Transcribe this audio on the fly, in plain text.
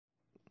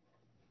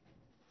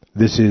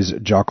This is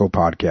Jocko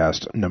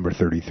Podcast number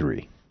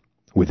 33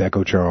 with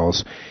Echo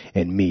Charles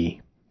and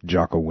me,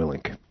 Jocko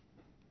Willink.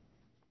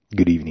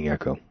 Good evening,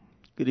 Echo.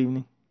 Good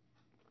evening.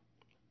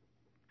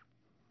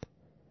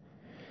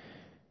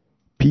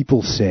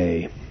 People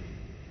say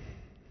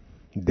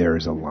there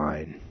is a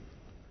line.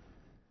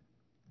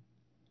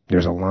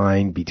 There's a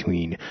line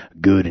between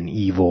good and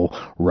evil,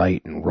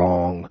 right and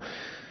wrong,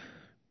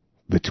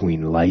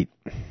 between light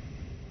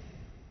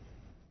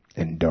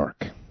and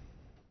dark.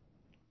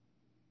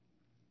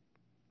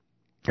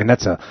 And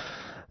that's a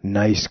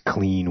nice,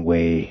 clean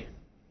way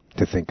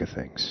to think of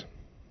things.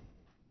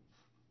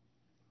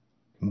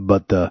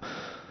 But the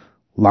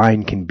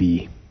line can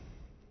be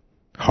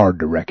hard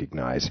to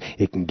recognize.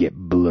 It can get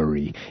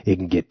blurry. It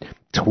can get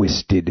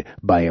twisted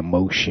by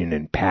emotion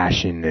and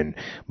passion and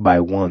by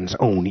one's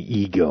own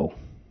ego.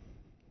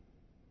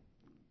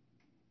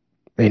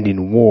 And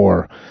in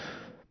war,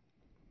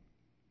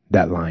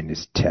 that line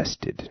is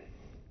tested.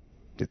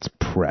 It's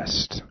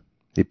pressed.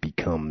 It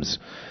becomes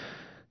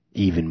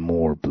even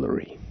more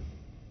blurry.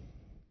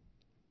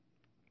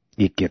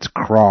 It gets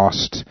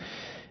crossed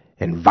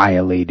and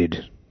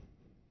violated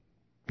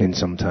and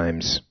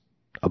sometimes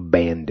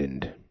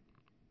abandoned.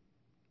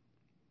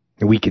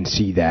 And we can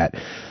see that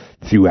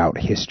throughout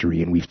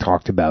history, and we've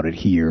talked about it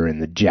here in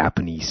the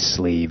Japanese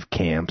slave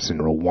camps in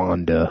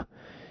Rwanda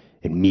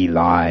and My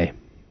Lai.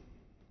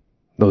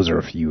 Those are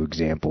a few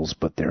examples,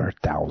 but there are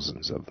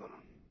thousands of them.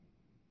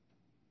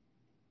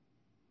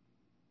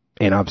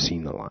 And I've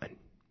seen the line.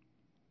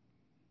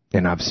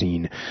 And I've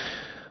seen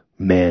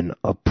men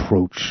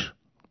approach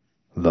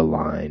the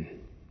line,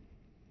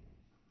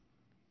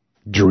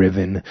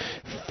 driven,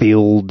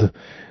 filled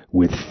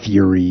with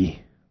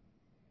fury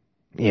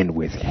and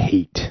with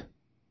hate.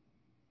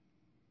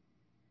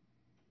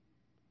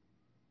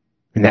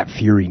 And that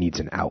fury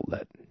needs an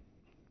outlet.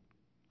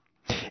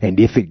 And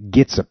if it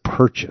gets a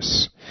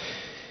purchase,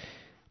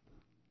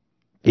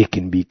 it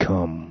can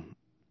become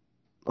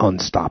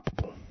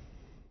unstoppable.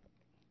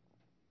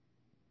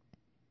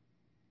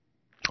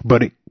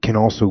 But it can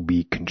also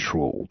be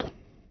controlled,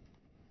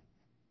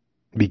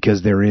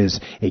 because there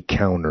is a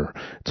counter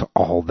to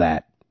all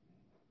that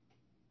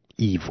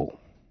evil.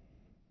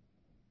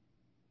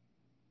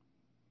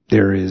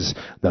 There is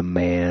the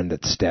man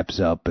that steps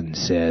up and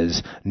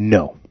says,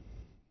 no.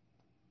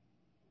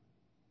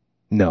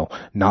 No,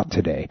 not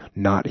today,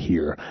 not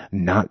here,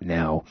 not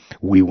now.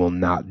 We will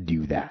not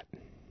do that.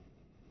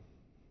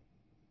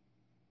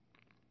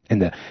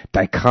 And the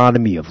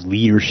dichotomy of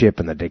leadership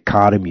and the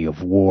dichotomy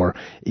of war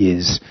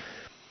is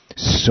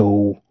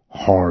so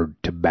hard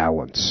to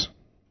balance.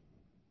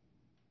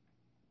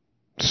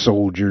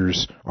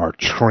 Soldiers are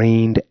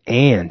trained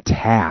and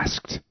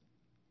tasked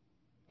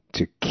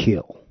to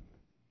kill.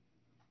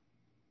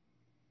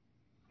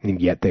 And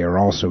yet they are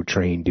also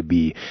trained to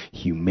be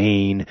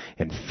humane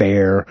and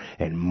fair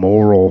and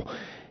moral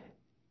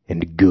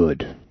and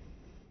good.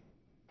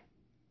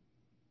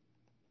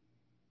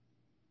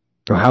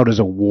 How does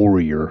a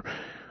warrior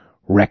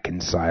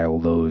reconcile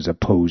those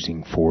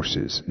opposing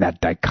forces, that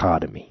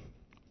dichotomy?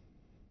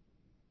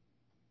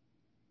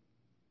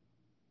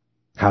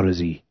 How does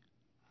he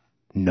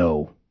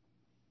know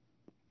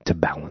to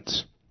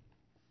balance?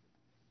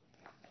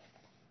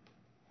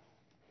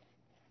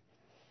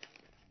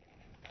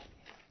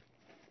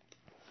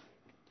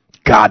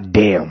 God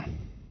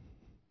damn.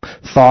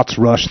 Thoughts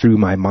rush through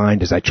my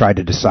mind as I try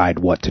to decide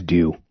what to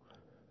do.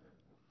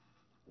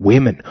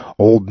 Women,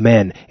 old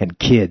men, and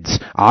kids,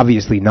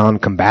 obviously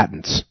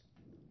non-combatants.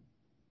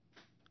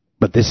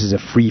 But this is a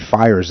free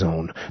fire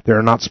zone. There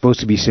are not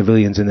supposed to be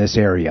civilians in this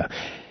area.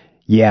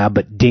 Yeah,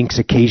 but dinks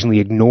occasionally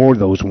ignore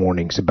those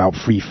warnings about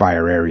free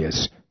fire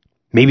areas.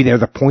 Maybe they're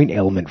the point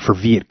element for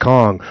Viet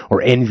Cong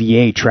or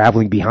NVA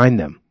traveling behind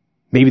them.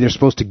 Maybe they're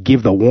supposed to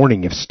give the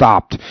warning if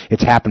stopped.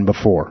 It's happened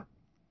before.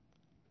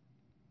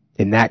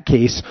 In that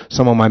case,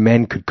 some of my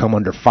men could come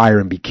under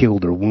fire and be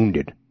killed or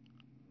wounded.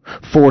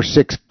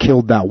 4-6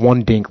 killed that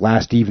one dink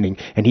last evening,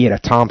 and he had a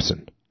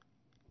Thompson.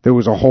 There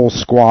was a whole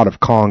squad of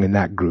Kong in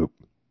that group.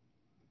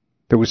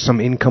 There was some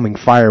incoming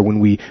fire when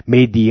we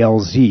made the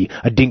LZ.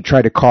 A dink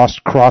tried to cross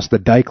the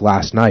dike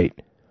last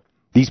night.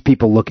 These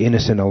people look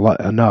innocent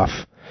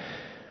enough.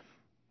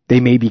 They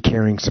may be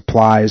carrying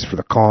supplies for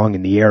the Kong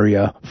in the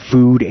area,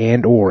 food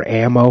and or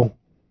ammo.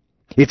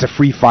 It's a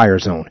free fire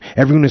zone.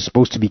 Everyone is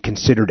supposed to be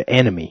considered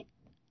enemy.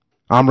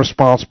 I'm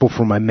responsible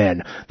for my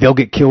men. They'll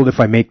get killed if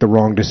I make the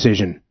wrong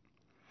decision.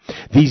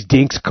 These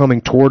dinks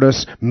coming toward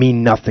us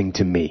mean nothing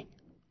to me.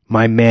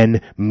 My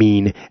men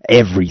mean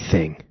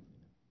everything.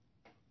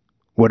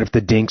 What if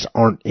the dinks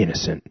aren't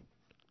innocent?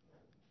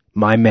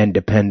 My men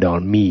depend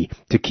on me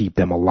to keep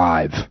them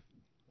alive.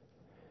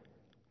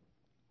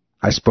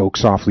 I spoke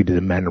softly to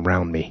the men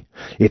around me.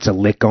 It's a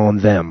lick on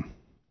them.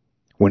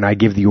 When I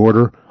give the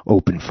order,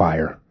 open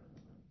fire.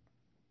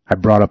 I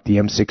brought up the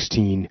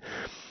M16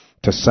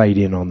 to sight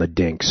in on the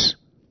dinks.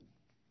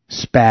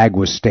 Spag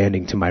was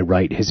standing to my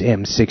right, his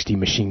M60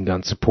 machine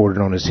gun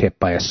supported on his hip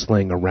by a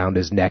sling around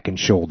his neck and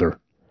shoulder.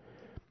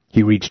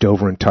 He reached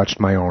over and touched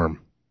my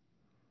arm.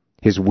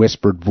 His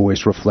whispered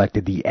voice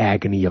reflected the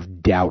agony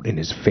of doubt in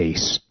his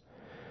face.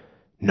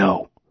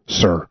 "No,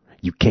 sir,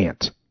 you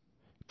can't.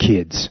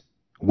 Kids,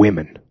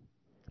 women."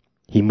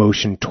 He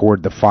motioned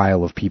toward the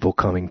file of people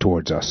coming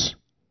towards us.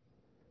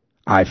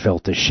 I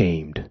felt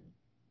ashamed.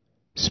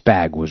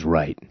 Spag was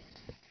right.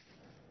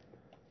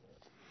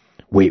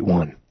 "Wait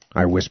one,"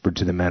 I whispered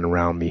to the men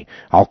around me.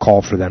 "I'll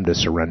call for them to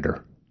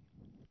surrender."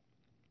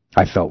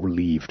 I felt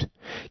relieved.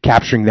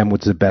 Capturing them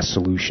was the best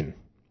solution.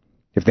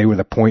 If they were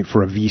the point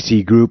for a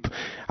VC group,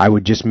 I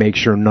would just make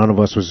sure none of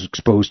us was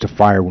exposed to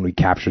fire when we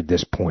captured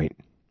this point.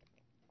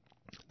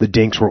 The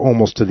dinks were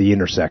almost to the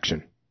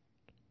intersection.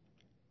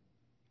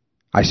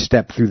 I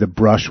stepped through the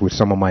brush with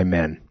some of my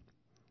men.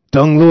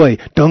 Dung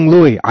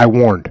Lui, I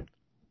warned.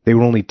 They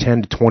were only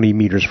 10 to 20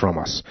 meters from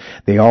us.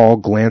 They all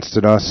glanced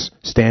at us,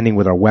 standing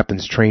with our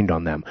weapons trained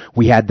on them.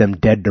 We had them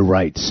dead to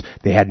rights.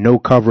 They had no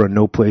cover and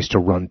no place to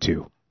run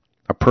to.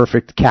 A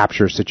perfect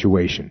capture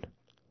situation.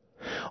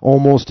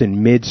 Almost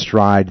in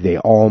mid-stride, they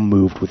all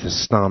moved with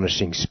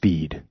astonishing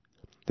speed.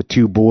 The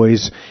two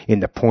boys in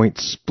the point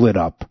split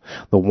up.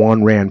 The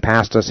one ran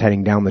past us,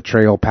 heading down the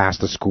trail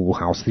past the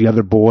schoolhouse. The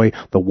other boy,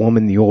 the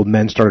woman, the old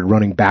men started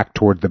running back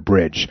toward the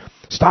bridge.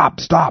 Stop!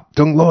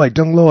 Dung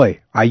Lui!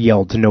 I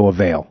yelled to no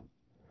avail.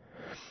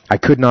 I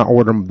could not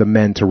order the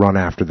men to run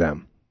after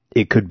them.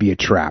 It could be a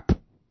trap.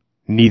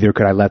 Neither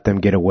could I let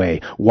them get away.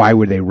 Why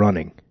were they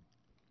running?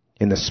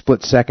 In the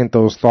split second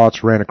those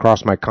thoughts ran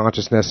across my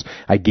consciousness,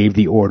 I gave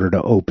the order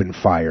to open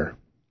fire.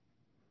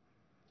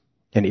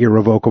 An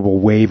irrevocable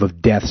wave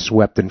of death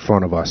swept in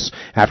front of us.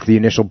 After the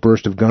initial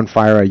burst of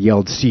gunfire, I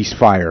yelled, "Cease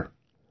fire!"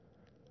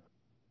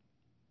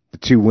 The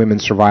two women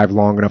survived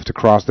long enough to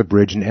cross the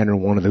bridge and enter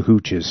one of the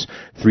hooches.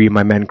 3 of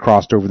my men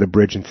crossed over the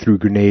bridge and threw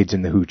grenades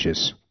in the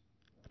hooches.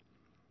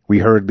 We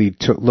hurriedly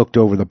looked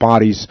over the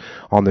bodies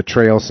on the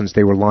trail since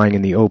they were lying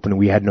in the open and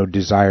we had no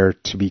desire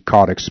to be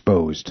caught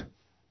exposed.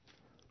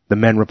 The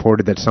men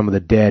reported that some of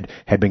the dead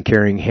had been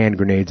carrying hand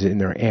grenades in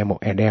their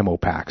ammo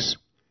packs.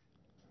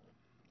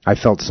 I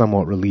felt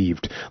somewhat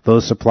relieved.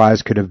 Those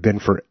supplies could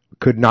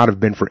not have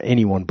been for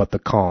anyone but the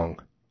Kong.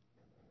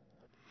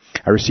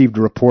 I received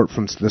a report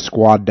from the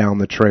squad down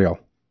the trail.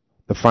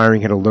 The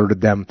firing had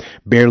alerted them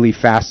barely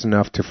fast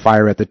enough to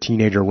fire at the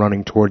teenager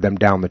running toward them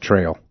down the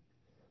trail.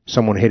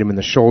 Someone hit him in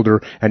the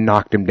shoulder and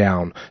knocked him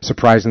down.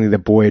 Surprisingly, the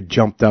boy had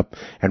jumped up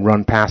and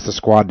run past the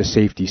squad to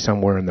safety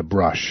somewhere in the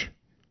brush.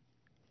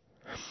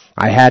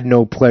 I had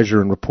no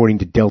pleasure in reporting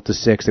to Delta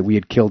 6 that we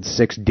had killed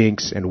 6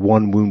 dinks and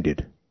 1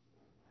 wounded.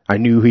 I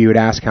knew he would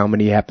ask how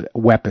many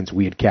weapons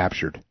we had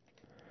captured.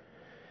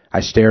 I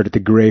stared at the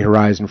gray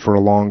horizon for a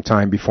long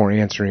time before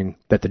answering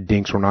that the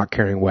dinks were not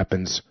carrying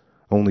weapons,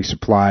 only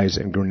supplies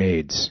and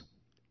grenades.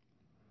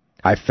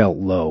 I felt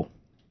low.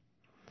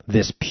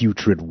 This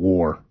putrid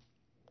war.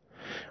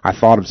 I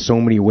thought of so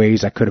many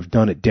ways I could have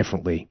done it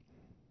differently.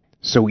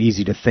 So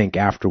easy to think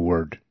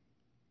afterward.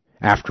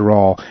 After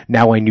all,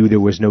 now I knew there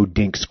was no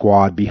dink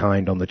squad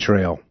behind on the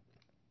trail.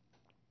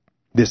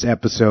 This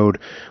episode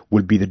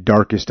would be the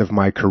darkest of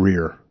my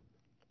career.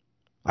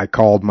 I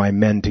called my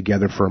men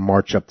together for a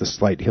march up the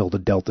slight hill to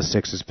Delta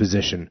 6's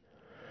position,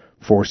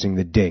 forcing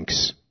the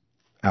dinks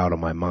out of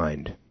my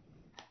mind.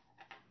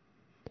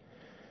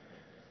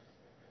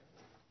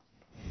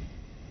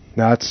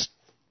 Now that's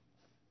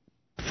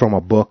from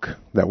a book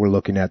that we're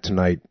looking at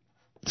tonight.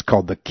 It's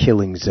called The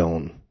Killing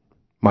Zone,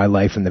 My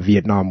Life in the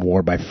Vietnam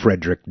War by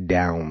Frederick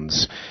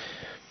Downs.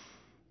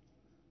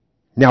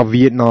 Now,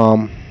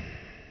 Vietnam,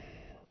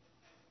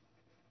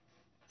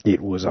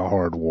 it was a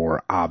hard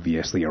war,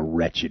 obviously a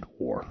wretched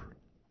war,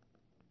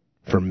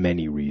 for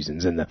many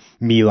reasons. And the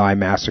My Lai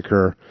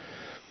massacre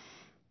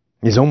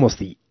is almost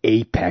the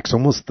apex,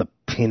 almost the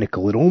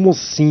pinnacle. It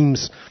almost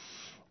seems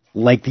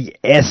like the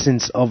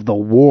essence of the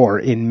war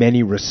in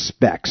many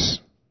respects.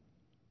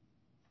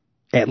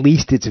 At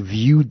least it's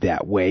viewed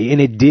that way,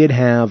 and it did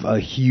have a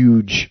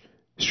huge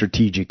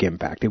strategic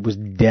impact. It was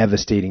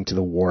devastating to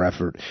the war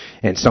effort,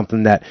 and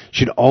something that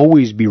should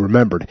always be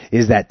remembered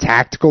is that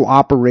tactical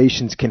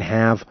operations can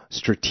have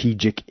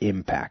strategic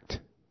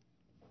impact.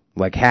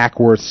 Like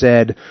Hackworth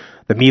said,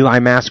 the My Lai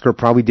massacre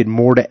probably did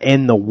more to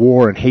end the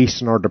war and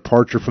hasten our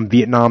departure from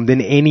Vietnam than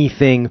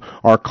anything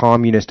our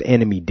communist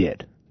enemy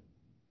did.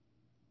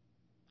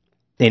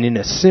 And in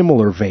a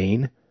similar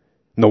vein,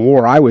 in the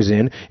war I was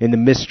in the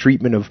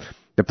mistreatment of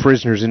the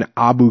prisoners in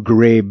Abu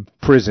Ghraib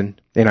prison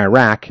in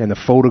Iraq, and the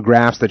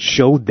photographs that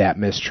showed that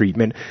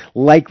mistreatment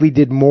likely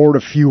did more to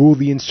fuel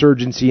the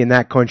insurgency in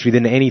that country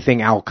than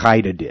anything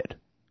Al-Qaeda did.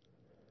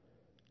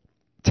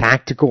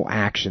 Tactical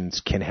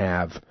actions can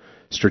have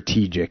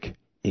strategic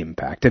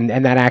impact, and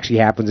that actually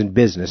happens in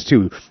business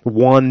too.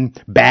 One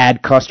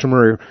bad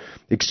customer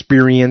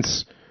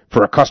experience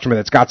for a customer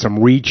that's got some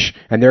reach,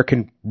 and there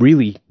can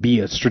really be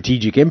a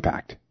strategic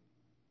impact.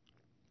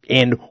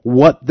 And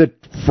what the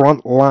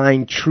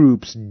frontline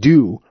troops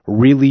do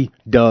really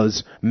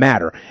does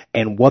matter.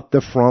 And what the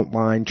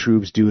frontline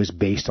troops do is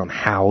based on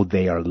how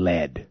they are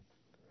led.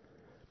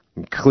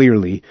 And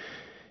clearly,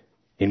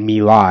 in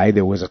My Lai,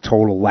 there was a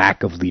total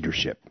lack of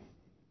leadership.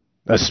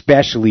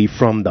 especially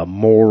from the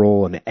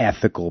moral and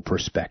ethical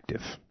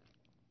perspective.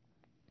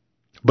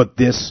 But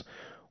this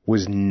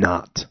was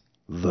not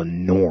the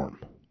norm.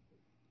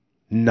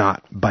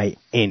 Not by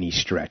any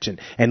stretch.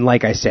 And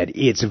like I said,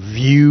 it's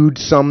viewed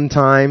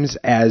sometimes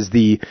as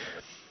the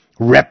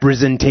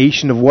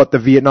representation of what the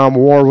Vietnam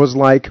War was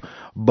like,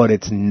 but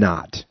it's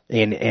not.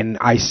 And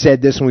I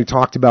said this when we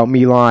talked about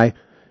My Lai.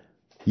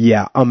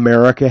 Yeah,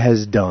 America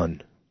has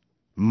done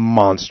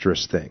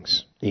monstrous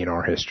things in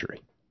our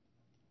history.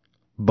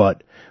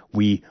 But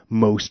we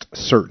most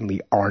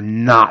certainly are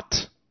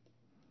not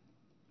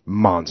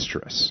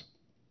monstrous.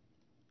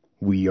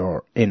 We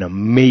are an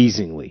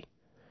amazingly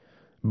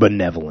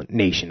benevolent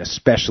nation,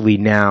 especially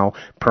now,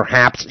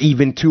 perhaps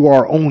even to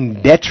our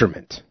own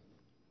detriment.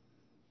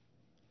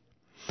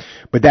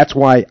 But that's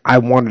why I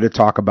wanted to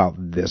talk about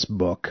this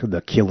book,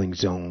 The Killing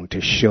Zone,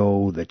 to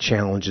show the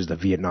challenges of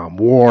the Vietnam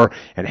War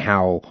and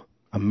how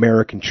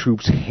American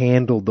troops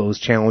handled those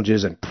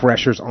challenges and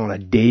pressures on a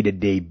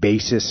day-to-day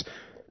basis,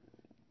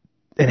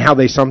 and how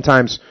they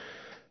sometimes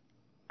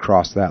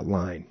crossed that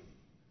line,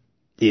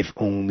 if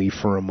only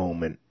for a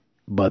moment,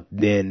 but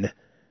then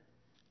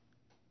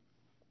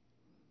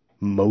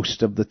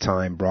most of the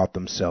time brought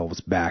themselves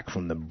back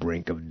from the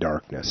brink of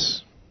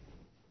darkness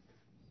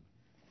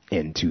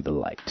into the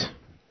light.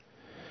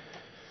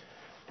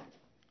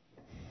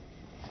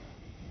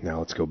 Now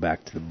let's go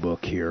back to the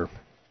book here.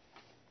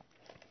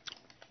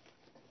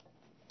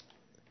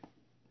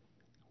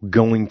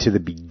 Going to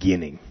the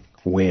beginning,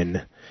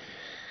 when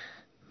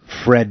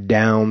Fred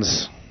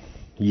Downs,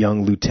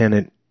 young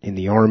lieutenant in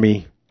the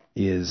Army,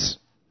 is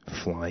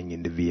flying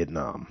into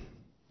Vietnam.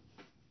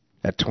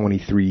 At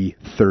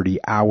 23:30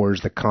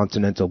 hours, the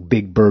Continental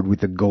Big Bird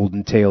with the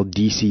golden tail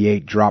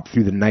DC-8 dropped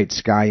through the night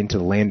sky into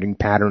the landing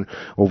pattern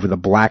over the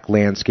black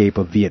landscape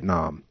of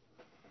Vietnam.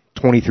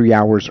 23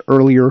 hours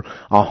earlier,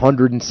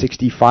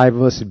 165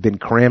 of us had been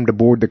crammed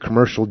aboard the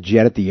commercial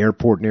jet at the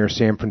airport near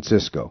San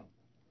Francisco.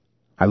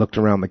 I looked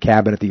around the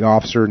cabin at the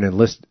officers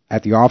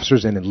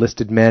and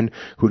enlisted men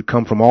who had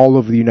come from all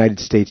over the United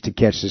States to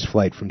catch this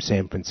flight from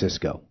San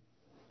Francisco.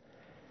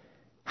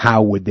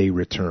 How would they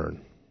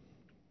return?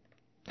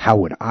 How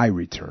would I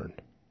return?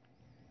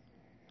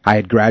 I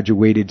had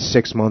graduated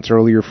 6 months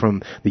earlier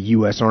from the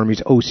U.S.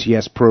 Army's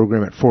OCS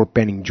program at Fort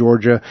Benning,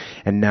 Georgia,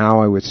 and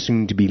now I was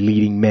soon to be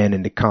leading men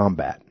into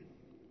combat.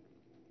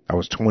 I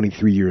was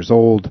 23 years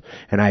old,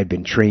 and I had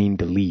been trained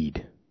to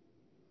lead.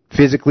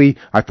 Physically,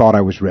 I thought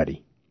I was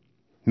ready.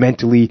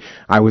 Mentally,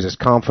 I was as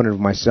confident of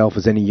myself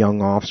as any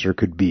young officer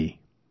could be.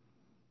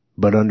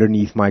 But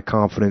underneath my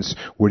confidence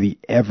were the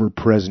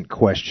ever-present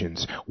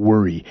questions,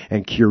 worry,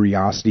 and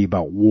curiosity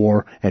about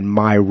war and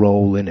my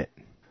role in it.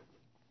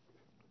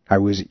 I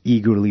was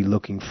eagerly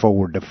looking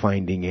forward to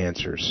finding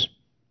answers.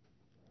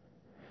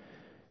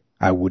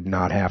 I would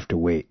not have to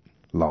wait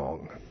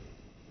long.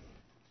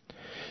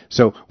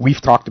 So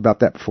we've talked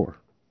about that before.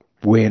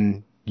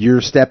 When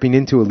you're stepping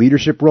into a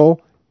leadership role,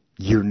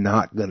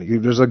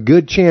 there's a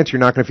good chance you're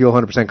not going to feel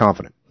 100%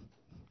 confident.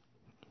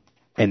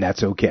 And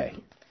that's okay.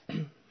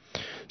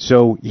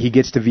 So he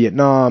gets to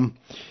Vietnam,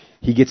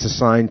 he gets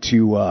assigned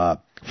to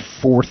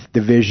 4th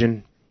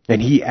Division,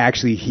 and he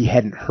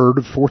hadn't heard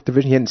of 4th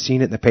Division, he hadn't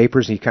seen it in the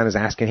papers, and he kind of is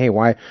asking, hey,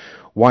 why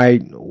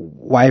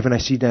haven't I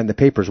seen that in the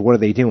papers? What are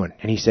they doing?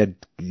 And he said,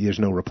 there's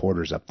no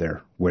reporters up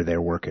there where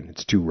they're working,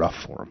 it's too rough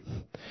for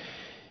them.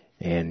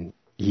 And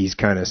he's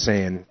kind of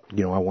saying,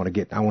 I want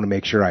to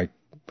make sure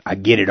I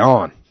get it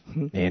on.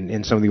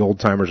 And some of the old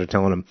timers are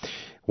telling him,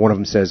 one of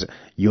them says,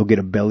 you'll get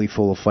a belly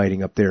full of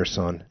fighting up there,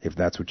 son, if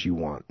that's what you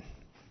want.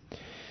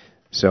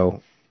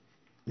 So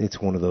it's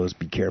one of those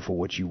be careful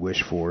what you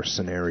wish for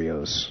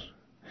scenarios.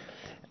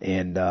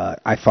 And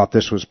I thought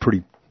this was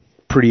pretty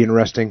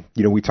interesting.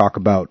 We talk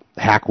about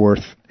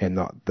Hackworth and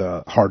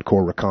the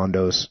hardcore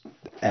recondos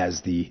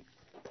as the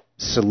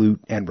salute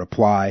and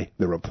reply.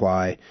 The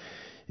reply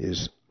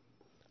is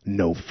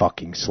no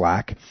fucking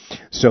slack.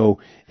 So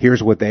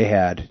here's what they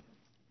had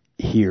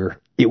here.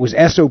 It was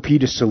SOP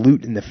to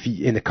salute in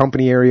the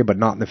company area, but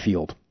not in the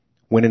field.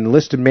 When an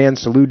enlisted man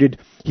saluted,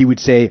 he would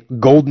say,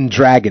 "Golden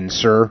Dragon,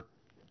 sir."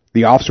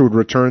 The officer would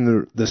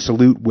return the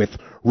salute with,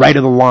 "Right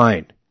of the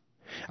line."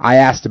 I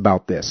asked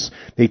about this.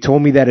 They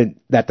told me that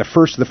the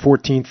 1st to the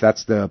 14th,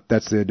 that's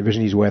the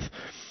division he's with,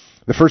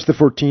 the 1st to the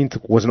 14th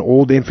was an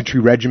old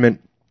infantry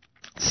regiment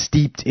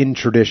steeped in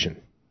tradition.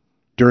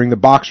 During the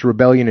Boxer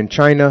Rebellion in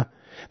China,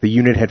 the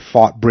unit had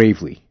fought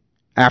bravely.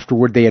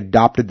 Afterward, they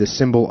adopted the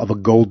symbol of a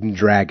golden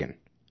dragon.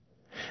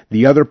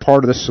 The other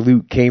part of the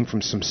salute came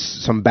from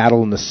some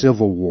battle in the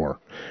Civil War.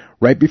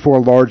 Right before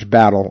a large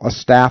battle, a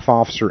staff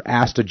officer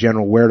asked a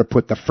general where to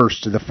put the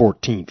 1st to the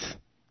 14th.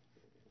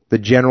 The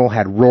general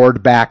had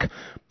roared back,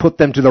 "Put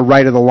them to the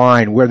right of the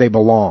line, where they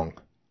belong."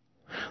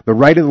 The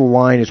right of the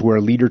line is where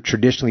a leader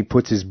traditionally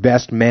puts his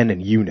best men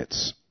and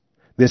units.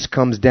 This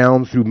comes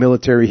down through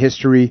military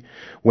history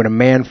when a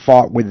man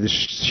fought with his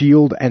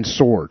shield and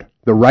sword.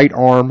 The right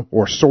arm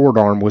or sword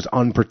arm was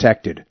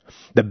unprotected.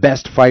 The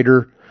best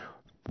fighter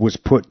was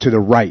put to the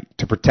right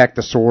to protect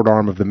the sword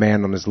arm of the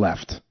man on his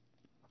left.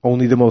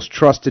 Only the most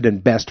trusted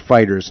and best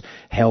fighters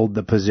held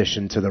the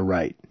position to the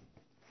right.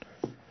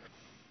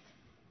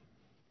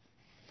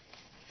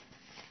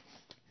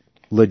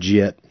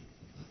 Legit.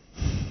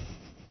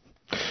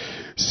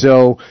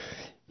 So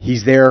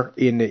he's there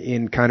in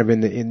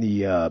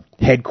the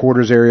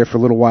headquarters area for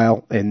a little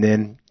while, and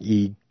then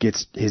he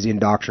gets his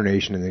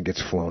indoctrination and then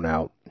gets flown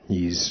out.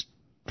 He's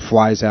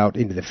flies out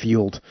into the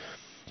field,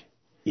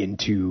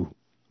 into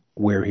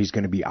where he's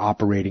going to be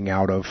operating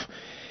out of.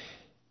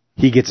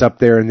 He gets up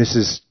there, and this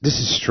is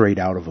straight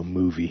out of a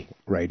movie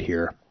right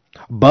here.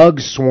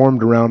 Bugs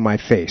swarmed around my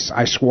face.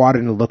 I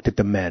squatted and looked at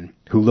the men,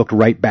 who looked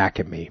right back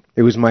at me.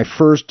 It was my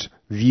first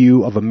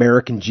view of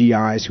American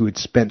GIs who had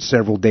spent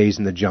several days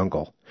in the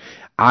jungle.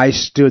 I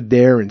stood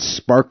there in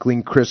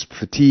sparkling crisp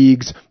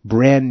fatigues,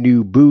 brand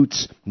new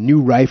boots,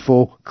 new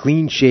rifle,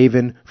 clean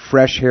shaven,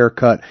 fresh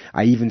haircut.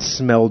 I even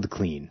smelled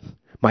clean.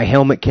 My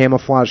helmet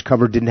camouflage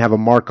cover didn't have a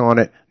mark on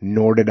it,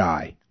 nor did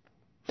I.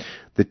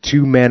 The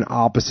two men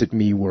opposite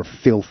me were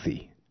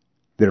filthy.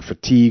 Their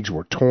fatigues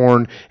were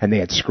torn, and they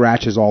had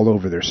scratches all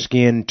over their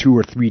skin, 2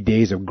 or 3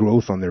 days of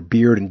growth on their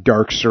beard, and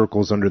dark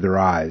circles under their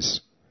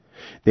eyes.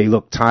 They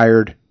looked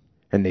tired,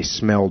 and they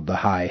smelled the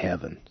high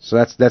heaven.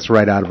 So that's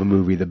right out of a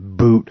movie. The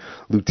boot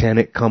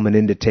lieutenant coming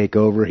in to take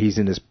over. He's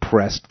in his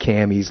pressed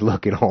camis,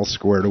 looking all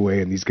squared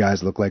away, and these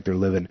guys look like they're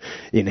living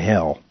in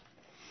hell.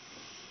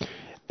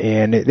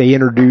 And they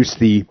introduce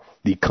the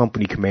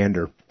company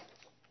commander.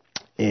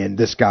 And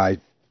this guy,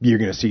 you're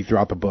going to see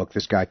throughout the book,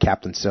 this guy,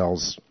 Captain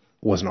Sells,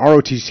 was an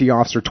ROTC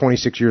officer,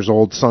 26 years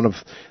old, son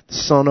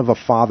of a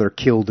father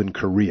killed in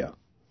Korea.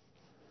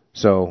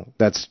 So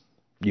that's,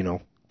 the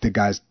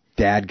guy's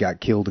dad got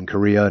killed in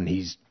Korea, and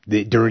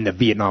during the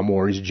Vietnam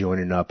War, he's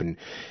joining up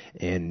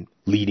and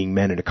leading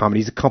men into combat.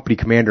 He's a company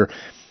commander.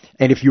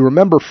 And if you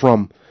remember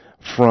from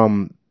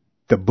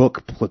the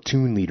book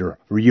Platoon Leader,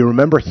 you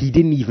remember he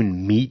didn't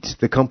even meet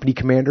the company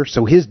commander.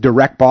 So his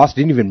direct boss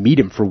didn't even meet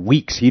him for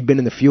weeks. He'd been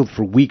in the field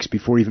for weeks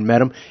before he even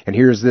met him. And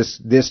here's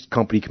this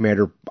company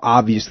commander,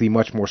 obviously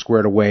much more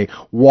squared away,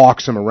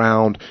 walks him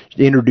around,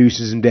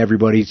 introduces him to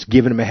everybody, he's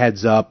giving him a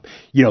heads up.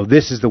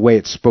 This is the way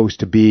it's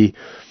supposed to be.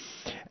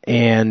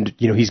 And,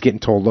 he's getting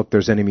told, look,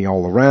 there's enemy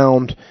all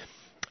around.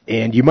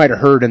 And you might have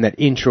heard in that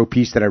intro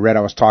piece that I read,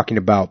 I was talking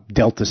about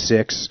Delta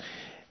 6.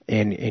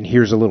 And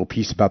here's a little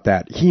piece about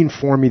that. He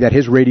informed me that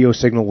his radio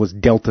signal was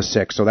Delta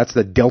 6. So that's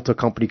the Delta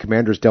company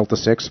commander's Delta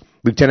 6.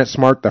 Lieutenant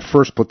Smart, the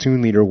first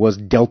platoon leader, was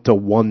Delta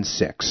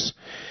 1-6.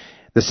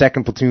 The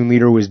second platoon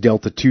leader was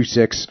Delta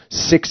 2-6.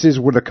 Sixes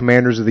were the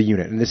commanders of the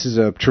unit. And this is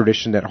a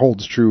tradition that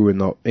holds true in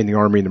the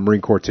Army and the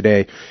Marine Corps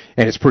today.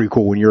 And it's pretty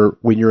cool when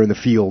you're in the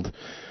field,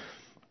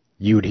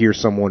 you would hear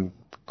someone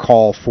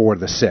call for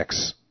the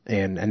 6.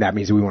 And that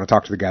means that we want to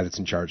talk to the guy that's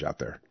in charge out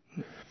there.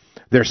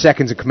 Their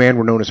seconds in command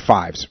were known as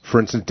 5s. For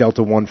instance,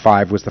 Delta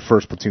 1-5 was the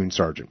first platoon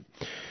sergeant.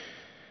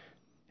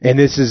 And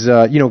this is,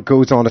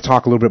 goes on to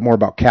talk a little bit more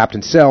about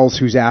Captain Sells,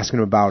 who's asking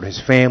him about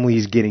his family.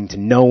 He's getting to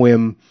know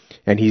him.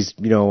 And he's,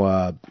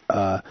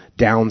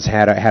 Downs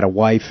had a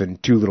wife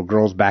and 2 little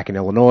girls back in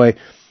Illinois.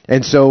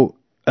 And so,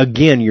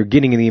 again, you're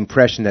getting the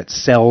impression that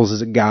Sells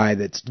is a guy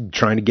that's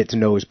trying to get to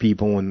know his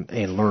people and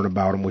learn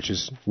about them, which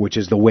is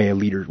the way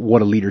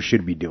what a leader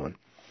should be doing.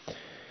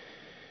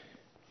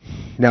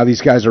 Now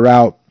these guys are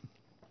out.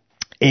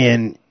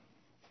 And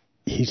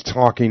he's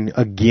talking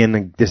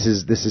again. This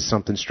is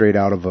something straight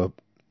out of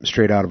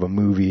a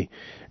movie.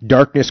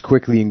 Darkness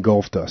quickly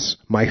engulfed us.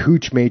 My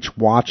hooch mates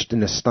watched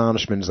in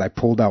astonishment as I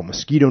pulled out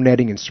mosquito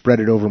netting and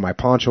spread it over my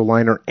poncho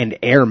liner and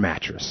air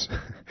mattress.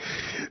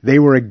 They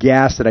were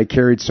aghast that I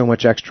carried so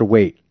much extra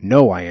weight.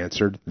 No, I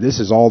answered. This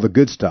is all the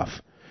good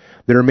stuff.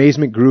 Their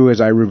amazement grew as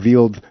I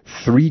revealed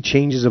 3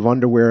 changes of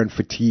underwear and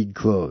fatigue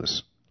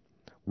clothes.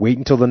 Wait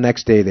until the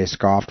next day, they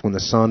scoffed, when the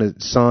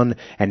sun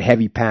and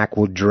heavy pack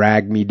will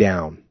drag me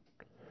down.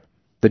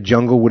 The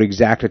jungle would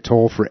exact a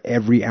toll for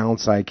every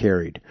ounce I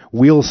carried.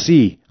 We'll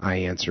see, I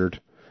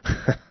answered.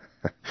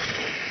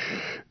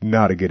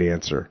 Not a good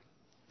answer.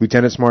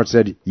 Lieutenant Smart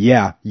said,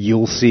 yeah,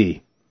 you'll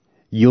see.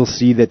 You'll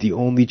see that the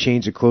only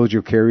change of clothes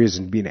you'll carry is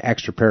an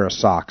extra pair of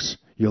socks.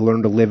 You'll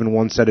learn to live in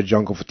one set of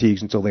jungle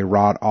fatigues until they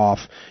rot off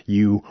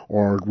you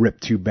or rip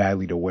too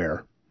badly to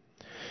wear.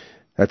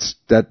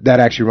 That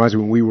actually reminds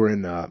me, when we were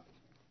in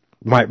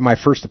my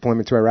first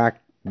deployment to Iraq,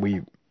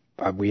 we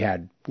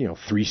had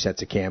 3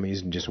 sets of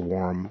camis and just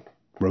wore them,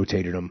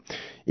 rotated them.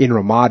 In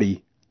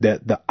Ramadi,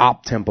 the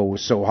op tempo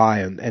was so high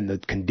and the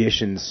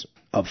conditions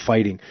of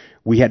fighting,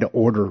 we had to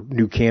order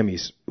new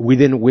camis.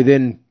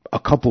 Within a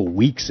couple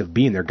weeks of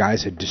being there,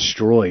 guys had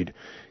destroyed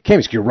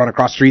camis. You run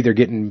across the street, they're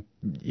getting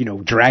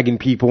dragging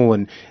people,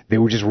 and they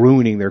were just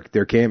ruining their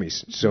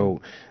camis.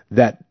 So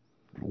that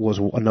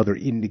was another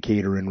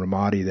indicator in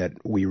Ramadi that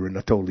we were in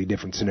a totally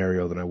different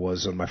scenario than I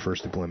was on my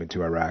first deployment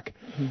to Iraq.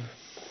 Mm-hmm.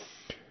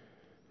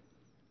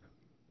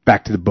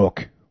 Back to the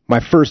book. My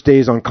first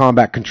days on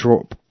combat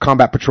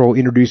patrol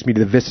introduced me to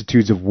the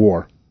vicissitudes of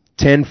war.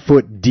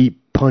 10-foot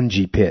deep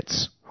punji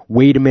pits.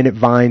 Wait a minute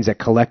vines that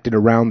collected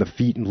around the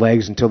feet and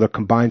legs until their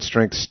combined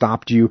strength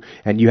stopped you,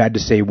 and you had to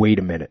say, wait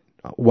a minute.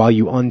 while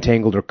you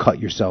untangled or cut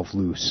yourself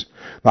loose.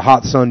 The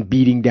hot sun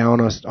beating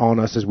down on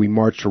us as we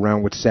marched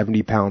around with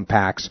 70-pound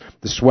packs,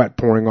 the sweat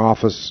pouring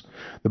off us,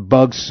 the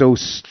bugs so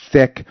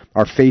thick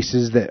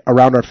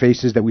around our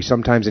faces that we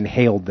sometimes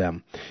inhaled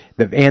them,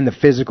 and the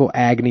physical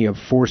agony of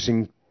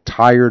forcing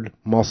tired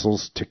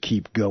muscles to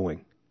keep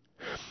going.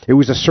 It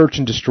was a search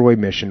and destroy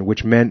mission,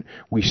 which meant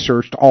we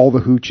searched all the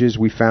hooches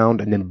we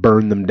found and then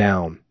burned them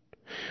down.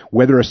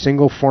 Whether a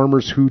single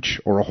farmer's hooch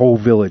or a whole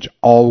village,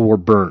 all were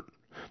burnt.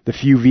 The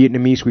few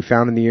Vietnamese we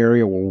found in the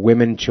area were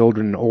women,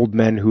 children, and old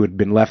men who had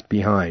been left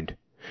behind.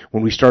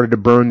 When we started to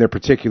burn their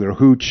particular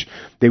hooch,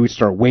 they would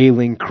start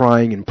wailing,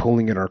 crying, and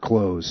pulling at our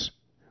clothes.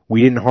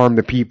 We didn't harm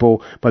the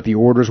people, but the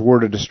orders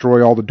were to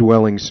destroy all the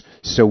dwellings,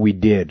 so we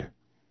did.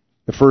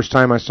 The first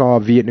time I saw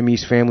a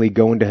Vietnamese family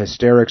go into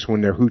hysterics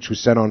when their hooch was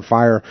set on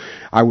fire,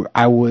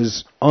 I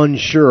was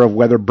unsure of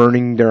whether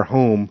burning their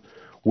home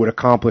would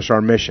accomplish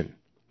our mission.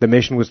 The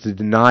mission was to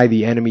deny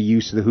the enemy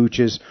use of the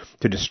hooches,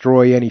 to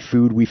destroy any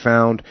food we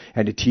found,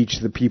 and to teach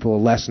the people a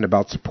lesson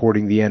about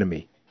supporting the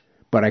enemy.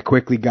 But I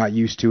quickly got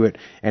used to it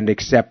and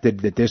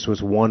accepted that this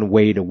was one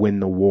way to win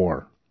the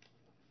war.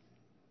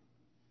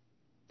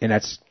 And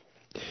that's,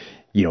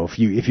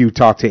 if you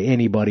talk to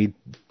anybody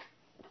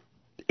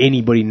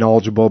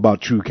knowledgeable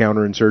about true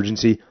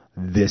counterinsurgency,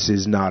 this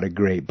is not a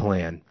great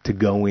plan, to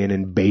go in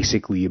and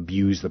basically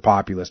abuse the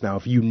populace. Now,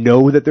 if you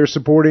know that they're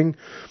supporting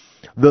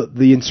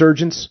the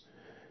insurgents,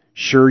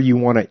 sure, you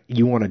want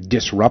to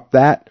disrupt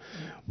that,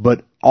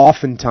 but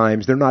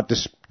oftentimes they're not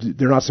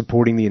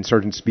supporting the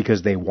insurgents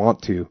because they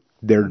want to.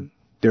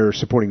 They're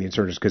supporting the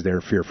insurgents because they're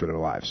in fear for their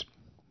lives.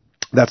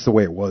 That's the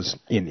way it was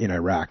in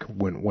Iraq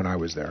when I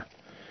was there.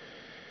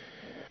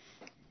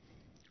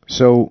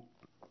 So,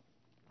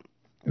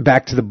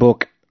 back to the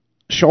book.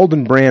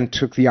 Schaldenbrand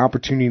took the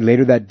opportunity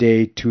later that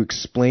day to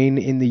explain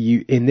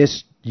in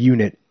this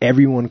unit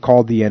everyone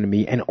called the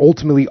enemy, and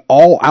ultimately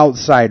all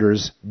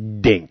outsiders,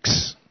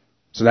 dinks.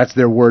 So that's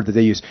their word that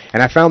they use.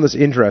 And I found this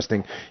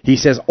interesting. He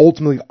says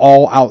ultimately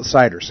all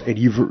outsiders. And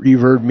you've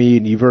heard me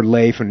and you've heard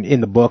Leif, and in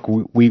the book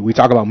we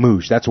talk about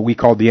Mouche. That's what we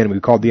called the enemy.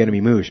 We called the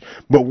enemy Mouche.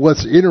 But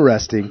what's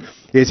interesting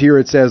is here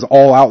it says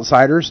all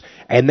outsiders,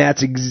 and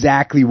that's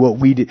exactly what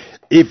we did.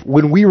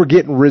 When we were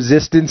getting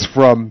resistance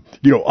from,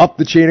 up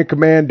the chain of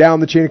command,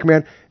 down the chain of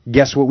command,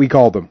 guess what we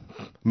called them?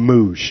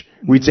 Moosh.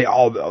 We'd say,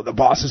 the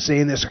boss is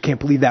saying this, I can't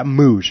believe that,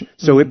 moosh.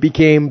 So it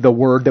became the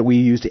word that we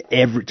used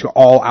to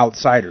all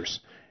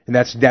outsiders. And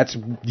that's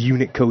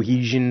unit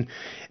cohesion,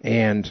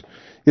 and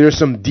there's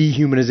some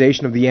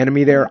dehumanization of the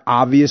enemy there,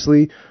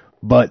 obviously,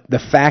 but the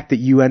fact that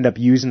you end up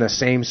using the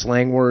same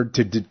slang word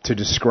to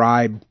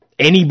describe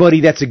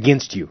anybody that's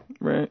against you,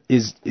 right,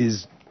 is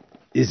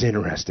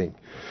interesting.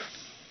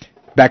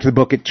 Back to the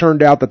book. It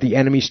turned out that the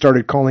enemy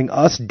started calling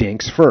us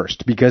dinks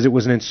first because it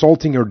was an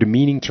insulting or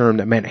demeaning term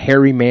that meant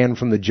hairy man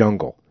from the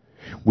jungle.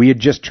 We had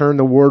just turned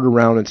the word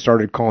around and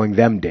started calling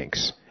them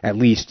dinks. At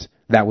least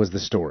that was the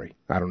story.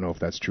 I don't know if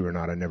that's true or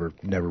not. I never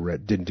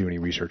didn't do any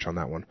research on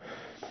that one.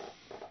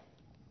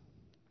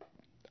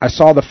 I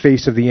saw the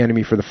face of the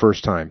enemy for the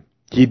first time.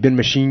 He had been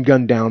machine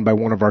gunned down by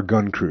one of our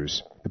gun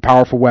crews. The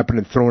powerful weapon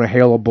had thrown a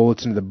hail of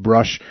bullets into the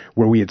brush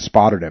where we had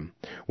spotted him.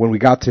 When we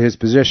got to his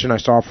position, I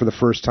saw for the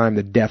first time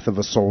the death of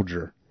a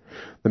soldier.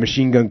 The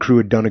machine gun crew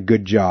had done a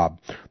good job.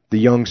 The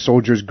young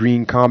soldier's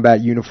green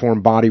combat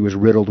uniform body was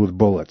riddled with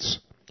bullets.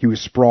 He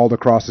was sprawled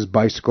across his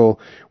bicycle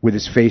with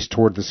his face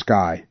toward the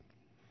sky.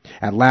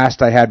 At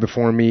last I had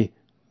before me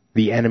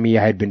the enemy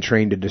I had been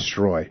trained to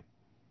destroy.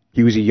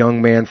 He was a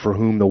young man for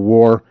whom the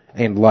war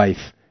and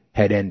life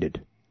had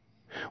ended.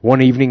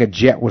 One evening a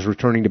jet was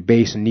returning to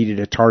base and needed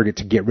a target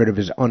to get rid of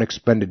his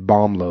unexpended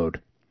bomb load.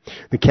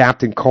 The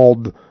captain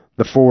called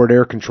the forward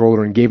air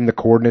controller and gave him the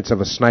coordinates of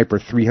a sniper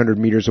 300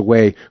 meters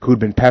away who had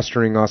been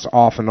pestering us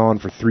off and on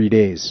for 3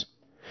 days.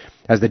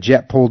 As the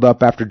jet pulled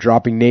up after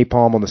dropping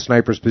napalm on the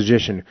sniper's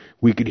position,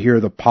 we could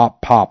hear the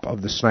pop-pop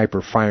of the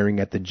sniper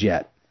firing at the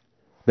jet.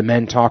 The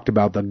men talked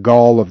about the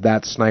gall of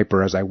that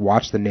sniper as I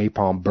watched the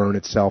napalm burn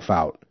itself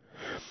out.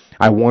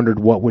 I wondered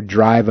what would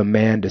drive a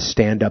man to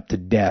stand up to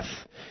death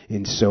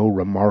in so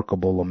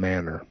remarkable a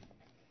manner.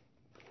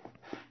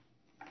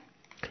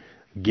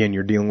 Again,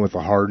 you're dealing with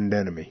a hardened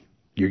enemy.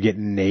 You're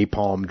getting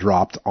napalm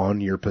dropped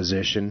on your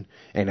position,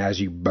 and as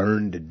you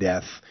burn to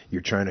death,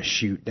 you're trying to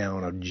shoot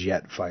down a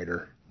jet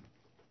fighter.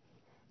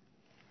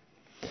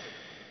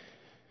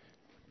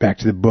 Back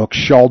to the book.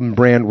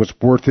 Schaldenbrand was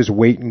worth his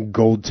weight in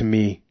gold to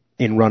me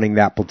in running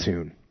that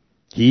platoon.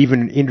 He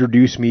even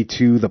introduced me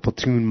to the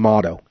platoon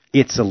motto.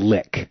 It's a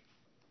lick.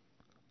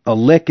 A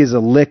lick is a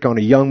lick on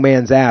a young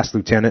man's ass,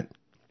 Lieutenant.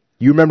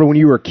 You remember when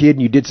you were a kid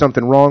and you did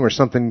something wrong or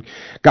something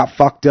got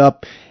fucked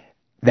up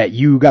that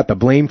you got the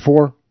blame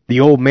for? The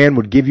old man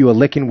would give you a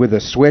licking with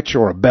a switch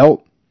or a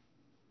belt?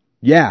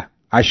 Yeah,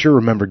 I sure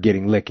remember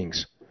getting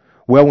lickings.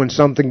 Well, when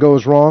something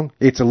goes wrong,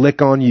 it's a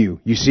lick on you.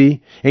 You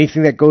see?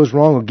 Anything that goes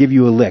wrong will give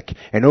you a lick.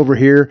 And over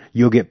here,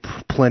 you'll get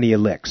plenty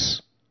of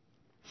licks.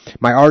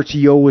 My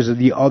RTO was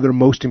the other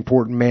most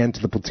important man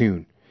to the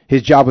platoon.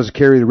 His job was to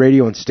carry the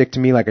radio and stick to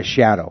me like a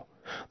shadow.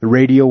 The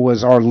radio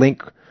was our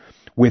link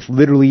with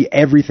literally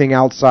everything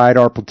outside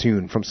our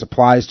platoon, from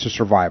supplies to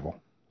survival.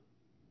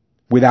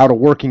 Without a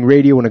working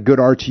radio and a good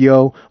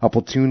RTO, a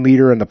platoon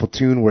leader and the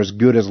platoon were as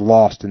good as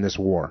lost in this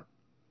war.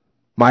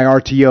 My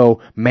RTO,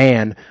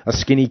 man, a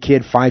skinny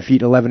kid 5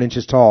 feet 11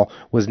 inches tall,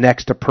 was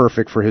next to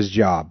perfect for his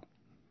job.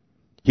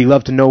 He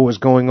loved to know what was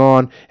going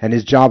on, and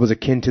his job was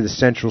akin to the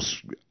central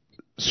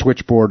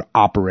switchboard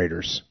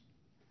operators.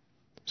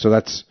 So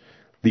that's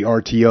the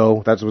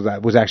RTO.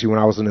 That was actually when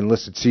I was an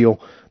enlisted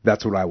SEAL.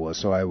 That's what I was.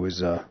 So I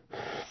always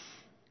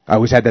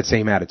had that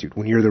same attitude.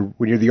 When you're the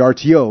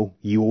RTO,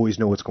 you always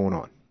know what's going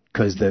on,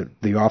 because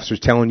the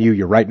officer's telling you,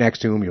 you're right next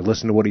to him, you're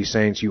listening to what he's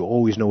saying, so you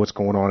always know what's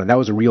going on. And that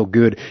was a real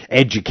good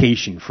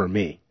education for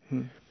me.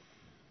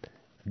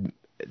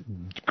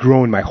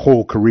 Growing my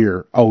whole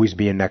career, always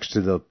being next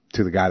to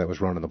the guy that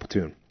was running the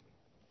platoon.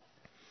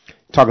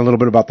 Talking a little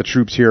bit about the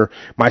troops here.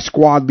 My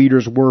squad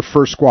leaders were: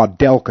 first squad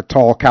Delk, a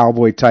tall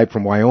cowboy type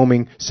from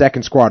Wyoming;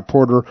 second squad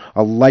Porter,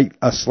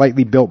 a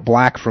slightly built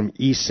black from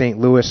East St.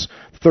 Louis;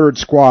 third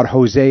squad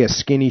Jose, a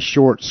skinny,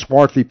 short,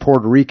 swarthy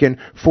Puerto Rican;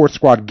 fourth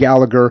squad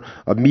Gallagher,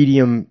 a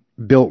medium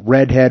built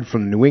redhead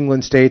from the New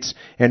England states;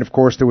 and of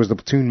course there was the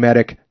platoon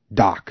medic,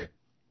 Doc.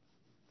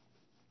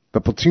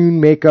 The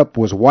platoon makeup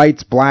was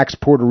whites, blacks,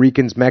 Puerto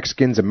Ricans,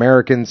 Mexicans,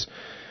 Americans,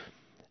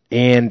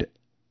 and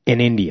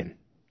an Indian,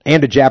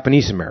 and a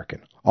Japanese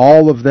American,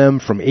 all of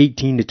them from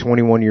 18 to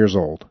 21 years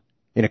old.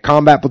 In a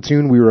combat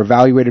platoon, we were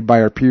evaluated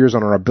by our peers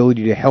on our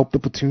ability to help the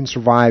platoon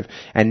survive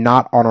and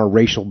not on our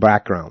racial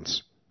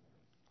backgrounds.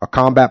 A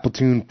combat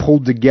platoon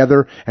pulled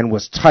together and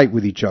was tight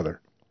with each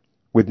other,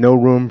 with no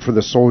room for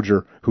the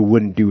soldier who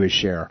wouldn't do his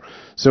share.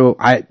 So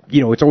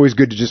it's always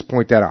good to just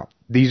point that out.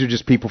 These are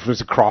just people from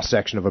just a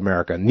cross-section of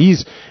America. And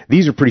these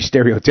are pretty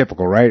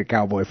stereotypical, right? A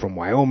cowboy from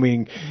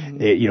Wyoming.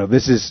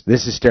 This is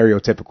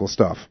stereotypical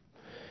stuff.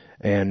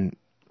 And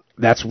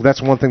that's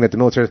one thing that the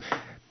military...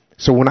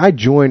 So when I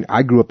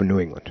grew up in New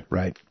England,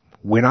 right?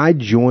 When I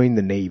joined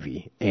the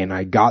Navy and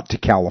I got to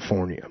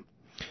California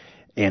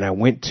and I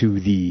went to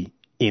the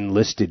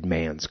Enlisted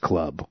Man's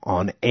Club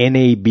on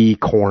NAB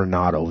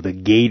Coronado, the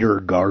Gator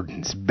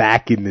Gardens,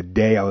 back in the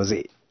day, I was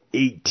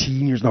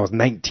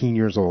 19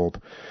 years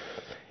old.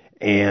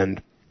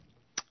 And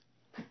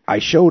I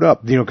showed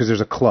up, because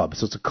there's a club.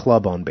 So it's a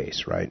club on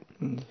base, right?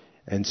 Mm.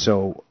 And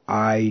so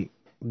I'm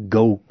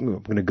going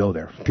to go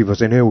there. People are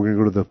saying, hey, we're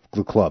going to go to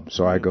the club.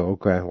 So I go,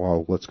 okay,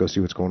 well, let's go see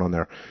what's going on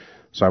there.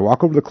 So I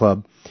walk over to the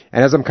club,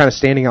 and as I'm kind of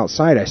standing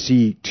outside, I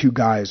see two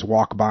guys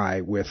walk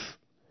by with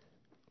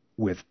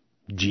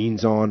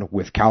jeans on,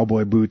 with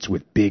cowboy boots,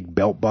 with big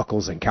belt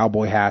buckles and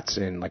cowboy hats,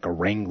 and like a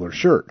Wrangler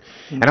shirt.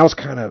 Mm-hmm. And I was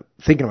kind of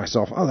thinking to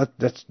myself,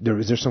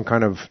 is there some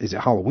kind of, is it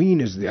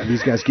Halloween? Are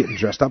these guys getting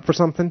dressed up for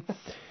something?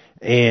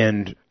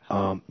 And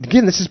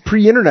again, this is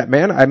pre-internet,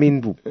 man. I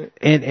mean,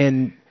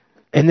 and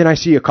then I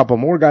see a couple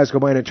more guys go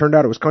by, and it turned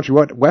out it was country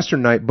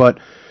western night, but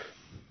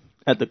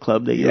at the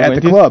club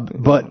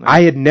but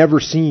I had never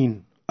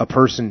seen a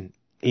person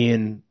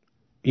in,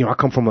 I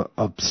come from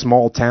a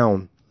small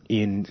town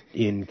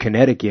in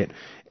Connecticut,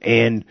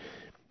 and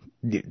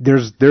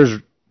there's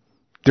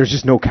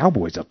just no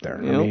cowboys up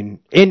there. Yep. I mean,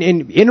 and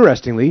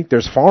interestingly,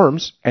 there's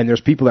farms, and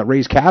there's people that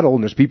raise cattle,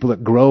 and there's people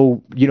that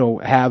grow,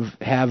 have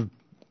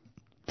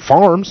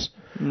farms,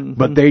 mm-hmm.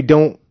 but they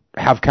don't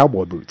have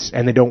cowboy boots,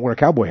 and they don't wear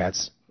cowboy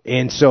hats.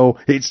 And so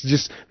it's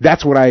just,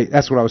 that's what I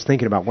was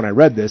thinking about when I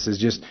read this, is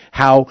just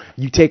how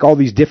you take all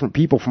these different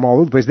people from all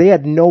over the place. They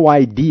had no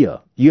idea.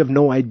 You have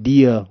no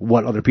idea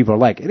what other people are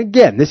like. And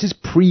again, this is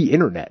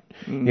pre-internet.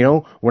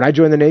 Mm. When I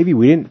joined the Navy,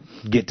 we didn't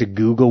get to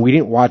Google. We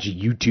didn't watch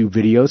YouTube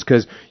videos,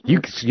 because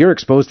you're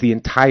exposed to the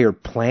entire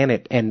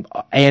planet and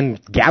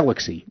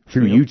galaxy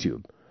through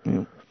YouTube.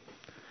 Yeah.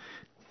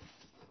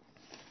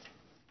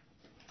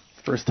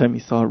 First time you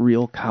saw a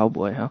real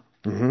cowboy, huh?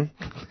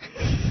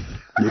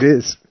 Mm-hmm. It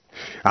is.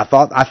 I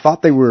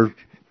thought they were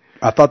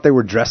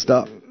dressed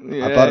up.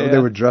 Yeah, I thought they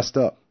were dressed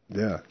up.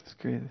 Yeah. It's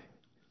crazy.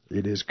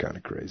 It is kind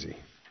of crazy.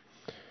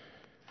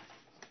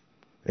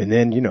 And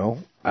then,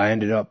 I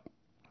ended up,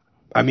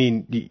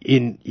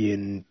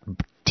 in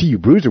TU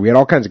Bruiser, we had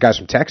all kinds of guys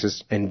from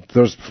Texas, and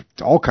there's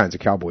all kinds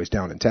of cowboys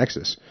down in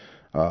Texas.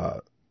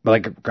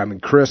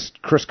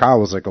 Chris Kyle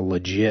was like a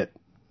legit,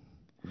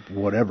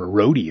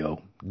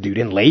 rodeo dude.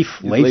 And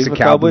Leif's a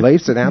cowboy.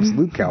 Leif's an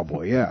absolute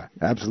cowboy. Yeah,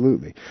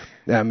 absolutely.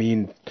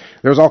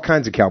 There's all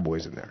kinds of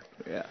cowboys in there.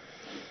 Yeah.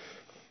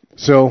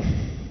 So,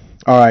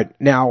 all right,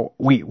 now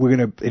we're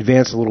going to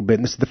advance a little bit,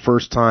 and this is the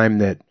first time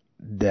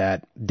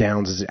that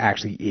Downs is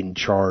actually in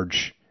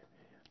charge.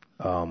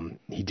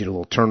 He did a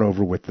little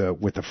turnover with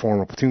the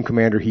former platoon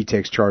commander. He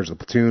takes charge of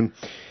the platoon,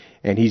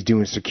 and he's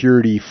doing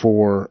security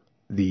for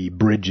the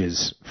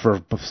bridges,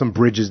 for some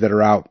bridges that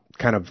are out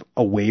kind of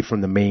away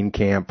from the main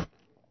camp.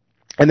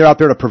 And they're out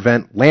there to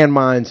prevent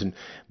landmines and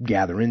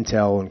gather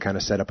intel and kind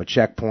of set up a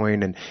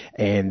checkpoint.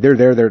 And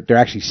they're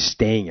actually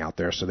staying out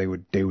there, so they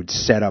would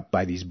set up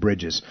by these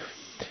bridges.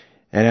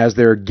 And as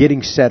they're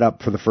getting set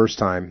up for the first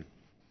time,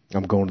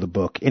 I'm going to the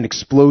book. An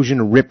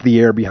explosion ripped the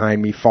air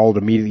behind me, followed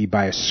immediately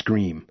by a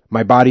scream.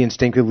 My body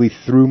instinctively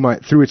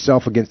threw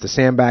itself against the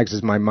sandbags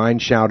as my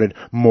mind shouted,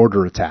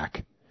 "Mortar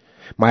attack."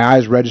 My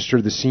eyes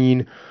registered the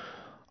scene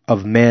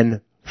of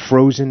men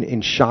frozen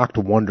in shocked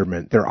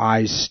wonderment, their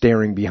eyes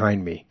staring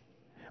behind me.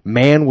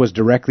 Man was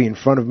directly in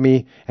front of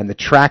me, and the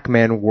track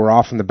men were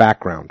off in the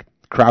background,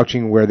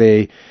 crouching where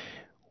they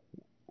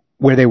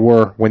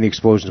were when the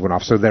explosions went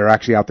off. So they're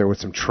actually out there with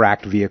some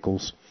tracked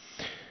vehicles.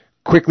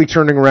 Quickly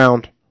turning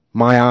around,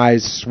 my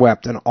eyes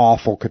swept an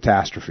awful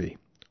catastrophe.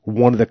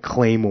 One of the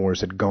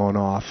claymores had gone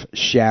off,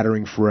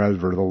 shattering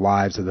forever the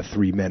lives of the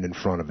 3 men in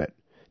front of it.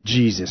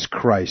 Jesus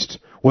Christ.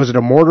 Was it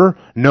a mortar?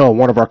 No,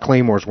 one of our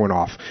claymores went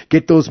off.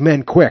 Get those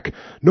men quick.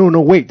 No,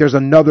 wait, there's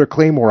another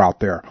claymore out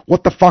there.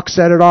 What the fuck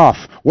set it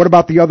off? What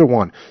about the other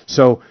one?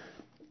 So,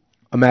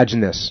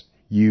 imagine this.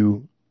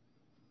 You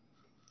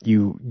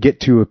get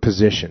to a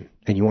position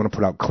and you want to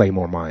put out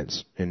claymore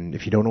mines. And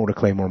if you don't know what a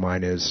claymore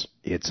mine is,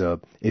 it's a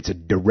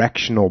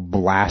directional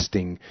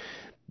blasting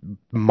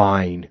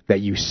mine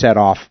that you set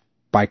off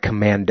by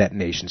command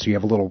detonation. So you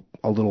have a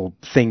little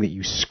thing that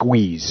you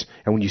squeeze,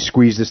 and when you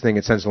squeeze this thing,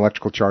 it sends an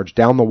electrical charge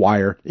down the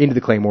wire into the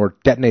claymore,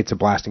 detonates a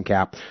blasting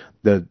cap,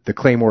 the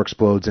claymore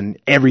explodes, and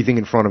everything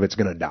in front of it's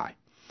going to die.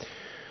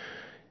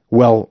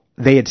 Well,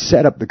 they had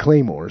set up the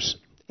claymores,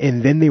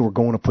 and then they were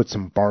going to put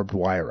some barbed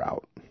wire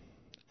out.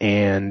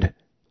 And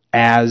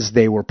as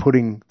they were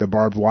putting the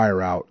barbed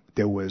wire out,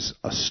 there was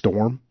a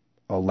storm,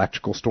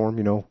 electrical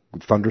storm,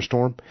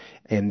 thunderstorm,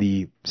 and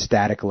the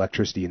static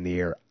electricity in the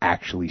air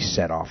actually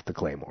set off the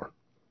claymore.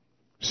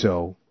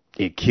 So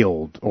it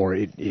killed, or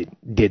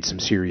it did some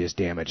serious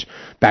damage.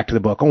 Back to the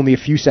book. Only a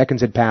few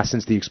seconds had passed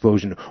since the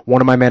explosion.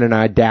 One of my men and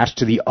I dashed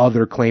to the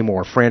other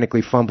claymore,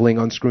 frantically fumbling,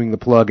 unscrewing the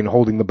plug, and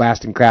holding the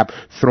blasting cap,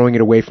 throwing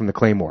it away from the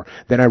claymore.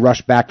 Then I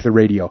rushed back to the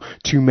radio.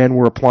 2 men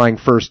were applying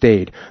first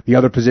aid. The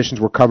other positions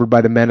were covered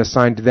by the men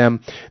assigned to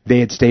them. They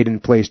had stayed in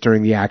place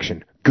during the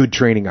action. Good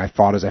training, I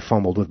thought as I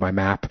fumbled with my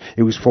map.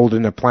 It was folded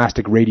in a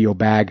plastic radio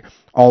bag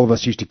all of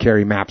us used to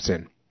carry maps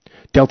in.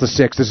 Delta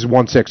 6, this is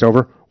 1-6,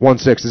 over.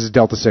 1-6, this is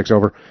Delta 6,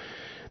 over.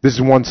 This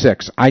is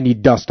 1-6, I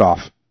need dust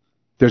off.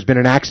 There's been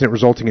an accident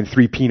resulting in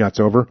 3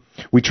 peanuts, over.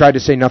 We tried to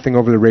say nothing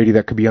over the radio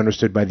that could be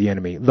understood by the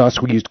enemy. Thus,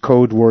 we used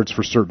code words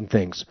for certain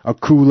things. A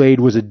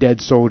Kool-Aid was a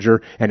dead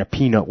soldier, and a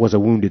peanut was a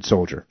wounded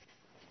soldier.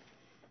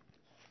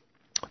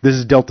 This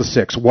is Delta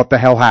 6, what the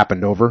hell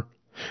happened, over.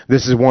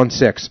 This is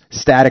 1-6.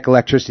 Static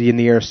electricity in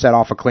the air set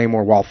off a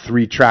claymore while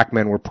 3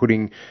 trackmen were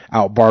putting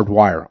out barbed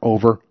wire.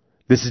 Over.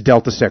 This is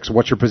Delta 6.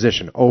 What's your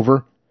position?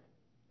 Over.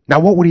 Now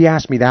what would he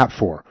ask me that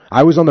for?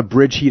 I was on the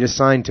bridge he'd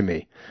assigned to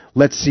me.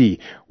 Let's see.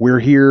 We're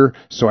here,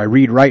 so I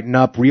read writing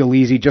up real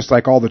easy, just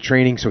like all the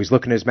training. So he's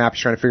looking at his map,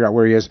 he's trying to figure out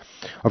where he is.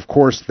 Of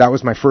course, that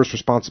was my first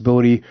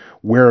responsibility,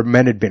 where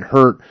men had been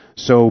hurt,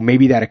 so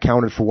maybe that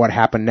accounted for what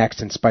happened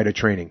next in spite of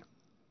training.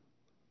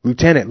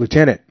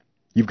 Lieutenant,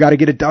 you've got to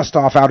get a dust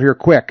off out here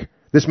quick.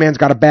 This man's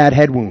got a bad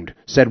head wound,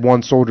 said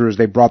one soldier as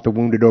they brought the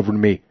wounded over to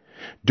me.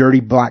 Dirty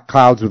black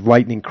clouds with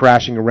lightning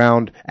crashing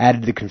around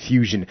added to the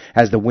confusion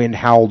as the wind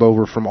howled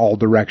over from all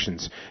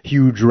directions.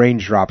 Huge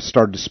raindrops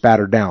started to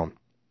spatter down.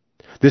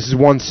 This is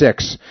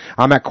 1-6.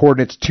 I'm at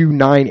coordinates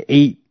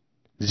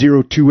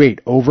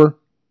 298028. Over.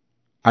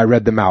 I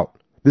read them out.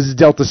 This is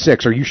Delta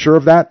 6. Are you sure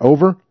of that?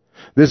 Over.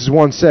 This is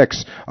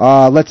 1-6.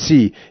 Let's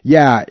see.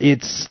 Yeah,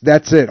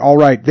 that's it. All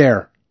right,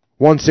 there.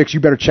 1-6,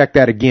 you better check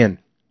that again.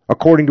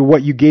 According to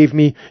what you gave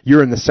me,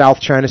 you're in the South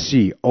China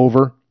Sea.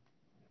 Over.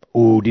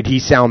 Ooh, did he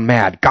sound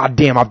mad? God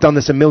damn, I've done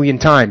this a million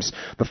times.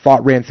 The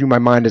thought ran through my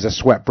mind as a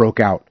sweat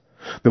broke out.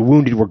 The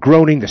wounded were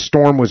groaning, the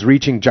storm was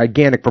reaching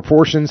gigantic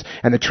proportions,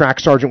 and the track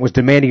sergeant was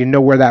demanding to know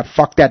where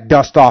that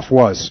dust off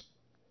was.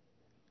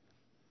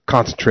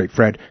 Concentrate,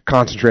 Fred.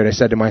 Concentrate, I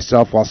said to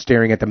myself while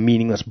staring at the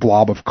meaningless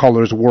blob of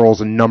colors, whirls,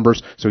 and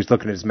numbers. So he's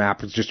looking at his map,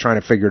 he's just trying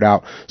to figure it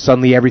out.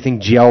 Suddenly everything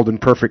gelled in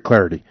perfect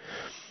clarity.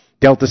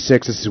 Delta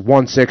 6, this is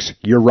 1-6.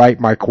 You're right,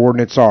 my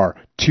coordinates are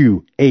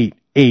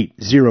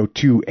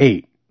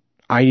 288028.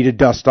 I need a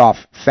dust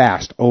off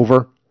fast.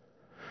 Over.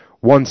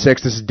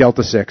 1-6, this is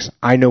Delta 6.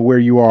 I know where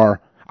you are.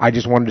 I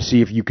just wanted to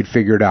see if you could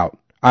figure it out.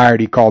 I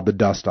already called the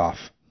dust off.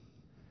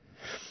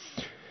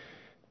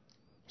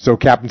 So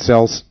Captain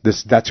Sells,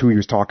 that's who he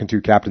was talking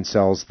to, Captain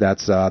Sells.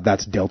 That's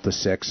Delta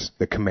 6,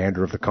 the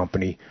commander of the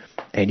company.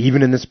 And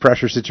even in this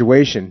pressure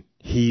situation,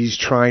 he's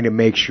trying to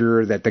make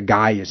sure that the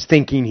guy is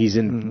thinking. He's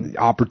in the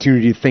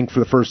opportunity to think for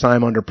the first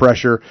time under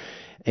pressure.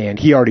 And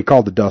he already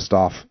called the dust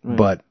off,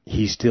 but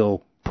he's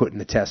still putting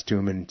the test to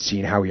him and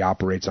seeing how he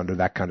operates under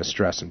that kind of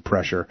stress and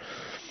pressure.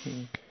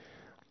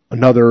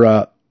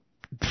 Another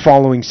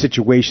following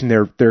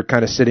situation, they're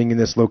kind of sitting in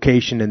this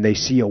location and they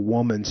see a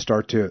woman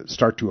start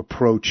to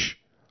approach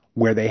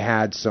where they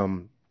had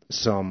some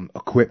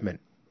equipment,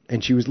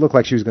 and looked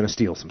like she was going to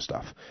steal some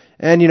stuff.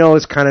 And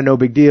it's kind of no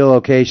big deal.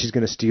 Okay, she's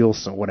going to steal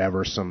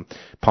some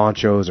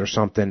ponchos or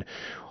something.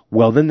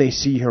 Well, then they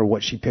see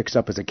what she picks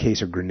up as a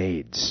case of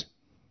grenades,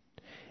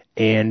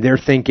 and they're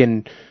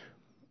thinking,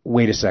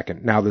 wait a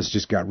second, now this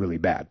just got really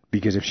bad.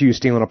 Because if she was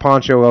stealing a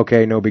poncho,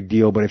 okay, no big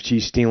deal. But if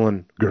she's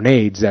stealing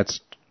grenades,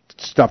 that's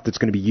stuff that's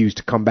going to be used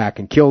to come back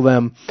and kill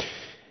them.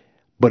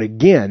 But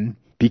again,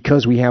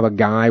 because we have a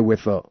guy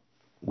with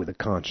a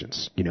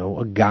conscience,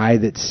 a guy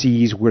that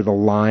sees where the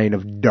line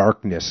of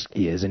darkness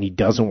is and he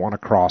doesn't want to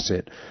cross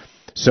it.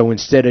 So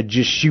instead of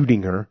just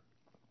shooting her,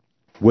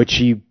 which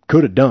he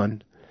could have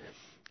done,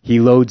 he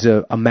loads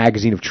a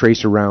magazine of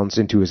tracer rounds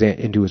into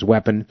his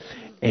weapon,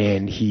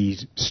 and he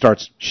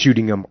starts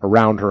shooting them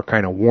around her,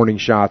 kind of warning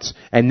shots,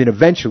 and then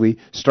eventually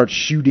starts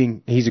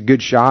shooting. He's a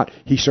good shot.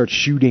 He starts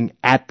shooting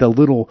at the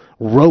little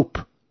rope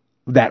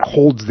that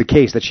holds the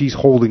case that she's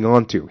holding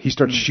on to. He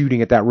starts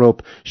shooting at that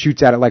rope,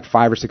 shoots at it like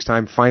 5 or 6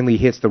 times, finally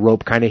hits the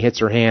rope, kind of hits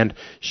her hand.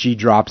 She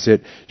drops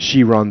it.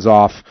 She runs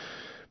off.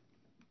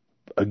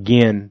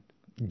 Again,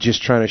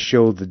 just trying to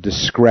show the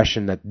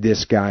discretion that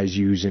this guy's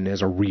using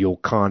as a real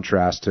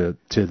contrast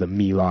to the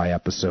My Lai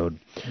episode.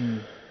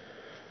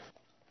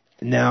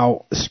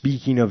 Now,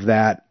 speaking of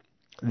that,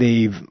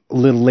 a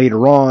little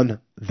later on,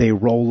 they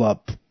roll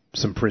up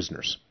some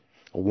prisoners.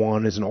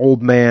 One is an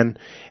old man,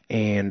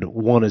 and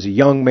one is a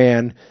young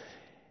man,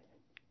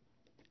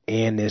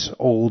 and this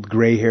old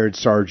gray-haired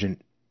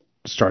sergeant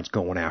starts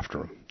going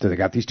after him. So they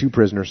got these 2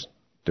 prisoners.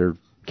 They're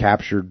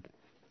captured.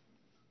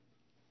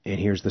 And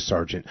here's the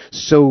sergeant.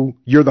 "So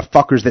you're the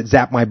fuckers that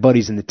zapped my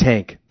buddies in the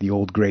tank," the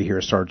old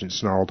gray-haired sergeant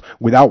snarled.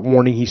 Without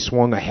warning, he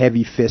swung a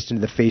heavy fist into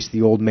the face of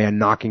the old man,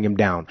 knocking him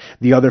down.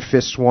 The other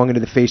fist swung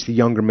into the face of the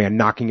younger man,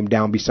 knocking him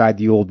down beside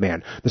the old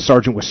man. The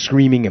sergeant was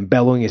screaming and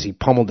bellowing as he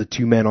pummeled the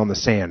 2 men on the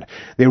sand.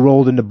 They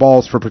rolled into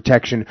balls for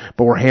protection,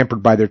 but were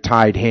hampered by their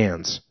tied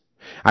hands.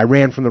 I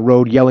ran from the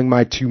road, yelling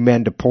my 2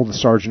 men to pull the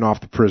sergeant off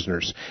the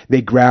prisoners.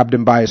 They grabbed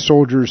him by his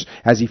shoulders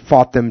as he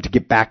fought them to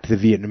get back to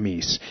the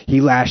Vietnamese.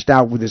 He lashed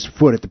out with his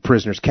foot at the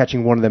prisoners,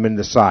 catching one of them in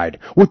the side.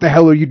 "What the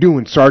hell are you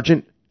doing,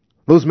 Sergeant?"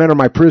 "Those men are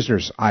my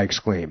prisoners," I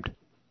exclaimed.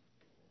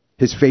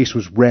 His face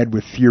was red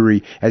with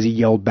fury as he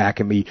yelled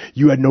back at me,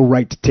 "You had no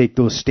right to take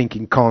those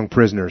stinking Kong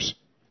prisoners."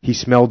 He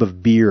smelled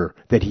of beer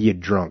that he had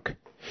drunk.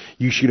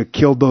 "You should have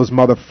killed those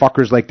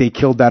motherfuckers like they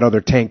killed that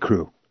other tank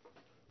crew."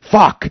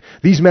 "Fuck!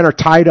 These men are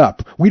tied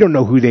up. We don't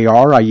know who they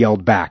are," I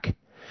yelled back.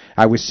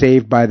 I was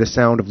saved by the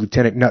sound of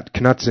Lieutenant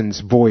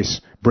Knutson's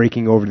voice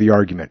breaking over the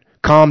argument.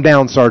 "Calm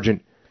down,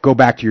 Sergeant. Go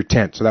back to your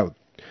tent." So that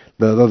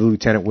the other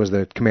lieutenant was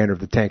the commander of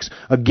the tanks.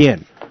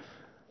 Again,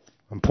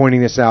 I'm pointing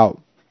this out.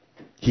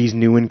 He's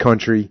new in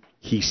country.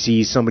 He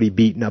sees somebody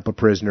beating up a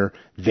prisoner.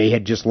 They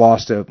had just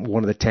lost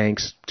one of the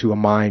tanks to a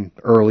mine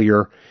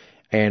earlier,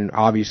 and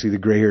obviously the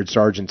gray-haired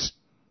sergeant's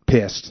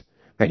pissed,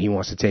 and he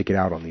wants to take it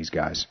out on these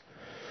guys.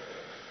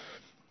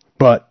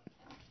 But,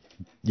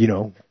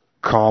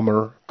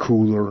 calmer,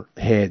 cooler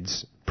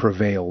heads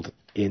prevailed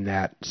in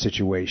that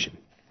situation.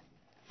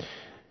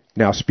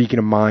 Now, speaking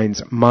of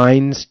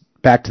mines,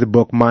 back to the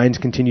book, mines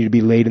continue to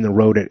be laid in the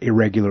road at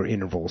irregular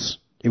intervals.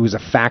 It was a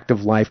fact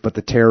of life, but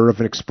the terror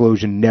of an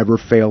explosion never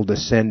failed to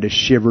send a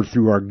shiver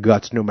through our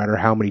guts no matter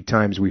how many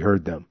times we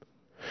heard them.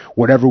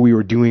 Whatever we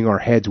were doing, our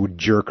heads would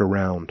jerk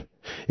around.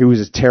 It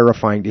was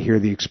terrifying to hear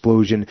the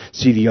explosion,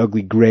 see the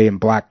ugly gray and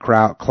black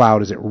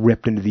cloud as it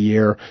ripped into the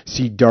air,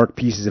 see dark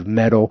pieces of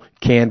metal,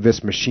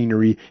 canvas,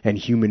 machinery, and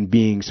human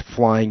beings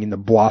flying in the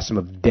blossom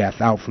of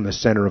death out from the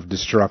center of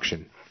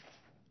destruction.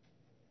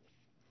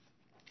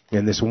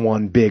 And this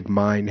one big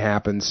mine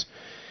happens,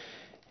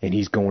 and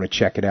he's going to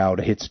check it out.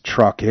 It hits a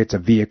truck, it hits a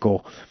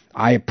vehicle.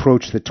 I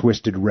approached the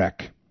twisted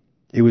wreck.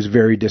 It was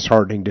very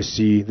disheartening to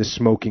see the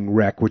smoking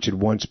wreck which had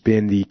once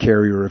been the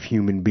carrier of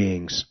human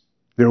beings.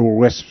 There were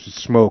wisps of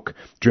smoke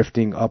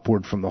drifting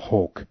upward from the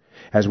hulk.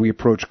 As we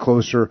approached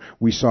closer,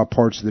 we saw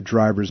parts of the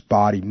driver's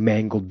body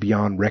mangled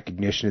beyond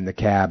recognition in the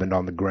cab and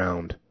on the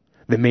ground.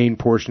 The main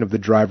portion of the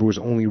driver was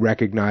only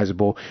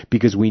recognizable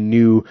because we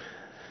knew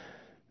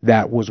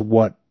that was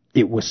what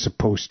it was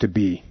supposed to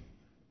be.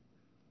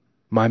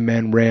 My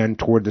men ran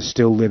toward the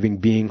still living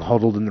being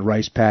huddled in the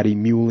rice paddy,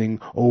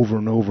 mewling over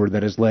and over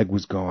that his leg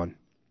was gone.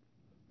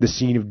 The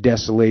scene of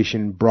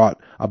desolation brought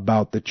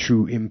about the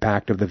true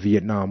impact of the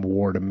Vietnam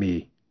War to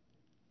me.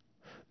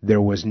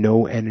 There was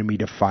no enemy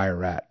to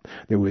fire at.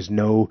 There was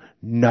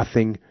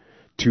nothing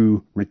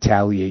to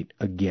retaliate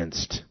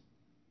against.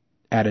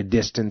 At a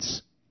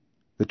distance,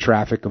 the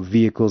traffic of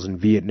vehicles and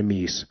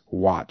Vietnamese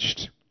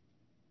watched.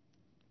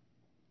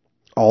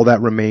 All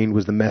that remained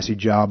was the messy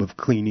job of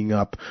cleaning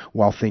up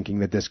while thinking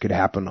that this could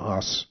happen to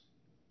us.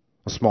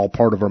 A small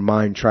part of our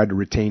mind tried to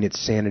retain its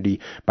sanity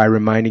by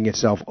reminding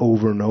itself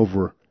over and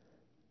over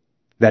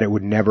that it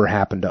would never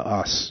happen to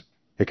us.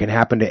 It can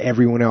happen to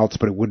everyone else,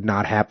 but it would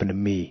not happen to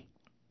me.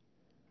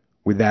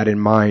 With that in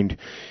mind,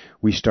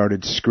 we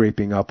started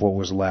scraping up what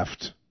was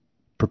left,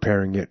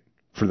 preparing it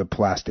for the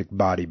plastic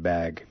body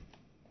bag.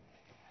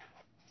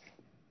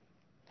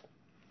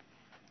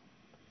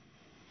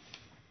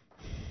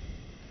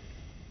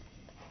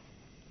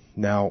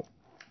 Now,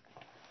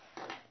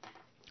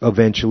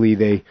 eventually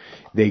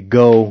they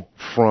go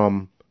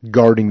from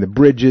guarding the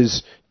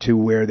bridges to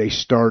where they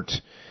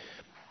start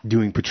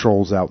doing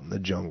patrols out in the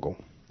jungle.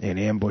 and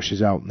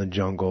ambushes out in the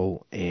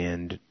jungle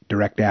and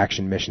direct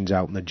action missions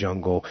out in the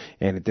jungle.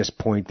 And at this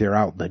point, they're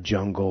out in the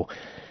jungle.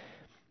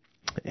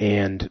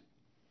 And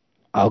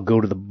I'll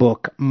go to the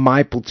book.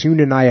 My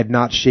platoon and I had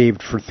not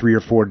shaved for 3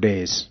 or 4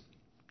 days.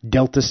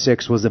 Delta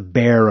 6 was a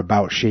bear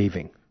about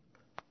shaving.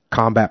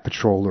 Combat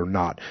patrol or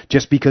not.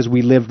 Just because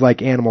we lived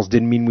like animals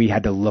didn't mean we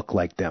had to look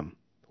like them,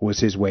 was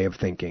his way of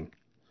thinking.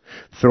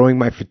 Throwing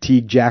my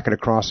fatigue jacket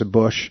across a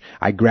bush,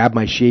 I grabbed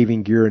my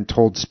shaving gear and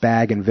told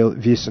Spag and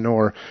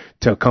Vicenor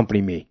to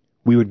accompany me.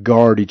 We would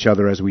guard each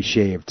other as we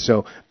shaved.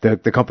 So the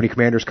company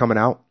commander's coming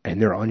out,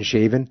 and they're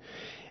unshaven,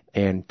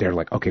 and they're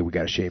like, okay, we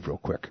gotta shave real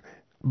quick.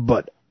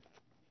 But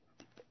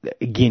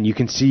again, you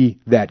can see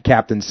that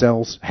Captain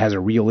Sells has a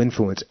real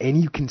influence, and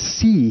you can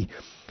see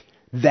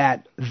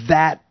that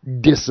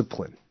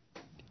discipline,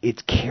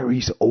 it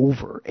carries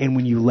over. And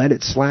when you let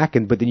it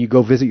slacken, but then you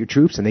go visit your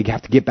troops and they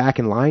have to get back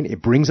in line,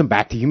 it brings them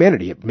back to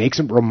humanity. It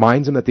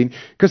reminds them that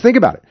because think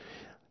about it,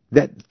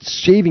 that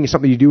shaving is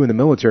something you do in the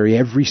military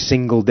every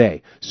single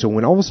day. So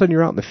when all of a sudden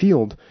you're out in the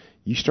field,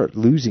 you start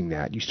losing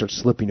that, you start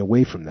slipping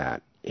away from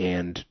that,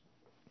 and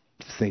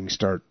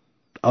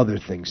other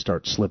things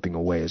start slipping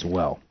away as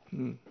well.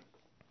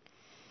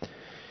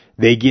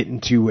 They get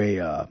into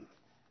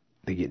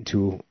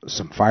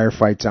some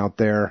firefights out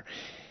there,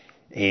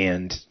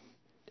 and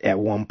at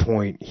one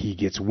point he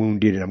gets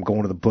wounded, and I'm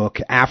going to the book.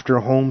 After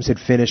Holmes had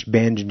finished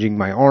bandaging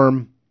my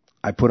arm,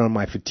 I put on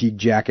my fatigue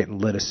jacket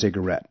and lit a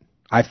cigarette.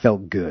 I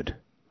felt good.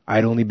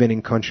 I'd only been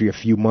in country a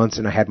few months,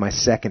 and I had my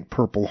second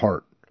Purple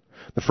Heart.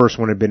 The first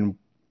one had been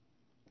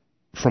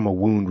from a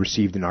wound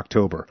received in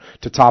October.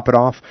 To top it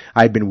off,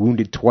 I had been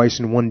wounded twice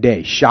in one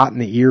day, shot in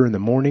the ear in the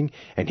morning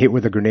and hit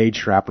with a grenade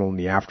shrapnel in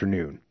the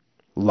afternoon.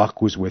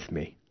 Luck was with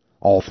me.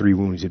 All 3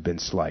 wounds had been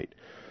slight.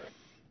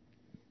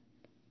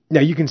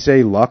 Now you can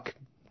say luck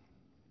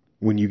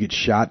when you get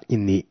shot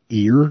in the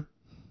ear,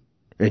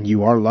 and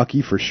you are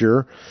lucky for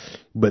sure,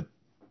 but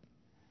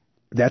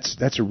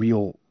that's a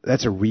real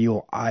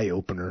eye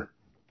opener,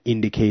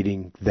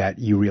 indicating that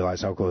you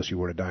realize how close you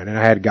were to dying. And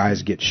I had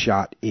guys get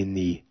shot in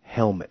the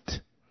helmet,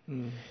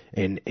 and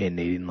they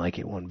didn't like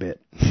it one bit,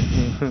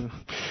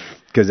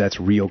 because that's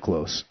real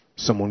close.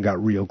 Someone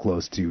got real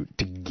close to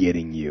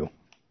getting you.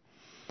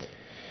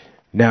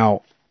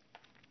 Now,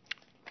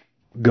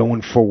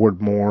 going forward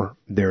more,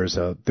 there's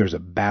a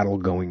battle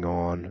going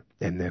on,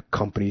 and the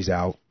company's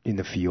out in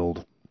the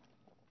field,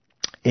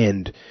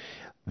 and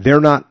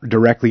they're not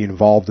directly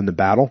involved in the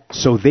battle,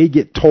 so they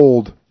get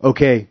told,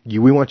 okay,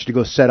 we want you to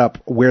go set up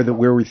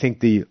where we think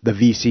the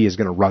VC is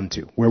going to run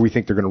to, where we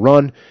think they're going to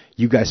run.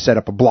 You guys set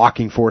up a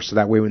blocking force, so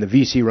that way when the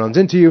VC runs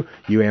into you,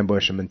 you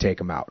ambush them and take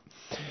them out.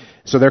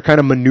 So they're kind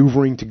of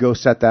maneuvering to go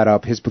set that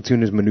up. His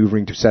platoon is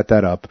maneuvering to set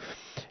that up,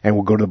 and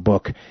we'll go to the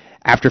book.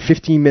 After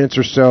 15 minutes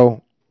or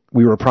so,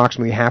 we were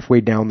approximately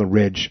halfway down the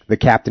ridge. The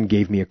captain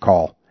gave me a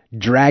call.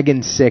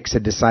 Dragon 6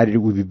 had decided it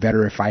would be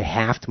better if I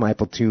halved my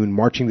platoon,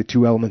 marching the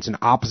 2 elements in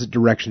opposite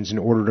directions in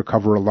order to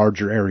cover a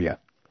larger area.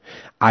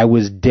 I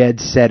was dead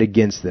set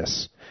against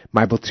this.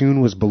 My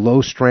platoon was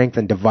below strength,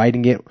 and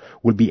dividing it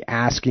would be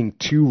asking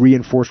 2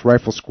 reinforced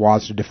rifle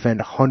squads to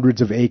defend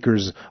hundreds of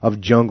acres of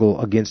jungle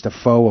against a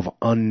foe of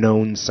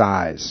unknown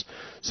size.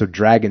 So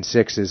Dragon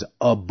 6 is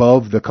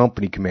above the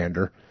company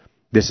commander.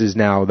 This is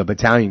now the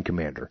battalion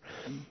commander.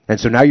 And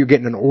so now you're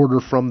getting an order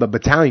from the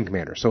battalion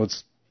commander. So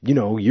it's,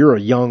 you're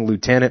a young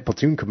lieutenant,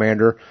 platoon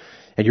commander,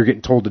 and you're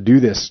getting told to do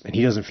this, and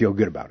he doesn't feel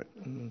good about it.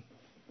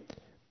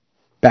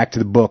 Back to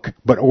the book.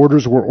 But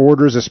orders were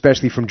orders,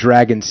 especially from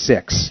Dragon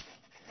 6.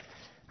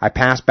 I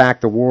passed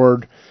back the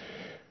word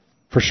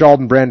for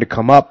Schaldenbrand to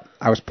come up.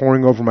 I was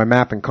poring over my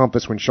map and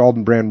compass when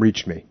Schaldenbrand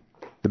reached me.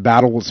 The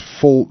battle was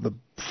full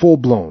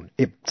blown.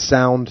 Its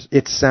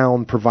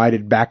sound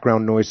provided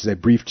background noise as I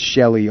briefed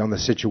Shelley on the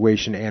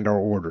situation and our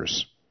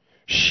orders.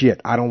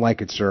 Shit, I don't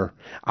like it, sir.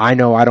 I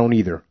know I don't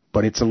either,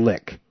 but it's a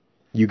lick.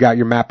 You got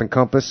your map and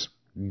compass?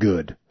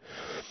 Good.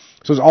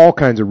 So there's all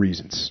kinds of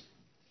reasons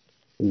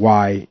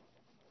why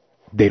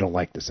they don't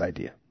like this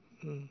idea.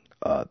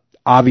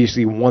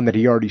 Obviously, one that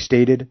he already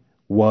stated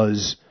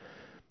was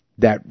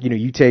that,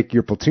 you take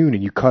your platoon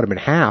and you cut them in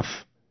half.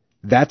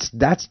 That's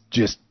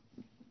just,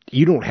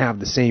 you don't have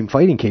the same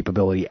fighting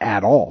capability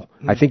at all.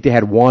 I think they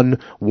had one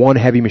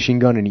heavy machine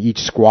gun in each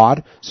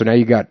squad. So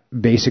now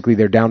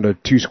they're down to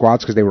 2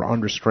 squads because they were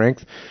under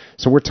strength.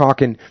 So we're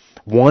talking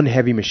 1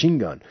 heavy machine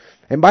gun.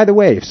 And by the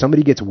way, if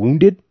somebody gets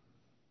wounded,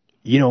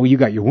 you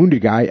got your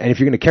wounded guy, and if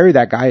you're going to carry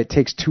that guy, it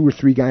takes 2 or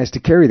 3 guys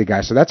to carry the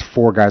guy. So that's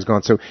 4 guys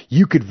gone. So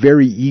you could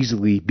very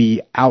easily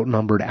be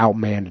outnumbered,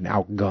 outmanned, and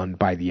outgunned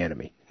by the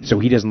enemy. So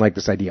he doesn't like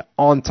this idea.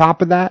 On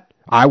top of that,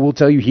 I will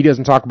tell you, he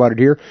doesn't talk about it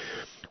here.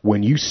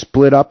 When you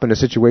split up in a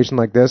situation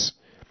like this,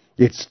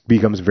 it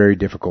becomes very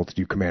difficult to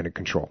do command and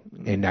control.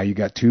 And now you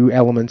got 2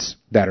 elements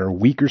that are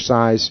weaker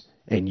size,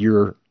 and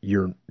you're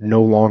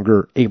no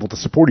longer able to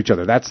support each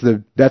other. That's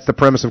the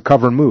premise of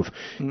cover and move.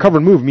 Cover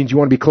and move means you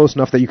want to be close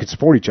enough that you can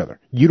support each other.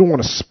 You don't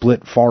want to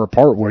split far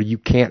apart where you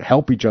can't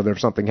help each other if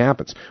something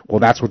happens. Well,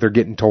 that's what they're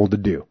getting told to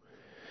do.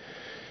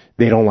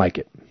 They don't like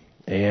it.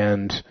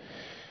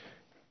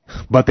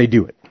 But they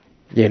do it.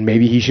 And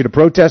maybe he should have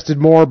protested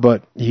more,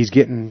 but he's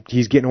getting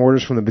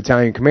orders from the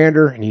battalion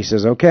commander, and he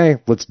says, okay,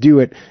 let's do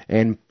it.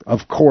 And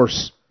of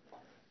course,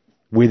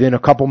 within a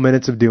couple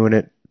minutes of doing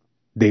it,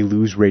 they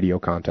lose radio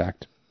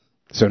contact.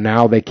 So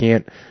now they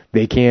can't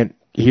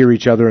hear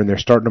each other, and they're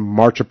starting to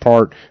march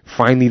apart.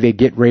 Finally, they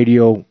get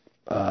radio,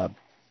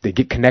 they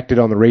get connected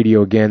on the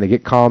radio again, they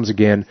get comms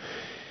again,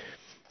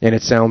 and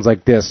it sounds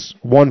like this.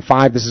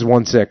 1-5, this is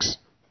 1-6.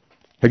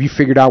 Have you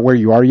figured out where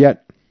you are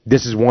yet?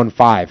 This is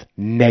 1-5,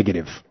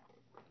 negative.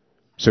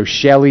 So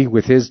Shelley,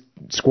 with his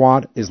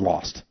squad, is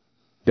lost.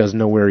 Doesn't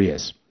know where he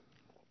is.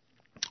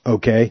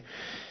 Okay.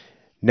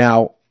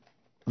 Now,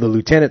 the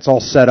lieutenant's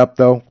all set up,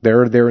 though.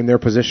 They're in their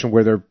position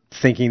where they're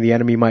thinking the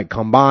enemy might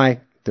come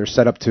by. They're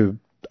set up to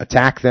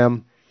attack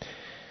them.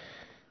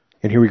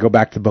 And here we go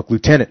back to the book.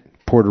 Lieutenant,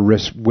 Porter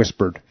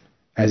whispered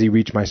as he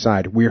reached my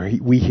side,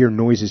 we hear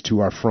noises to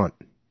our front.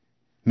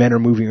 Men are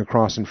moving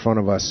across in front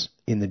of us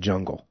in the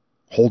jungle.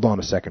 Hold on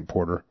a second,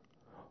 Porter.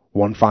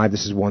 1-5,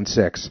 this is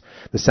 1-6.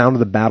 The sound of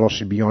the battle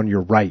should be on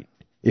your right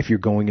if you're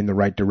going in the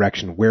right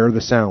direction. Where are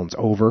the sounds?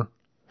 Over.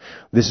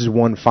 This is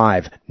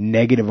 1-5,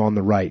 negative on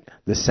the right.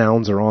 The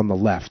sounds are on the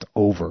left.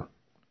 Over.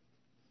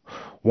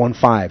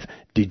 1-5,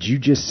 did you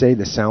just say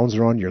the sounds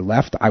are on your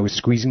left? I was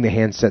squeezing the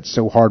handset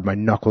so hard my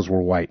knuckles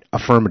were white.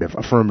 Affirmative,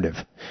 affirmative.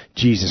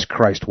 Jesus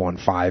Christ,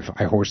 1-5,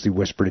 I hoarsely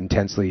whispered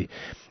intensely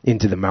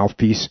into the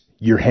mouthpiece.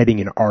 You're heading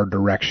in our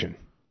direction.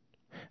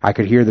 I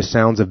could hear the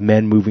sounds of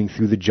men moving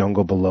through the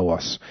jungle below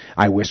us.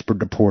 I whispered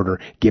to Porter,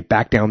 get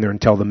back down there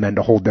and tell the men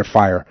to hold their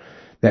fire.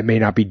 That may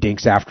not be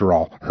dinks after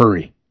all.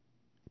 Hurry.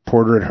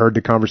 Porter had heard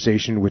the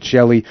conversation with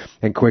Shelley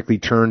and quickly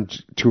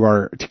turned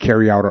to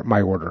carry out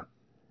my order.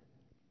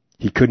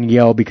 He couldn't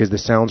yell because the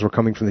sounds were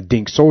coming from the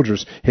dink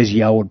soldiers. His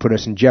yell would put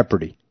us in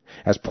jeopardy.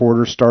 As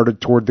Porter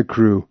started toward the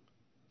crew,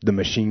 the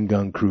machine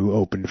gun crew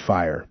opened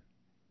fire.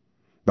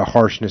 The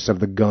harshness of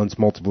the gun's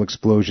multiple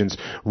explosions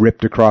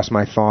ripped across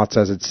my thoughts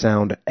as its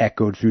sound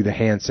echoed through the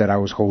handset I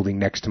was holding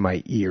next to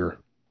my ear.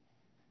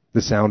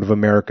 The sound of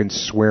Americans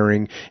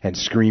swearing and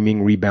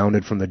screaming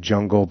rebounded from the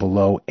jungle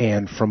below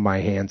and from my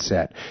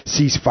handset.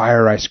 Cease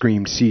fire, I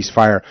screamed, cease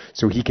fire,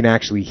 so he can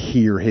actually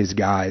hear his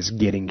guys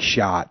getting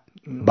shot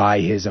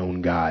by his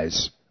own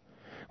guys.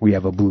 We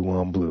have a blue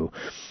on blue.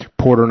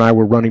 Porter and I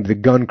were running to the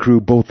gun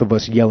crew, both of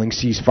us yelling,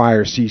 cease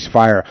fire,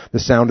 the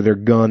sound of their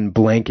gun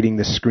blanketing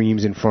the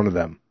screams in front of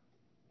them.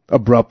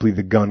 Abruptly,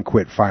 the gun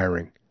quit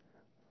firing.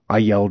 I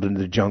yelled into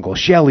the jungle,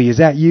 Shelley, is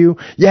that you?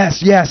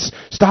 Yes, yes,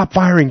 stop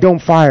firing,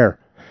 don't fire.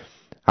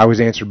 I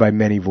was answered by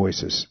many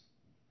voices.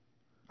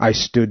 I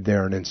stood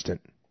there an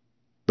instant.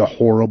 The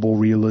horrible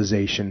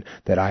realization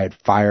that I had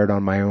fired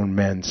on my own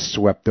men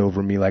swept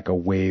over me like a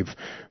wave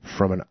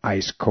from an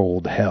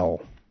ice-cold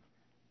hell.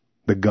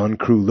 The gun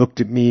crew looked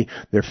at me,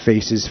 their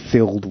faces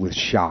filled with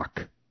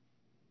shock.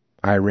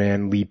 I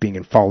ran, leaping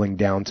and falling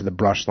down to the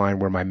brush line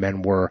where my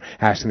men were,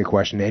 asking the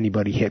question,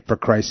 anybody hit, for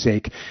Christ's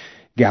sake?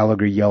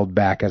 Gallagher yelled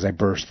back as I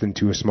burst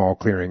into a small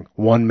clearing.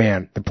 One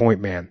man, the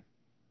point man.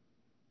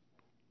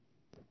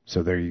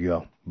 So there you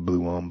go,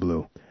 blue on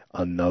blue.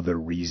 Another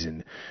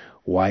reason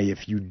why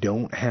if you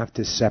don't have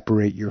to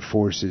separate your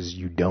forces,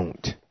 you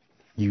don't.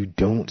 You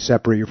don't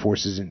separate your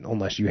forces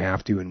unless you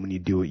have to, and when you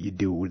do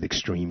it with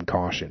extreme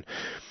caution.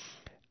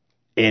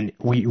 And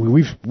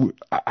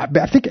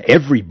I think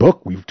every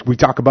book we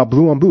talk about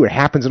blue on blue. It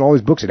happens in all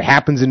these books. It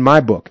happens in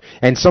my book.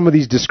 And some of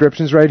these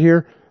descriptions right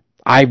here,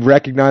 I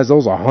recognize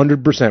those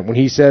 100%. When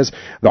he says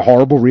the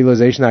horrible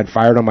realization I'd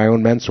fired on my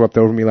own men swept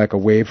over me like a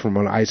wave from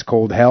an ice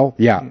cold hell.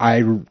 Yeah,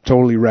 I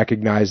totally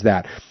recognize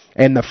that.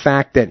 And the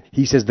fact that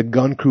he says the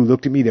gun crew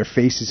looked at me, their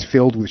faces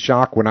filled with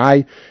shock. When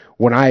I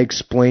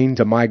explained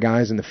to my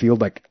guys in the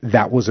field like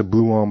that was a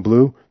blue on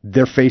blue,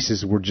 their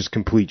faces were just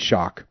complete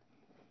shock.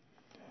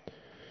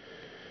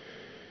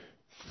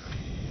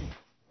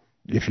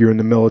 If you're in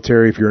the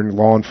military, if you're in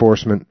law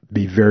enforcement,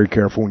 be very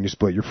careful when you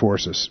split your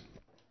forces.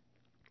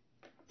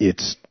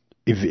 It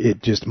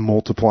just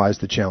multiplies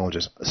the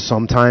challenges.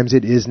 Sometimes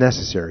it is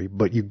necessary,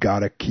 but you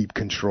gotta keep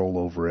control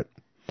over it.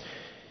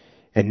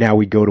 And now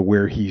we go to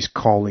where he's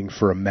calling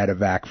for a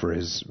medevac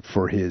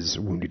for his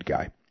wounded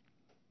guy.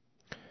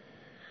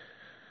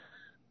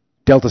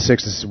 Delta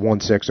 6, this is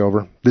 1-6,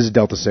 over. This is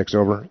Delta 6,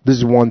 over. This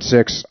is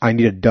 1-6, I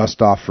need a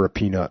dust off for a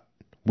peanut.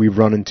 We've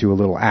run into a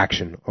little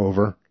action,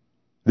 over.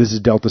 This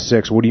is Delta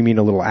 6, what do you mean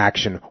a little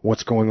action?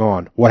 What's going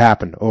on? What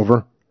happened?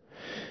 Over.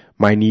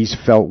 My knees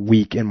felt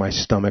weak and my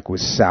stomach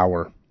was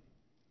sour.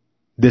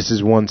 This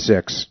is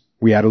 1-6.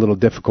 We had a little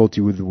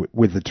difficulty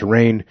with the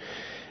terrain,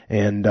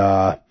 and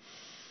I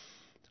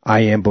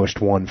ambushed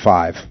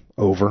 1-5.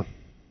 Over.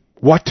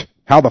 What?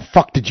 How the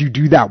fuck did you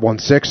do that,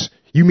 1-6?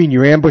 You mean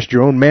you ambushed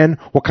your own men?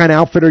 What kind of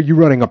outfit are you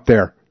running up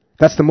there?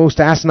 That's the most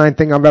asinine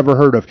thing I've ever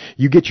heard of.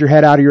 You get your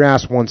head out of your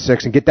ass,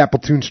 1-6, and get that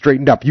platoon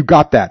straightened up. You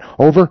got that.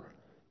 Over.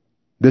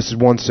 This is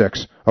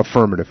 1-6.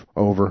 Affirmative.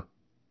 Over.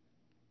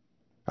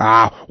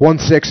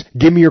 1-6.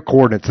 Give me your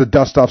coordinates. The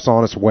dust-off's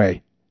on its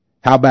way.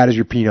 How bad is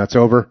your peanuts?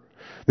 Over.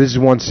 This is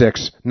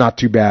 1-6. Not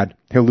too bad.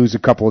 He'll lose a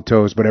couple of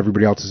toes, but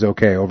everybody else is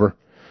okay. Over.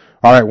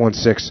 All right,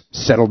 1-6.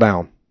 Settle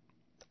down.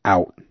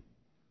 out.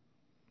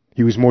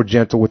 He was more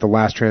gentle with the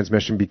last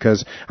transmission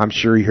because I'm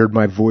sure he heard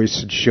my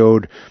voice and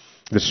showed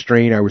the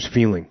strain I was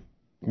feeling.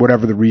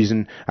 Whatever the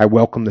reason, I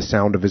welcomed the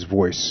sound of his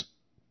voice.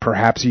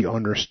 Perhaps he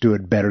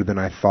understood better than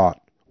I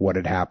thought what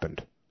had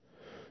happened.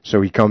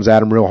 So he comes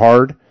at him real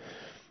hard.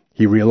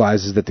 He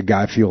realizes that the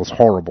guy feels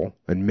horrible,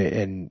 and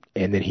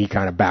then he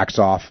kind of backs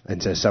off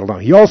and says, settle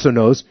down. He also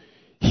knows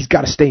he's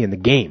got to stay in the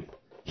game.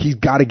 He's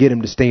got to get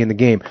him to stay in the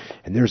game.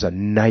 And there's a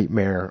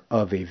nightmare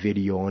of a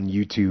video on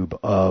YouTube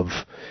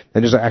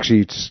and there's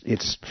actually,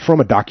 it's from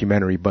a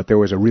documentary, but there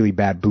was a really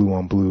bad blue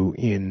on blue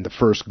in the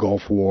first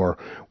Gulf War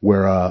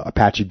where a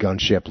Apache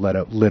gunship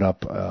lit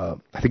up,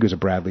 I think it was a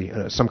Bradley,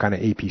 some kind of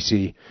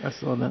APC. I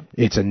saw that.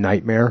 It's a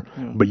nightmare,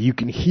 but you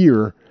can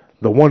hear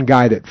the one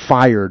guy that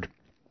fired.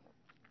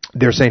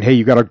 They're saying, hey,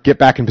 you got to get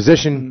back in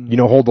position,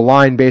 hold the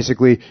line,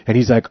 basically. And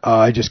he's like,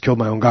 I just killed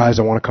my own guys.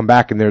 I want to come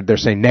back. And they're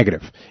saying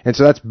negative. And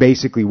so that's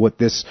basically what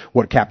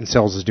Captain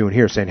Sells is doing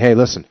here, saying, hey,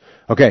 listen,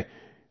 okay,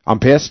 I'm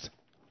pissed,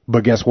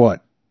 but guess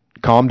what?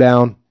 Calm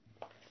down,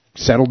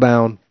 settle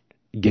down,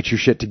 get your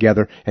shit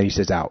together. And he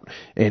says, out.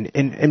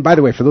 And by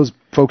the way, for those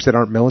folks that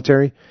aren't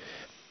military,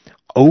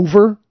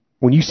 over,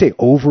 when you say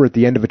over at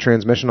the end of a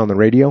transmission on the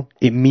radio,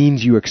 it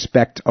means you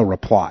expect a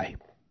reply.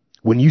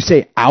 When you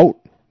say out,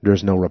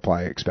 there's no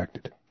reply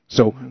expected.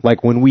 So,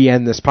 like when we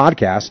end this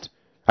podcast,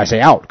 I say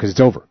out because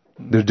it's over.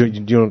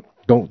 You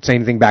don't say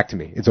anything back to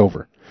me. It's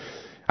over.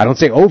 I don't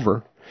say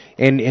over,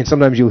 and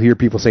sometimes you'll hear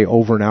people say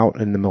over and out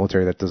in the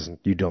military.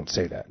 You don't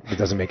say that. It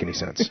doesn't make any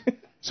sense.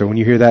 So when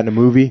you hear that in a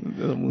movie,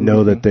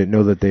 know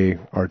that they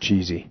are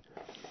cheesy.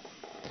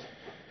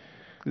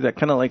 Is that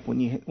kind of like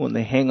when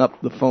they hang up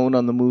the phone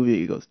on the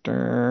movie, it goes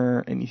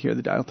 "durr" and you hear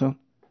the dial tone?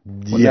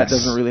 Yes, that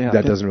doesn't really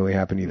happen. That doesn't really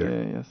happen either.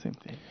 Yeah, same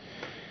thing.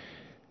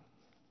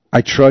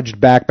 I trudged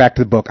back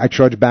to the book. I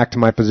trudged back to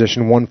my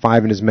position, 1-5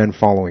 and his men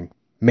following.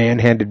 Man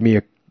handed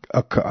me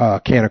a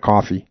can of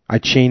coffee. I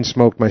chain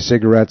smoked my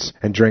cigarettes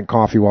and drank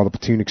coffee while the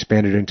platoon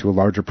expanded into a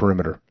larger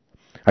perimeter.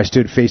 I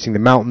stood facing the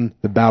mountain,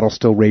 the battle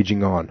still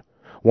raging on.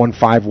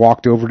 1-5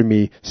 walked over to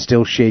me,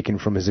 still shaken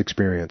from his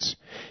experience.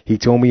 He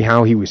told me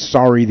how he was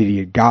sorry that he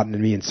had gotten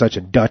me in such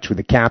a dutch with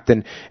the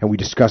captain, and we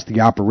discussed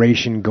the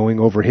operation, going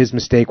over his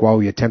mistake while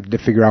we attempted to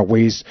figure out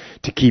ways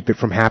to keep it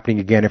from happening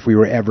again if we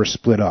were ever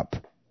split up.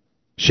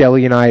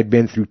 Shelley and I had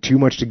been through too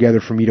much together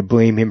for me to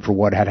blame him for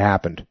what had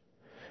happened.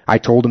 I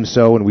told him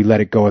so, and we let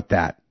it go at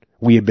that.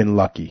 We had been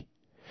lucky.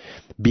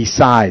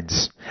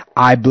 Besides,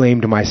 I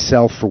blamed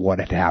myself for what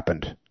had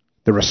happened.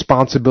 The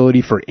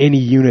responsibility for any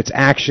unit's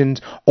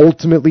actions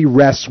ultimately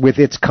rests with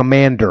its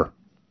commander.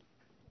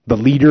 The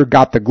leader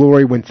got the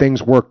glory when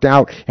things worked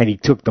out, and he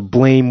took the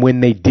blame when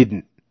they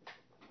didn't.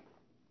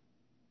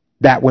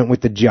 That went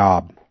with the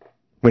job.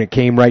 When it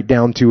came right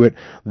down to it,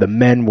 the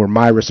men were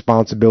my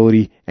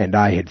responsibility, and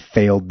I had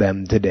failed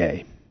them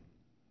today.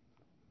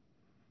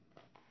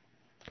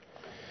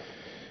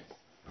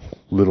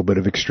 Little bit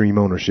of extreme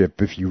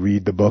ownership. If you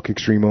read the book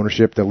Extreme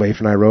Ownership that Leif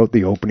and I wrote,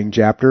 the opening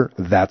chapter,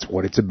 that's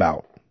what it's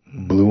about.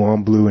 Blue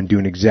on blue and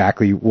doing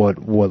exactly what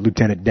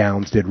Lieutenant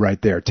Downs did right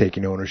there,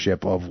 taking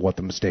ownership of what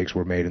the mistakes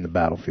were made in the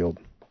battlefield.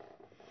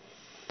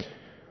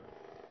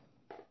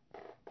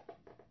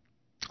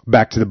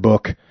 Back to the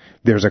book.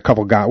 There's a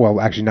couple guys, well,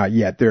 actually not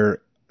yet.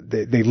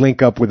 They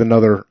link up with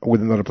another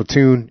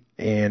platoon,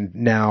 and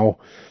now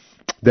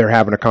they're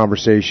having a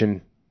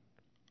conversation.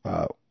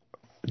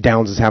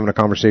 Downs is having a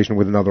conversation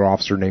with another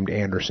officer named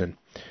Anderson.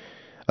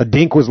 A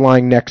dink was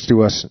lying next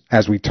to us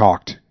as we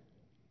talked.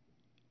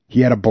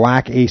 He had a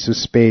black ace of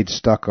spades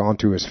stuck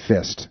onto his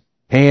fist.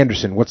 Hey,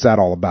 Anderson, what's that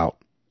all about?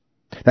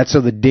 That's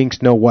so the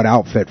dinks know what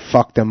outfit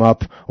fucked them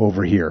up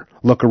over here.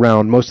 Look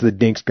around. Most of the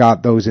dinks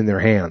got those in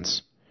their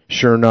hands.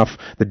 Sure enough,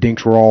 the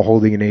dinks were all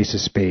holding an ace of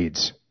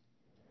spades.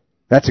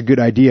 That's a good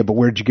idea, but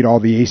where'd you get all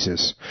the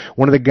aces?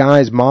 One of the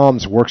guys'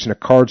 moms works in a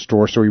card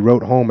store, so he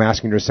wrote home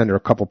asking her to send her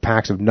a couple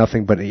packs of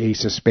nothing but the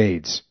ace of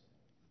spades.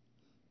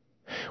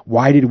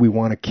 Why did we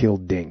want to kill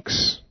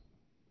dinks?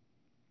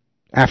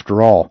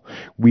 After all,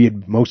 we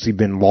had mostly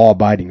been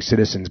law-abiding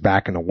citizens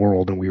back in the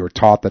world, and we were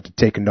taught that to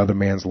take another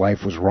man's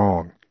life was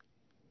wrong.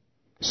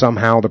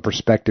 Somehow the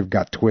perspective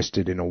got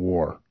twisted in a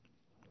war.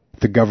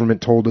 The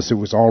government told us it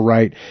was all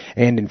right,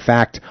 and in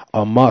fact,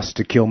 a must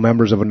to kill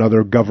members of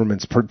another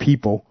government's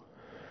people.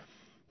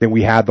 Then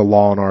we had the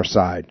law on our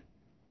side.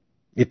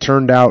 It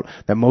turned out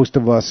that most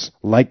of us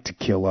liked to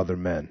kill other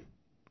men.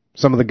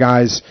 Some of the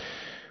guys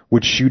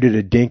would shoot at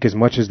a dink as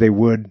much as they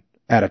would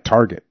at a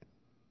target.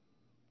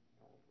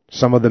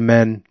 Some of the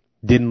men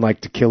didn't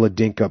like to kill a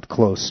dink up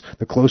close.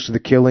 The closer the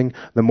killing,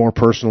 the more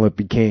personal it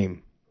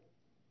became.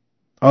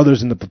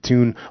 Others in the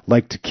platoon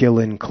liked to kill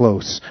in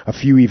close. A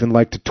few even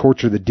liked to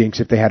torture the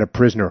dinks if they had a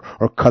prisoner,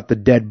 or cut the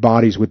dead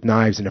bodies with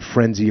knives in a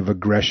frenzy of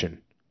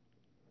aggression.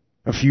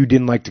 A few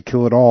didn't like to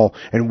kill at all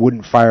and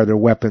wouldn't fire their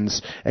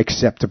weapons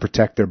except to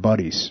protect their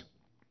buddies.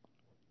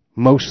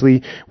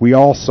 Mostly, we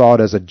all saw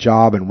it as a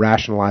job and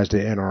rationalized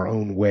it in our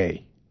own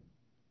way.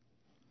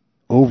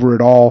 Over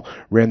it all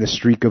ran the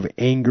streak of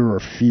anger or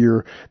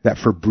fear that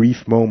for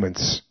brief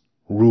moments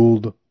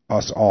ruled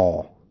us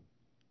all.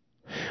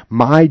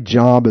 My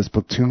job as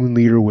platoon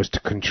leader was to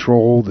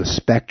control the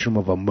spectrum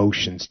of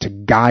emotions, to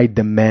guide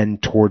the men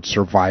toward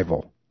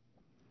survival.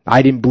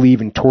 I didn't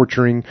believe in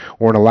torturing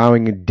or in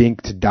allowing a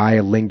dink to die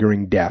a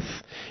lingering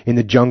death. In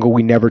the jungle,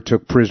 we never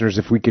took prisoners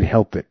if we could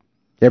help it.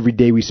 Every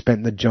day we spent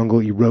in the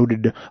jungle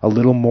eroded a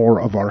little more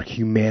of our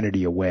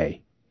humanity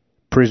away.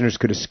 Prisoners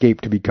could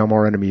escape to become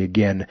our enemy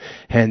again,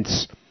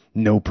 hence,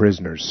 no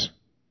prisoners.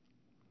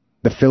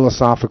 The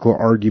philosophical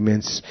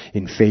arguments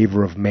in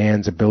favor of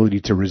man's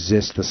ability to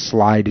resist the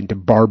slide into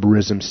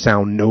barbarism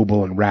sound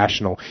noble and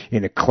rational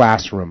in a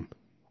classroom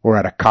or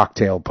at a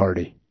cocktail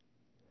party.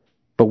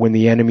 But when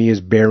the enemy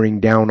is bearing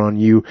down on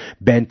you,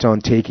 bent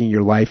on taking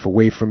your life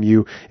away from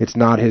you, it's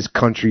not his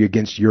country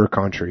against your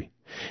country.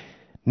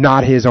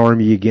 Not his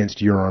army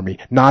against your army.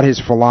 Not his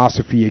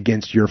philosophy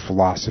against your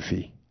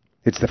philosophy.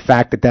 It's the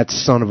fact that that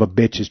son of a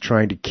bitch is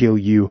trying to kill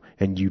you,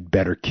 and you'd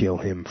better kill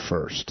him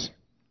first.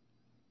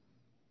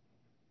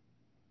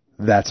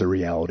 That's a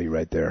reality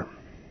right there.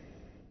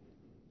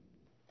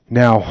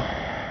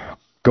 Now,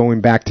 going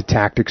back to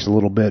tactics a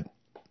little bit,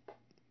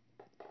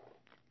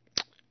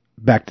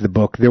 back to the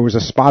book, there was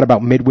a spot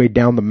about midway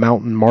down the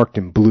mountain marked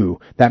in blue.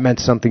 That meant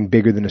something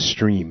bigger than a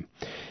stream.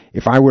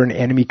 If I were an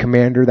enemy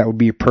commander, that would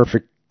be a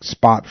perfect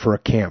spot for a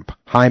camp.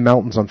 High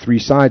mountains on three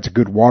sides, a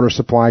good water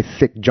supply,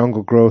 thick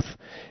jungle growth,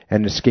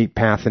 and an escape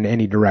path in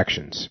any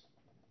directions.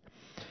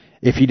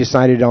 If he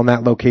decided on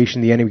that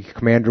location, the enemy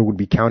commander would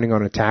be counting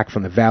on attack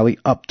from the valley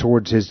up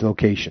towards his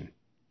location.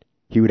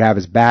 He would have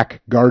his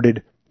back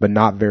guarded, but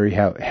not very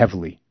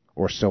heavily,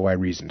 or so I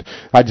reasoned.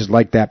 I just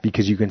like that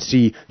because you can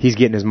see he's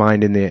getting his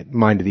mind in the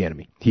mind of the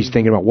enemy. He's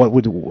thinking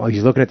about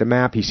he's looking at the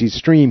map, he sees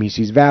stream, he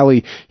sees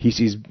valley, he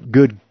sees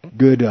good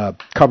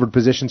covered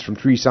positions from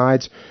three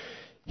sides.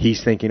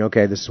 He's thinking,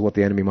 okay, this is what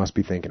the enemy must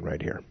be thinking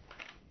right here.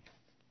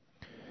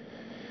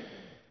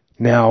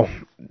 Now,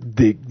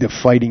 the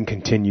fighting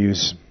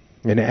continues.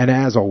 And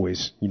as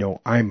always,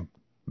 I'm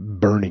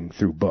burning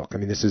through book. I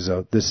mean, this is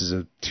a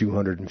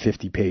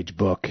 250-page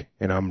book,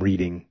 and I'm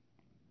reading,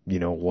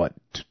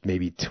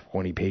 maybe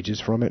 20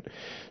 pages from it.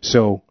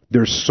 So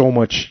there's so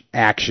much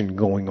action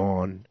going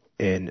on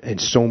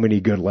and so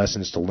many good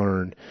lessons to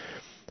learn.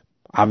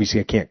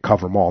 Obviously, I can't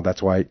cover them all.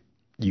 That's why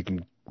you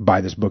can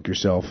buy this book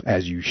yourself,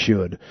 as you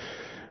should.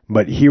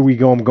 But here we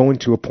go. I'm going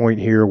to a point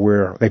here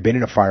where they've been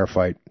in a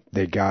firefight.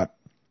 They got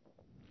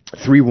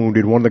 3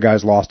 wounded. One of the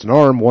guys lost an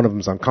arm. One of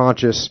them's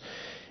unconscious.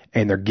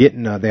 And they're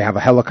they have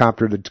a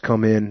helicopter that's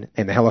come in,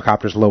 and the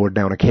helicopter's lowered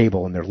down a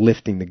cable, and they're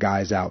lifting the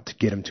guys out to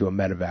get them to a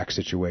medevac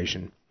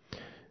situation.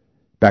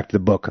 Back to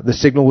the book. The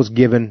signal was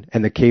given,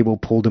 and the cable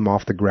pulled him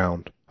off the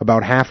ground.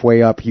 About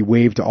halfway up, he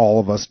waved to all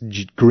of us,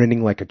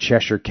 grinning like a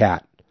Cheshire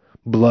cat.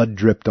 Blood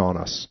dripped on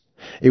us.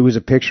 It was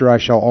a picture I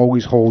shall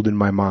always hold in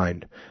my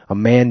mind. A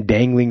man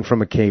dangling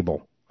from a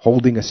cable,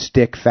 holding a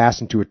stick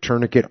fastened to a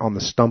tourniquet on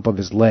the stump of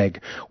his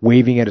leg,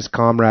 waving at his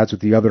comrades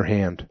with the other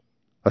hand,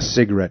 a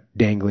cigarette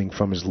dangling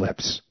from his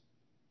lips.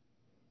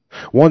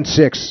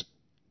 1-6.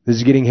 This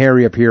is getting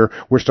hairy up here.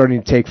 We're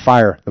starting to take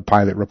fire, the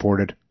pilot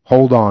reported.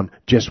 Hold on,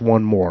 just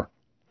one more.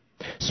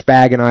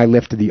 Spag and I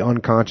lifted the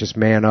unconscious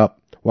man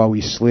up while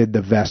we slid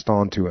the vest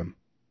onto him.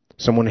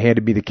 Someone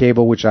handed me the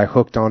cable, which I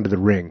hooked onto the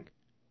ring.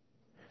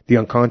 The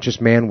unconscious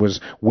man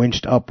was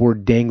winched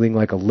upward, dangling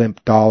like a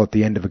limp doll at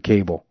the end of a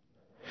cable.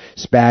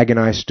 Spag and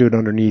I stood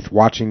underneath,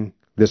 watching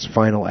this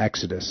final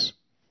exodus.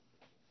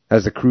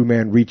 As the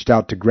crewman reached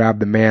out to grab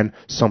the man,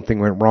 something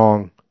went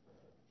wrong.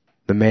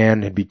 The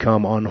man had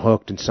become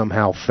unhooked and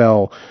somehow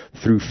fell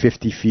through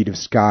 50 feet of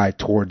sky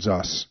towards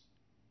us.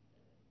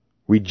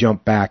 We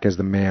jumped back as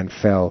the man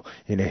fell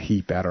in a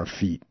heap at our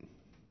feet.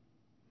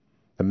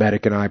 The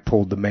medic and I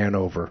pulled the man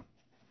over.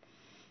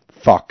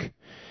 Fuck.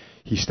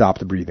 He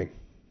stopped breathing.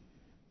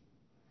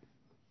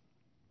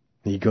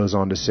 He goes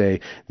on to say,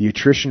 the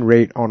attrition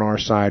rate on our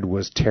side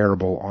was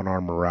terrible on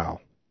our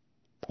morale.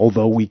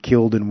 Although we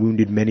killed and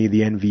wounded many of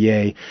the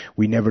NVA,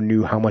 we never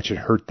knew how much it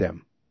hurt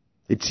them.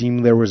 It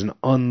seemed there was an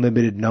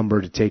unlimited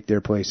number to take their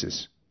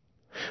places.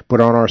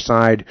 But on our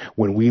side,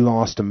 when we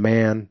lost a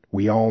man,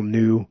 we all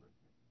knew,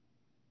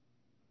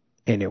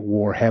 and it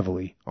wore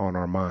heavily on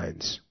our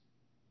minds.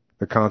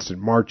 The constant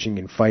marching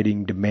and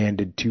fighting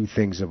demanded 2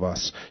 things of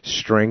us,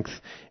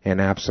 strength and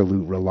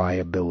absolute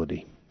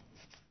reliability.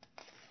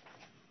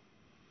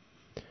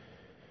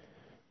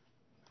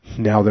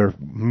 Now they're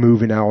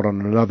moving out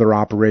on another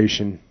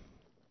operation,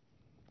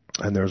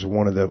 and there's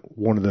one of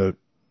the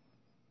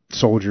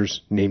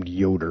soldiers named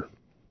Yoder.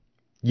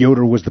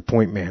 Yoder was the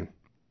point man.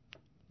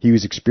 He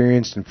was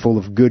experienced and full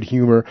of good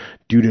humor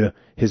due to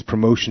his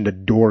promotion to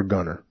door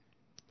gunner.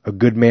 A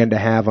good man to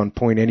have on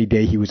point any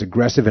day. He was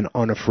aggressive and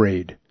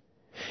unafraid.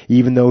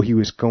 Even though he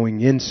was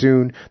going in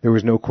soon, there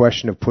was no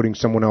question of putting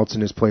someone else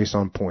in his place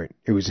on point.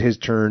 It was his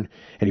turn,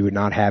 and he would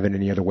not have it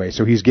any other way.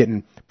 So he's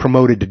getting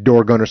promoted to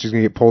door gunner, so he's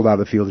going to get pulled out of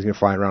the field. He's going to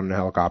fly around in a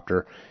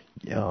helicopter,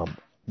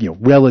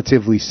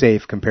 relatively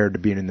safe compared to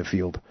being in the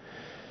field.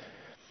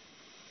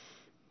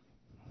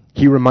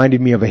 He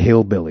reminded me of a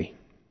hillbilly,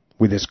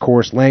 with his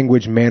coarse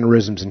language,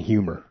 mannerisms, and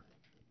humor.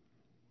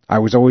 I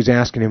was always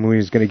asking him when he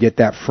was going to get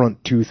that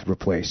front tooth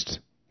replaced.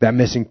 That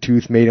missing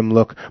tooth made him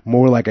look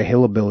more like a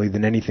hillbilly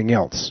than anything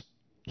else.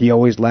 He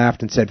always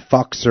laughed and said,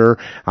 "Fuck, sir,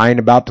 I ain't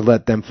about to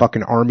let them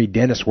fucking army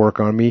dentists work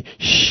on me.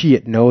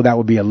 Shit, no, that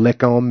would be a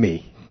lick on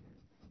me."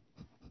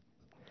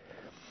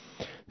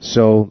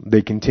 So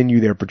they continue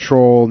their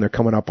patrol, and they're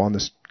coming up on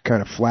this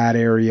kind of flat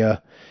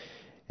area,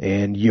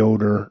 and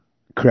Yoder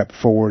crept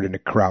forward in a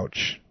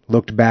crouch,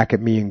 looked back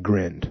at me and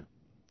grinned.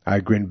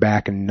 I grinned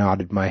back and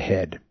nodded my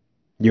head.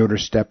 Yoder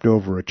stepped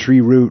over a tree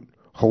root,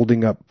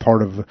 holding up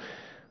part of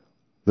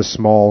the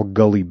small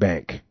gully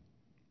bank.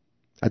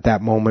 At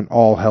that moment,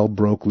 all hell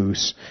broke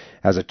loose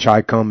as a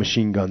Chi-Com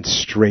machine gun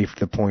strafed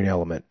the point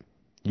element.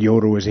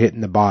 Yoder was hit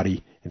in the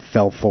body and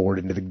fell forward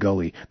into the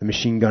gully. The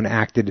machine gun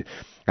acted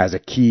as a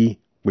key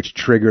which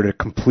triggered a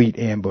complete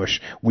ambush.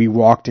 We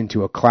walked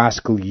into a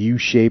classical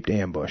U-shaped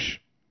ambush,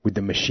 with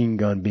the machine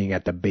gun being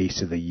at the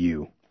base of the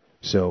U.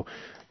 So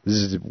this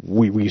is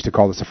we used to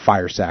call this a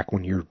fire sack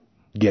when you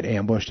get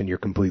ambushed and you're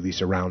completely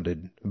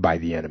surrounded by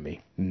the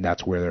enemy. And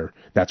that's where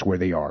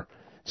they are.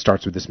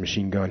 Starts with this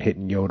machine gun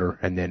hitting Yoder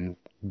and then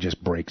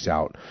just breaks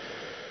out.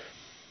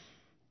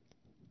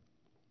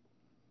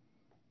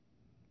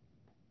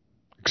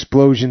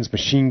 Explosions,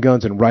 machine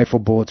guns, and rifle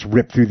bullets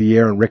ripped through the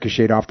air and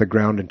ricocheted off the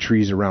ground and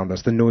trees around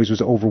us. The noise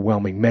was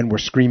overwhelming. Men were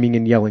screaming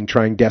and yelling,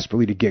 trying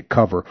desperately to get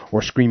cover,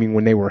 or screaming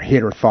when they were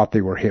hit or thought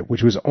they were hit,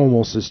 which was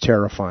almost as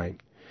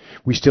terrifying.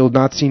 We still had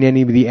not seen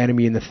any of the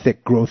enemy in the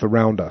thick growth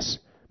around us.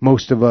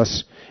 Most of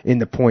us in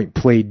the point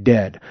played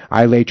dead.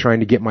 I lay trying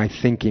to get my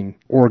thinking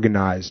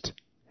organized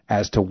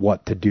as to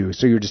what to do.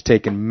 So you're just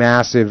taking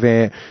massive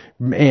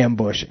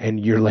ambush, and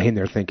you're laying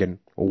there thinking,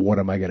 well, what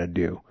am I going to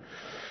do?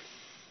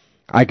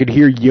 I could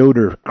hear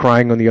Yoder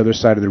crying on the other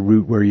side of the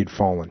route where he had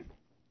fallen.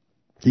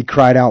 He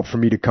cried out for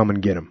me to come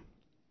and get him.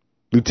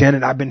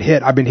 "Lieutenant, I've been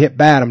hit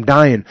bad, I'm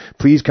dying.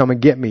 Please come and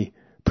get me.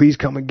 Please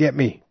come and get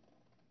me."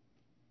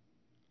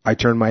 I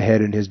turned my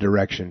head in his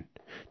direction.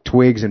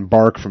 Twigs and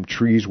bark from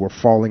trees were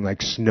falling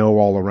like snow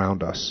all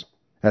around us,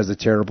 as the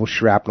terrible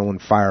shrapnel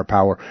and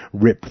firepower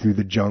ripped through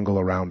the jungle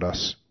around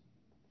us.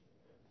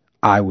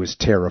 I was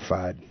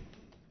terrified.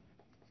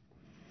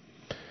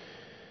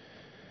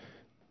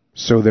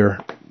 So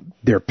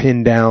they're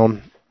pinned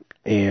down,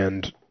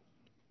 and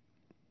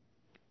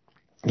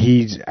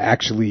he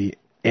actually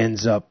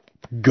ends up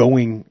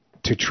going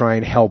to try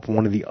and help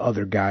one of the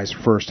other guys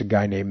first, a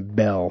guy named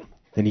Bell.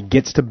 And he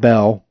gets to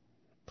Bell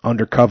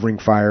under covering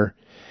fire,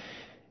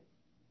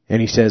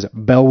 and he says,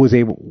 "Bell was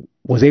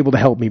able to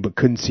help me but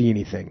couldn't see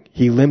anything.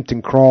 He limped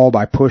and crawled.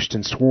 I pushed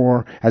and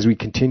swore as we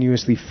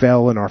continuously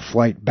fell in our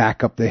flight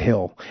back up the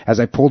hill. As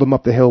I pulled him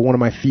up the hill, one of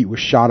my feet was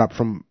shot up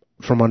from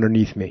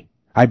underneath me.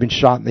 I'd been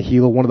shot in the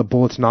heel, one of the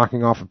bullets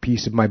knocking off a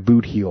piece of my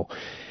boot heel.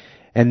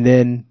 And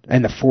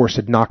the force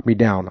had knocked me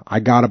down. I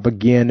got up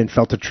again and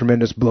felt a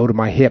tremendous blow to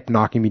my hip,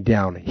 knocking me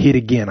down. Hit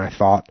again, I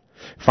thought.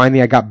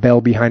 Finally, I got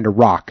Bell behind a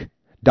rock.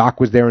 Doc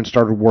was there and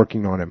started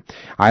working on him.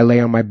 I lay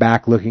on my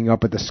back looking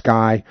up at the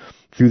sky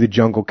through the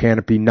jungle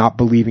canopy, not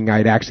believing I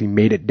had actually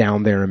made it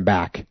down there and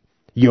back.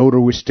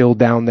 Yoder was still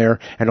down there,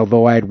 and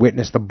although I had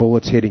witnessed the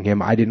bullets hitting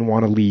him, I didn't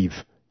want to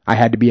leave. I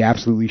had to be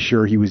absolutely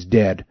sure he was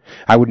dead.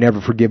 I would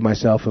never forgive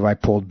myself if I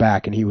pulled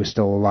back and he was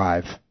still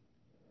alive.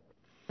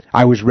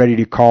 I was ready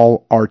to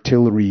call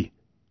artillery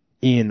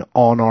in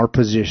on our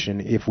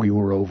position if we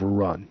were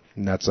overrun.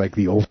 And that's like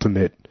the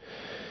ultimate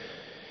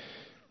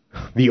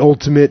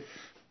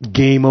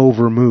game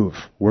over move.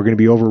 We're going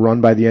to be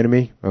overrun by the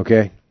enemy.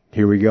 Okay,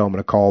 here we go. I'm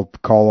going to call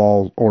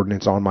all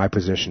ordnance on my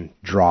position.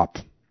 Drop.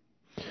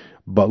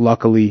 But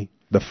luckily,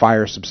 the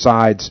fire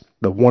subsides.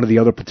 One of the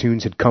other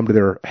platoons had come to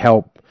their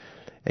help.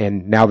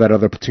 And now that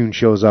other platoon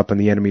shows up and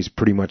the enemy's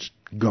pretty much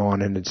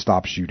gone and had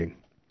stopped shooting.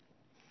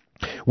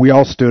 We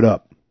all stood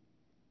up.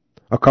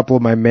 A couple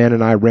of my men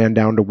and I ran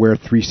down to where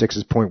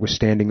 3-6's point was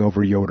standing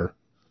over Yoder.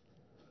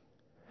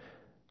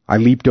 I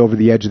leaped over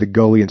the edge of the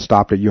gully and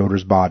stopped at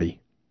Yoder's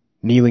body.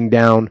 Kneeling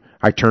down,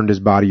 I turned his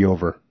body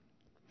over.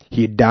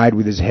 He had died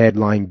with his head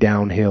lying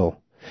downhill.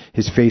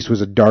 His face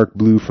was a dark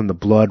blue from the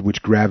blood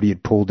which gravity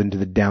had pulled into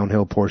the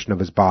downhill portion of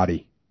his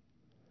body.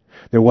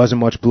 There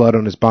wasn't much blood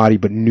on his body,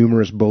 but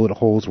numerous bullet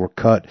holes were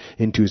cut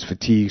into his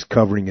fatigues,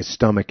 covering his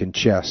stomach and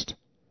chest.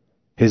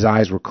 His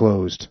eyes were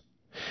closed.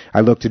 I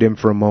looked at him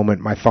for a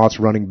moment, my thoughts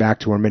running back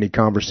to our many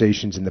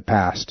conversations in the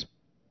past.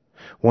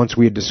 Once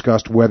we had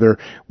discussed whether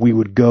we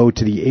would go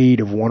to the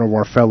aid of one of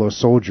our fellow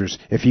soldiers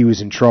if he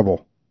was in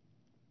trouble.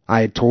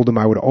 I had told him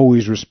I would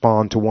always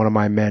respond to one of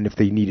my men if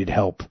they needed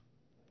help.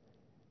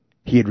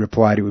 He had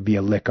replied it would be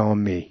a lick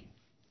on me.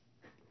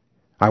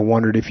 I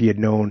wondered if he had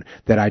known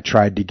that I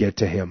tried to get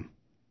to him.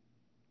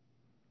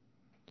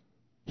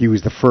 He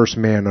was the first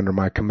man under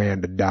my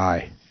command to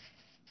die.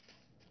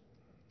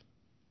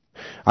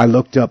 I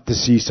looked up to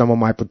see some of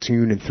my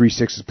platoon and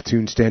 3-6's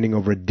platoon standing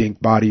over a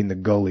dink body in the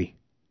gully.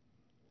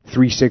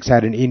 3-6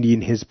 had an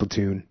Indian in his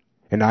platoon,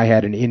 and I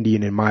had an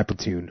Indian in my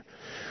platoon.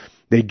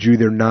 They drew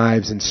their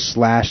knives and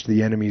slashed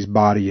the enemy's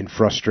body in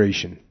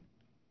frustration.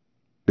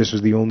 This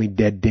was the only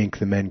dead dink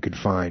the men could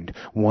find.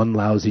 One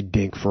lousy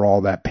dink for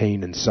all that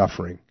pain and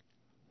suffering.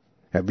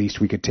 At least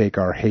we could take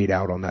our hate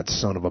out on that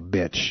son of a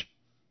bitch.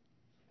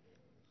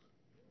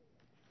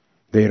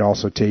 They had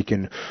also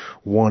taken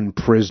one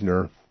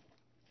prisoner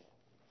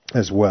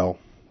as well,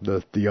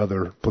 the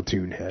other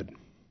platoon head.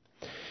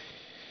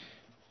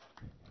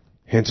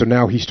 And so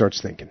now he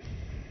starts thinking.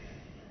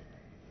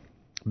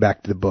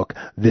 Back to the book.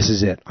 This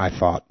is it, I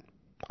thought.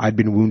 I'd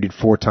been wounded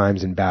 4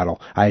 times in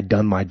battle. I had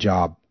done my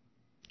job.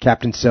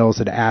 Captain Sells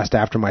had asked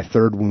after my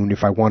 3rd wound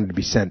if I wanted to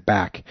be sent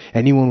back.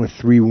 Anyone with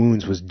 3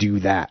 wounds was due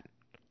that.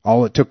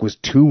 All it took was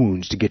 2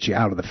 wounds to get you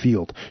out of the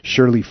field.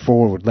 Surely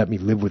 4 would let me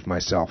live with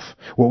myself.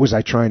 What was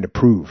I trying to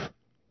prove?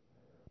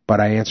 But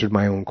I answered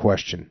my own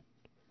question.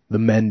 The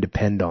men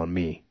depend on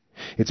me.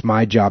 It's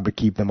my job to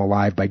keep them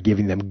alive by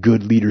giving them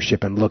good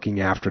leadership and looking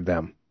after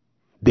them.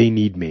 They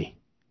need me.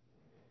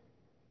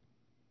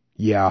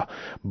 Yeah,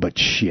 but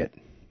shit.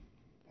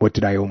 What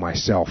did I owe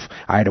myself?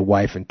 I had a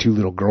wife and 2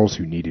 little girls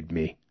who needed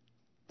me.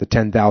 The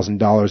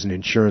 $10,000 in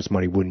insurance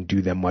money wouldn't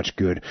do them much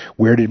good.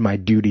 Where did my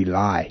duty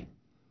lie?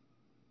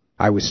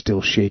 I was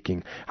still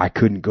shaking. I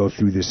couldn't go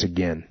through this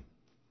again.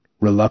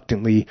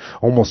 Reluctantly,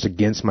 almost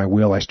against my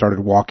will, I started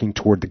walking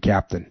toward the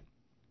captain.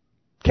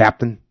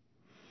 Captain?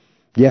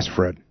 Yes,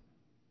 Fred.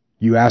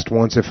 You asked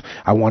once if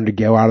I wanted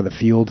to go out of the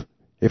field,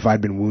 if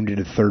I'd been wounded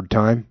a 3rd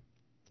time?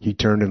 He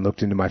turned and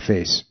looked into my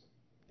face.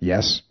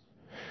 Yes?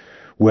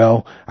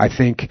 Well,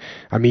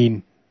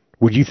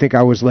 would you think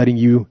I was letting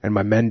you and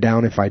my men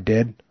down if I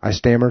did? I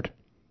stammered.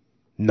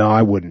 No,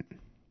 I wouldn't.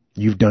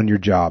 You've done your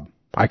job.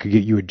 I could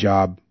get you a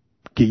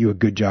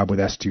good job with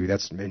S2.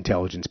 That's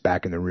intelligence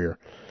back in the rear.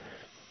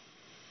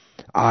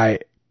 I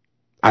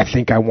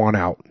think I want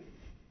out.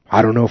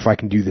 I don't know if I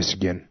can do this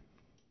again.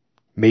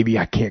 Maybe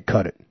I can't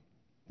cut it.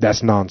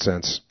 That's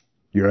nonsense.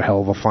 You're a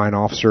hell of a fine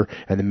officer,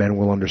 and the men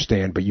will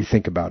understand, but you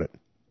think about it.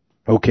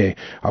 Okay,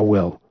 I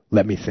will.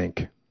 Let me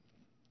think.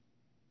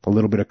 A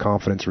little bit of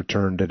confidence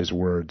returned at his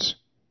words.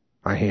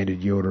 I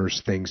handed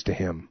Yoder's things to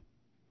him.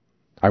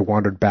 I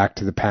wandered back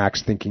to the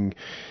packs, thinking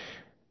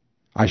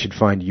I should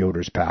find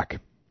Yoder's pack.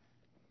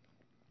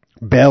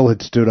 Bell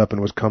had stood up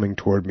and was coming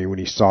toward me when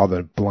he saw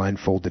the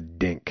blindfolded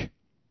Dink.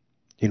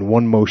 In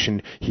one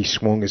motion, he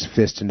swung his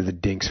fist into the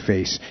Dink's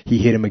face. He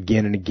hit him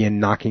again and again,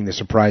 knocking the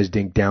surprised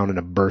Dink down in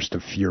a burst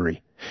of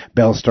fury.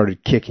 Bell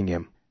started kicking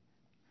him.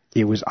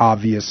 It was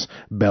obvious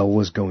Bell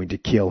was going to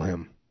kill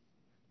him.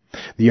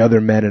 The other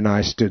men and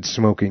I stood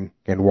smoking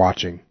and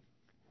watching.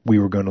 We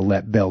were going to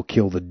let Bell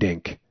kill the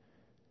Dink.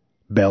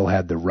 Bell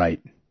had the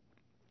right.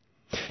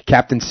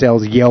 Captain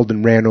Sells yelled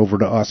and ran over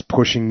to us,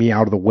 pushing me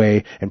out of the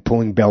way and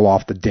pulling Bell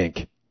off the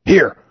Dink.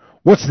 Here!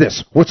 What's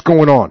this? What's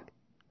going on?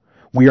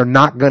 We are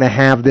not going to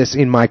have this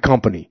in my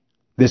company.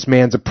 This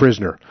man's a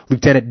prisoner.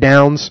 Lieutenant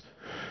Downs,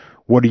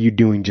 what are you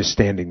doing just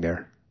standing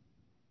there?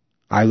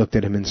 I looked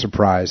at him in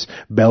surprise.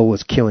 Bell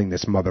was killing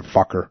this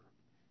motherfucker.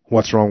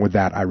 What's wrong with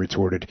that? I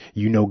retorted.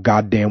 You know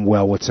goddamn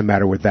well what's the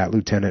matter with that,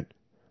 Lieutenant.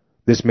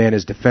 This man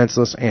is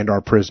defenseless and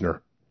our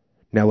prisoner.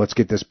 Now let's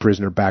get this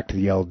prisoner back to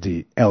the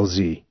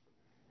LZ.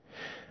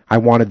 I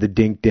wanted the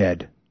Dink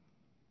dead,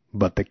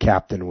 but the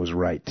captain was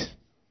right.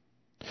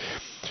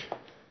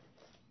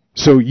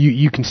 So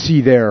you can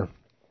see there,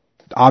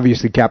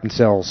 obviously Captain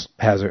Sells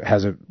has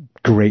a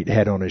great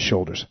head on his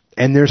shoulders.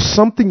 And there's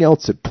something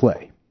else at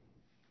play.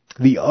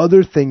 The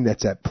other thing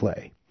that's at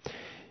play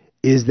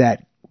is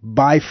that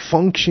by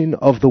function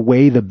of the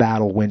way the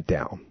battle went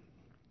down,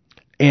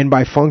 and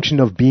by function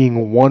of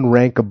being one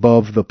rank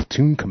above the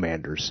platoon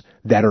commanders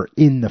that are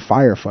in the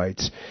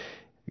firefights,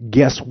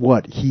 guess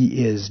what?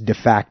 He is de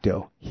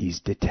facto. He's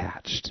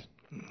detached.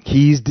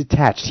 He's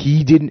detached.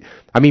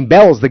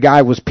 Bell's the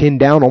guy was pinned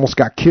down, almost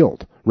got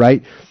killed,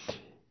 right?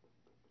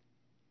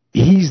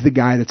 He's the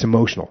guy that's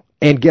emotional.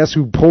 And guess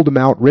who pulled him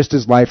out, risked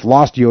his life,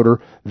 lost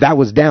Yoder? That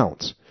was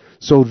Downs.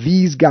 So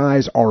these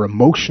guys are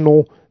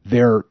emotional.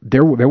 They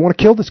want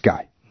to kill this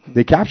guy.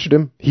 They captured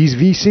him. He's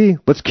VC.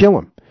 Let's kill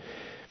him.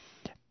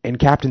 And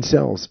Captain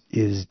Sells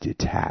is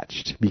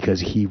detached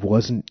because he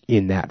wasn't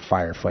in that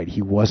firefight.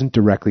 He wasn't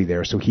directly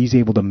there. So he's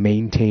able to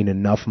maintain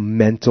enough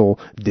mental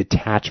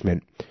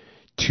detachment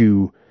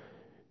to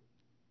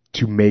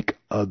make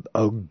a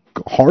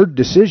hard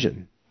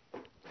decision,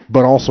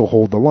 but also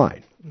hold the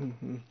line.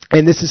 Mm-hmm.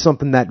 And this is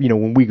something that,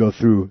 when we go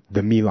through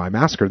the My Lai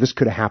massacre, this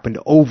could have happened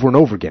over and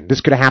over again. This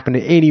could have happened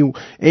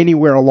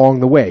anywhere along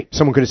the way.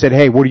 Someone could have said,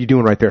 hey, what are you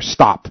doing right there?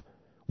 Stop.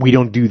 We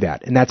don't do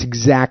that. And that's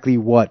exactly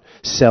what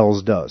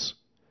Sells does.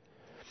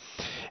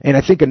 And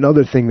I think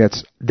another thing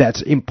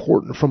that's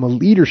important from a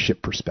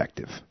leadership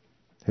perspective.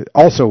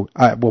 Also,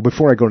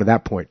 before I go to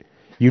that point,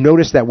 you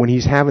notice that when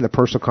he's having a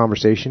personal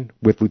conversation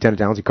with Lieutenant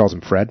Downs, he calls him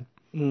Fred.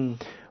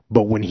 Mm.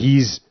 But when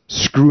he's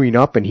screwing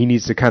up and he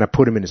needs to kind of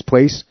put him in his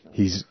place,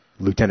 he's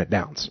Lieutenant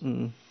Downs.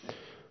 Mm.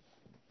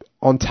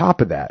 On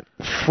top of that,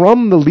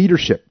 from the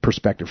leadership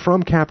perspective,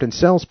 from Captain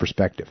Sells'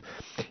 perspective,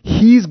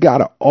 he's got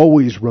to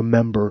always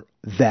remember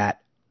that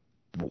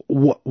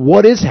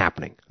what is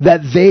happening,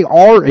 that they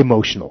are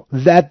emotional,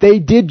 that they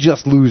did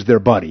just lose their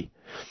buddy.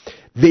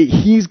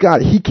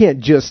 He can't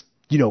just,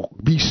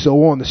 be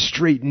so on the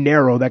straight and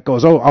narrow that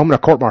goes, oh, I'm going to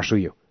court-martial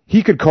you.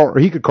 He could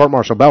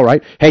court-martial Bell,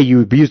 right? Hey, you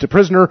abused a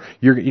prisoner.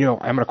 I'm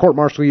going to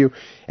court-martial you.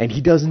 And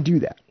he doesn't do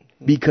that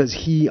because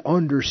he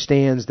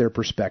understands their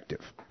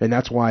perspective. And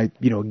that's why,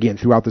 again,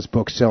 throughout this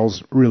book,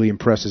 Sells really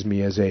impresses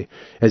me as a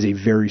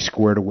very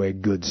squared away,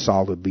 good,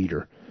 solid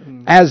leader.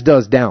 As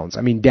does Downs.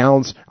 I mean,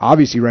 Downs,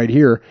 obviously right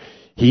here,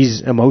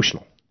 he's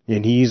emotional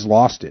and he's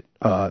lost it.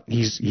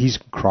 He's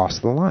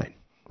crossed the line,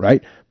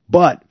 right?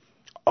 But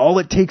all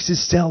it takes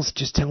is Sells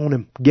just telling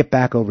him, get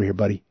back over here,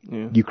 buddy.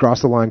 Yeah. You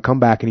cross the line,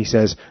 come back, and he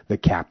says, the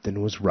captain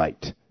was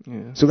right.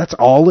 Yeah. So that's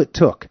all it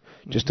took.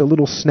 Just a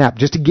little snap,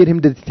 just to get him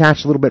to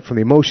detach a little bit from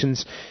the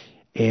emotions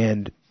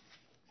and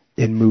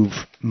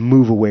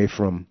move away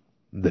from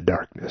the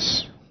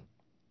darkness.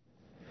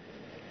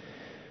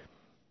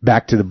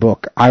 Back to the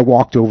book. I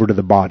walked over to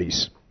the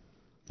bodies.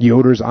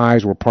 Yoder's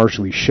eyes were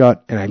partially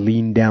shut, and I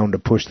leaned down to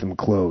push them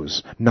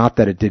close. Not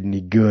that it did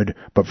any good,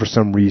 but for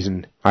some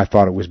reason, I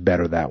thought it was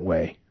better that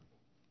way.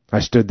 I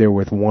stood there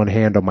with one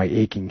hand on my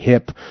aching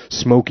hip,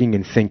 smoking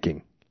and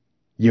thinking.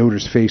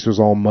 Yoder's face was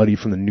all muddy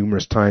from the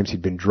numerous times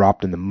he'd been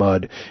dropped in the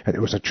mud, and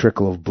there was a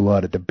trickle of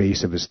blood at the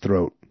base of his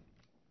throat.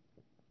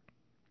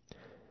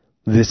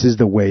 This is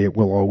the way it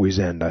will always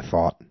end, I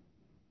thought.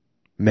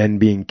 Men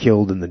being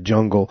killed in the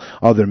jungle,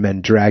 other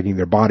men dragging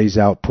their bodies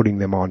out, putting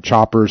them on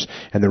choppers,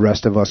 and the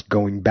rest of us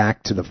going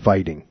back to the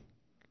fighting.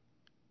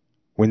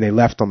 When they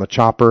left on the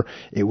chopper,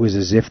 it was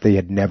as if they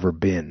had never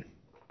been.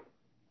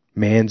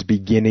 Man's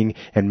beginning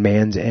and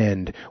man's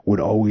end would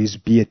always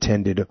be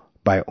attended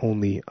by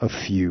only a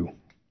few.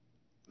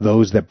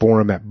 Those that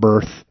bore him at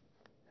birth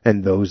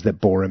and those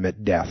that bore him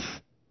at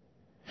death.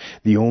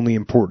 The only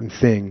important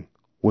thing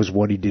was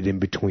what he did in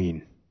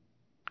between.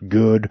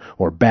 Good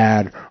or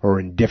bad or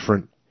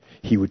indifferent,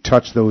 he would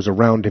touch those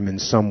around him in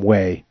some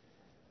way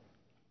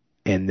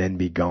and then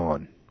be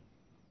gone.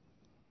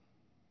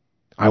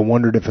 I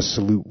wondered if a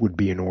salute would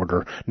be in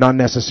order, not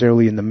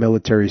necessarily in the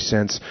military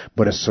sense,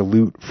 but a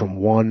salute from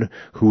one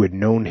who had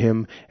known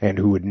him and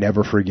who would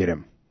never forget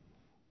him.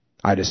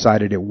 I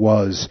decided it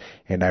was,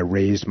 and I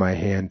raised my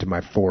hand to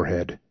my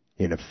forehead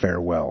in a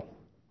farewell.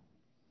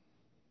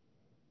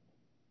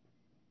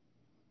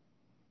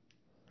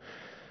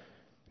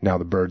 Now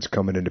the bird's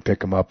coming in to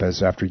pick him up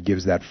as after he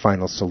gives that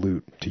final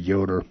salute to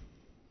Yoder.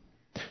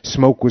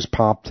 Smoke was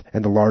popped,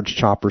 and the large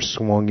chopper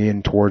swung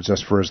in towards us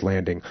for his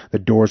landing. The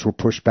doors were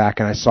pushed back,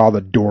 and I saw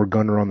the door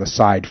gunner on the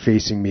side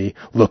facing me,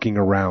 looking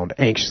around,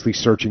 anxiously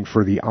searching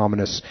for the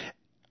omnipresent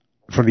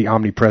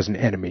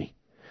enemy.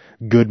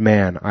 Good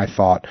man, I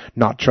thought,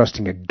 not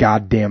trusting a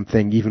goddamn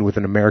thing, even with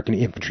an American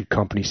infantry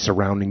company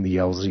surrounding the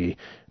LZ.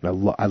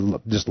 And I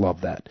just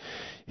love that.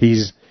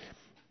 He's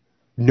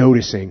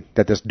noticing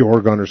that this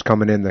door gunner's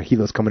coming in, the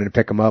helo's coming in to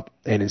pick him up,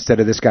 and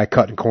instead of this guy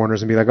cutting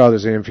corners and be like, oh,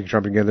 there's an infantry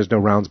trumpet again, there's no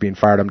rounds being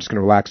fired, I'm just going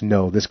to relax.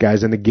 No, this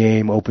guy's in the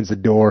game, opens the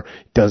door,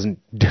 doesn't,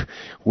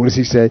 what does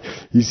he say?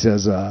 He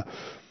says,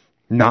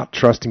 not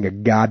trusting a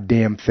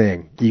goddamn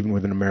thing, even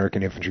with an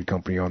American infantry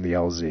company on the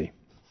LZ.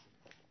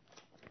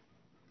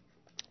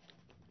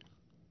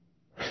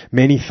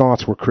 Many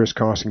thoughts were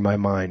crisscrossing my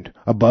mind.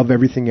 Above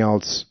everything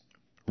else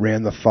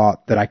ran the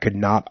thought that I could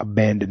not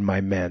abandon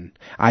my men.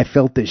 I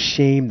felt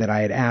ashamed that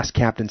I had asked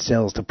Captain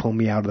Sells to pull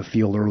me out of the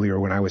field earlier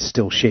when I was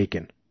still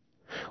shaken.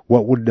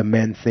 What would the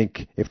men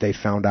think if they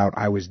found out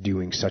I was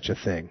doing such a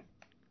thing?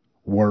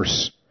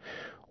 Worse,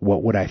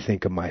 what would I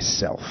think of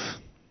myself?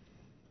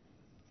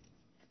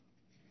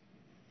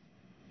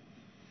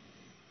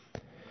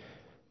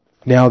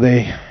 Now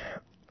they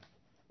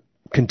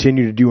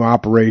continue to do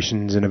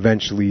operations, and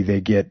eventually they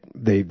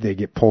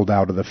get pulled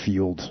out of the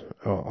field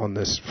on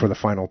this for the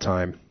final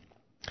time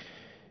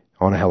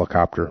on a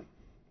helicopter.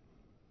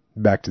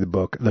 Back to the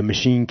book. The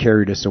machine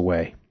carried us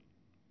away.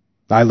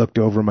 I looked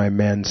over my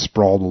men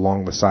sprawled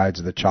along the sides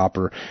of the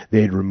chopper.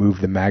 They had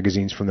removed the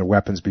magazines from their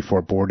weapons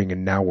before boarding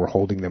and now were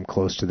holding them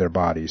close to their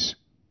bodies.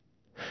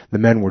 The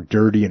men were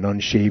dirty and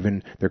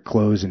unshaven, their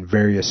clothes in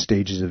various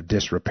stages of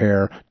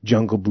disrepair,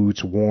 jungle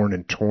boots worn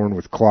and torn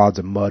with clods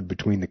of mud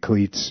between the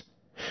cleats.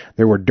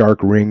 There were dark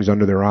rings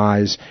under their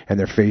eyes, and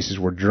their faces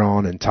were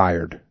drawn and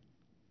tired.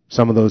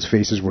 Some of those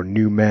faces were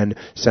new men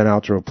sent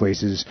out to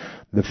replace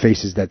the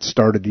faces that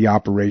started the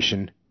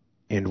operation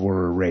and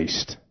were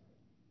erased.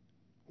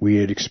 We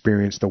had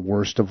experienced the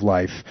worst of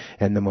life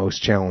and the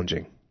most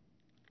challenging.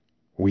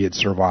 We had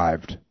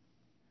survived.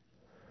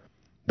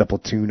 The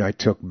platoon I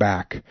took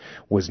back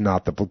was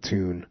not the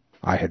platoon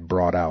I had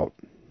brought out.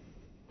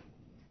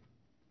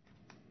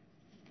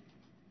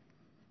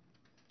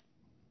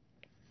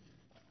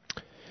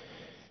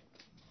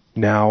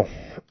 Now,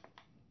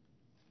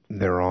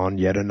 they're on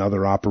yet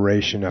another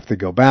operation. If they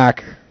go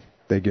back,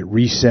 they get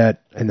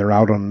reset, and they're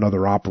out on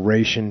another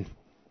operation,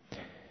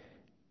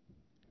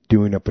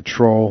 doing a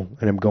patrol,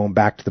 and I'm going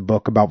back to the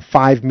book. About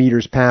 5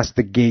 meters past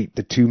the gate,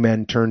 the two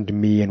men turned to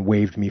me and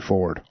waved me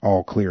forward.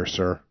 All clear,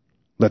 sir.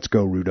 Let's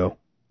go, Rudo.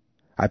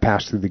 I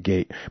passed through the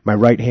gate. My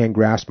right hand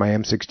grasped my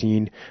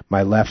M16,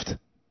 my left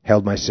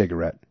held my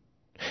cigarette.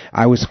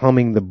 I was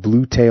humming the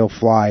Blue Tail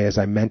Fly as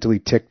I mentally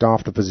ticked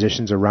off the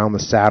positions around the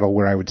saddle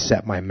where I would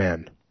set my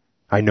men.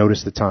 I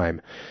noticed the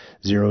time.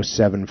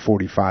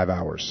 07:45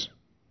 hours.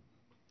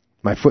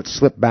 My foot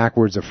slipped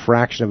backwards a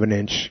fraction of an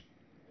inch,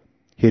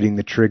 hitting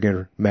the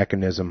trigger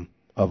mechanism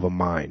of a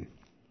mine.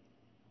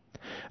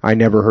 I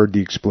never heard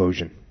the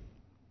explosion.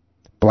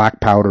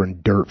 Black powder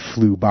and dirt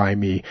flew by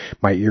me.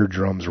 My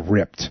eardrums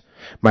ripped.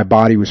 My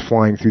body was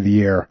flying through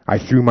the air. I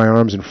threw my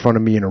arms in front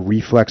of me in a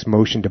reflex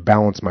motion to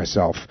balance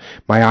myself.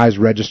 My eyes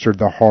registered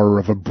the horror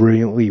of a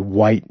brilliantly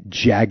white,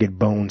 jagged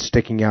bone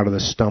sticking out of the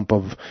stump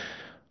of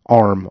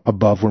arm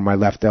above where my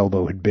left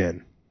elbow had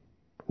been.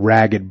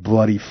 Ragged,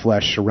 bloody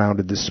flesh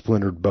surrounded the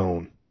splintered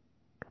bone.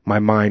 My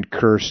mind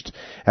cursed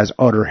as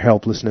utter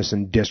helplessness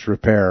and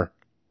despair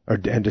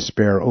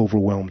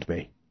overwhelmed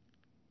me.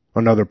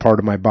 Another part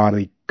of my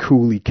body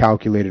coolly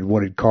calculated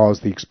what had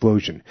caused the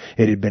explosion.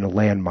 It had been a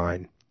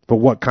landmine. But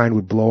what kind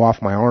would blow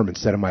off my arm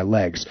instead of my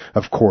legs?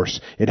 Of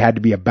course, it had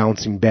to be a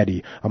bouncing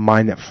Betty, a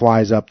mine that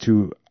flies up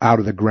out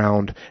of the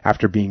ground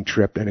after being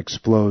tripped and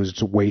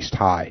explodes waist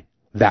high.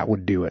 That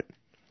would do it.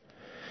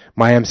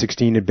 My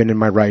M16 had been in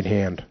my right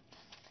hand.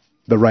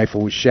 The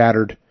rifle was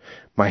shattered.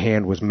 My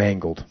hand was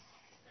mangled.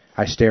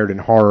 I stared in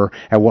horror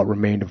at what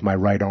remained of my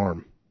right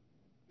arm.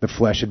 The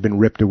flesh had been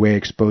ripped away,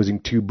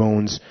 exposing 2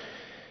 bones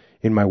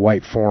in my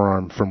white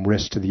forearm from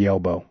wrist to the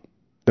elbow.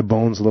 The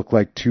bones looked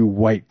like 2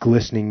 white,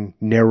 glistening,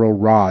 narrow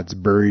rods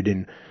buried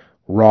in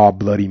raw,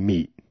 bloody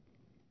meat.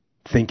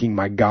 Thinking,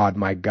 my God,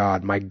 my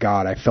God, my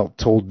God, I felt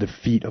told the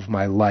defeat of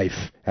my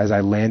life as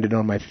I landed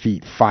on my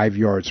feet 5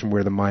 yards from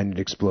where the mine had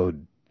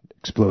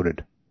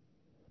exploded.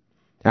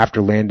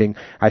 After landing,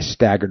 I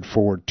staggered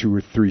forward 2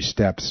 or 3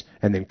 steps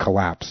and then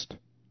collapsed.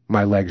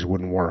 My legs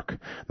wouldn't work.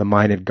 The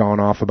mine had gone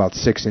off about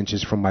 6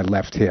 inches from my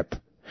left hip.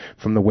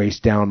 From the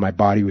waist down, my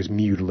body was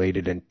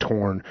mutilated and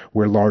torn,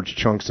 where large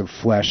chunks of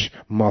flesh,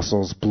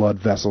 muscles, blood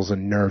vessels,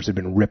 and nerves had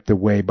been ripped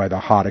away by the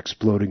hot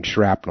exploding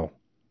shrapnel.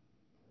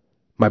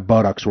 My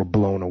buttocks were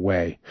blown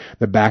away.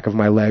 The back of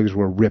my legs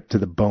were ripped to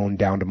the bone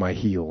down to my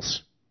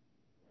heels.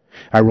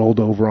 I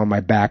rolled over on my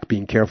back,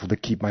 being careful to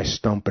keep my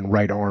stump and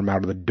right arm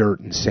out of the dirt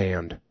and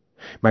sand.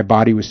 My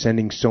body was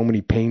sending so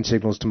many pain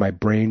signals to my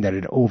brain that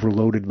it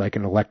overloaded like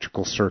an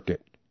electrical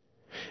circuit.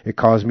 It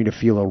caused me to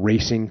feel a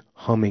racing,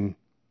 humming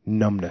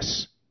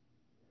numbness.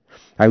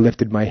 I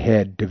lifted my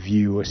head to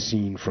view a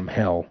scene from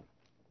hell.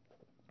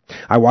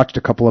 I watched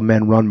a couple of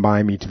men run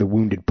by me to the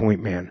wounded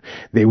point man.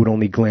 They would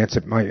only glance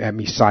at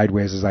me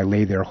sideways as I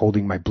lay there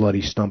holding my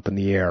bloody stump in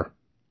the air.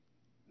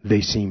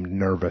 They seemed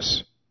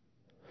nervous.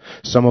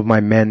 Some of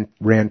my men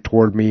ran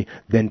toward me,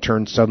 then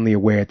turned suddenly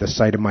away at the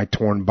sight of my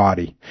torn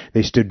body.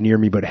 They stood near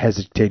me but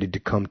hesitated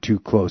to come too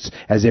close,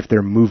 as if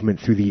their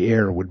movement through the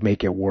air would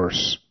make it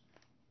worse.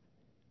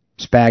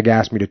 Spag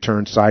asked me to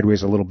turn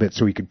sideways a little bit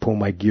so he could pull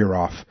my gear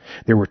off.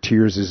 There were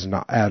tears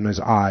in his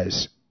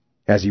eyes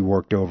as he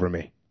worked over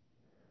me.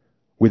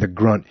 With a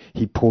grunt,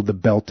 he pulled the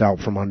belt out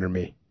from under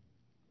me.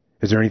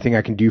 "Is there anything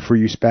I can do for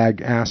you?"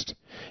 Spag asked.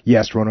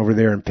 "Yes, run over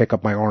there and pick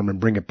up my arm and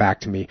bring it back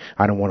to me.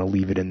 I don't want to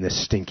leave it in this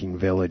stinking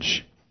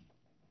village."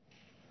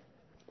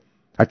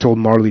 I told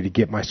Marley to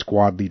get my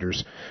squad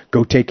leaders.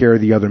 "Go take care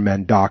of the other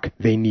men, Doc.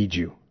 They need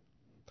you."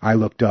 I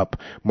looked up.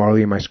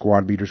 Marley and my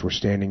squad leaders were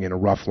standing in a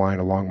rough line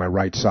along my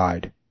right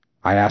side.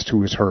 I asked who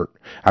was hurt.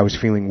 I was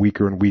feeling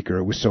weaker and weaker.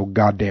 It was so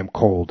goddamn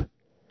cold.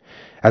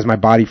 As my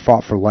body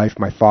fought for life,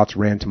 my thoughts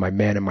ran to my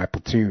men in my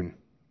platoon.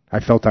 I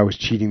felt I was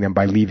cheating them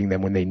by leaving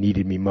them when they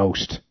needed me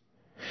most.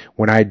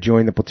 When I had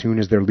joined the platoon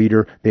as their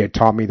leader, they had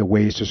taught me the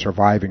ways to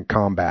survive in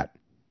combat.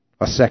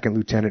 A second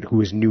lieutenant who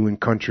was new in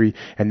country,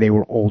 and they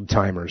were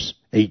old-timers,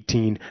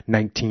 18,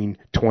 19,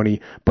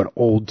 20, but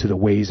old to the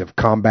ways of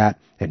combat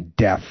and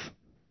death.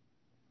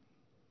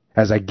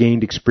 As I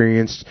gained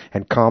experience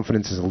and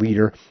confidence as a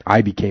leader,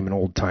 I became an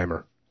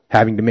old-timer,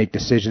 having to make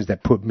decisions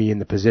that put me in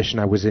the position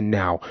I was in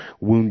now,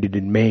 wounded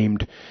and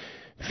maimed,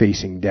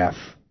 facing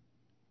death.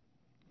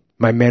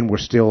 My men were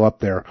still up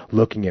there,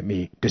 looking at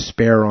me,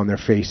 despair on their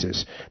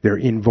faces. Their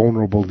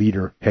invulnerable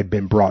leader had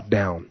been brought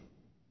down.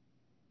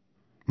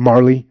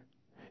 "Marley?"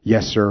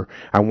 "Yes, sir.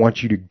 I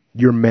want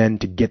your men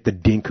to get the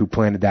dink who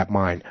planted that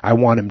mine. I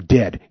want him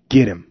dead.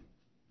 Get him."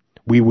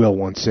 "We will,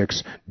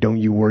 1-6. Don't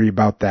you worry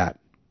about that."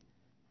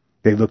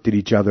 They looked at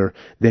each other,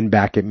 then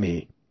back at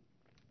me.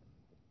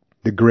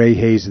 The gray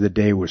haze of the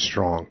day was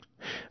strong.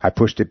 I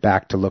pushed it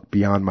back to look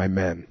beyond my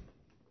men.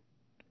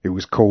 It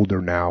was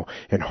colder now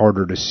and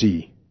harder to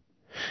see.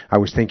 I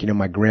was thinking of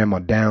my Grandma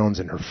Downs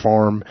and her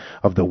farm,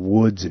 of the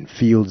woods and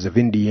fields of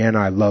Indiana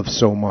I loved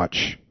so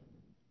much.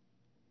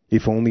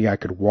 If only I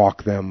could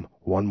walk them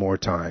one more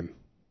time.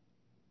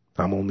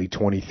 I'm only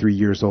 23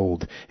 years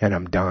old, and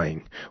I'm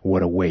dying.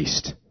 What a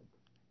waste.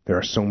 There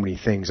are so many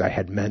things I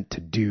had meant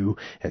to do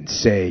and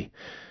say,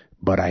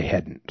 but I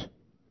hadn't.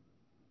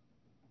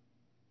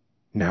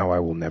 Now I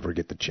will never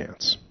get the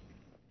chance.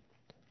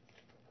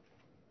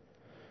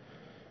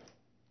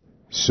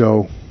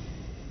 So,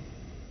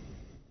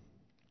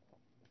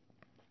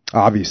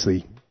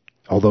 obviously,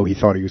 although he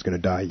thought he was going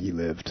to die, he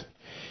lived.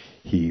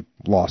 He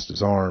lost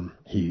his arm.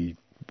 He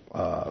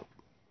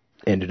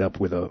ended up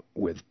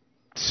with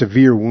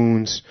severe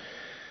wounds,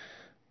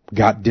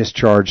 got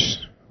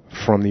discharged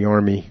from the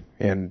Army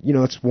And,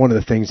 it's one of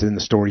the things in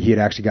the story. He had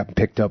actually gotten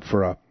picked up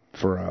for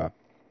a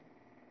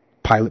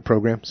pilot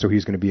program, so he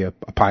was going to be a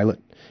pilot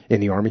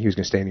in the Army. He was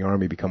going to stay in the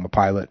Army, become a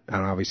pilot,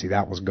 and obviously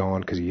that was gone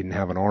because he didn't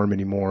have an arm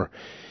anymore.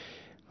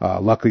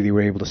 Luckily, they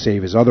were able to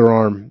save his other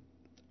arm,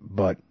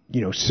 but,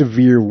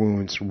 severe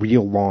wounds,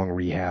 real long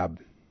rehab,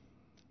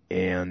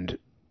 and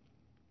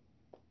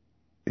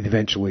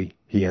eventually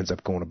he ends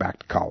up going back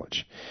to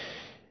college.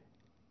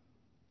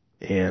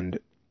 And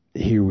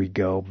here we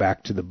go,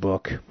 back to the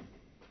book.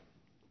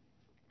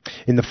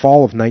 In the fall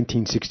of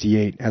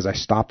 1968, as I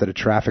stopped at a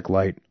traffic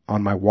light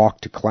on my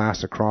walk to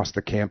class across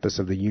the campus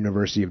of the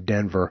University of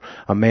Denver,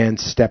 a man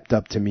stepped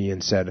up to me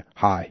and said,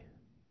 "Hi."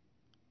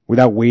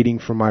 Without waiting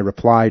for my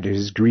reply to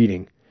his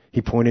greeting,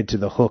 he pointed to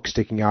the hook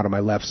sticking out of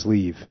my left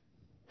sleeve.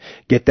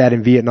 "Get that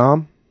in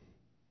Vietnam?"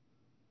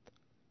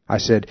 I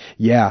said,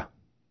 "Yeah,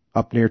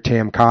 up near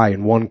Tam Kai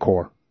in 1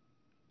 Corps.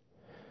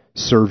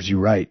 Serves you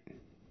right."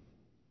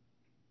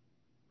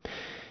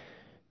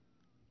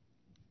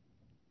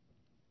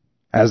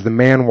 As the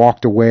man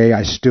walked away,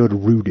 I stood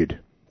rooted,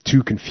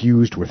 too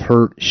confused with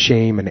hurt,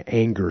 shame, and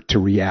anger to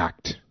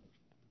react.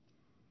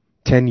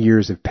 10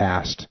 years have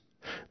passed.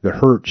 The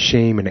hurt,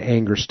 shame, and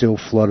anger still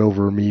flood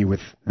over me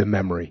with the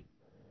memory.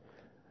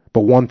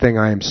 But one thing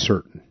I am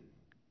certain.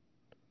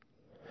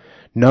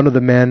 None of the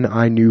men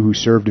I knew who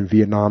served in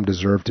Vietnam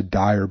deserved to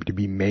die or to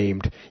be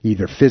maimed,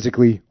 either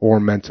physically or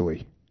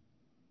mentally.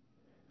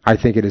 I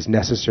think it is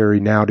necessary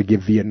now to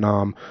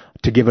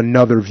give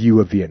another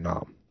view of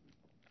Vietnam.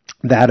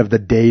 That of the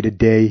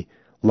day-to-day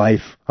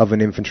life of an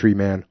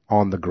infantryman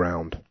on the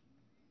ground.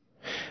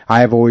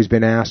 I have always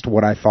been asked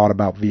what I thought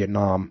about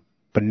Vietnam,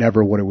 but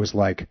never what it was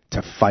like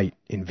to fight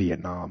in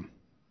Vietnam.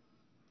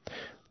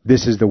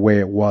 This is the way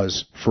it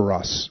was for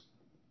us,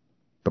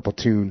 the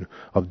platoon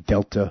of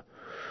Delta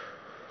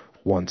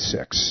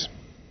 16.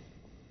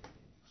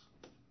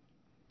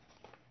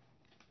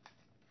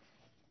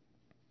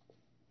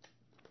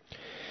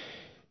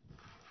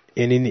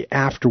 And in the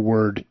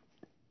afterword,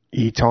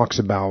 he talks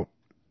about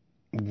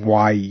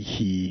why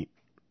he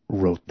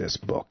wrote this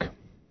book.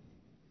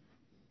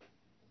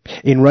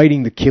 In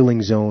writing The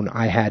Killing Zone,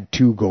 I had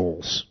 2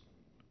 goals.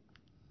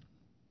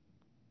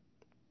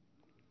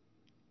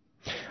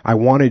 I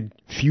wanted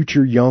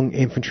future young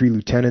infantry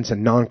lieutenants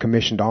and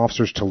non-commissioned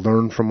officers to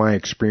learn from my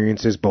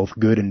experiences, both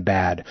good and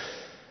bad.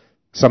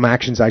 Some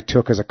actions I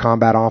took as a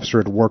combat officer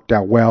had worked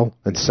out well,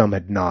 and some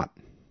had not.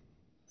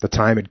 The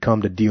time had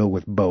come to deal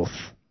with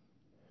both.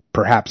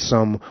 Perhaps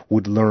some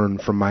would learn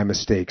from my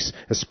mistakes,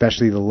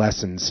 especially the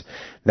lesson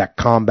that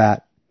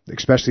combat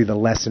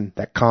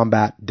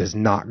does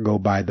not go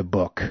by the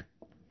book.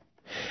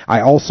 I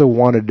also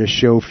wanted to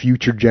show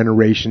future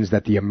generations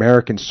that the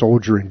American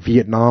soldier in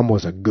Vietnam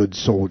was a good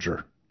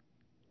soldier.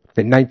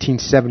 In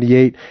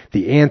 1978,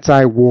 the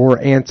anti-war,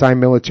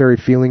 anti-military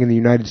feeling in the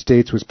United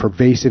States was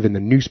pervasive in the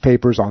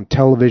newspapers, on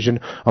television,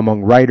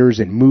 among writers,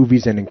 in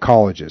movies, and in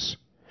colleges.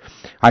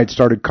 I had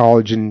started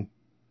college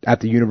at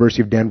the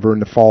University of Denver in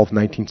the fall of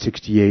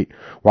 1968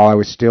 while I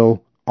was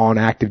still on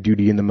active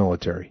duty in the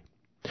military.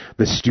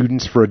 The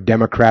Students for a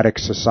Democratic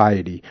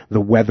Society,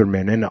 the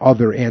Weathermen, and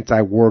other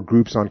anti-war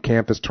groups on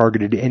campus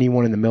targeted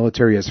anyone in the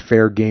military as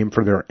fair game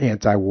for their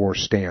anti-war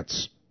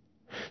stance.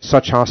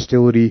 Such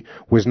hostility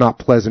was not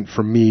pleasant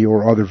for me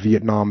or other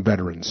Vietnam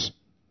veterans.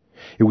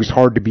 It was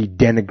hard to be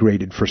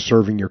denigrated for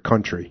serving your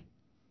country.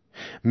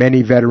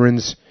 Many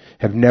veterans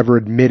never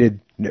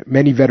admitted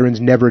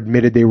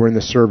they were in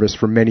the service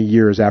for many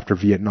years after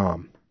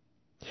Vietnam.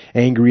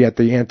 Angry at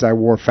the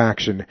anti-war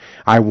faction,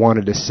 I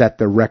wanted to set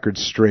the record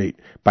straight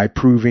by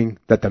proving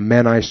that the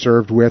men I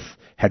served with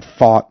had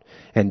fought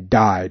and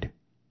died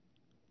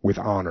with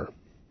honor.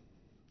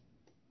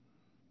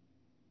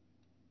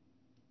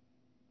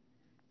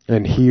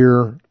 And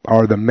here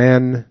are the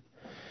men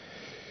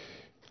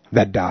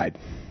that died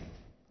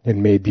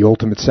and made the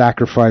ultimate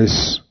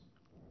sacrifice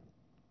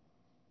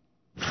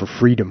for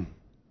freedom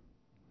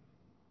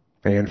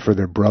and for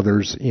their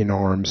brothers in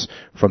arms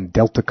from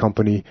Delta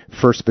Company,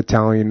 1st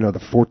Battalion of the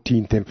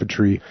 14th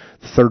Infantry,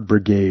 3rd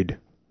Brigade,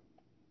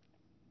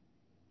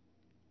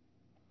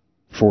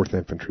 4th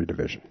Infantry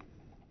Division.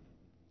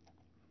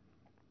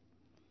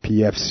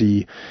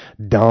 PFC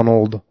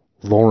Donald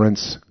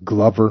Lawrence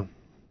Glover,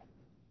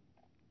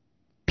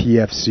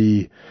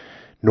 PFC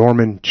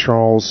Norman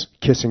Charles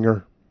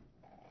Kissinger,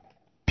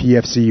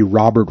 PFC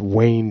Robert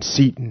Wayne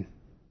Seaton,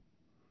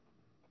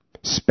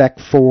 Spec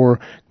 4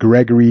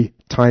 Gregory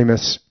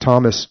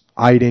Thomas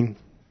Eiding,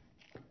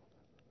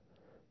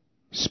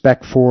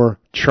 Spec 4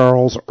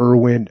 Charles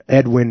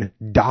Edwin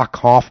Doc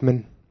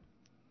Hoffman,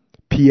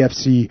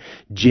 PFC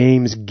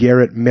James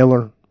Garrett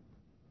Miller,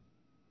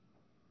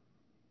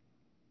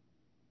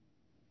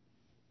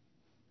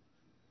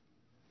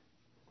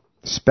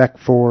 Spec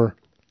 4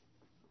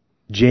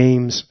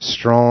 James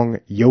Strong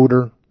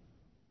Yoder,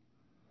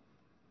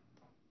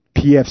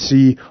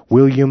 PFC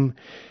William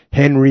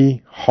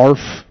Henry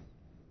Harf,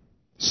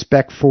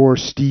 Spec 4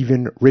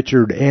 Stephen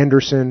Richard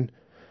Anderson,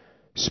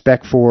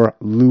 Spec 4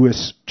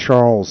 Lewis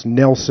Charles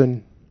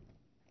Nelson,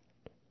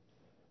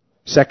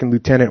 Second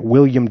Lieutenant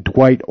William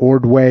Dwight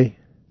Ordway,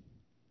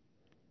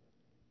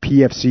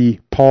 PFC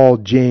Paul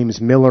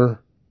James Miller,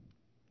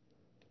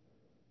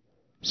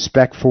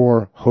 Spec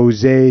 4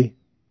 Jose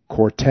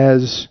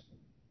Cortez,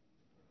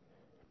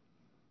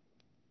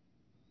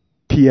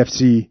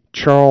 PFC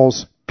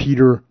Charles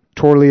Peter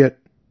Torliot,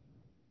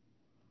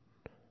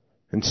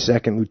 and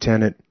Second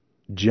Lieutenant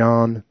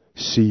John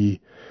C.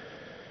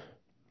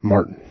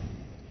 Martin.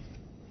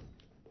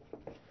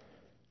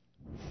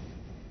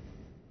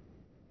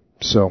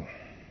 So,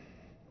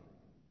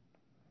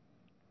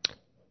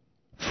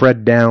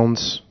 Fred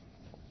Downs,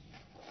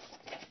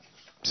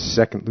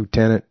 Second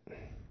Lieutenant,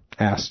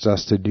 asks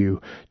us to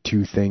do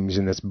two things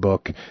in this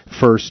book.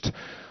 First,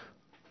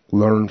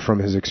 learn from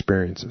his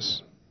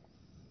experiences,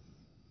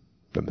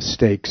 the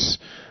mistakes,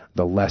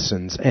 the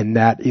lessons, and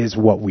that is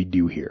what we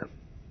do here.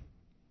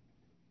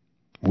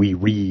 We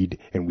read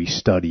and we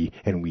study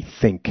and we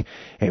think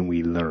and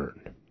we learn.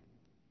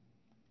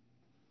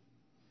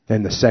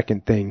 And the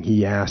second thing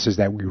he asks is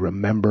that we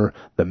remember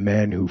the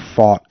men who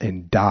fought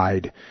and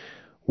died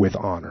with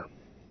honor.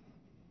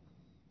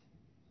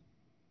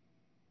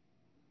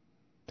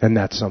 And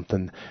that's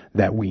something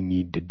that we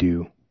need to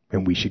do,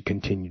 and we should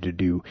continue to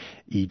do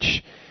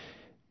each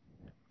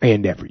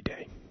and every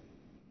day.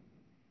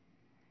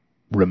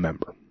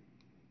 Remember.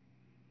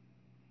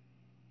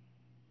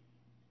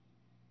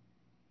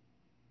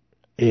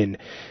 And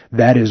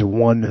that is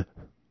one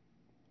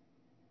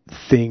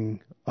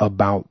thing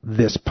about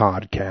this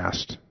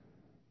podcast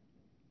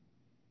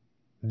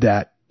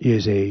that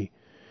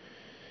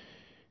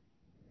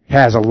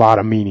has a lot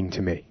of meaning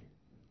to me,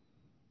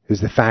 is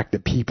the fact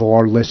that people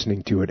are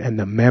listening to it, and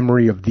the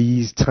memory of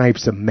these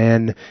types of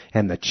men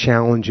and the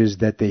challenges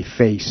that they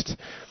faced,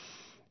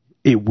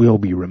 it will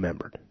be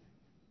remembered.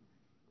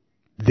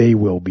 They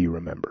will be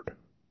remembered.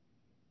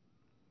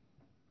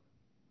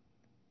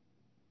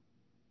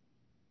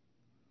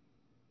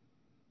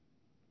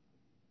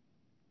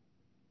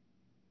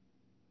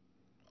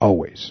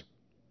 Always.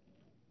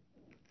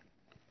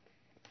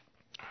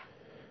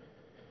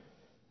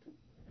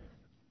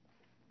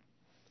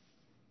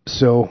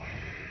 So,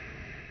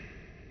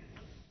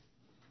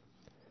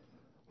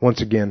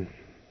 once again,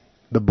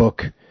 the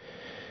book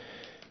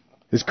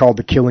is called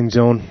The Killing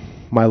Zone,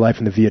 My Life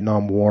in the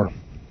Vietnam War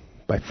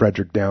by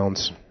Frederick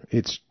Downs.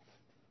 It's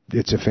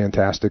a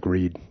fantastic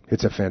read.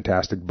 It's a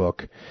fantastic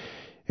book.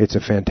 It's a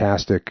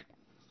fantastic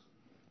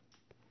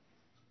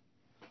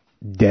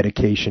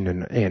dedication,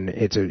 and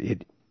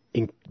it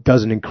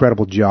does an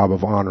incredible job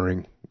of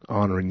honoring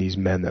these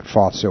men that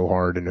fought so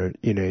hard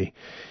in a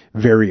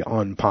very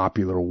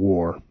unpopular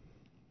war.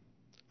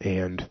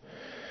 And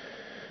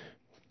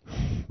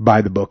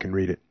buy the book and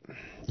read it.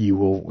 You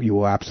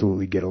will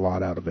absolutely get a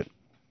lot out of it.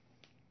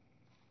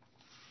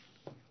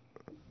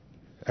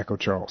 Echo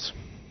Charles.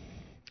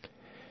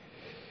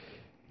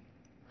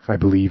 I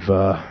believe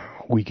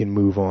we can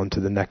move on to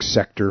the next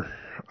sector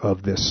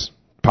of this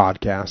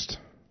podcast.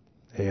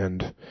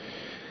 And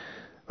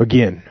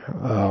again,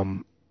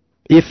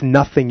 if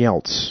nothing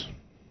else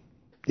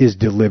is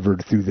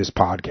delivered through this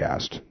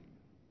podcast,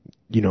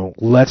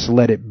 let's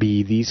let it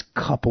be these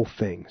couple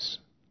things,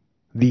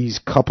 these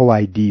couple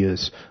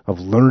ideas of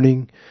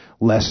learning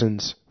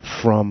lessons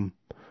from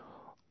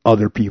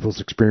other people's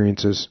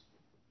experiences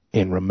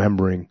and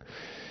remembering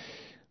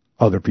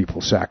other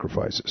people's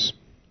sacrifices.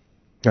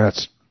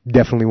 That's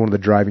definitely one of the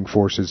driving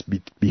forces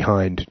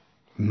behind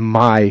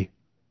my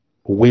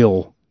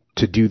will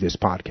to do this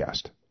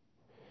podcast.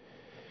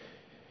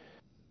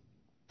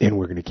 And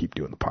we're going to keep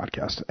doing the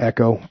podcast.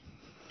 Echo,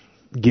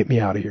 get me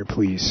out of here,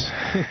 please.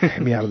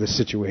 Get me out of this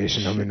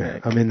situation. I'm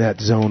in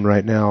that zone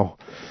right now.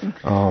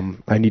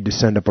 I need to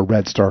send up a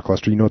red star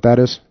cluster. You know what that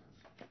is?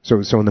 So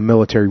in the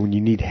military, when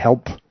you need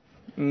help,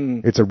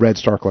 it's a red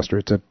star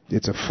cluster.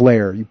 It's a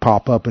flare. You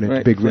pop up and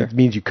it's big. It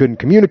means you couldn't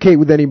communicate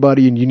with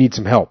anybody and you need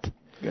some help.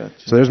 Gotcha.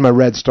 So there's my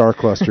red star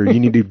cluster. You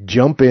need to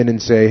jump in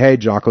and say, "Hey,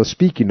 Jocko,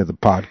 speaking of the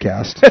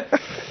podcast,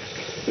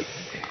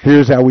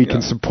 here's how we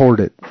can support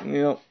it."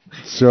 Yep.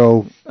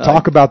 So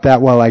talk about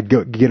that while I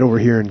get over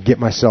here and get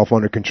myself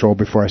under control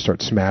before I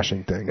start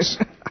smashing things.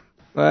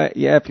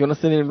 Yeah, if you want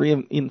to send in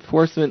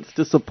reinforcements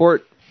to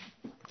support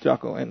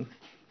Jocko and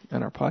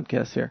our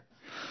podcast here,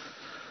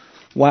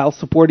 while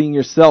supporting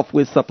yourself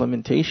with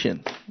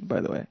supplementation,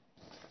 by the way.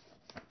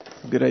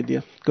 Good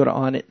idea. Go to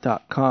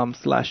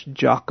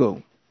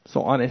onit.com/Jocko.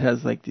 So Onit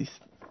has like these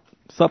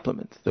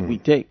supplements that we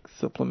take.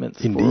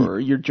 Supplements for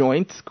your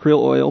joints,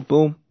 krill oil,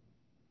 boom.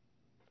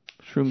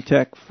 Shroom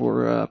Tech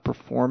for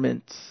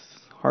performance,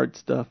 hard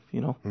stuff,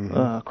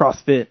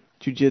 CrossFit,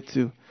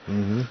 jiu-jitsu.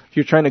 If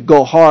you're trying to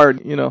go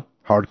hard,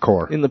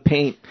 hardcore in the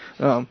paint,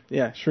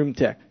 Shroom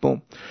Tech,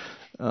 boom.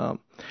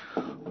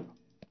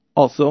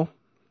 Also,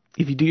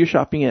 if you do your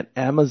shopping at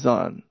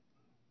Amazon,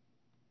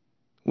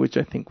 which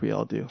I think we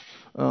all do,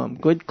 go ahead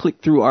and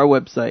click through our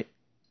website.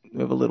 We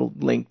have a little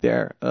link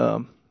there,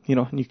 and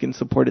you can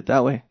support it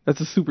that way.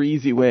 That's a super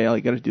easy way. All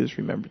you got to do is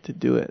remember to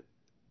do it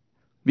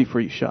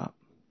before you shop.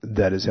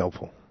 That is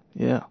helpful.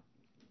 Yeah,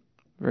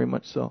 very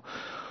much so.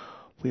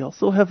 We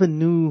also have a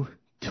new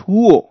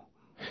tool.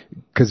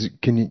 Because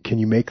can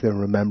you make the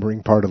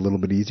remembering part a little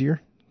bit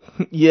easier?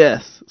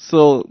 Yes.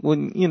 So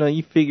when,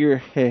 you figure,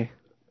 hey,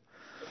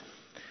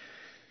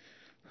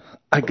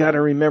 I got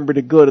to remember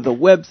to go to the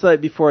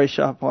website before I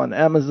shop on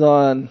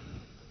Amazon.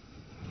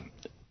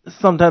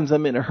 Sometimes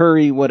I'm in a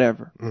hurry,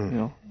 whatever.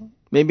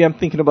 Maybe I'm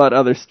thinking about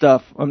other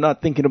stuff. I'm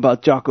not thinking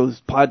about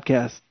Jocko's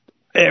podcast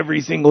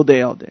every single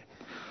day, all day.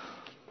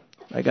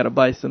 I got to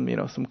buy some,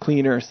 some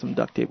cleaner, some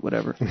duct tape,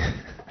 whatever.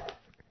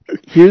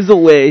 Here's a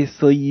way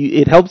so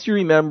it helps you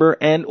remember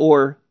and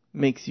or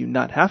makes you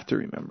not have to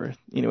remember.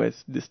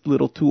 It's this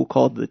little tool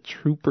called the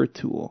Trooper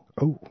Tool.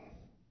 Oh.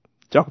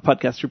 Jocko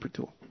Podcast Trooper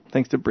Tool.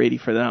 Thanks to Brady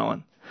for that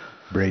one.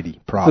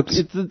 Brady, props.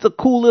 So it's a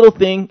cool little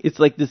thing. It's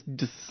like this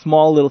just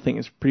small little thing.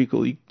 It's pretty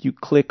cool. You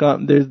click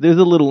on, there's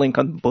a little link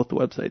on both the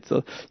websites.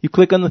 So you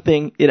click on the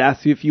thing. It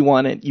asks you if you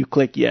want it. You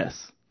click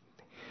yes.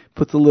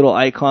 Puts a little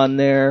icon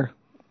there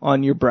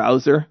on your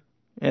browser,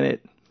 and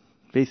it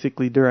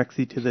basically directs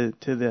you to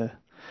the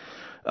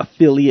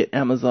affiliate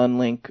Amazon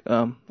link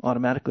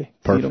automatically.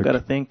 So you don't got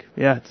to think.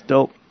 Yeah, it's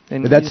dope.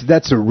 And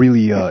that's a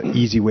really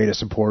easy way to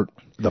support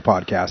the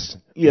podcast.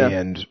 Yeah.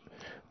 And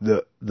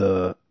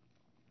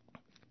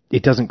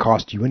it doesn't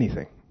cost you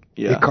anything.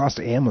 Yeah. It costs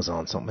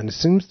Amazon something. It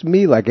seems to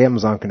me like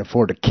Amazon can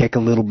afford to kick a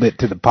little bit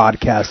to the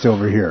podcast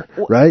over here,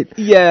 right?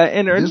 Yeah,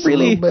 and Just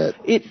really, a little bit.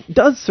 It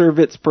does serve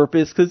its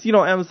purpose because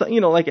Amazon,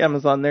 like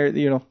Amazon,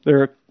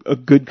 they're a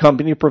good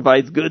company,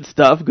 provides good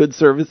stuff, good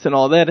service, and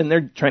all that, and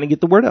they're trying to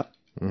get the word out.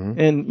 Mm-hmm.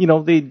 And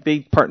they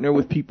partner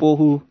with people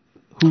who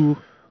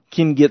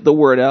can get the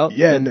word out.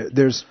 Yeah, and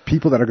there's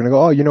people that are going to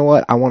go, oh, you know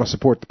what? I want to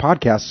support the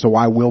podcast, so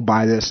I will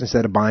buy this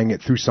instead of buying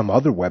it through some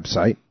other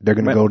website. They're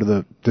going to go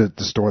to the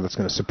store that's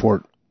going to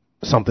support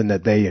something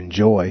that they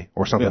enjoy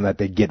or something that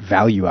they get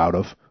value out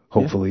of,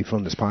 hopefully,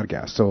 from this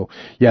podcast. So,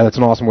 yeah, that's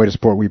an awesome way to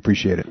support. We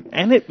appreciate it.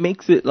 And it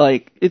makes it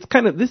like, it's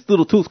kind of, this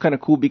little tool is kind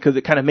of cool because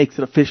it kind of makes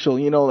it official.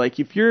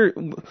 Like if you're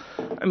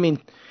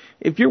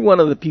one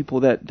of the people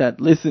that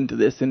listen to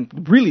this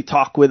and really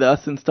talk with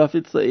us and stuff,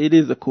 it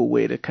is a cool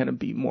way to kind of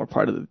be more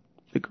part of the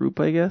group,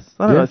 I guess.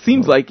 I don't know. It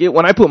seems like it.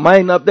 When I put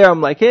mine up there, I'm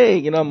like,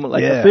 hey, I'm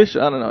like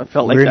official. I don't know. It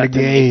felt We're like in that the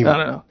game. I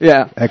don't know.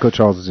 Yeah. Echo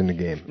Charles is in the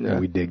game,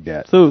 and we dig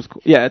that. So it was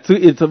cool. Yeah,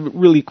 it's a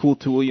really cool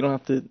tool. You don't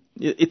have to.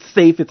 It's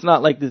safe. It's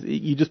not like this.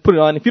 You just put it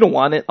on. If you don't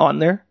want it on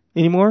there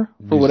anymore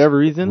for whatever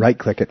reason, right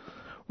click it.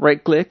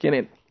 Right click and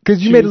it.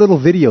 Because you made a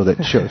little video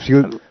that shows.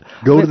 You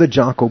go to the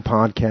Jocko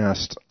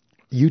Podcast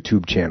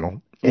YouTube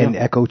channel. And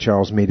Echo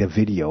Charles made a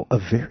video, a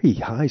very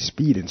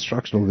high-speed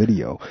instructional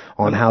video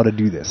on how to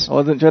do this. I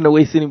wasn't trying to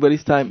waste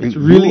anybody's time. It's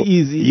really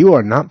easy. You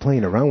are not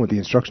playing around with the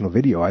instructional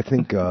video. I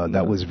think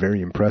that was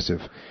very impressive.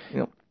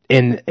 Yep.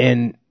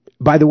 And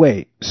by the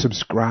way,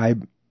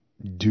 subscribe.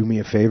 Do me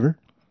a favor,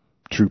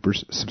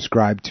 troopers.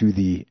 Subscribe to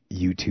the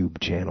YouTube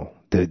channel,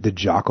 the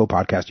Jocko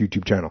Podcast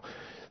YouTube channel.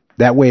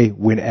 That way,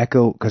 when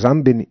Echo, because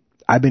I've been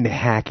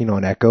hacking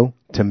on Echo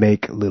to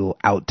make little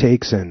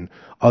outtakes and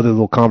other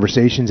little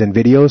conversations and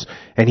videos,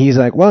 and he's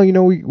like, well,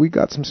 we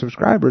got some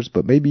subscribers,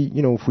 but maybe,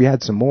 if we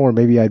had some more,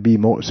 maybe I'd be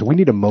more. So we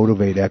need to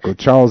motivate Echo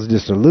Charles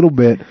just a little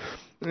bit,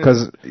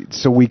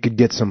 so we could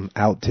get some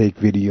outtake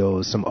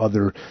videos, some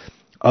other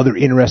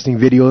interesting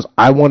videos.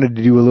 I wanted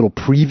to do a little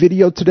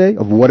pre-video today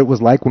of what it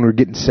was like when we were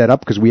getting set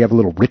up, because we have a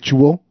little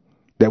ritual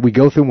that we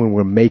go through when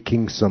we're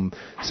making some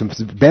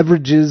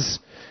beverages,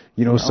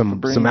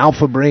 some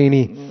Alpha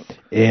Brainy.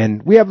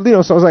 And we have, so I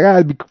was like,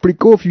 it'd be pretty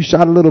cool if you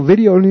shot a little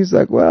video. And he's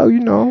like, well,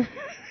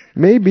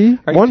 maybe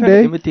Are one you trying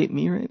day. to imitate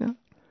me right now?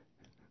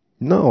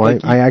 No,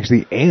 I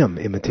actually am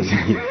imitating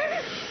you.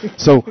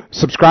 So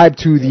subscribe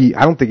to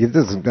I don't think it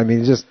doesn't. I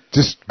mean, just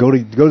go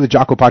to the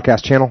Jocko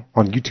Podcast channel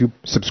on YouTube.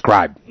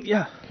 Subscribe.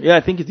 Yeah.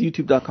 I think it's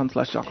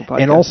youtube.com/Jocko Podcast.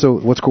 And also,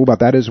 what's cool about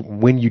that is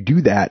when you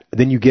do that,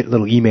 then you get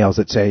little emails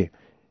that say,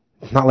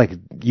 not like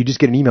you just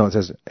get an email that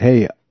says,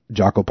 hey,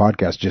 Jocko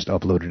Podcast just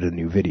uploaded a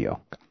new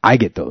video. I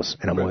get those,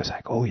 and I'm always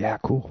like, oh yeah,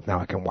 cool. Now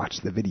I can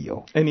watch the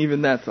video. And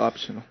even that's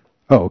optional.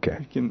 Oh, okay.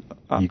 You can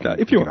opt out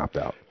if you want. Opt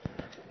out.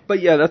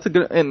 But yeah, that's a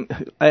good.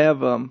 And I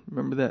have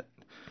remember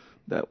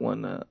that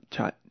one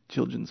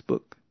children's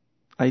book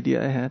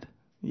idea I had.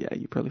 Yeah,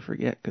 you probably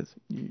forget because.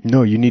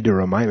 No, you need to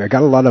remind me. I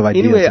got a lot of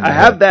ideas. Anyway, I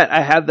have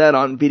that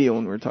on video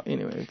when we were talking.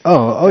 Anyway.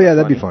 Oh yeah,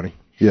 that'd be funny.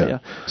 Yeah.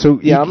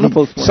 So I'm gonna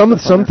post more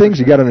some things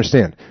you got to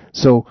understand.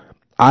 So.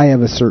 I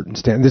have a certain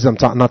stand. I'm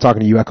not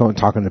talking to you, Echo. I'm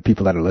talking to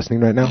people that are listening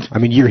right now. I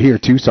mean, you're here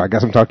too, so I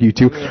guess I'm talking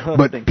to you too.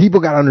 But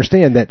people got to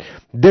understand that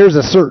there's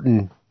a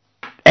certain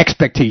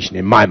expectation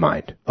in my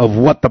mind of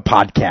what the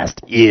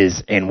podcast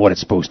is and what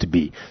it's supposed to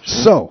be.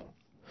 So,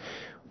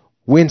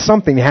 when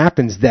something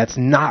happens that's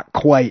not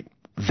quite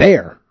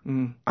there,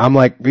 I'm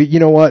like, you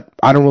know what?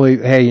 I don't want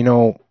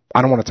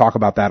to talk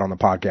about that on the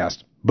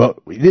podcast. But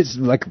this,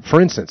 like,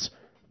 for instance,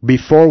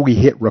 before we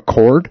hit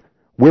record,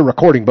 we're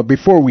recording, but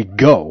before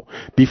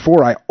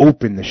I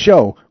open the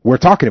show, we're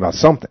talking about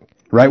something,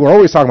 right? We're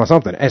always talking about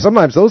something. And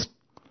sometimes those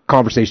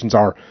conversations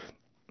are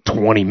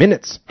 20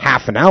 minutes,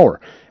 half an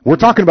hour. We're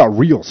talking about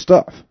real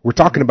stuff. We're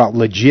talking about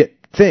legit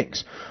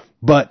things.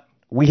 But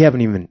we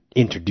haven't even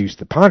introduced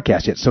the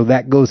podcast yet, so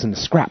that goes in the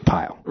scrap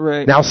pile.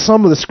 Right. Now,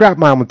 some of the scrap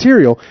pile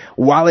material,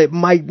 while it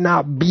might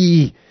not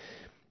be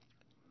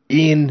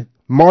in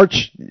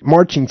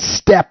marching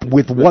step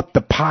with what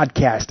the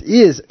podcast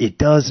is, it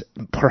does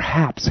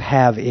perhaps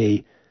have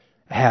a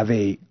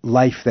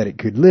life that it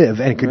could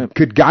live, and it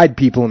could guide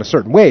people in a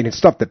certain way, and it's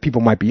stuff that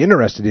people might be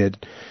interested in.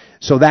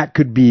 So that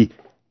could be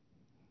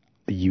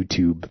a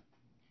YouTube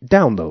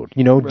download,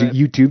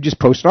 YouTube, just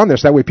post it on there,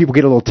 so that way people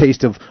get a little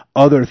taste of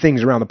other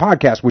things around the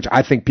podcast, which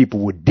I think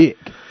people would dig.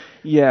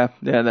 Yeah,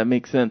 that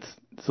makes sense.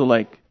 So,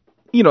 like,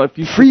 if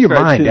you free your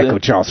mind, Echo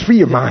Charles, free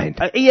your mind.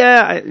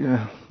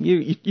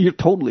 You're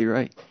totally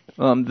right.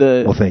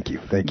 Well, thank you.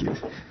 For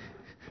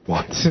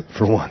once.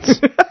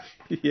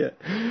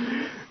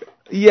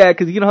 Yeah,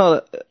 because you know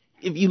how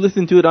if you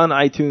listen to it on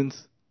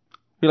iTunes,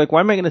 you're like,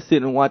 why am I going to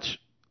sit and watch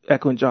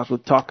Echo and Jocko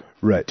talk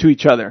to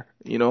each other?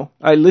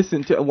 I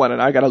listen to one,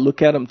 and I got to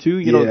look at them too.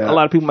 A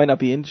lot of people might not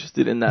be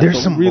interested in that.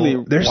 There's some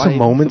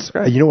moments.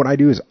 Subscribe? You know what I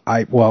do is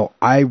I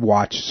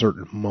watch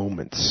certain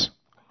moments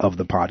of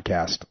the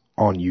podcast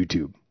on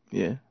YouTube.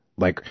 Yeah.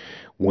 Like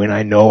when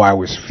I know I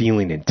was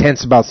feeling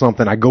intense about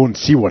something, I go and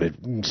see what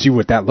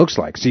that looks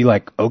like. See,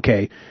 like,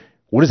 okay,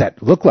 what does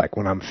that look like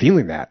when I'm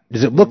feeling that?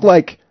 Does it look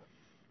like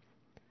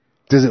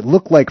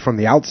from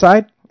the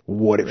outside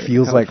what it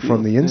feels like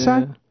from the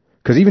inside?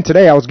 Because even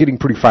today I was getting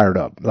pretty fired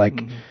up. Like,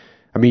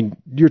 I mean,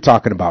 you're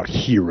talking about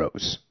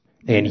heroes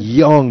and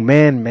young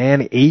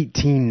men,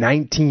 18,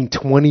 19,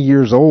 20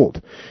 years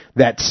old,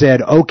 that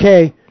said,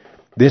 okay,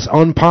 this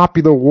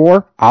unpopular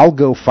war, I'll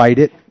go fight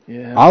it.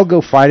 Yeah. I'll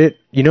go fight it.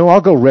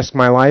 I'll go risk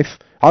my life.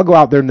 I'll go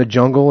out there in the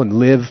jungle and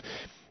live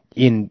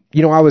in,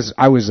 I was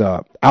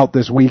out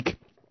this week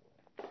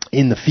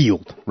in the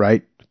field,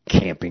 right?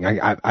 Camping.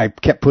 I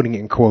kept putting it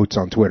in quotes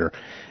on Twitter.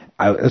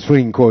 I was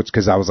putting in quotes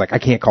because I was like, I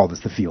can't call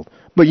this the field.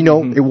 But,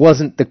 it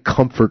wasn't the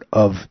comfort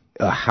of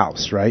a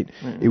house, right?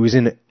 It was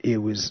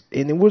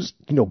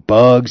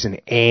bugs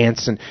and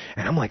ants. And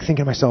I'm like thinking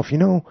to myself,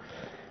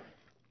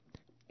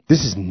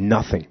 this is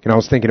nothing. And I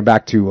was thinking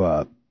back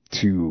to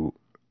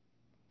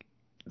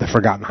the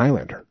Forgotten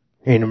Highlander.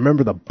 And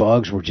remember, the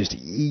bugs were just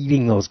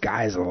eating those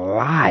guys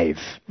alive.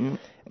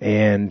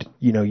 And,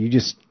 you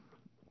just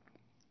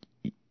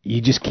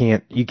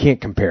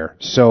can't compare.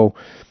 So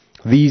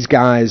these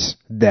guys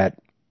that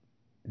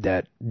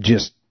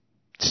just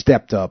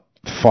stepped up,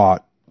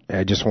 fought,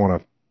 I just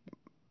want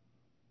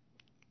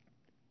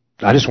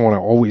to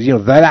always,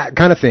 that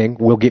kind of thing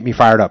will get me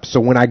fired up. So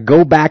when I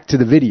go back to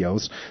the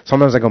videos,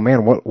 sometimes I go,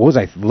 man, what was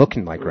I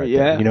looking like right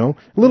there? A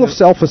little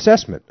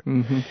self-assessment.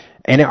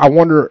 And I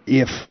wonder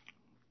if,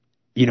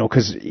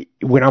 because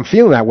when I'm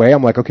feeling that way,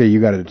 I'm like, okay,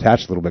 you got to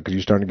detach a little bit because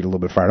you're starting to get a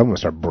little bit fired up. I'm going to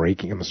start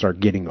breaking. I'm going to start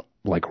getting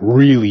like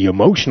really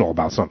emotional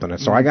about something. And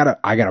so I got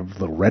a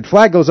little red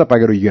flag goes up.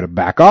 You got to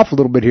back off a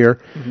little bit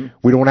here.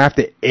 We don't have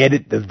to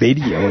edit the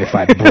video if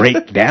I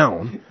break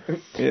down.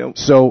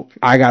 So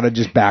I got to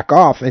just back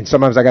off. And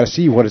sometimes I got to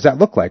see, what does that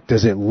look like?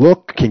 Does it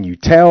look, can you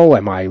tell?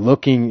 Am I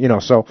looking,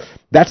 so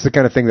that's the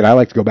kind of thing that I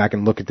like to go back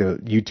and look at the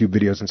YouTube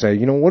videos and say,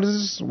 what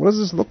does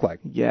this look like?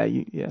 Yeah.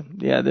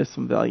 There's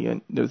some value,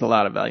 and there's a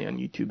lot of value on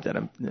YouTube that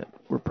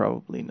we're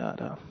probably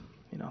not,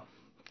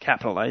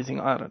 capitalizing.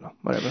 I don't know,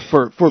 whatever,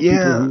 for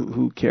people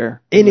who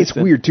care. And it's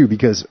weird too,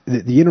 because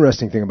the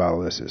interesting thing about all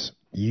this is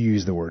you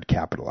use the word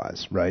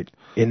capitalize, right?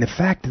 And the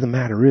fact of the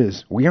matter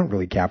is, we aren't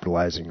really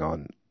capitalizing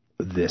on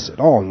this at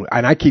all.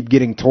 And I keep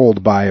getting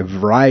told by a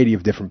variety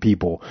of different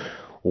people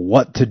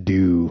what to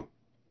do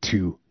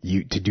to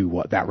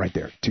that right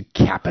there, to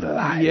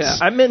capitalize. Yeah,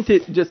 I meant to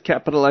just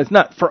capitalize,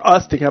 not for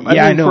us to capitalize.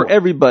 I mean, for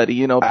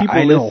everybody, people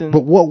I know, listen.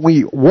 But what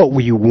we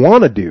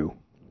want to do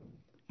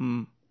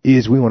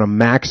is we want to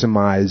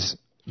maximize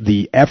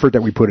the effort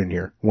that we put in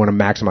here. We want to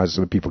maximize it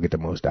so that people get the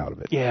most out of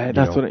it. Yeah,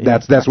 that's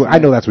what I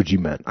know. That's what you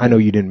meant. I know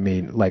you didn't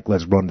mean like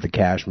let's run to the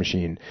cash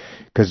machine,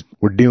 because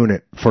we're doing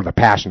it for the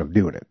passion of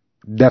doing it.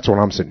 That's what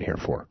I'm sitting here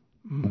for.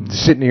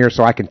 Sitting here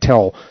so I can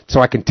tell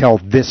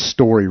this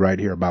story right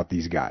here about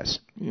these guys.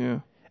 Yeah.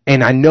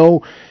 And I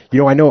know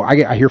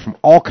I hear from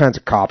all kinds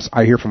of cops.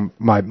 I hear from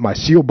my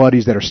SEAL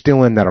buddies that are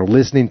still in, that are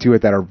listening to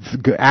it, that are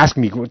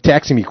asking me,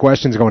 texting me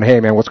questions, going,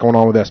 hey man, what's going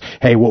on with this?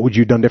 Hey, what would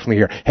you have done differently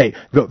here? Hey,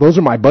 those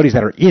are my buddies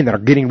that are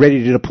getting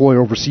ready to deploy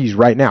overseas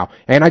right now.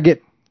 And I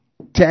get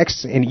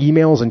texts and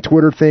emails and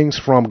Twitter things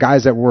from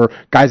guys that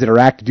are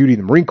active duty in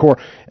the Marine Corps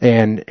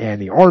and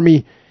the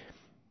Army.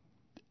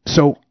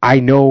 So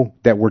I know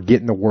that we're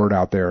getting the word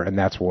out there, and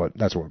that's what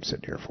I'm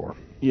sitting here for.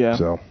 Yeah.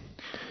 So.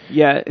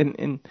 Yeah,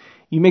 and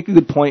you make a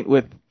good point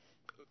with,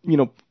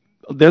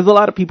 there's a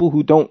lot of people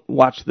who don't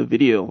watch the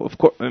video, of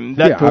course, and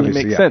that totally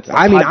makes sense.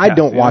 I mean, I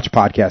don't watch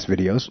podcast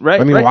videos.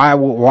 Right. I mean, why,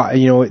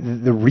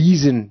 the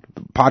reason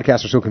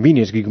podcasts are so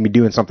convenient is you can be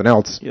doing something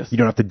else. Yes. You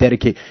don't have to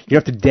dedicate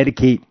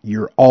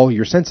all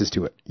your senses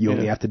to it. You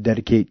only have to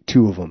dedicate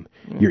two of them,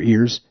 your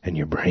ears and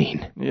your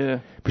brain. Yeah.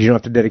 But you don't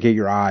have to dedicate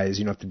your eyes.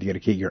 You don't have to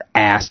dedicate your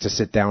ass to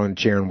sit down in a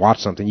chair and watch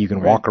something. You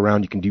can walk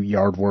around. You can do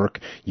yard work.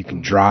 You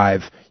can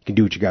drive. You can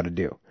do what you got to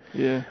do.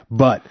 Yeah.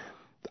 But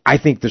I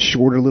think the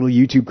shorter little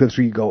YouTube clips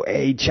where you go,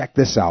 hey, check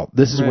this out.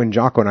 This is when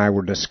Jocko and I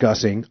were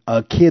discussing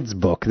a kid's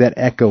book that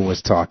Echo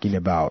was talking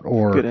about.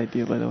 Or good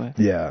idea, by the way.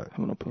 Yeah.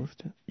 I'm going to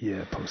post it.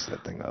 Yeah, post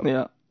that thing up.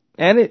 Yeah.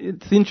 And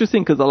it's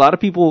interesting because a lot of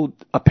people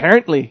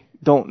apparently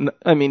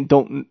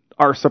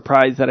are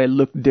surprised that I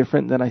look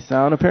different than I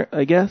sound,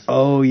 I guess.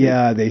 Oh,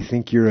 yeah. They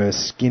think you're a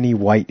skinny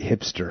white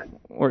hipster.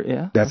 Or,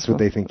 yeah. That's what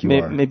they think you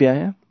are. Maybe I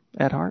am,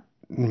 at heart.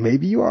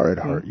 Maybe you are at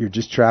heart. You're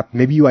just trapped.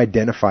 Maybe you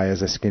identify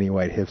as a skinny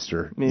white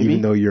hipster,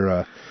 even though you're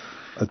a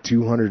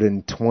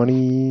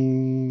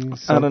 220 something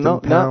I don't know.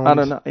 pounds. No, I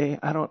don't know. Hey,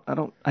 I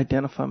don't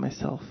identify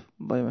myself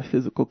by my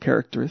physical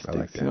characteristics.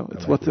 Like that.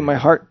 It's what's in my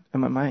heart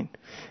and my mind.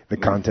 The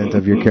content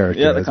of your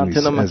character. Yeah, the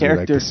content of my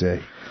character. Like to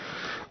say.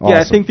 Awesome. Yeah,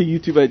 I think the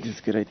YouTube idea is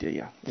a good idea.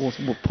 Yeah, we'll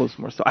post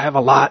more. So I have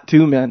a lot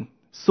too, man.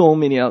 So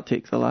many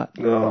outtakes, a lot.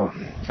 Oh, all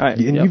right.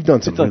 And you've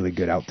done some really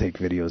good outtake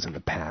videos in the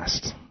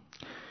past.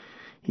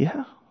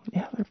 Yeah,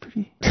 they're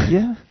pretty.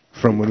 Yeah.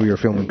 From when we were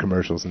filming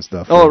commercials and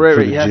stuff. Oh,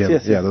 right.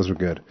 Yes. Yeah, those were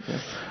good.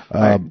 Yes.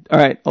 All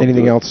right.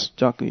 Anything else?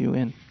 Jocko, you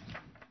in?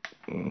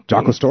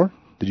 Jocko store?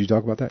 Did you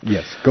talk about that?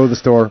 Yes. Go to the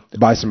store,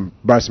 buy some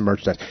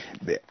merchandise.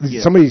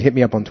 Yeah. Somebody hit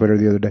me up on Twitter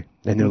the other day,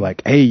 and they're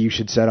like, "Hey, you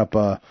should set up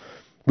a."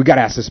 We got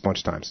asked this a bunch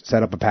of times.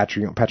 Set up a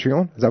Patreon.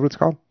 Patreon? Is that what it's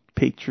called?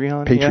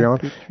 Patreon.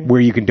 Patreon. Yeah,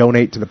 Where you can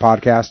donate to the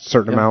podcast a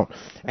certain amount.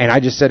 And I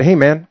just said, "Hey,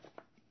 man,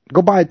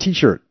 go buy a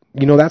T-shirt.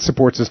 That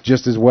supports us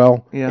just as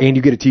well. Yeah. And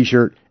you get a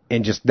T-shirt,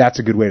 and just that's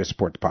a good way to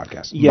support the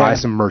podcast. Yeah. Buy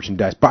some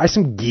merchandise. Buy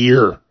some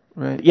gear."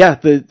 Right. Yeah,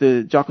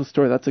 the Jocko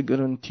store, that's a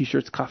good one.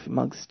 T-shirts, coffee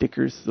mugs,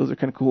 stickers, those are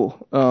kind of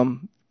cool.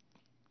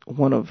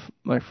 One of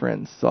my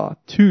friends saw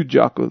 2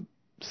 Jocko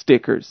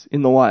stickers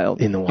in the wild.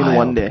 In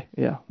one day,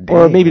 yeah. Dang.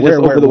 Or maybe just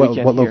over the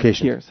weekend. What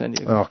location? Here, San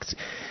Diego. Oh,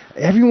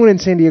 everyone in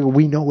San Diego,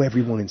 we know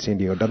everyone in San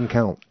Diego. Doesn't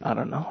count. I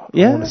don't know.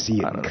 I want to see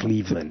it in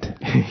Cleveland.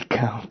 It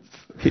counts.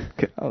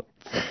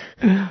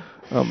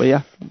 But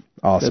yeah.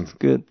 Awesome. That's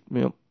good.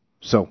 Yep.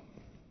 So,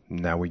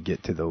 now we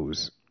get to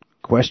those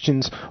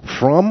questions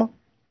from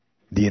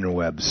the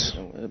interwebs.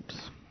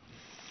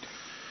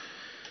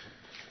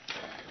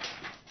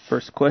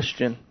 First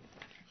question.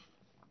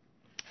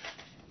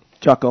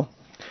 Jocko,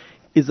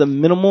 is a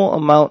minimal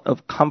amount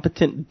of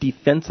competent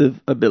defensive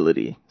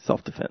ability,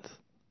 self-defense,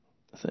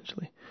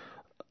 essentially,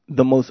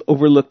 the most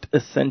overlooked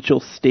essential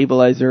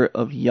stabilizer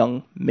of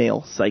young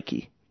male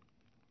psyche?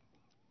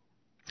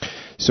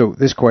 So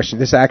this question,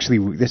 this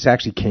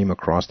actually came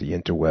across the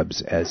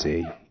interwebs as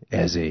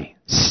a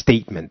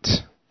statement,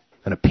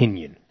 an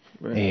opinion.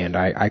 Right. And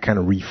I kind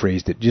of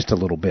rephrased it just a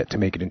little bit to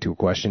make it into a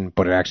question,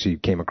 but it actually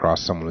came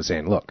across someone was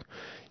saying, look,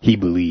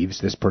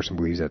 this person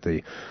believes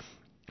that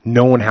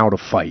knowing how to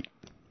fight,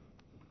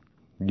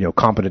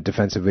 competent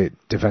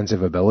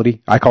defensive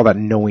ability, I call that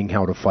knowing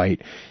how to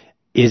fight,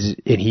 and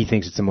he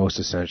thinks it's the most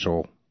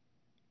essential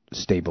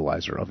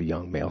stabilizer of a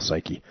young male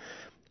psyche.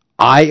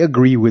 I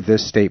agree with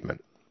this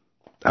statement.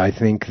 I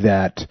think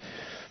that,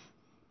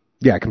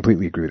 I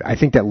completely agree with it. I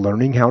think that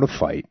learning how to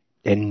fight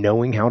and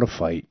knowing how to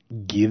fight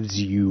gives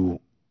you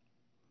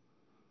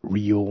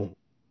real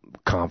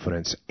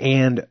confidence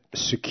and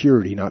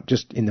security, not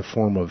just in the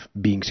form of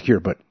being secure,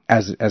 but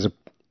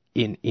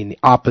in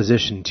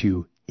opposition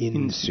to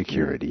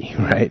insecurity,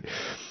 right?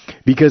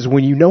 Because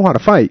when you know how to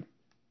fight,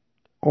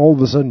 all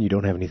of a sudden you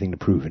don't have anything to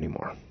prove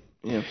anymore.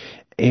 Yeah.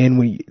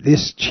 And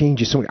this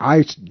changes so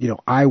much.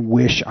 I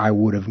wish I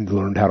would have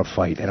learned how to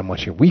fight at a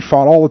much younger. We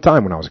fought all the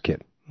time when I was a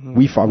kid. Mm-hmm.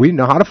 We didn't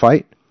know how to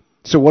fight.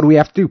 So what do we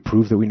have to do?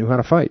 Prove that we knew how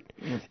to fight.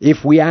 Mm-hmm.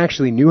 If we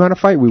actually knew how to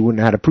fight, we wouldn't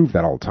have had to prove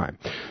that all the time.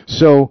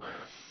 So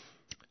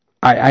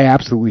I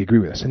absolutely agree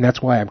with this. And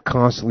that's why I'm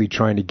constantly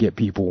trying to get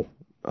people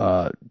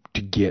to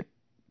get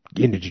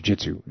into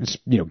jiu-jitsu.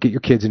 Get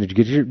your kids into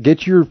jiu-jitsu.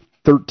 Get your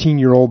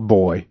 13-year-old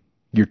boy,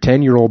 your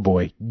 10-year-old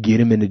boy, get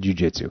him into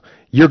jiu-jitsu.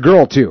 Your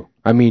girl, too.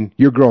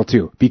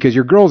 Because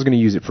your girl's going to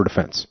use it for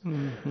defense.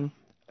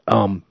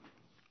 Mm-hmm.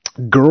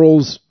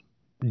 Girls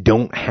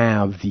don't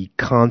have the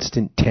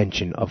constant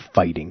tension of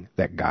fighting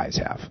that guys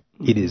have.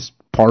 Mm-hmm. It is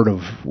part of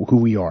who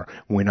we are.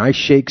 When I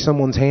shake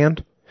someone's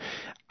hand,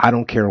 I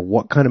don't care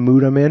what kind of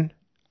mood I'm in,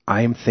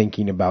 I am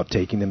thinking about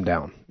taking them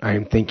down. I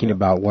am thinking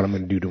about what I'm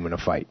going to do to them in a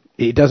fight.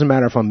 It doesn't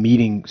matter if I'm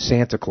meeting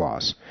Santa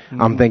Claus.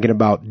 Mm-hmm. I'm thinking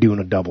about doing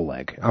a double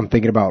leg. I'm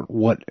thinking about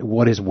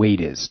what his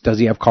weight is. Does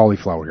he have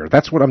cauliflower here?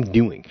 That's what I'm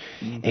doing.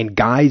 Mm-hmm. And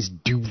guys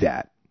do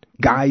that.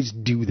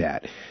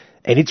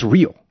 And it's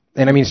real.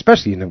 And I mean,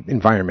 especially in the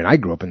environment I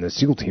grew up in, the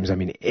SEAL teams, I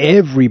mean,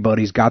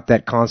 everybody's got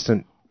that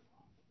constant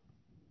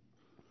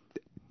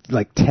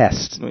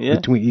test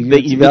between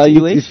the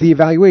evaluation. It's the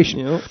evaluation.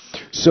 Yep.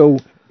 So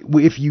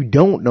if you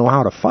don't know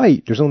how to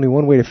fight, there's only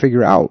one way to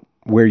figure out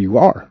where you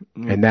are,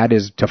 and that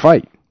is to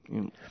fight.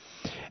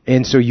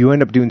 And so you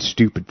end up doing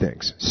stupid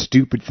things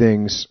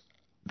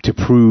to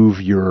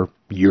prove your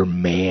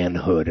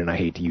manhood. And I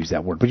hate to use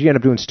that word, but you end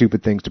up doing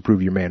stupid things to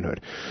prove your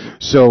manhood.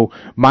 So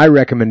my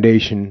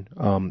recommendation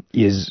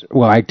is,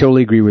 I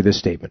totally agree with this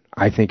statement.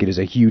 I think it is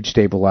a huge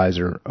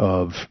stabilizer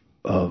of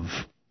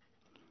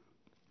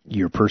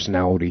your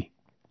personality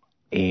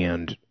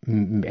and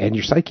and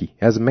your psyche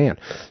as a man.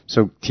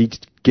 So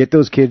get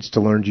those kids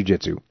to learn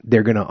jiu-jitsu.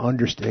 They're going to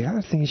understand. The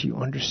other thing is you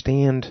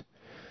understand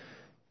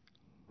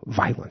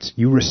violence.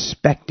 You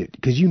respect it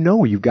because you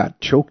know you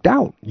got choked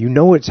out. You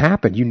know it's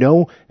happened. You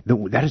know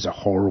that is a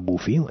horrible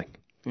feeling.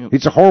 Yep.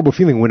 It's a horrible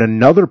feeling when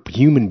another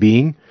human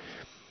being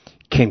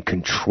can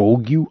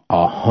control you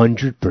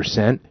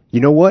 100%.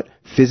 You know what?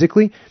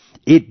 Physically,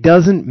 it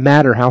doesn't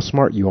matter how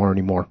smart you are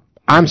anymore.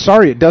 I'm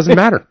sorry, it doesn't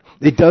matter.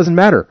 It doesn't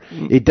matter.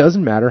 It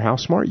doesn't matter how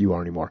smart you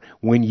are anymore.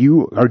 When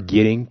you are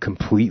getting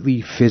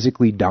completely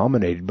physically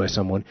dominated by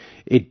someone,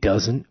 it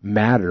doesn't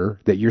matter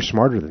that you're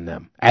smarter than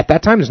them. At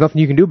that time, there's nothing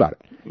you can do about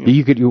it. What are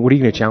you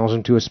going to challenge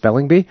them to a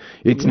spelling bee?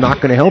 It's not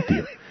going to help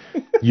you.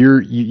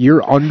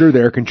 You're under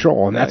their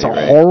control, and that's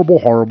a horrible,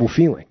 horrible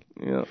feeling.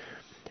 Yeah.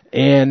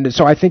 And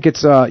so I think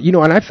it's,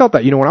 and I felt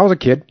that, when I was a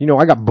kid,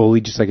 I got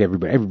bullied just like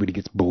everybody. Everybody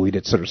gets bullied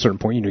at a certain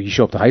point. You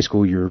show up to high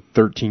school, you're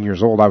 13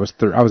 years old. I was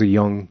a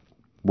young,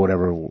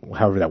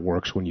 however that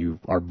works when you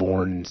are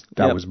born.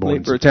 I was born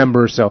in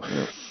September. So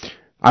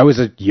I was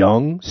a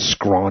young,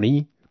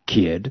 scrawny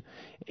kid,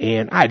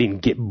 and I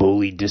didn't get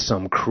bullied to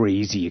some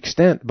crazy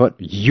extent, but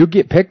you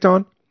get picked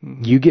on.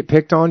 Mm-hmm. You get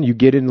picked on, you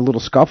get into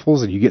little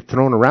scuffles, and you get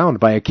thrown around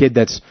by a kid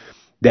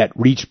that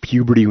reached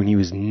puberty when he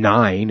was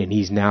 9, and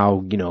he's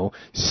now,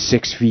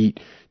 6 feet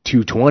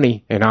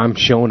 220, and I'm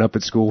showing up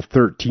at school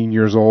 13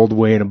 years old,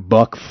 weighing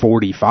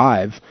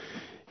 $145.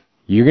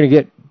 You're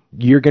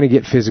gonna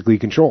get physically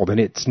controlled, and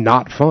it's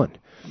not fun.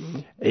 Mm-hmm.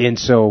 And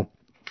so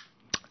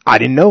I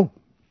didn't know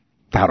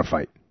how to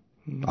fight.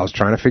 Mm-hmm. I was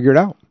trying to figure it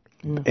out.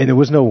 Mm-hmm. And there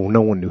was no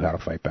one knew how to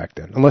fight back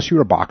then, unless you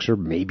were a boxer,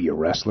 maybe a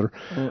wrestler.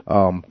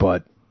 Mm-hmm.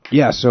 But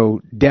yeah,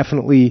 so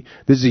definitely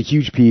this is a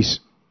huge piece.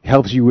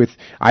 Helps you with,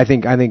 I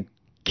think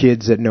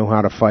kids that know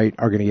how to fight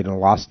are going to get in a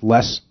lot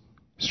less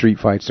street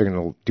fights. They're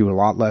going to do a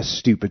lot less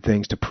stupid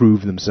things to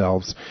prove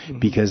themselves, mm-hmm.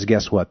 because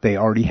guess what? They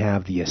already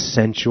have the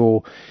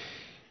essential,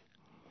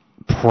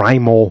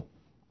 primal,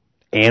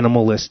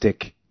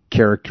 animalistic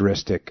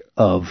characteristic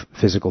of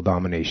physical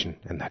domination,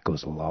 and that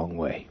goes a long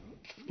way.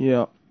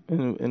 Yeah,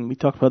 and we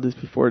talked about this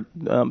before,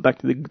 back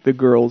to the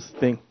girls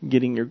thing,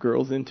 getting your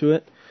girls into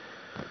it.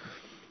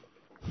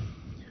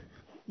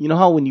 You know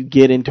how when you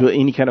get into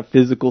any kind of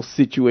physical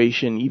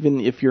situation, even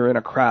if you're in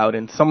a crowd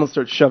and someone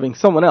starts shoving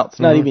someone else,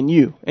 not even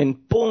you,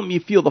 and boom, you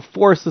feel the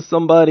force of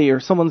somebody,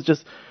 or someone's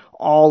just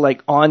all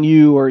like on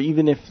you, or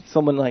even if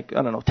someone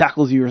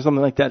tackles you or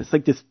something like that, it's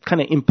like this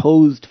kind of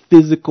imposed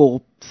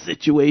physical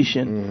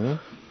situation. Mm-hmm.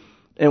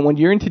 And when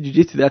you're into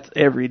jiu-jitsu, that's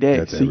every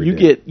day. So you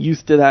get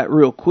used to that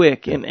real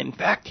quick, and in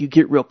fact, you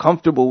get real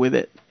comfortable with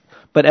it.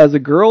 But as a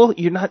girl,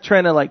 you're not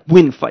trying to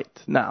win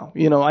fights now.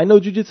 I know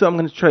jiu-jitsu, I'm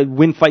going to try to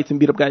win fights and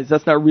beat up guys.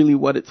 That's not really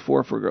what it's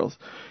for girls.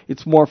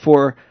 It's more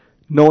for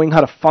knowing how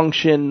to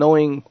function,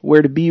 knowing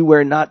where to be,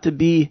 where not to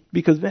be.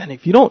 Because, man,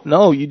 if you don't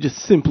know, you just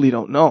simply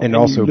don't know. And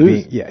also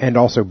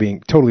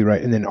being totally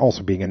right. And then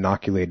also being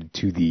inoculated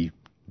to the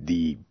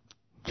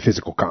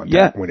physical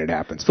contact when it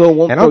happens. So it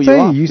won't and I'll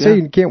tell you, say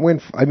you can't win,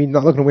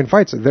 not looking to win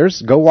fights.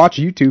 Go watch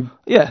YouTube.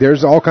 Yeah.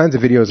 There's all kinds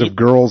of videos of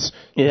girls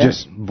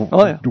just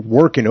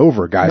working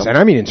over guys. Yep. And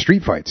I mean in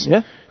street fights.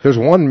 Yeah. There's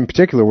one in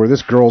particular where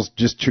this girl's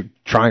just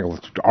triangle,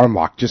 arm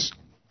lock, just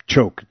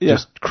choke,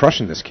 just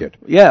crushing this kid.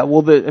 Yeah,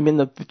 well,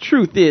 the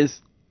truth is,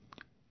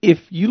 if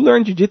you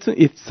learn jiu-jitsu,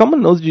 if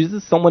someone knows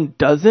jiu-jitsu, someone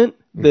doesn't,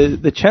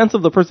 the chance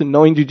of the person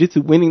knowing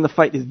jiu-jitsu winning the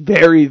fight is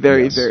very,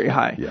 very, very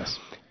high. Yes.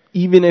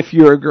 Even if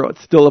you're a girl, it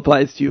still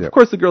applies to you. Yep. Of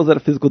course, the girl's at a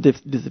physical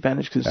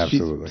disadvantage because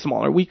she's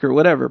smaller, weaker,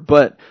 whatever.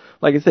 But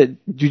like I said,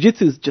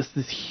 jiu-jitsu is just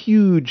this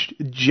huge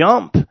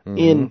jump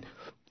in,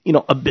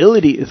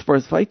 ability as far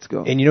as fights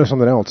go. And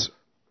something else,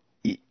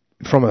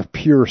 from a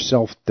pure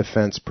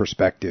self-defense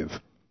perspective,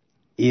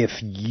 a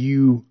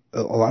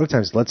lot of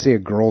times, let's say a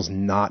girl's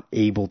not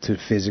able to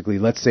physically,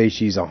 let's say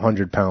she's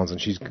 100 pounds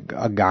and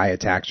a guy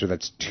attacks her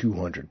that's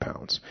 200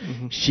 pounds.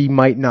 Mm-hmm. She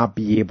might not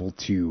be able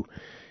to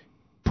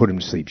put him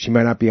to sleep. She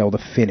might not be able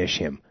to finish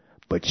him,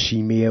 but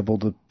she may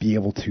be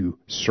able to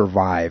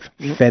survive,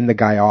 fend the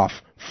guy off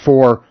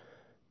for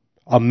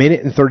a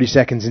minute and 30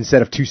 seconds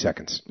instead of 2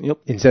 seconds,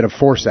 instead of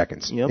 4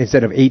 seconds,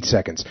 instead of 8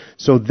 seconds.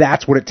 So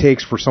that's what it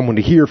takes for someone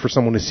to hear, for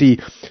someone to see.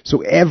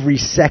 So every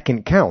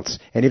second counts.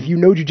 And if you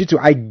know jiu-jitsu,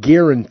 I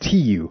guarantee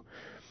you,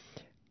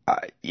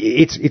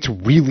 it's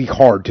really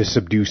hard to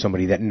subdue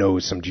somebody that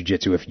knows some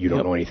jiu-jitsu if you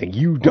don't know anything.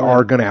 You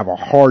are going to have a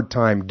hard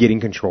time getting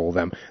control of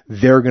them.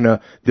 They're going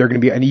to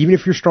be, and even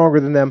if you're stronger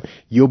than them,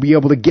 you'll be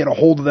able to get a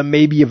hold of them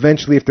maybe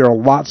eventually if they're a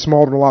lot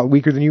smaller and a lot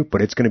weaker than you,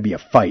 but it's going to be a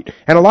fight.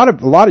 And a lot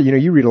of,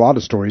 you read a lot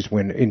of stories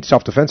when in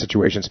self-defense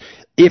situations,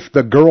 if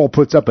the girl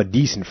puts up a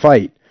decent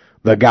fight,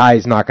 the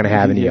guy's not going to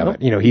have any of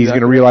it. He's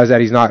going to realize that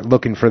he's not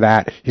looking for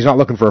that. He's not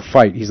looking for a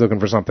fight. He's looking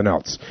for something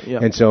else.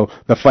 Yep. And so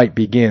the fight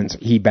begins.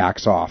 He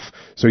backs off.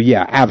 So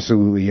yeah,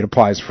 absolutely. It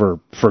applies for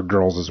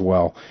girls as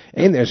well.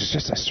 And there's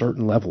just a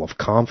certain level of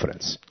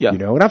confidence,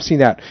 and I've seen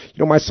that,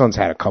 my son's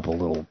had a couple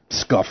little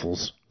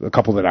scuffles, a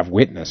couple that I've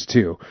witnessed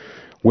too,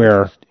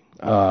 where,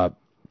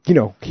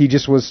 he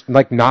just was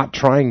not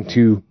trying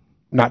to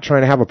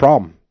have a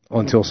problem.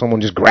 until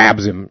someone just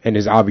grabs him and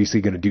is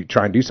obviously going to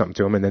try and do something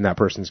to him, and then that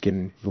person's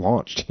getting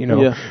launched,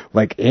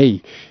 like,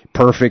 hey,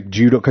 perfect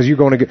judo, because you're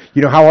going to get,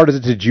 how hard is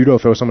it to judo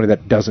throw somebody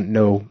that doesn't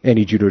know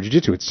any judo or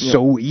jiu-jitsu? It's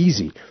so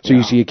easy. So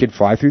you see a kid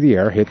fly through the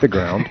air, hit the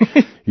ground.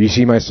 You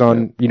see my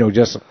son,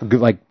 just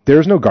like,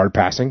 there's no guard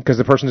passing because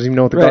the person doesn't even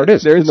know what the guard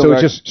is. There is no so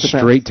guard it's just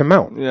straight to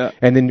mount. Yeah.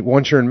 And then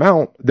once you're in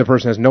mount, the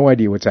person has no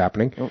idea what's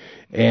happening,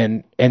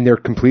 and they're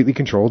completely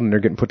controlled and they're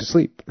getting put to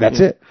sleep.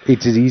 That's it.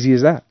 It's as easy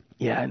as that.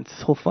 Yeah, and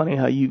it's so funny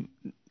how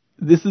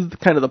this is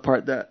kind of the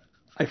part that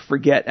I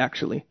forget,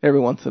 actually, every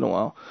once in a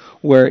while,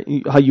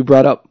 how you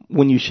brought up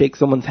when you shake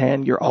someone's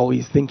hand, you're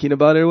always thinking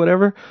about it or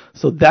whatever.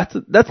 So that's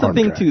the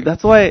thing too.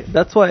 That's why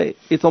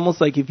it's almost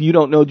like if you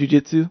don't know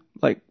jiu-jitsu,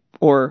 like,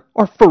 or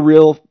for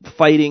real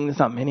fighting, there's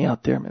not many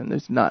out there, man.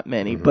 There's not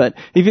many. Mm-hmm. But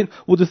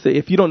we'll just say,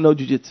 if you don't know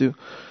jiu-jitsu,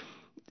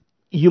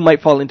 you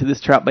might fall into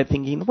this trap by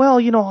thinking, well,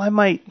 I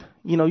might,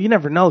 you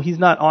never know. He's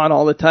not on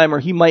all the time, or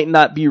he might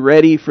not be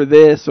ready for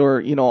this,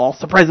 or, I'll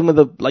surprise him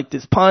with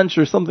this punch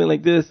or something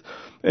like this.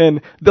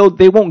 And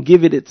they won't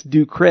give it its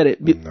due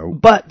credit. Nope.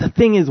 But the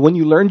thing is, when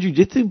you learn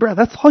jiu-jitsu, bro,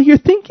 that's all you're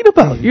thinking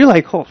about. You're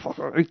like, oh, fuck,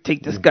 I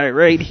take this guy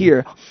right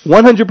here.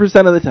 100%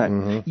 of the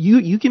time. Mm-hmm.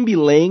 You can be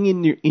laying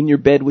in your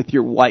bed with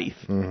your wife,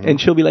 and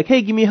she'll be like,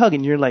 hey, give me a hug.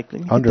 And you're like,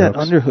 let me get that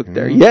underhook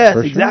there. Yes,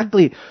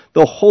 exactly. Sure.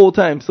 The whole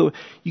time. So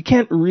you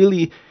can't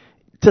really,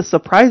 to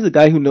surprise a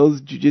guy who knows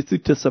jiu-jitsu,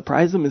 to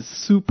surprise him is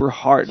super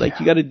hard. Like,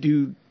 you got to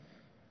do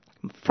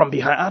from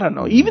behind. I don't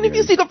know. Even if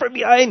you sneak up from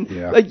behind,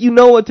 like, you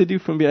know what to do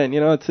from behind.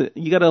 You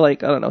got to,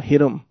 like, I don't know,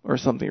 hit him or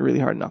something really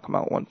hard, knock him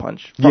out one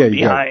punch from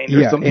behind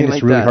or something like that. And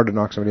it's really hard to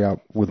knock somebody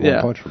out with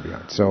one punch from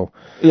behind. So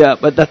yeah,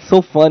 but that's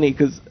so funny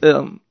because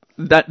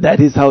that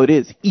is how it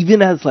is.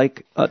 Even as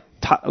like a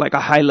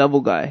high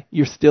level guy,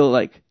 you're still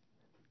like,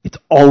 it's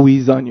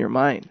always on your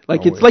mind.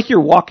 Like, always. It's like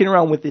you're walking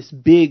around with this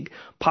big,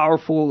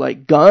 powerful,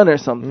 like, gun or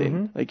something.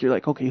 Mm-hmm. Like, you're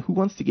like, okay, who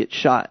wants to get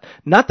shot?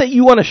 Not that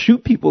you want to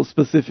shoot people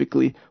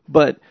specifically,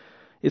 but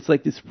it's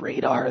like this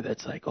radar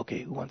that's like,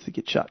 okay, who wants to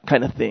get shot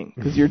kind of thing.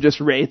 Because you're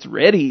just ready. It's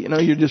ready.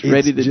 You're just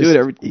ready to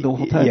do it the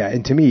whole time. Yeah,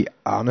 and to me,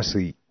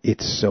 honestly,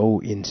 it's so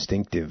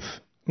instinctive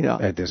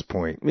at this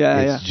point.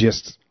 Yeah, it's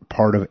just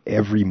part of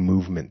every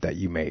movement that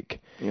you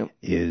make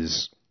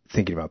is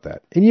thinking about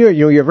that. And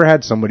you ever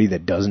had somebody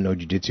that doesn't know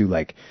jiu-jitsu,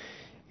 like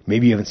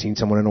maybe you haven't seen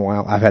someone in a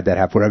while? I've had that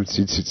happen where I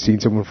haven't seen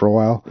someone for a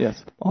while.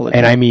 Yes.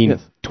 And I mean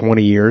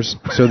 20 years.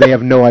 So they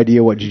have no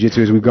idea what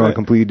jiu-jitsu is. We've gone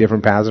completely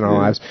different paths in our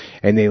lives,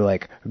 and they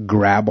like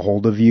grab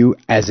hold of you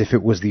as if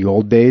it was the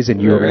old days and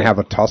you were going to have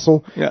a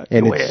tussle. Yeah.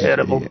 And way ahead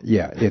of them.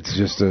 Yeah, it's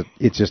just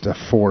a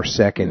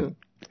 4-second,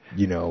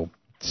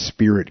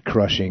 spirit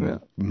crushing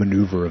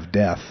maneuver of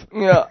death.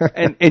 Yeah,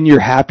 and you're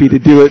happy to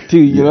do it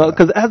too,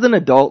 because as an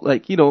adult,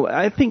 like,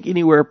 I think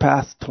anywhere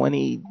past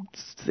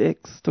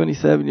 26,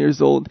 27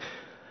 years old,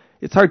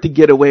 it's hard to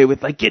get away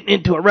with like getting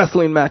into a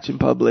wrestling match in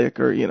public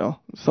or,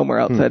 somewhere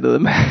outside of the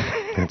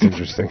match. That's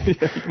interesting.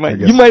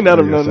 You might not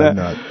have known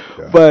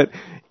that. But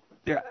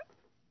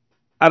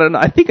I don't know.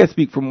 I think I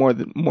speak for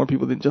more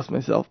people than just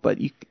myself, but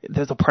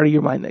there's a part of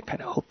your mind that kind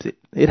of hopes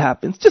it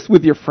happens just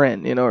with your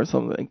friend, or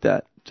something like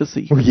that. Just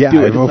so you can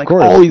do it. It's like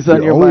course. Always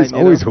on your mind.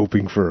 Always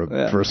hoping for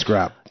a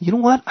scrap. You know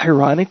what?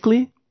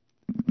 Ironically,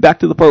 back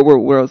to the part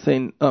where I was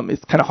saying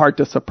it's kind of hard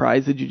to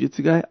surprise a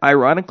jiu-jitsu guy.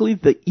 Ironically,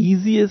 the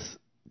easiest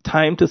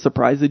time to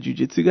surprise a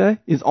jiu-jitsu guy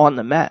is on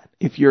the mat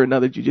if you're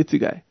another jiu-jitsu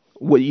guy.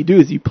 What you do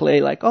is you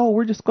play like, oh,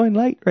 we're just going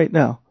light right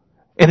now.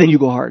 And then you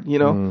go hard,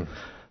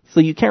 So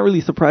you can't really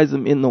surprise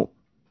them in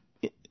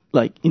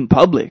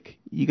public.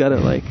 You gotta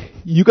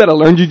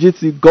learn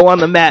jiu-jitsu, go on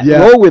the mat,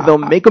 roll with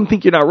them, make them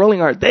think you're not rolling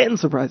hard, then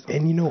surprise them.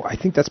 And I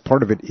think that's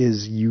part of it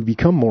is you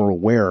become more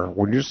aware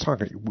when you're just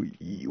talking.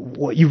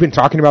 What you've been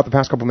talking about the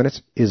past couple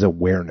minutes is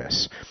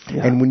awareness.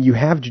 Yeah. And when you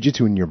have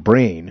jiu-jitsu in your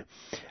brain,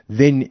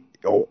 then,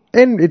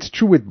 and it's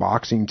true with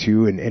boxing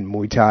too and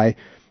Muay Thai,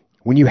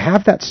 when you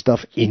have that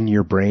stuff in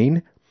your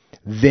brain,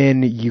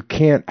 then you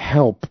can't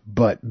help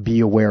but be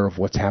aware of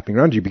what's happening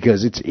around you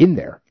because it's in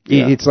there.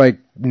 Yeah. It's like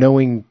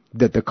knowing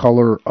that the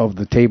color of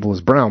the table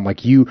is brown.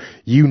 Like you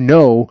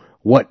know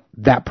what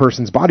that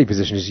person's body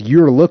position is.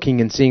 You're looking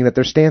and seeing that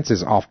their stance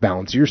is off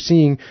balance. You're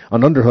seeing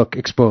an underhook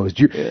exposed.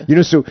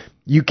 So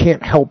you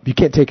can't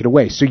take it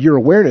away. So your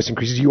awareness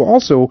increases. You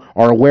also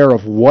are aware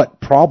of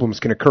what problems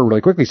can occur really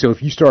quickly. So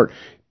if you start,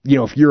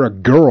 if you're a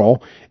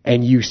girl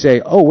and you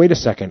say, oh, wait a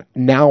second,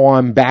 now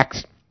I'm back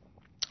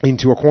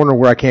into a corner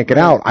where I can't get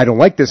out. I don't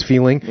like this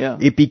feeling. Yeah.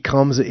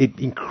 It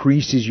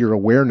increases your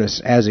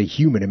awareness as a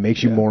human. It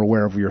makes you more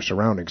aware of your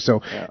surroundings.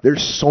 So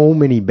there's so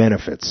many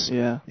benefits.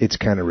 Yeah. It's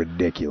kind of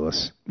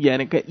ridiculous. Yeah,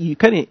 and you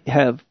kind of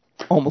have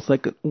almost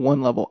like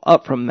one level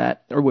up from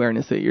that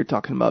awareness that you're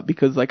talking about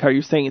because like how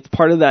you're saying it's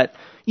part of that,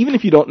 even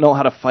if you don't know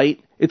how to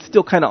fight, it's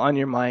still kind of on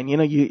your mind.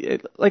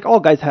 Like all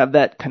guys have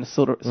that kind of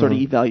sort of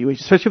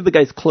evaluation, especially if the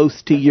guy's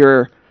close to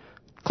your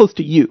close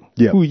to you,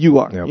 who you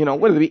are. Yep. You know,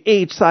 whether it be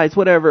age, size,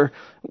 whatever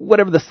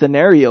the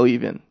scenario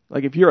even.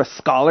 Like if you're a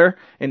scholar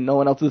and no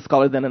one else is a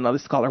scholar, then another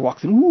scholar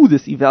walks in, ooh,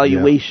 this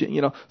evaluation,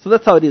 you know. So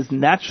that's how it is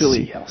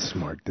naturally. See how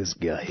smart this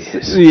guy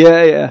is.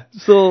 Yeah.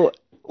 So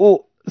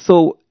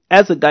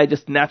as a guy,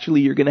 just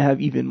naturally you're going to have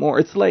even more.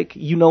 It's like,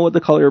 you know what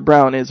the color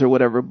brown is or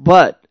whatever,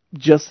 but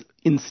just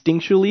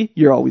instinctually,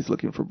 you're always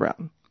looking for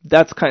brown.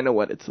 That's kind of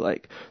what it's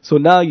like. So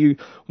now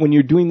when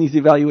you're doing these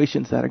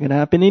evaluations that are going to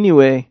happen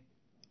anyway,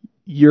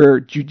 your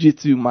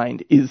jiu-jitsu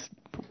mind is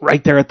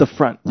right there at the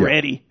front,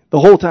 ready the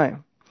whole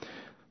time.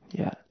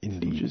 Yeah,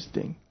 indeed.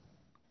 Interesting.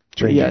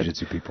 Train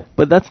jiu-jitsu people.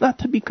 But that's not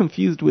to be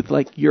confused with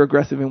like you're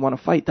aggressive and want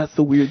to fight. That's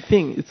the weird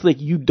thing. It's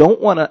like you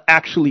don't want to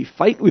actually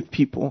fight with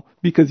people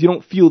because you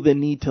don't feel the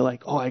need to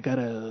like, I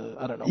gotta,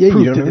 I don't know. Yeah,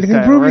 you don't have anything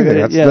to prove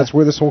anything. That's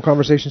where this whole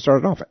conversation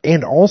started off.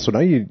 And also, now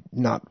you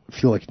not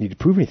feel like you need to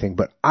prove anything,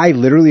 but I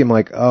literally am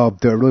like, do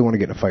I really want to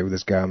get in a fight with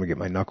this guy? I'm going to get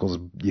my knuckles,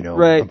 I'm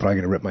probably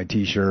going to rip my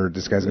t-shirt.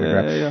 This guy's going to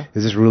grab. Yeah.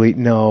 Is this really?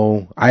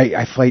 No.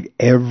 I fight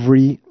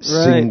every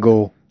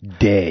single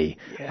day.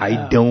 Yeah.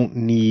 I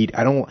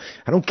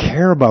don't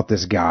care about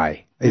this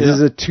guy. This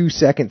is a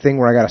 2-second thing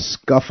where I got to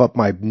scuff up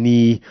my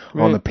knee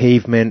on the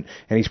pavement,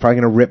 and he's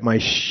probably going to rip my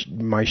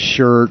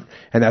shirt,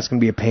 and that's going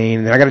to be a pain.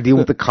 And then I got to deal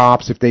with the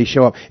cops if they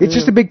show up. It's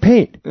just a big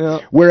pain. Yeah.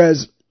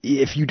 Whereas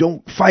if you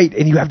don't fight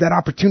and you have that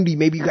opportunity,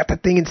 maybe you got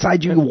that thing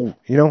inside you.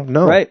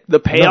 No. Right.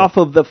 The payoff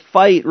of the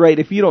fight, right?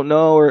 If you don't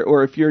know,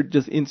 or if you're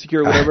just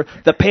insecure, or whatever,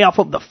 the payoff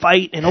of the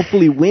fight and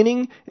hopefully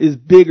winning is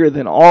bigger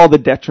than all the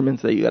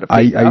detriments that you got to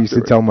face. I used to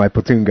tell my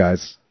platoon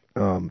guys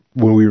when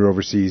we were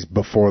overseas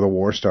before the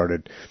war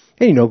started.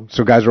 Hey,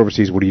 so guys are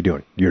overseas, what are you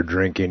doing? You're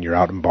drinking, you're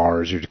out in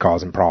bars, you're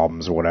causing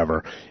problems or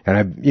whatever.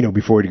 And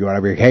before we go out,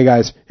 I'd be like, hey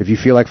guys, if you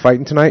feel like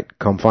fighting tonight,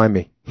 come find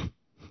me.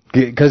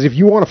 Because if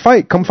you want to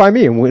fight, come find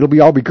me and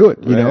it'll all be good,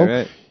 you know?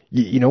 Right.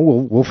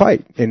 We'll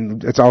fight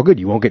and it's all good.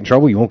 You won't get in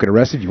trouble, you won't get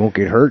arrested, you won't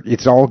get hurt.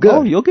 It's all good.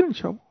 Oh, you'll get in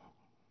trouble.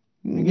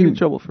 You get in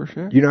trouble for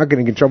sure. You're not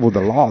going to get in trouble with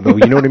the law, though.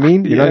 You know what I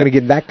mean? You're not going to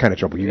get in that kind of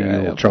trouble. You're going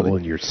to get in trouble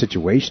in your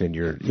situation,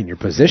 in your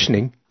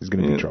positioning is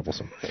going to be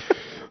troublesome.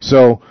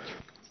 So,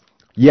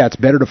 yeah, it's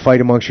better to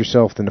fight amongst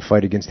yourself than to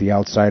fight against the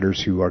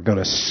outsiders who are going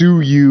to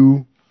sue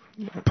you,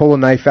 pull a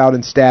knife out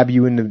and stab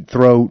you in the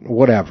throat,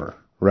 whatever,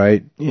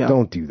 right? Yeah.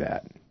 Don't do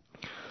that.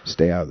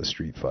 Stay out of the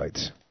street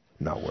fights.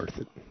 Not worth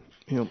it.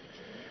 Yep.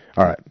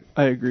 All right.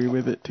 I agree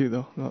with it, too,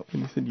 though. When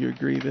you said you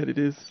agree that it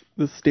is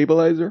the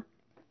stabilizer.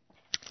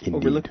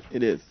 Indeed.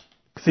 It is.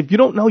 Because if you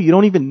don't know, you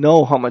don't even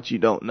know how much you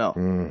don't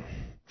know.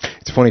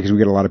 It's funny because we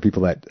get a lot of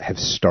people that have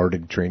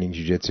started training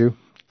jiu-jitsu.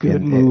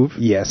 Good move.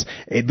 Yes.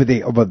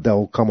 But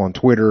they'll come on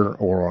Twitter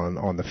or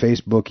on the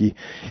Facebooky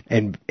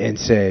and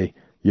say,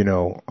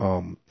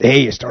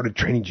 hey, I started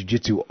training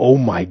jiu-jitsu. Oh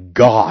my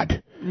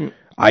God.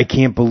 I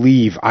can't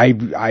believe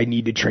I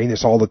need to train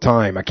this all the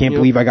time. I can't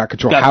believe I got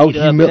control.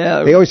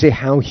 They always say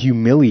how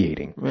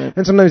humiliating. Right.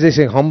 And sometimes they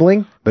say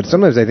humbling, but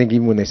sometimes I think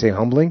even when they say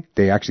humbling,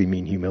 they actually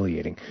mean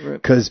humiliating.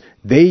 Because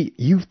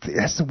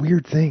that's the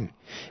weird thing.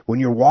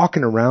 When you're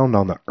walking around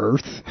on the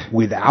earth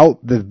without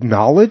the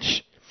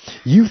knowledge,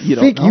 you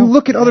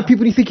look at other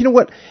people and you think, you know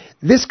what?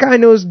 This guy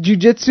knows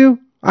jiu-jitsu.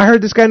 I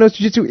heard this guy knows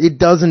jiu-jitsu. It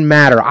doesn't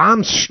matter.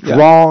 I'm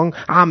strong.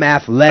 Yeah. I'm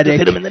athletic.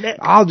 Hit him in the neck.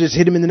 I'll just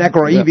hit him in the neck,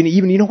 or even,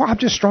 I'm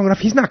just strong enough.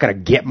 He's not going to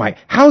get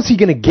how's he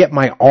going to get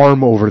my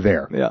arm over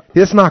there? Yeah.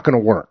 It's not going to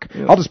work.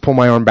 Yeah. I'll just pull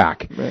my arm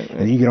back. Right.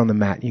 And you get on the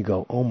mat and you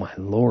go, oh my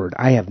Lord,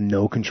 I have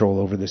no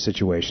control over this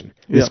situation.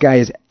 This guy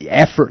is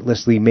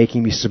effortlessly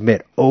making me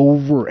submit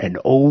over and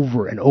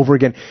over and over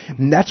again.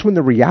 And that's when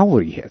the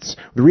reality hits.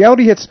 The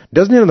reality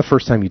doesn't hit on the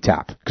first time you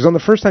tap. Because on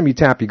the first time you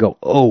tap, you go,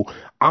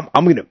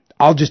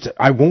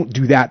 I won't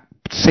do that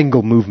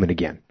single movement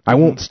again. I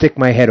won't stick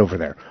my head over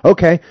there.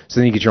 Okay, so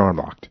then you get your arm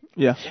locked.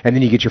 Yeah. And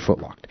then you get your foot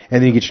locked.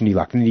 And then you get your knee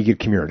locked. And then you get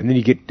Kimura. And then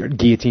you get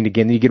guillotined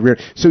again. Then you get rear.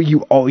 So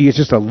it's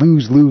just a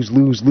lose.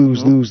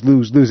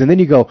 And then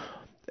you go,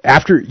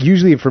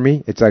 usually for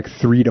me, it's like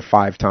 3 to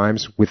 5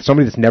 times with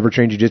somebody that's never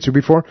trained jiu-jitsu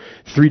before,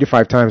 3 to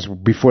 5 times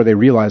before they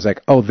realize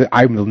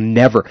I will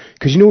never,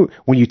 because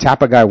when you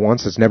tap a guy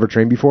once that's never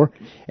trained before,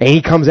 and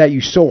he comes at you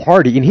so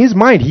hard, in his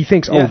mind he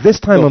thinks, this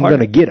time I'm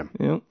going to get him.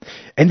 Yep.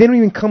 And they don't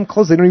even come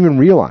close, they don't even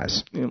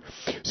realize. Yep.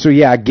 So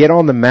get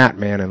on the mat,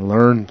 man, and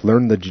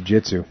learn the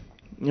jiu-jitsu.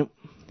 Yep.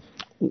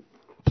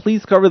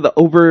 Please cover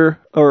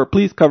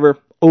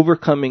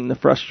overcoming the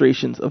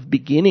frustrations of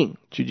beginning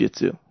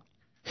jiu-jitsu.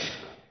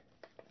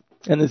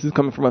 And this is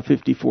coming from a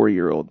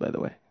 54-year-old, by the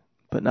way,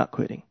 but not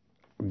quitting.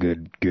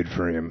 Good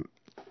for him.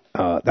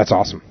 That's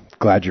awesome.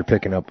 Glad you're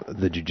picking up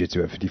the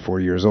jiu-jitsu at 54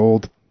 years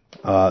old.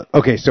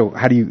 Okay, so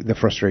how do the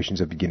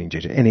frustrations of beginning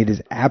jiu-jitsu? And it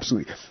is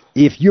absolutely,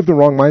 if you have the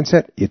wrong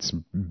mindset, it's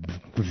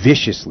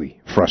viciously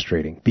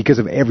frustrating because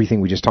of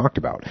everything we just talked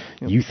about.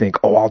 Yep. You think,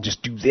 I'll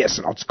just do this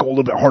and I'll just go a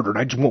little bit harder and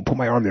I just won't put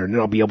my arm there and then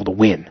I'll be able to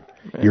win.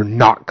 Right. You're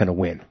not going to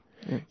win.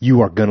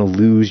 You are going to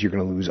lose. You're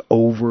going to lose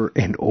over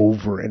and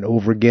over and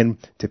over again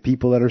to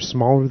people that are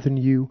smaller than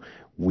you,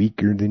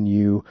 weaker than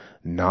you,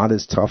 not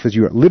as tough as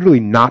you are. Literally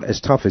not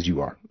as tough as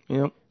you are.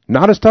 Yep.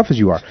 Not as tough as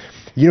you are.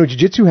 You know,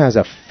 jiu-jitsu has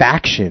a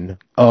faction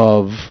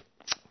of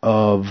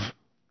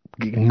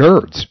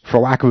nerds, for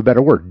lack of a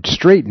better word,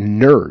 straight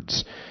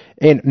nerds.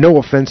 And no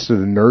offense to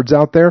the nerds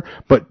out there,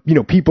 but, you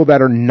know, people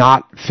that are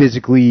not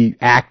physically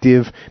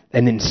active,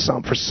 and then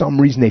for some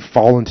reason they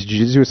fall into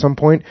jiu-jitsu at some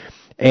point,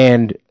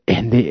 and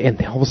they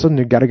all of a sudden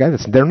they've got a guy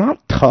they're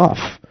not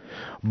tough,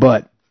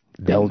 but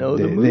they'll know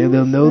the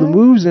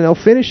moves and they'll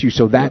finish you.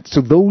 So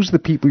those are the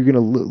people you're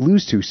going to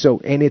lose to. So,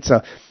 and it's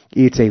a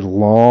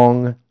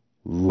long,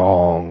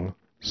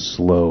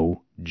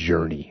 slow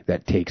journey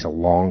that takes a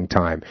long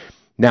time.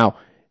 Now,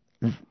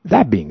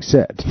 that being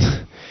said,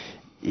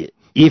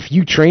 if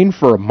you train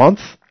for a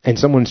month and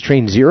someone's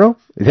trained 0,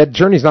 that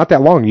journey's not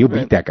that long. You'll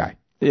beat that guy.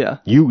 Yeah.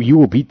 You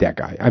will beat that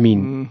guy. I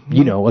mean,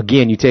 you know,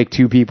 again, you take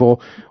 2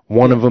 people,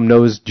 one of them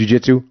knows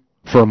jiu-jitsu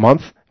for a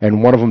month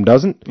and one of them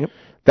doesn't. Yep.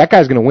 That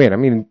guy's going to win. I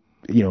mean,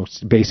 you know,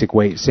 basic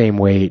weight, same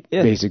weight,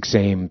 basic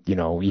same, you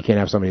know, you can't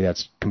have somebody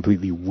that's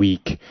completely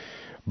weak.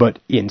 But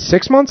in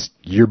 6 months,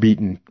 you're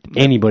beating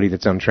anybody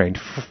that's untrained.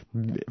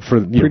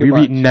 You're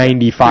beating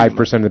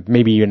 95% of,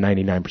 maybe even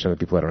 99% of the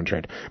people that are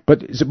untrained.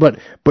 But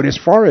as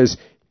far as,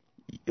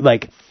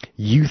 like,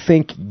 you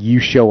think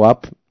you show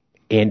up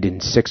and in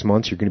 6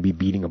 months you're going to be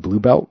beating a blue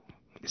belt,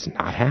 it's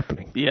not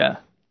happening. Yeah.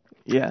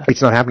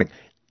 It's not happening.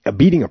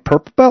 Beating a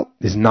purple belt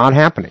is not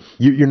happening.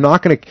 You're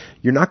not going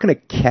to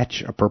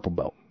catch a purple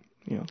belt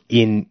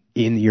in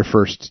your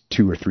first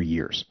 2 or 3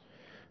 years.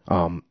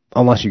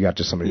 Unless you got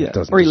just somebody that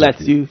doesn't. Or he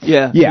lets you.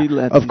 Yeah. Yeah, he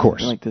lets of you.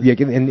 course. Like yeah,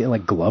 and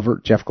like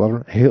Jeff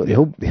Glover,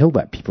 he'll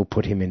let people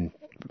put him in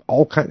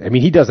all kinds. I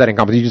mean, he does that in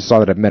competition. You just saw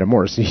that at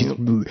Metamoris.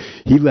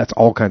 He lets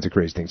all kinds of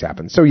crazy things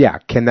happen. So yeah,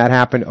 can that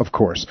happen? Of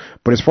course.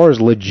 But as far as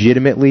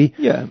legitimately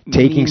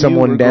taking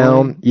someone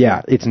down,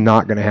 it's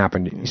not going to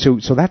happen. So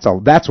that's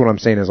what I'm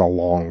saying is a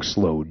long,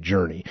 slow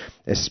journey,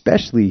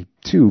 especially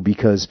too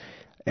because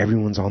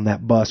everyone's on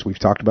that bus. We've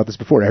talked about this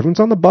before.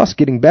 Everyone's on the bus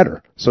getting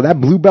better. So that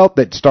blue belt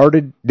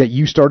that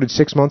you started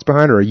 6 months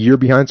behind or a year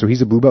behind, so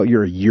he's a blue belt,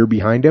 you're a year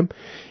behind him,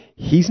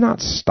 he's not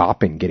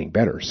stopping getting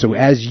better. So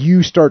as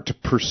you start to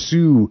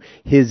pursue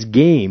his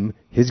game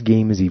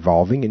is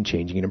evolving and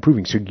changing and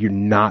improving. So you're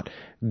not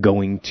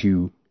going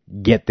to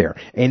get there.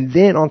 And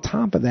then on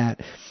top of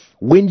that,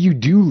 when you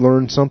do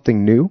learn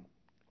something new,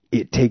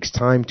 it takes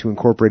time to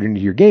incorporate it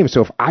into your game. So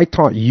if I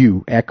taught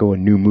you, Echo, a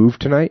new move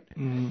tonight,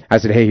 I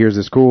said, hey, here's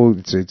this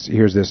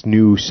here's this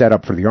new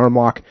setup for the arm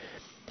lock,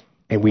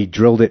 and we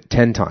drilled it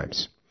 10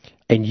 times,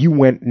 and you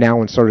went now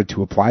and started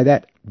to apply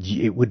that,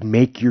 it would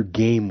make your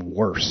game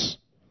worse.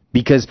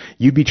 Because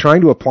you'd be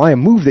trying to apply a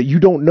move that you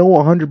don't know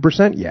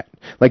 100% yet.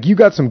 Like, you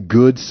got some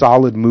good,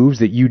 solid moves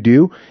that you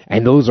do,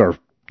 and those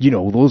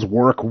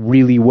work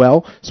really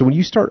well. So when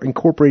you start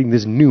incorporating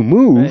this new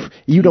move,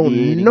 you don't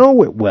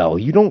know it well.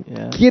 You don't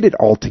get it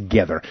all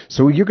together.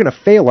 So you're going to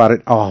fail at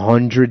it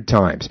 100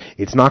 times.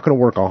 It's not going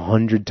to work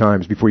 100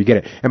 times before you get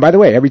it. And by the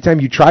way, every time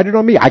you tried it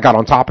on me, I got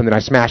on top and then I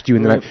smashed you.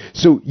 And then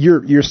so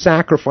you're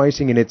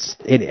sacrificing and it's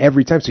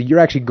every time. So you're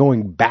actually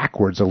going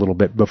backwards a little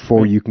bit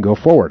before you can go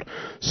forward.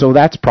 So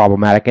that's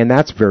problematic and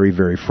that's very,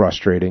 very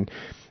frustrating.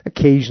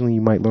 Occasionally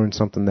you might learn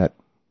something that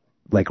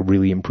like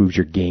really improves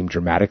your game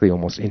dramatically,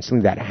 almost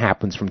instantly. That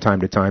happens from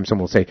time to time.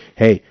 Someone will say,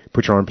 hey,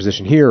 put your arm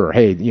position here, or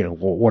hey,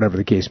 whatever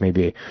the case may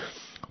be.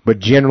 But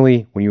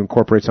generally, when you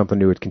incorporate something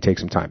new, it can take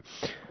some time.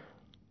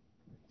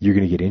 You're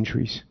going to get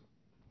injuries.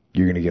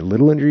 You're going to get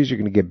little injuries. You're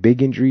going to get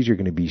big injuries. You're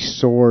going to be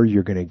sore.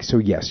 So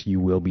yes,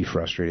 you will be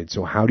frustrated.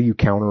 So how do you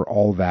counter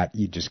all that?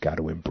 You just got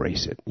to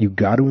embrace it. You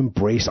got to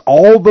embrace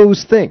all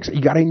those things.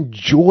 You got to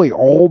enjoy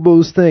all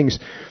those things.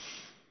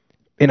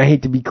 And I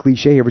hate to be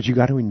cliche here, but you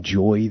got to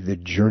enjoy the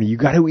journey. You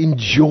got to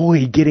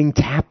enjoy getting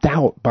tapped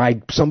out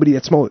by somebody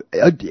that's small.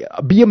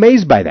 Be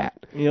amazed by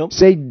that. Yep.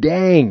 Say,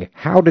 dang,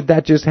 how did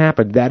that just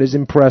happen? That is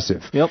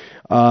impressive. Yep.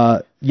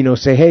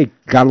 Say, hey,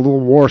 got a little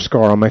war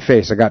scar on my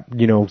face. I got,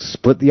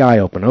 split the eye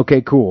open.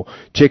 Okay, cool.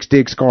 Chicks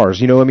dig scars.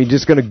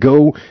 Just going to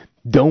go.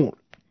 Don't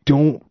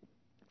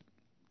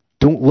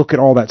look at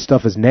all that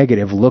stuff as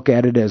negative. Look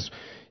at it as,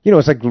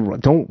 it's like,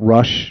 don't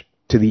rush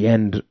to the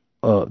end.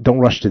 Don't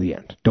rush to the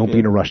end. Don't be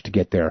in a rush to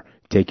get there.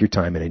 Take your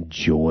time and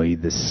enjoy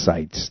the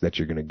sights that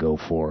you're going to go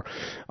for.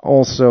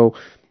 Also,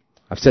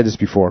 I've said this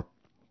before,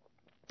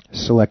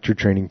 select your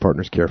training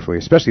partners carefully,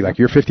 especially like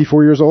you're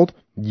 54 years old.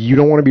 You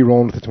don't want to be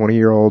rolling with a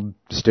 20-year-old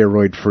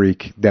steroid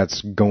freak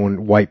that's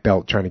going white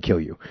belt trying to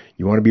kill you.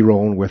 You want to be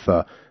rolling with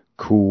a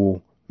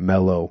cool,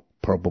 mellow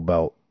purple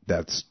belt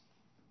that's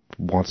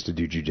wants to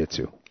do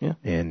jiu-jitsu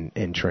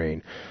and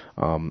train.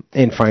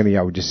 And finally,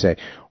 I would just say,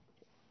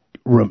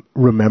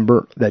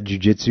 remember that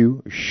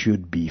jiu-jitsu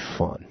should be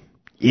fun.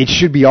 It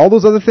should be all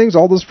those other things,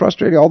 all those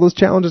frustrating, all those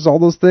challenges, all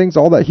those things,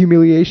 all that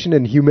humiliation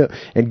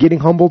and getting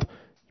humbled,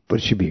 but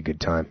it should be a good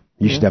time.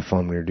 You should have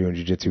fun when you're doing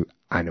jiu-jitsu.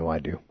 I know I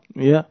do.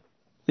 Yeah.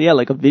 Yeah,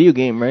 like a video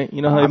game, right?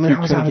 You know how I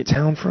was out of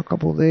town for a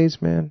couple of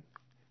days, man.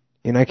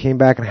 And I came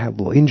back and I had a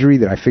little injury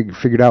that I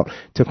figured out. It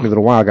took me a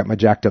little while. I got my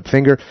jacked up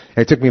finger. And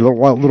it took me a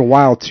little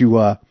while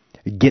to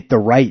get the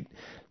right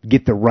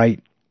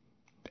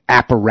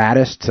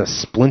apparatus to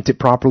splint it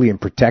properly and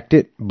protect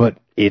it, but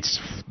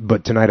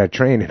tonight I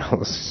trained and I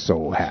was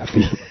so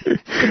happy.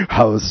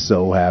 I was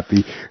so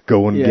happy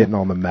getting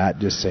on the mat,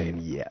 just saying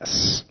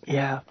yes.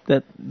 Yeah,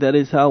 that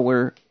is how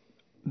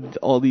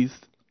all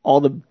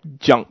the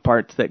junk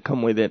parts that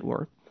come with it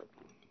were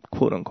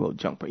quote unquote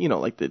junk part.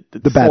 Like the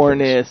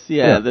soreness,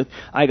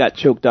 I got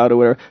choked out or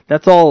whatever.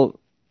 That's all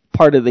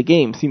part of the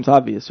game. Seems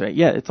obvious, right?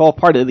 Yeah, it's all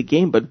part of the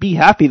game, but be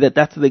happy that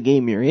that's the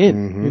game you're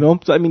in.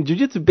 Mm-hmm. So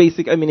jiu-jitsu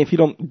basic. if you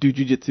don't do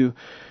jiu-jitsu,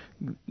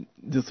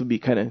 this would be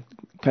kind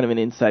of an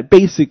insight.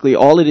 Basically,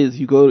 all it is,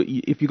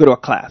 if you go to a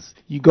class,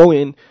 you go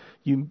in,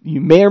 you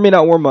may or may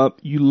not warm up,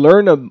 you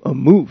learn a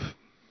move,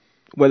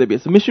 whether it be a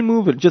submission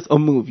move or just a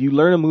move. You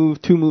learn a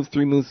move, 2 moves,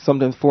 3 moves,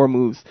 sometimes 4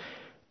 moves,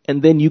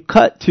 and then you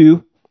cut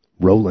to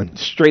rolling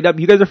straight up.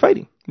 You guys are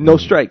fighting. No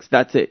strikes.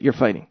 That's it. You're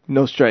fighting.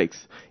 No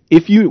strikes.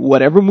 If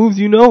whatever moves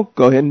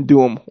go ahead and do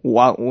them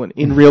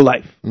in real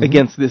life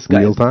against this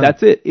guy. Real time.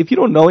 That's it. If you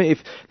don't know it, if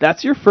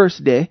that's your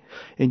first day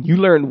and you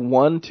learn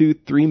 1, 2,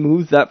 3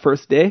 moves that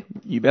first day,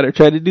 you better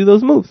try to do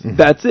those moves. Mm-hmm.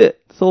 That's it.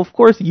 So of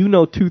course 2,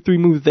 3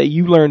 moves that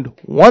you learned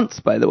once,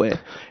 by the way,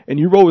 and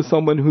you roll with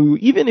someone who,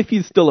 even if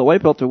he's still a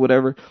white belt or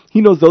whatever,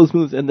 he knows those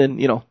moves, and then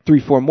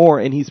 3, 4 more,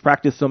 and he's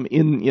practiced them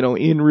in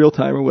real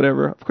time or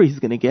whatever. Of course he's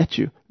gonna get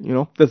you.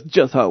 That's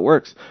just how it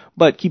works.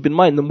 But keep in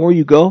mind, the more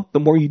you go, the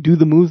more you do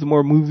the moves, the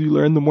more moves you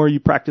learn, the more you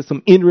practice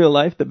them in real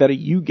life, the better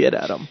you get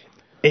at them.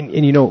 And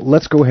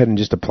let's go ahead and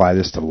just apply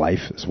this to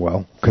life as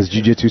well, because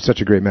jiu-jitsu is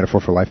such a great metaphor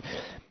for life.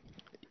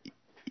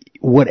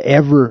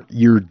 Whatever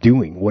you're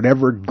doing,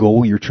 whatever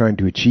goal you're trying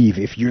to achieve,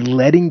 if you're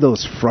letting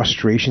those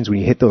frustrations when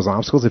you hit those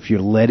obstacles, if you're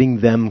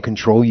letting them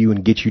control you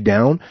and get you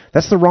down,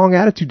 that's the wrong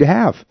attitude to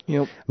have.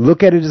 Yep.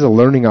 Look at it as a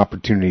learning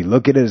opportunity.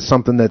 Look at it as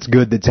something that's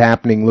good that's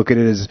happening. Look at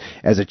it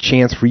as a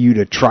chance for you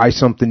to try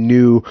something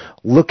new.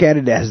 Look at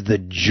it as the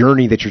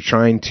journey that you're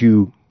trying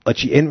to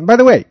achieve. And by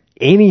the way,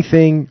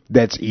 anything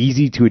that's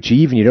easy to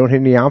achieve and you don't hit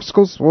any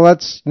obstacles, well,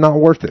 that's not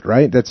worth it,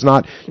 right? That's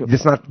not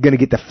going to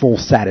get the full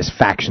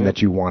satisfaction that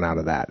you want out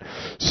of that.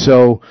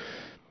 So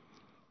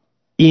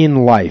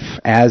in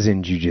life, as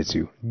in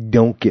jiu-jitsu,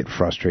 don't get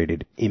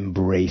frustrated.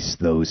 Embrace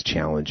those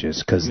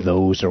challenges, because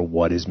those are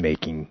what is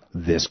making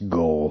this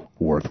goal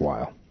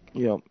worthwhile.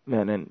 Yeah,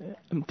 man, and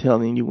I'm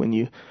telling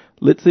you,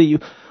 let's say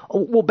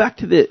back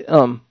to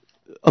the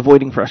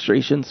avoiding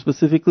frustration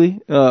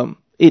specifically.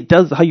 It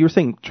does, how you were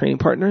saying, training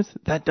partners,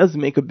 that does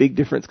make a big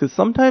difference, because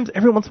sometimes,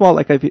 every once in a while,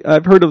 like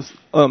I've heard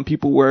of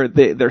people where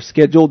their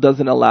schedule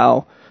doesn't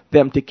allow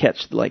them to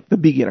catch the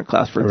beginner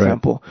class, for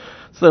example.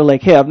 So they're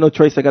like, hey, I have no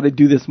choice, I got to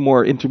do this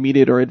more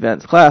intermediate or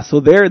advanced class.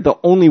 So they're the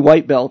only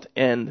white belt,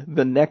 and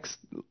the next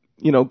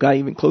guy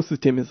even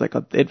closest to him is like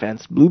an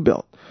advanced blue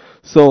belt.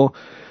 So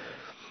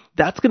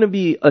that's going to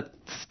be a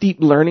steep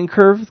learning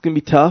curve. It's going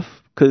to be tough.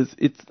 Because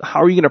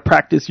how are you going to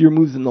practice your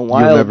moves in the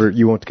wild?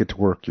 You won't get to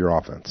work your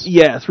offense.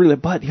 Yeah, it's really.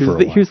 But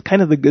here's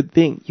kind of the good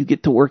thing: you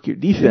get to work your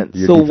defense.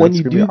 So when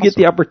you do get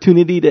the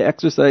opportunity to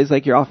exercise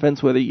your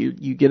offense, whether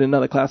you get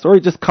another class or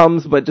it just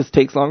comes but just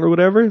takes longer, or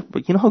whatever.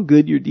 But you know how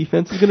good your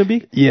defense is going to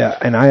be. Yeah,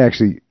 and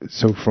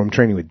from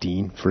training with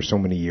Dean for so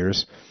many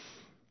years,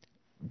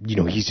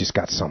 he's just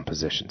got some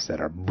positions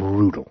that are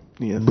brutal,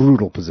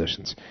 brutal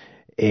positions.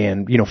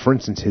 And, for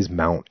instance, his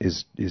mount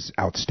is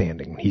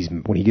outstanding.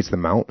 When he gets the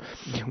mount,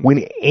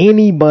 when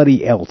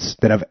anybody else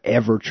that I've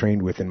ever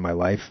trained with in my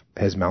life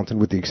has mounted,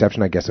 with the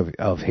exception, I guess,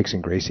 of Hicks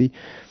and Gracie,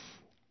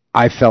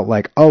 I felt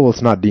like, oh, well,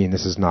 it's not Dean.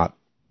 This is not,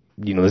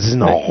 this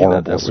isn't a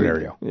horrible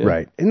scenario. Yeah.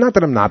 Right. And not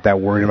that I'm not that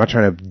worried. I'm not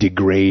trying to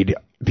degrade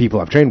people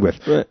I've trained with.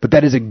 Right. But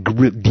that is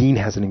Dean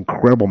has an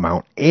incredible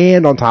mount.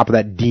 And on top of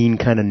that, Dean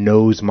kind of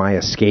knows my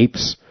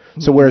escapes.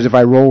 So whereas if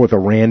I roll with a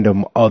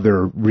random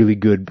other really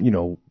good,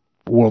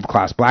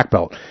 world-class black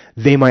belt,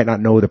 they might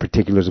not know the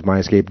particulars of my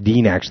escape.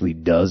 Dean actually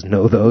does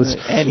know those.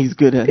 And he's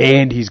good at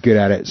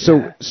it.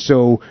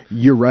 So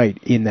you're right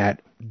in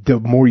that the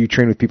more you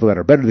train with people that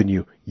are better than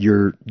you,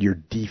 your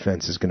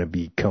defense is going to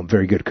become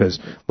very good, because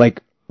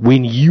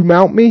when you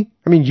mount me,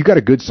 you got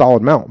a good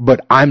solid mount,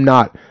 but I'm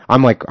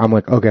like,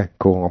 okay,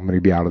 cool, I'm going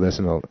to be out of this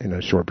in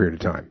a short period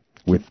of time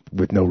with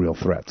no real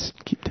threats.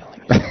 Keep telling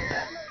me about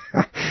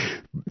that.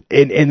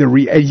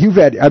 You've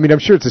had, I'm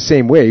sure it's the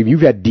same way.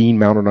 You've had Dean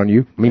mounted on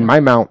you. My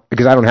mount,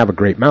 because I don't have a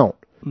great mount,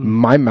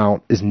 my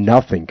mount is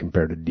nothing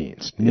compared to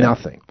Dean's. Yeah.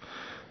 Nothing.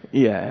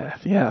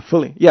 Yeah,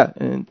 fully. Yeah,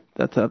 and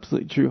that's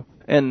absolutely true.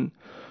 And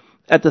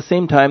at the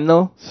same time,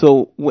 though,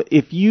 so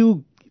if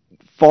you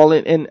fall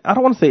in, and I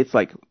don't want to say it's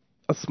like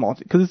a small,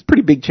 because it's a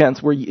pretty big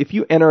chance where if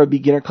you enter a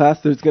beginner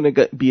class, there's going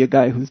to be a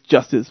guy who's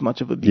just as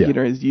much of a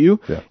beginner as you.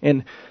 Yeah.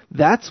 And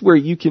that's where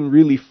you can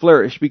really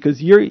flourish,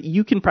 because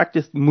you can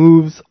practice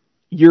moves,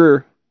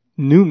 your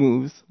new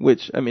moves,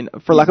 which,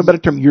 for lack of a better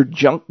term, your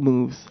junk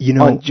moves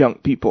on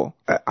junk people.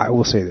 I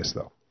will say this,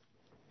 though.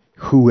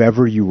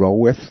 Whoever you roll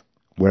with,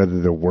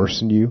 whether they're worse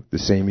than you, the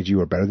same as you,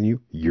 or better than you,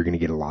 you're going to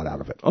get a lot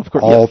out of it. Of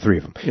course. All three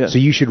of them. Yeah. So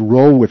you should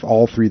roll with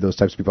all three of those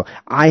types of people.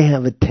 I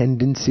have a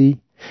tendency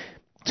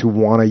to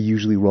want to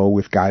usually roll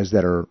with guys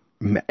that are,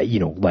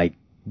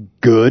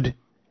 good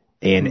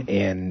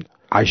and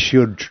I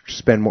should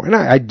spend more, and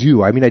I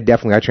do. I mean, I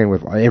train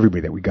with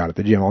everybody that we got at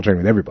the gym. I'll train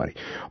with everybody,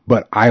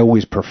 but I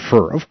always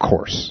prefer, of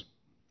course.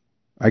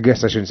 I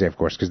guess I shouldn't say of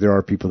course, because there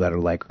are people that are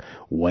like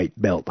white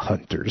belt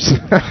hunters,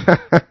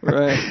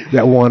 right?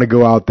 That want to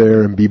go out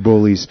there and be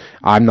bullies.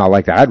 I'm not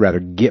like that. I'd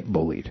rather get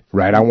bullied,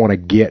 right? I want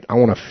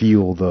to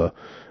feel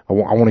I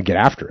want to get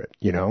after it,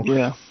 you know?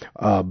 Yeah.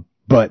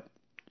 But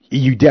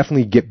you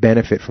definitely get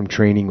benefit from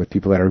training with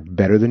people that are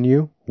better than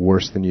you,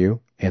 worse than you,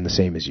 and the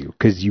same as you.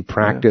 Because you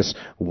practice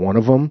one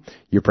of them,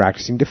 you're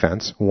practicing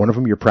defense. One of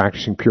them, you're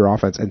practicing pure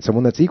offense. And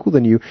someone that's equal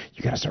than you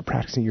got to start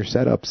practicing your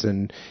setups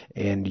and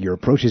your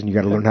approaches, and you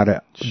got to learn how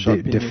to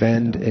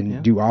defend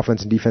and do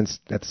offense and defense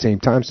at the same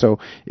time. So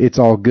it's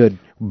all good.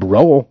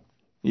 Roll.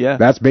 Yeah.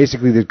 That's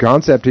basically the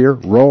concept here.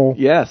 Roll.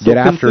 Yeah. So get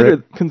after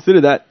it.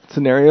 Consider that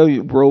scenario.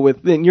 You roll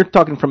with, and you're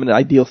talking from an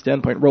ideal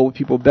standpoint, roll with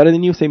people better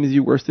than you, same as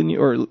you, worse than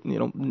you, or,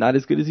 not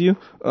as good as you.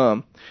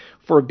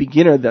 For a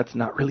beginner, that's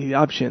not really the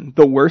option.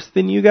 The worse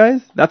than you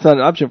guys, that's not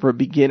an option for a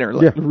beginner.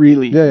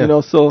 Really.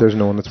 Yeah. So there's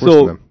no one that's worse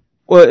than them.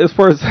 Well, as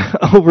far as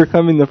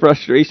overcoming the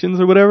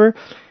frustrations or whatever,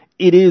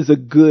 it is a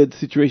good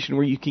situation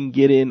where you can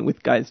get in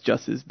with guys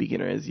just as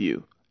beginner as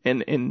you.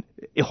 And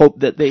hope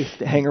that they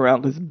hang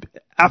around, because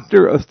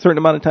after a certain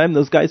amount of time,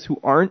 those guys who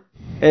aren't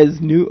as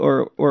new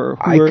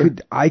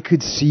I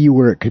could see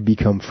where it could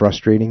become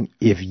frustrating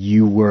if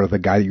you were the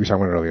guy that you were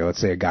talking about earlier. Let's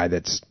say a guy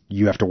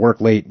you have to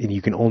work late and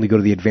you can only go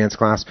to the advanced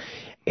class,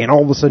 and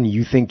all of a sudden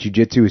you think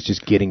jiu-jitsu is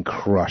just getting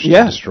crushed.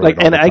 Yeah, and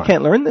destroyed and I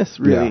can't learn this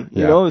really.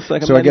 Yeah. It's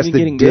like I'm so not I guess even the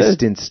getting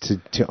distance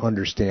to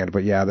understand.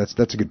 But yeah,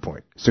 that's a good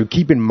point. So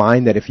keep in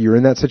mind that if you're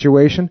in that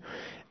situation,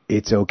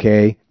 it's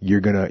okay.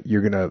 You're gonna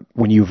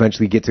when you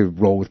eventually get to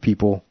roll with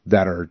people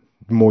that are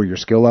more your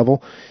skill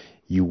level,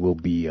 you'll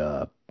be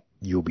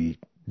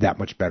that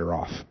much better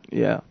off.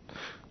 Yeah,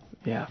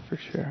 for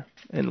sure.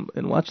 And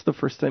watch the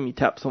first time you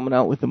tap someone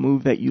out with a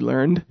move that you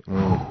learned.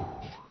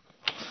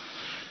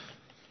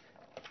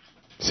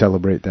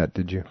 Celebrate that,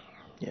 did you?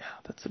 Yeah,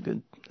 that's a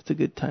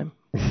good time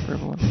for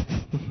everyone.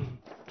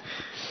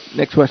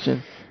 Next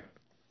question,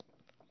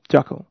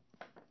 Jocko.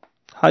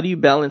 How do you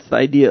balance the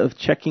idea of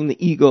checking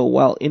the ego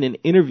while in an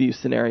interview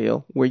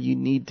scenario where you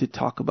need to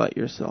talk about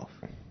yourself?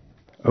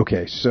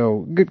 Okay,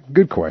 so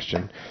good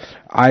question.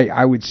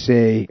 I would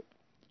say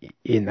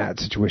in that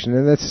situation,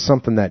 and that's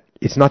something that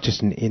it's not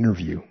just an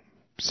interview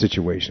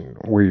situation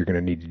where you're going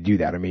to need to do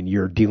that. I mean,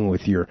 you're dealing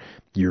with your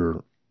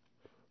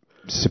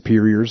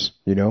superiors,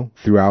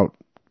 throughout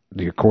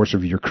the course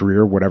of your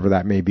career, whatever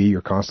that may be.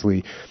 You're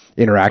constantly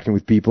interacting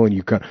with people, and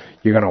you're going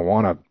to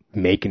want to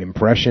make an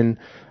impression.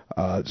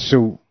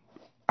 So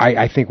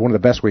I think one of the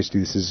best ways to do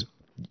this is,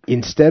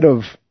 instead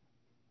of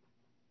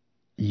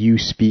you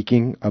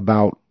speaking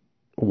about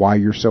why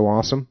you're so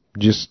awesome,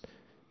 just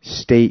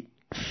state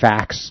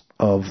facts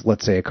of,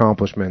 let's say,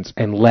 accomplishments,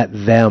 and let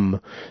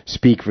them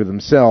speak for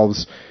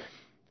themselves.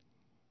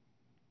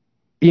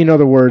 In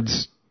other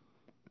words,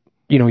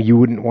 you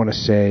wouldn't want to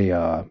say,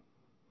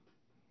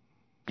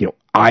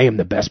 I am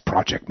the best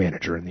project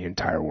manager in the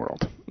entire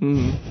world.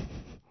 Mm-hmm.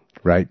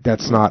 Right?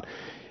 That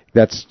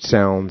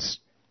sounds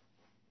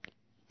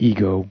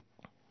ego-centric.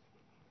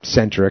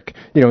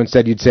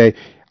 Instead you'd say,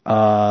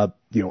 I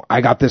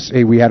got this,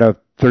 hey, we had a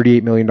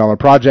 $38 million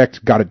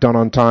project, got it done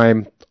on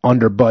time,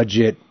 under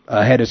budget,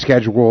 ahead of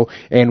schedule,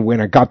 and when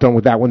I got done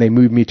with that one, they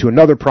moved me to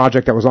another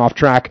project that was off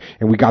track,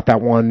 and we got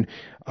that one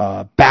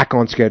back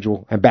on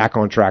schedule and back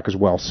on track as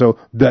well. So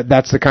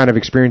that's the kind of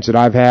experience that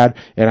I've had,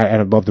 and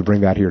I'd love to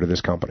bring that here to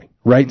this company,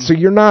 right? Mm-hmm. So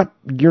you're not,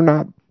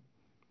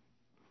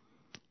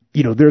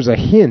 there's a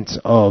hint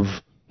of,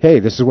 hey,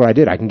 this is what I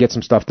did, I can get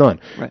some stuff done.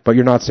 Right. But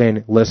you're not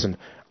saying, listen,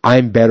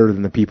 I'm better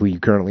than the people you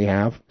currently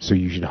have, so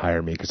you should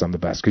hire me because I'm the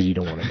best, because you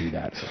don't want to do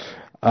that.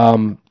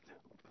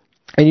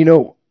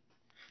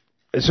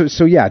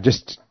 So yeah,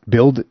 just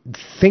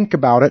think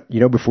about it,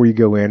 before you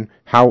go in,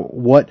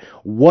 what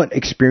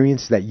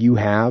experience that you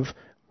have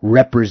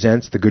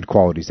represents the good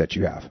qualities that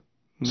you have.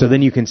 Mm-hmm. So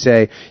then you can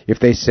say, if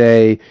they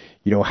say,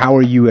 how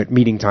are you at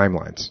meeting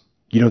timelines?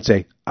 You don't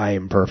say, I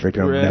am perfect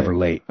and I'm never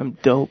late. I'm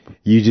dope.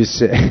 You just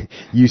say,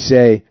 you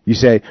say,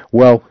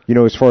 well,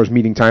 as far as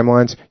meeting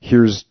timelines,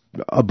 here's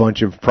a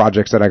bunch of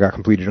projects that I got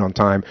completed on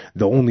time.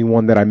 The only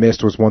one that I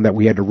missed was one that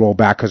we had to roll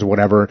back because of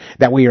whatever.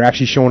 That way you're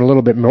actually showing a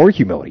little bit more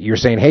humility. You're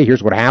saying, hey,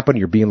 here's what happened.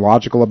 You're being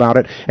logical about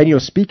it.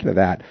 And, speaking of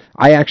that,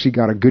 I actually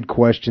got a good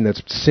question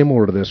that's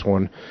similar to this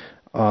one,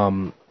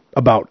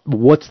 about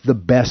what's the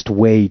best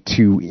way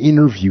to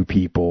interview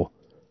people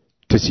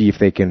to see if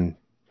they can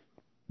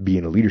be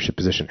in a leadership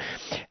position.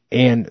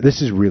 And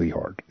this is really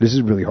hard. This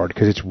is really hard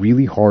because it's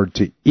really hard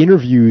to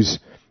interviews,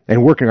 and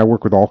I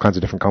work with all kinds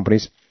of different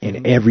companies.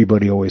 And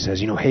everybody always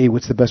says, hey,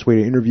 what's the best way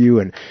to interview?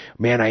 And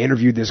man, I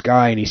interviewed this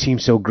guy and he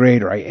seemed so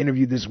great. Or I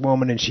interviewed this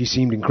woman and she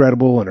seemed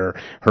incredible and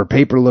her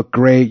paper looked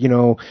great.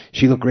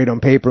 She looked great on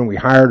paper and we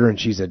hired her and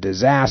she's a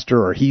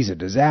disaster or he's a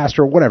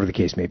disaster or whatever the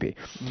case may be.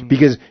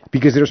 Because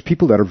there's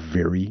people that are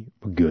very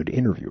good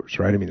interviewers,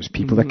 right? I mean, there's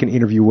people that can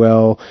interview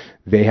well.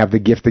 They have the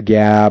gift of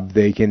gab.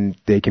 They can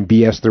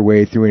BS their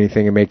way through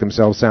anything and make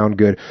themselves sound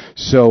good.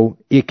 So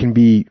it can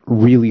be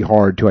really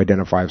hard to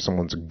identify if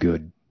someone's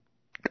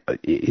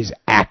is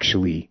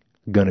actually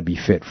going to be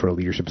fit for a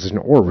leadership position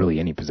or really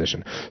any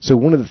position. So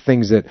one of the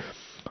things that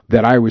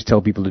I always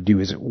tell people to do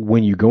is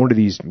when you go into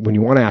when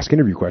you want to ask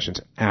interview questions,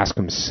 ask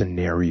them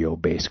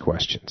scenario-based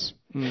questions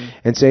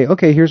and say,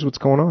 okay, here's what's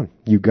going on.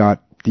 You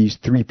got these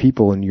 3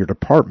 people in your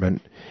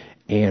department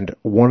and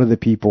one of the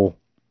people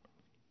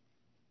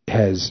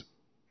has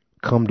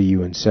come to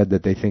you and said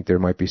that they think there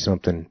might be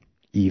something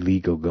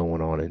illegal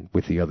going on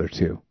with the other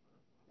 2.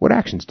 What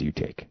actions do you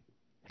take?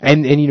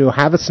 And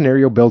have a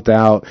scenario built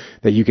out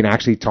that you can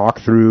actually talk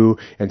through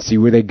and see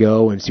where they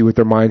go and see what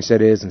their mindset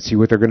is and see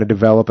what they're going to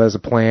develop as a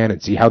plan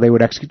and see how they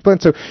would execute the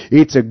plan. So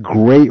it's a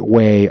great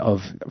way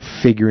of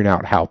figuring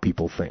out how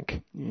people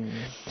think.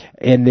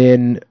 And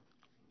then,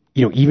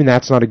 even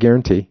that's not a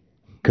guarantee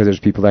because there's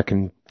people that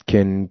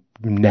can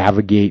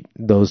navigate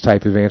those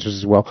type of answers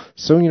as well.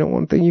 So,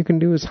 one thing you can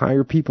do is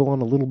hire people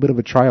on a little bit of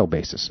a trial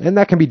basis. And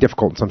that can be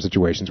difficult in some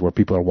situations where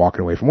people are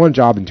walking away from one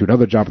job into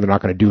another job and they're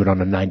not going to do it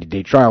on a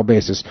 90-day trial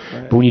basis.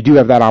 Right. But when you do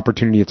have that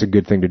opportunity, it's a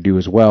good thing to do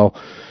as well.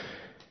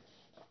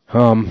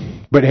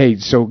 But hey,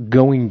 so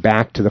going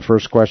back to the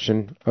first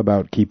question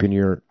about keeping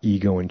your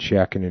ego in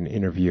check in an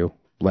interview,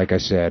 like I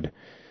said,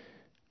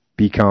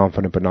 be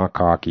confident but not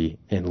cocky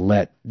and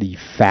let the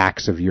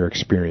facts of your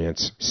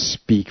experience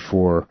speak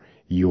for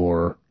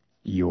your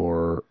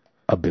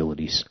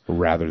abilities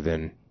rather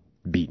than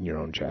beating your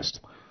own chest.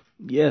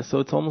 Yeah, so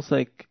it's almost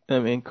like,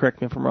 correct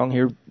me if I'm wrong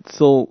here,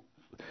 so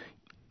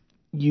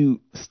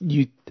you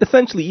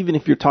essentially, even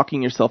if you're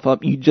talking yourself up,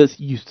 you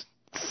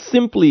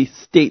simply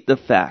state the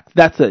fact.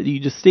 That's it.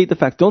 You just state the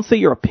fact. Don't say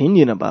your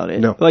opinion about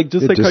it. No. How you were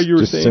saying.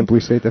 Just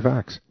simply state the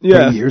facts.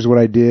 Yeah. Hey, here's what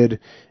I did,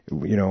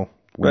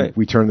 Right.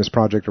 We turned this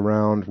project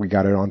around. We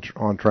got it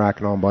on track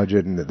and on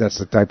budget, and that's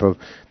the type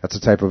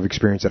of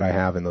experience that I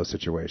have in those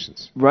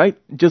situations. Right,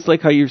 just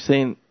like how you're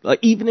saying, like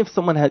even if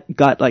someone had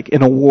got like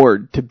an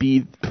award to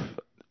be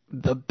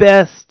the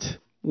best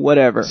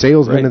whatever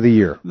salesman of the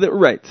year,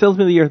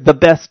 salesman of the year, the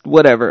best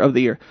whatever of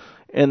the year,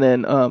 and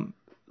then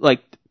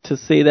like to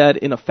say that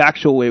in a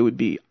factual way would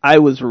be, I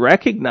was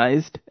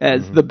recognized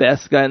as the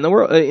best guy in the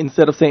world,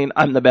 instead of saying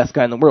I'm the best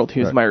guy in the world.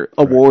 Here's my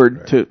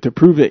award to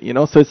prove it.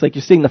 So it's like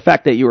you're saying the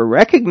fact that you were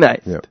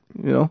recognized.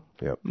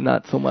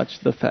 Not so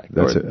much the fact.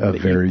 That's a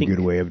very good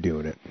way of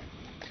doing it.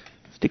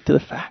 Stick to the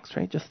facts,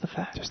 right? Just the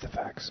facts. Just the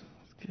facts.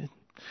 Good.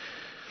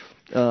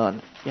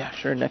 Yeah,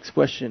 sure. Next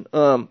question.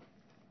 How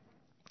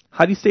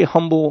do you stay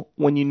humble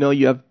when you know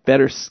you have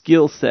better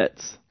skill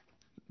sets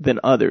than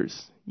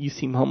others? You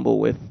seem humble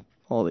with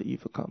all that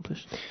you've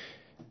accomplished.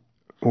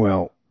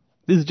 Well,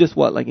 this is just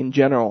like in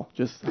general,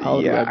 just how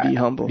do I be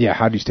humble? Yeah,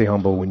 how do you stay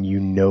humble when you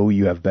know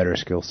you have better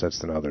skill sets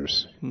than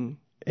others? And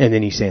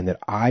then he's saying that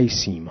I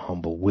seem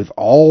humble with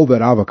all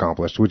that I've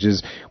accomplished, which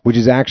is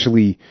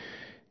actually,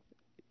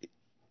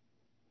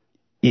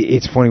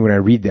 it's funny when I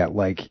read that,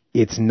 like,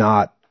 it's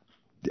not,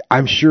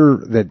 I'm sure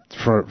that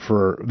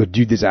for the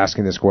dude that's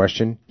asking this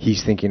question,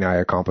 he's thinking I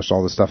accomplished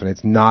all this stuff, and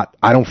it's not,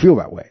 I don't feel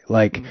that way.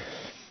 Like,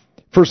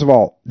 first of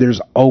all,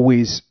 there's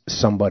always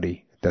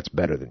somebody that's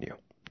better than you.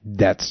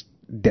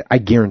 I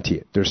guarantee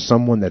it. There's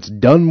someone that's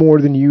done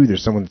more than you.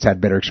 There's someone that's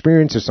had better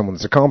experience. There's someone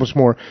that's accomplished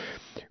more.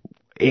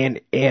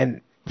 And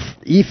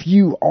if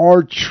you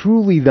are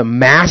truly the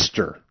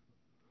master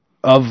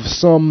of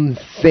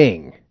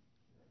something,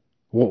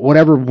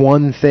 whatever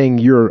one thing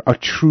you're a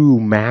true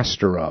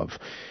master of,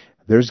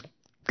 there's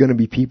going to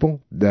be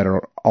people that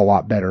are a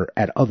lot better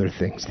at other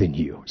things than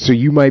you. So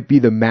you might be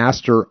the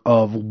master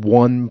of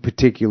one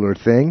particular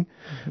thing,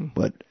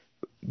 but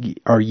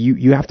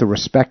you have to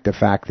respect the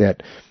fact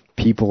that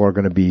people are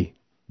going to be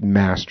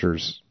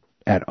masters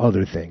at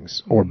other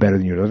things or better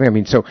than you. I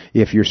mean, so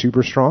if you're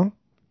super strong,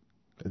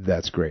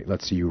 that's great.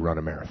 Let's see you run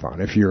a marathon.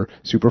 If you're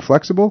super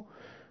flexible,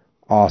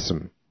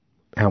 awesome.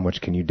 How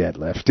much can you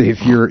deadlift?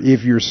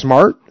 If you're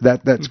smart,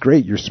 that's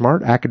great. You're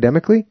smart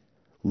academically.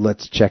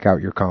 Let's check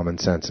out your common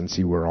sense and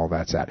see where all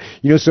that's at.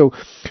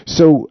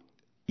 So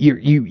you're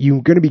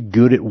going to be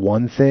good at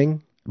one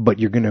thing, but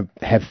you're going to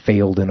have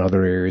failed in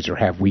other areas or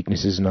have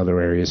weaknesses in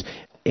other areas.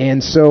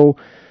 And so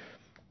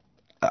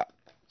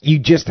you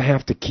just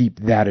have to keep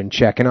that in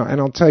check. And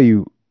I'll tell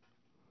you,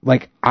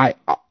 like, I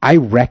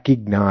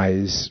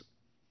recognize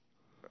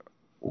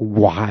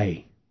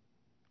why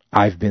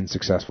I've been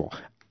successsul.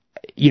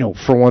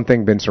 For one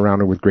thing, been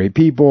surrounded with great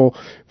people.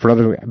 For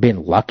another,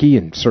 been lucky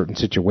in certain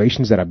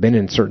situations that I've been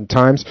in certain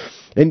times.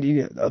 And,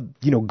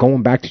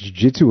 going back to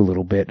jiu-jitsu a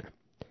little bit,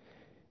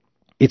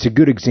 it's a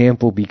good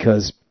example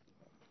because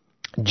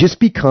just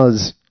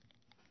because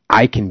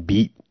I can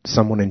beat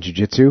someone in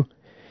jiu-jitsu,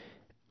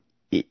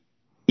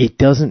 it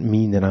doesn't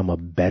mean that I'm a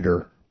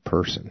better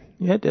person.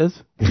 Yeah, it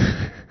does.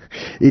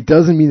 It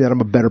doesn't mean that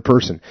I'm a better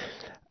person.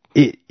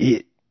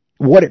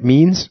 What it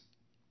means,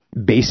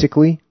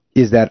 basically,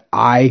 is that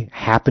I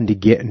happen to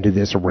get into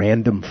this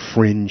random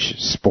fringe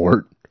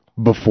sport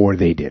before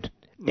they did.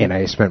 And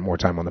I spent more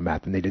time on the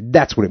mat than they did.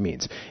 That's what it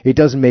means. It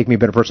doesn't make me a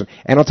better person.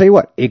 And I'll tell you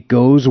what, it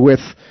goes with,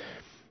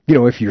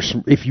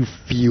 if you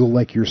feel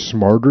like you're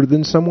smarter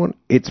than someone,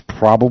 it's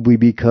probably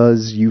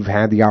because you've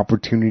had the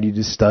opportunity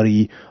to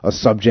study a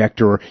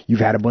subject, or you've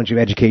had a bunch of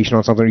education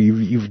on something, or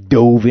you've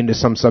dove into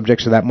some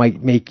subject, so that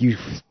might make you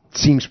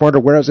seem smarter.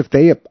 Whereas if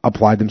they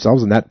applied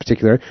themselves in that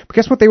particular area, but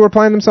guess what? They were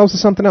applying themselves to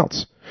something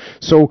else.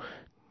 So,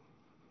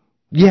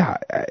 yeah,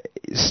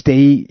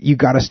 you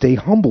gotta stay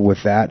humble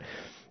with that.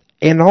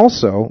 And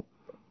also,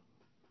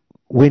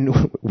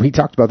 when we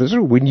talked about this,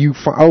 when you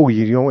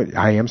know what,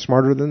 I am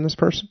smarter than this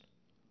person.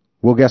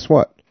 Well, guess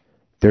what?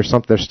 There's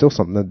still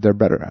something that they're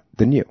better at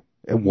than you.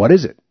 And what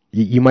is it?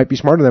 You might be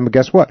smarter than them, but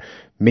guess what?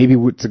 Maybe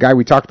it's the guy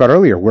we talked about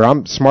earlier, where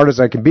I'm smart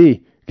as I can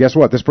be. Guess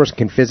what? This person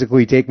can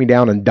physically take me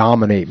down and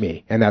dominate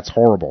me, and that's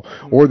horrible.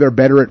 Or they're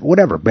better at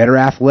whatever, better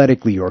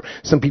athletically, or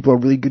some people are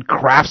really good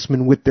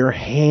craftsmen with their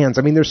hands.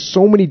 I mean, there's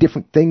so many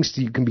different things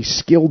that you can be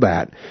skilled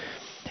at.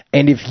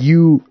 And if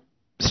you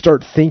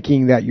start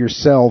thinking that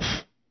yourself,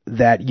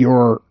 that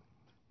you're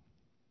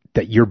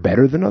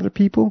better than other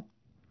people,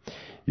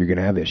 you're going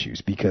to have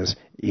issues, because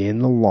in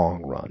the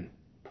long run,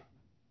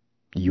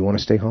 you want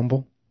to stay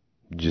humble,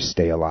 just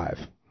stay alive,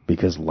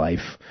 because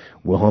life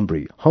will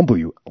humble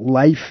you.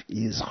 Life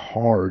is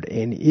hard,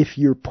 and if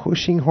you're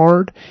pushing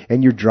hard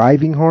and you're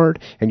driving hard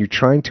and you're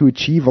trying to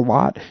achieve a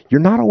lot, you're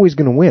not always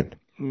going to win.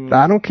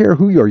 I don't care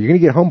who you are, you're going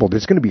to get humbled.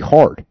 It's going to be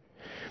hard.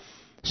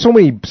 So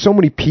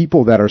many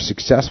people that are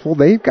successful,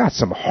 they've got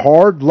some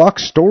hard luck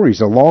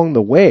stories along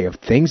the way of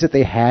things that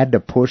they had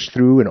to push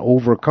through and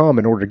overcome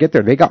in order to get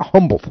there. They got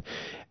humbled.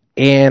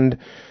 And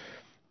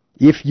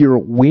if you're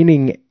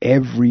winning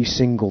every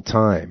single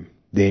time,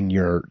 then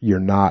your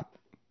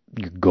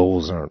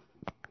goals aren't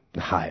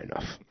high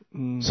enough.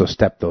 So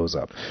step those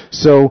up.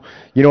 So,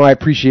 I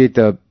appreciate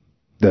the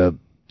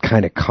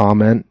kind of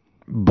comment,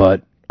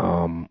 but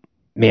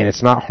man,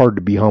 it's not hard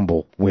to be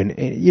humble when,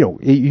 you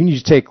can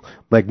just take,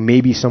 like,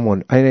 maybe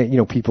someone,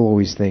 people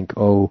always think,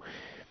 oh,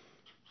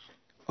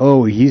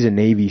 he's a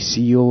Navy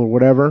SEAL or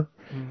whatever.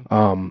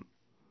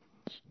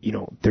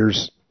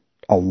 There's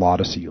a lot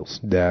of SEALs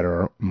that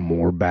are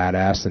more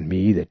badass than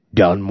me, that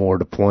done more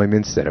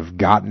deployments, that have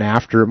gotten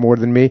after it more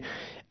than me.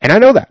 And I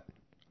know that.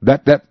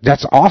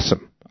 That's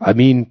awesome. I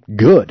mean,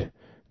 good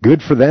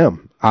for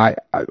them. They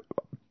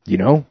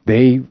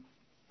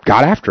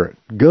got after it.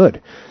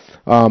 Good.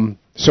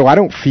 So I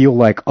don't feel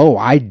like,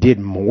 I did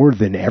more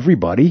than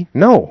everybody.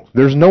 No,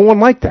 there's no one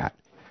like that.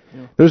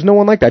 Yeah. There's no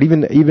one like that.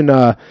 Even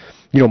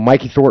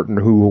Mikey Thornton,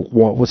 who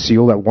was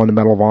SEAL, that won the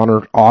Medal of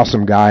Honor,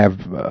 awesome guy.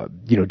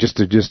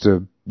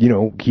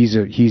 He's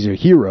a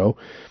hero.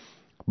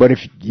 But if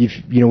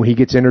he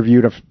gets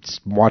interviewed, I've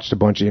watched a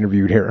bunch of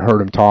interviews,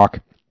 heard him talk.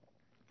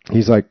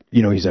 He's like,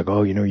 you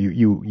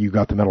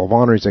got the Medal of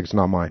Honor. He's like, it's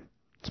not mine.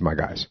 It's my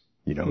guys.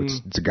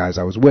 It's the guys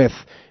I was with.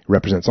 It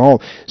represents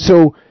all.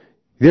 So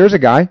there's a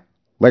guy,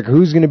 like,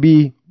 who's going to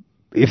be,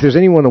 if there's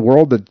anyone in the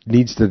world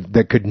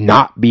that could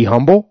not be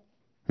humble,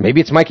 maybe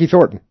it's Mikey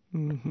Thornton.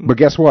 Mm-hmm. But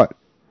guess what?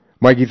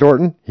 Mikey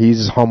Thornton, he's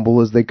as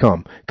humble as they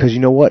come. Because you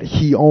know what?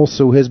 He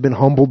also has been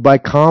humbled by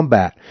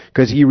combat.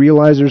 Because he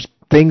realized there's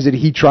things that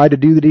he tried to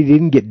do that he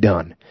didn't get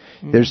done.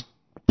 Mm-hmm. There's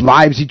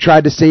lives he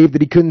tried to save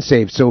that he couldn't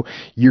save. So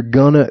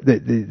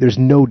there's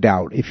no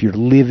doubt, if you're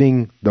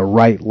living the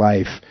right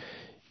life,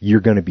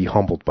 you're going to be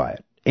humbled by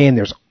it. And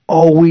there's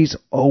always,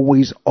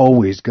 always,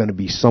 always going to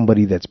be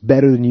somebody that's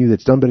better than you,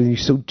 that's done better than you.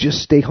 So just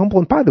stay humble.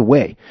 And by the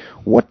way,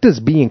 what does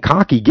being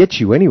cocky get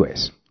you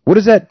anyways? What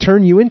does that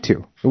turn you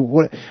into?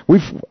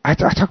 I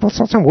talk about this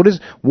all the time.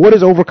 What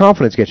does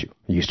overconfidence get you?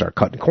 You start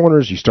cutting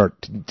corners. You start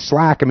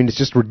slack. I mean, it's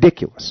just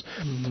ridiculous.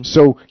 Mm-hmm.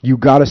 So you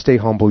got to stay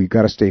humble. You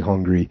got to stay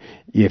hungry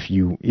if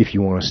you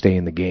want to stay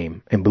in the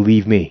game. And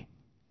believe me,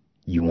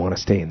 you want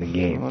to stay in the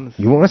game.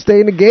 You want to stay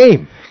in the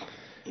game.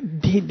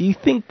 Do you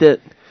think that,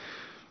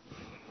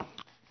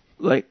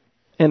 like,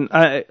 and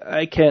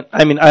I can't,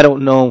 I mean, I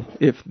don't know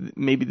if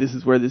maybe this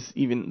is where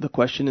the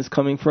question is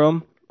coming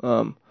from,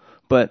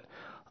 but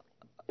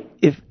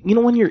if,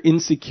 when you're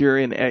insecure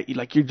and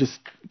like, you're just,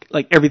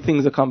 like,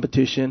 everything's a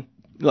competition,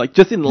 like,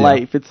 just in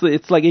life,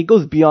 it's like, it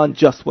goes beyond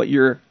just what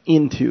you're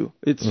into.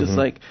 It's just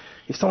like,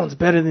 if someone's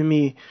better than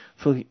me,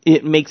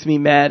 it makes me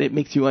mad, it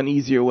makes you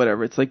uneasy or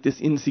whatever. It's like this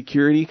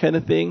insecurity kind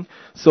of thing.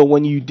 So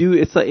when you do,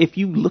 it's like, if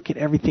you look at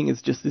everything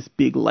as just this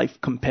big life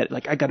competitive,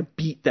 like, I got to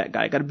beat that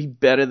guy, I got to be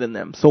better than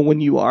them. So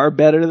when you are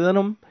better than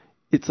them,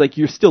 it's like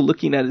you're still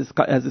looking at it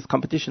as this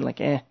competition, like,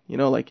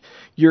 like,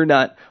 you're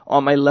not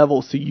on my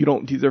level, so you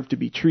don't deserve to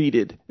be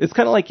treated. It's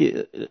kind of like,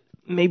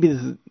 maybe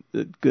this is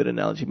a good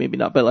analogy, maybe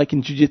not, but like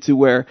in jiu-jitsu,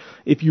 where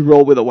if you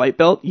roll with a white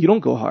belt, you don't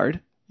go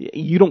hard.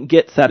 You don't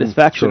get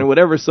satisfaction or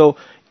whatever. So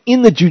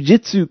in the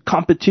jiu-jitsu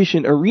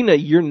competition arena,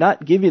 you're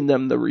not giving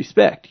them the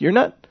respect. You're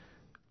not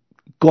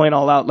going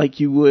all out like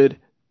you would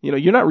You know,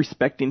 you're not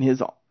respecting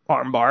his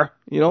arm bar.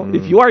 You know,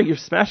 if you are, you're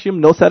smashing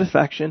him, no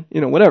satisfaction,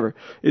 you know, whatever.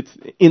 It's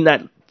in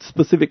that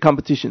specific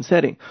competition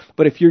setting.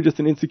 But if you're just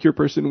an insecure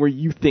person where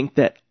you think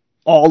that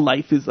all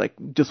life is like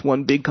just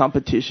one big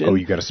competition. Oh,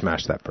 you got to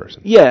smash that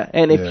person. Yeah,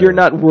 and if you're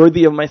not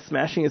worthy of my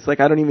smashing, it's like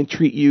I don't even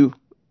treat you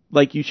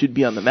like you should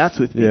be on the mats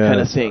with me, kind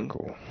of thing.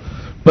 Cool.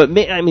 But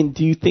I mean,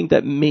 do you think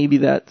that maybe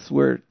that's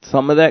where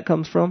some of that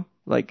comes from?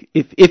 Like,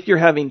 if you're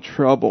having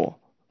trouble,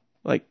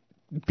 like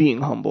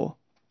being humble,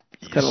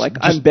 it's kind of like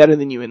I'm better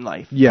than you in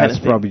life. Yeah, it's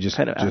probably just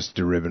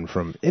deriving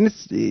from, and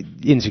it's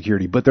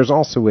insecurity. But there's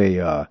also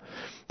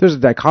there's a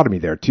dichotomy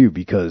there too,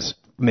 because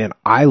man,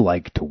 I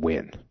like to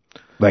win.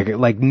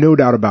 Like no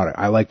doubt about it,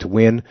 I like to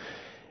win.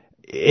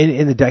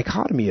 And the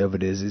dichotomy of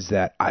it is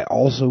that I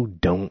also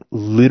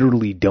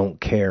literally don't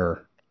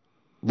care.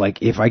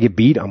 Like if I get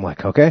beat, I'm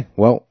like, okay,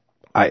 well,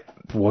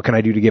 what can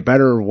I do to get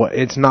better?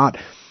 It's not,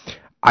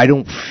 I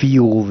don't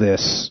feel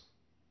this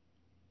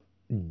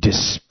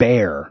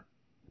despair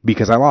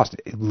because I lost.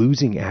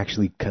 Losing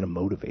actually kind of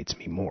motivates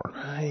me more.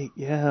 Right,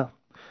 yeah.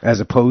 As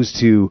opposed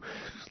to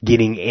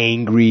getting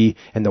angry,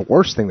 and the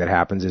worst thing that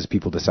happens is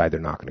people decide they're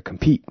not going to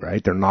compete,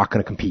 right? They're not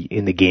going to compete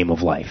in the game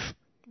of life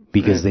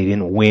because they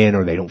didn't win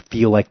or they don't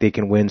feel like they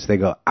can win, so they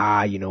go,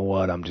 you know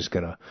what, I'm just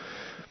going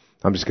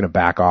to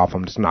back off.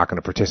 I'm just not going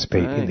to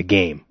participate in the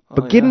game.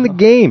 But get in the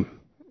game.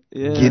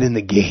 Yeah. Get in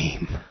the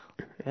game.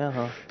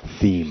 Yeah.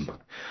 Theme.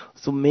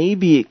 So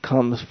maybe it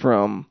comes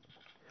from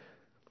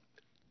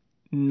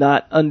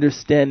not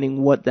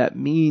understanding what that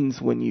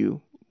means when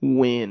you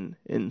win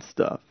and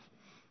stuff.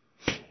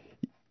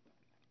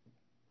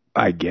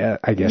 I guess.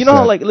 You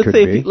know, like let's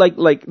say, if you, like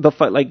the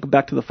fight, like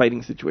back to the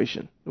fighting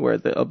situation where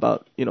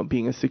about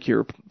being a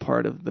secure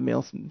part of the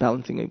male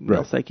balancing a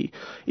male psyche.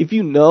 If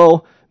you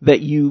know that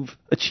you've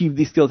achieved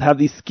these skills, have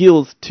these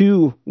skills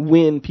to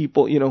win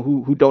people,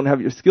 who don't have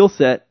your skill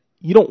set,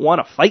 you don't want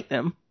to fight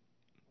them.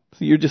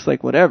 So you're just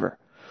like whatever.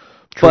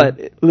 True.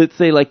 But let's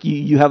say like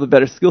you have a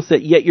better skill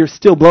set, yet you're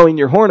still blowing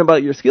your horn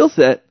about your skill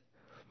set.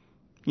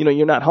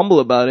 You're not humble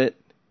about it.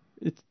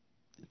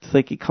 It's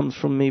like it comes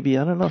from maybe,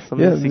 I don't know, some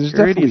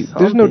insecurity.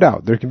 There's no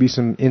doubt. There can be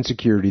some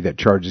insecurity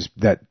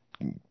that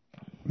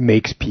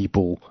makes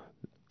people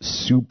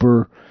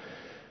super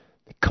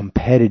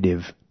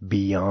competitive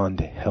beyond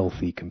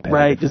healthy competitiveness.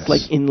 Right, just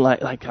like in life,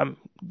 I'm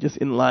just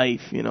in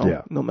life,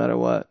 no matter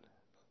what.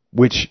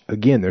 Which,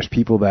 again, there's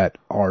people that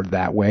are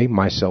that way,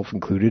 myself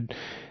included,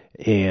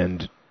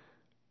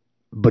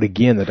 but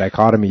again, the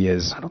dichotomy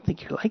is... I don't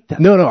think you're like that.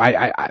 No,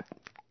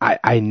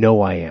 I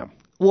know I am.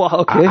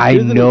 Well, okay. I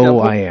know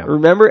I am.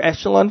 Remember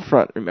Echelon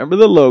Front. Remember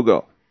the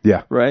logo.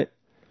 Yeah. Right?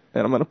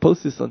 And I'm going to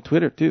post this on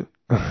Twitter, too.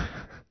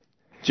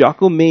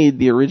 Jocko made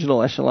the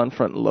original Echelon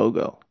Front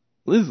logo.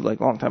 This is like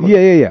a long time ago.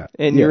 Yeah.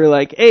 And you were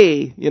like,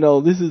 hey,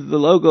 this is the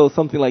logo,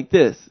 something like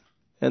this.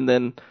 And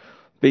then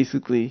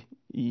basically,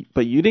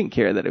 but you didn't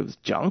care that it was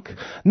junk.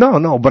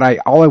 No, but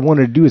all I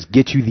wanted to do is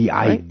get you the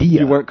idea.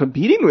 You weren't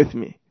competing with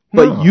me.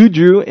 But you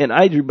drew and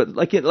I drew, but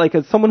like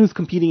as someone who's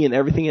competing in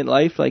everything in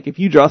life, like if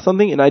you draw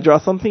something and I draw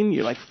something,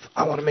 you're like,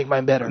 I want to make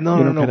mine better.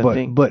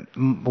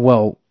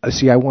 No,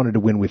 see, I wanted to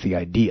win with the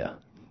idea,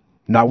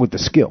 not with the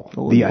skill.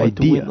 Well, the idea.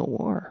 To win the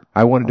war.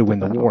 I wanted to win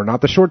the war,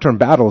 not the short-term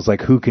battles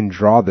like who can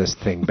draw this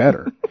thing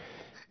better.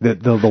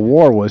 the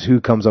war was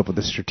who comes up with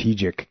a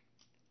strategic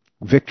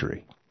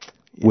victory,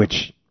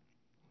 which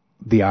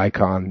the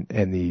icon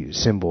and the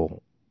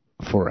symbol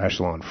for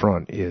Echelon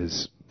Front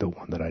is the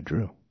one that I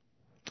drew.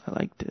 I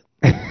liked it.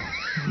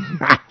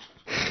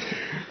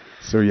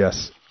 So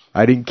yes,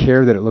 I didn't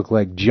care that it looked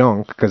like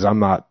junk because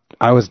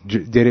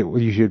did it.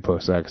 You should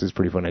post that because it's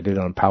pretty fun. I did it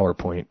on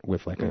PowerPoint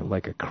with like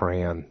a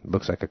crayon.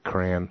 Looks like a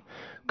crayon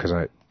because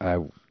I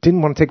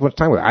didn't want to take much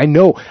time with it. I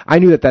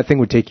knew that thing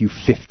would take you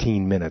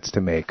 15 minutes to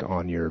make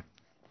on your,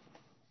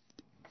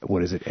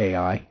 what is it,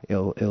 AI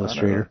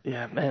Illustrator?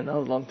 Yeah, man, that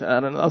was a long time. I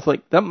don't know. I was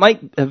like, that might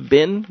have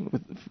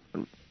been.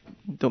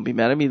 Don't be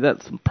mad at me.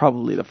 That's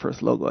probably the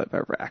first logo I've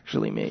ever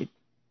actually made.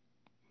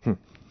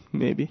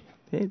 Maybe.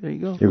 Hey, there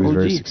you go. It was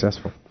very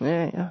successful.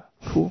 Yeah.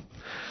 Cool.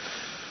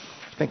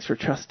 Thanks for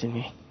trusting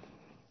me.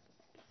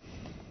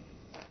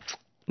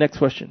 Next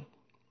question.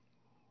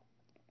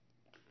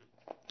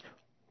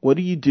 What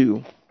do you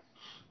do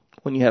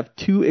when you have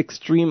two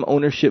extreme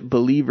ownership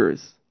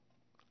believers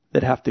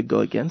that have to go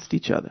against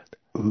each other?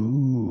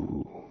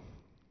 Ooh.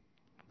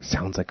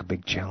 Sounds like a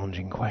big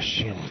challenging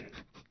question.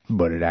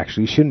 But it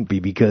actually shouldn't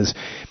be, because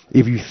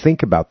if you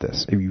think about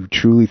this, if you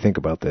truly think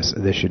about this,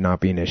 this should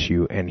not be an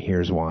issue, and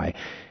here's why.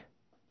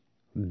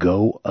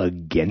 Go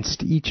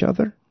against each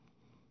other?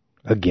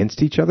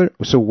 Against each other?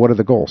 So what are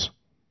the goals?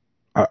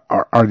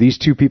 Are these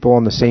two people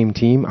on the same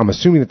team? I'm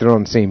assuming that they're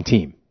on the same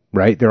team,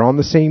 right? They're on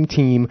the same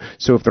team,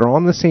 so if they're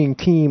on the same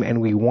team and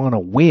we want to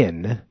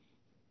win,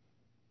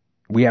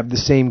 we have the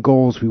same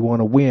goals, we want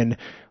to win,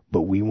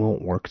 but we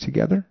won't work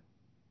together?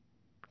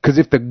 Because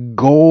if the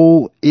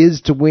goal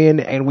is to win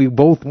and we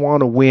both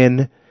want to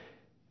win,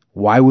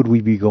 why would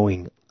we be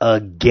going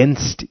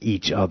against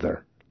each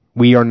other?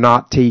 We are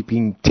not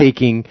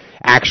taking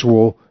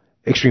actual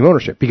extreme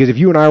ownership. Because if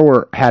you and I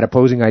had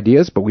opposing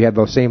ideas, but we had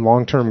the same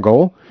long-term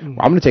goal, I'm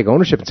going to take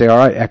ownership and say, all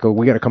right, Echo,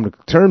 we got to come to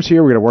terms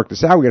here. We got to work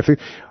this out. We got to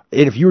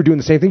and if you were doing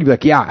the same thing, you'd be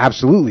like, yeah,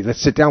 absolutely.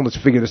 Let's sit down. Let's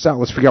figure this out.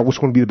 Let's figure out what's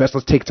going to be the best.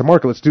 Let's take it to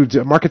market. Let's do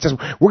a market test.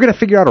 We're going to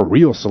figure out a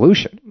real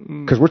solution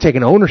because we're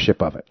taking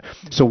ownership of it.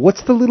 So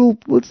what's the little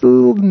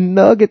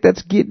nugget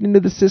that's getting into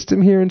the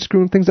system here and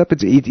screwing things up?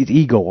 It's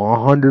ego,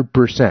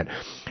 100%.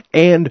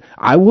 And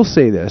I will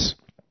say this,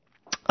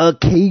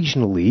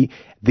 occasionally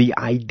the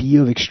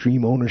idea of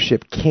extreme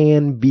ownership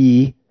can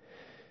be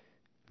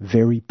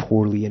very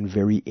poorly and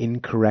very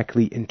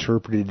incorrectly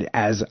interpreted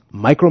as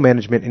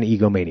micromanagement and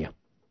egomania.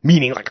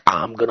 Meaning, like,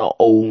 I'm going to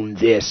own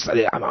this.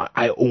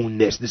 I own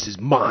this. This is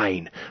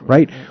mine.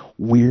 Right?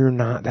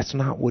 That's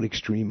not what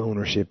extreme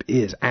ownership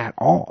is at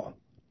all.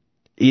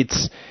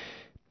 It's,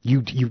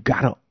 you've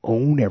got to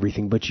own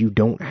everything, but you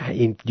don't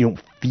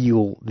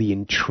feel the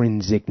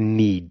intrinsic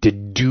need to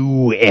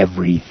do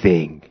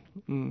everything.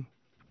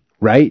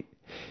 Right?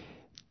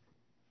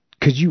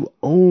 Because you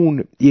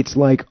own, it's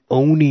like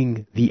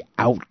owning the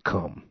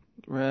outcome.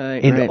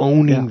 Right. And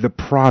owning the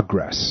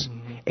progress.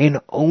 And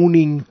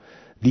owning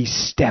the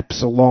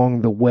steps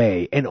along the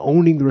way and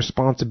owning the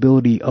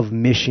responsibility of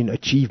mission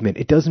achievement.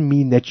 It doesn't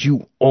mean that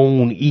you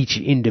own each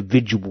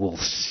individual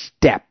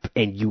step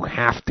and you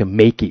have to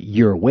make it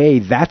your way.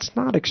 That's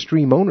not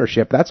extreme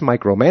ownership. That's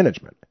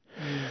micromanagement.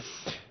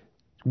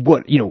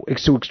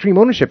 So extreme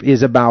ownership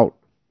is about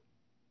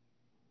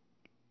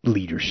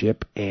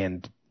leadership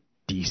and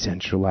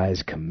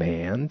decentralized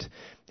command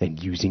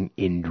and using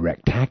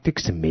indirect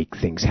tactics to make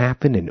things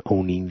happen and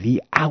owning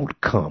the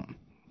outcome.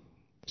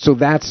 So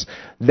that's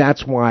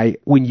why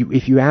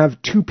if you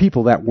have two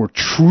people that were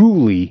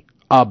truly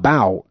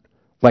about,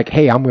 like,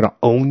 hey, I'm going to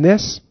own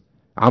this,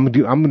 I'm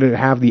going to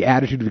have the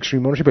attitude of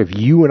extreme ownership. If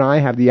you and I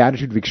have the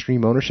attitude of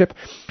extreme ownership,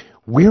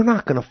 we're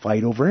not going to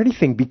fight over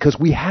anything because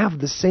we have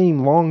the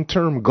same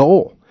long-term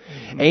goal.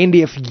 And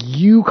if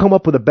you come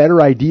up with a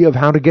better idea of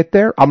how to get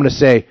there, I'm going to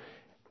say,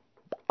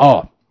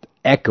 oh,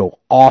 Echo,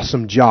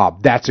 awesome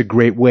job. That's a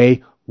great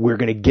way. We're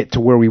going to get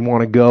to where we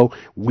want to go.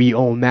 We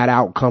own that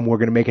outcome. We're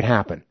going to make it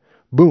happen.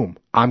 Boom,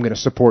 I'm going to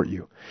support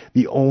you.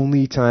 The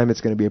only time it's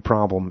going to be a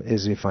problem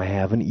is if I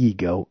have an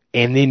ego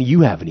and then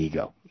you have an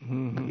ego.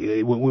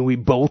 When we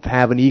both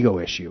have an ego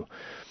issue.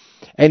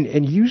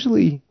 And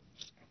usually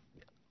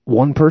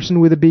one person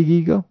with a big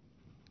ego,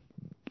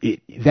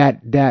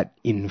 that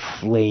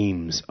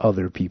inflames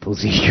other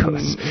people's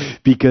egos.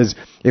 Because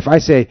if I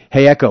say,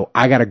 hey, Echo,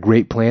 I got a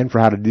great plan for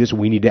how to do this.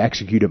 We need to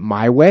execute it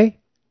my way.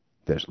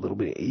 There's a little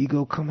bit of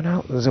ego coming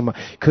out.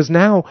 Because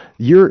now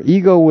your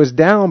ego was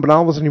down, but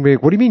all of a sudden you're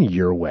like, what do you mean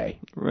your way?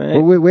 Right.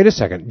 Wait a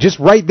second. Just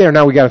right there,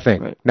 now we got to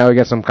think. Right. Now we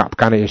got some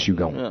kind of issue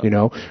going.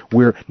 Yeah.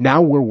 We're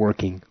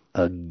working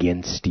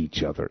against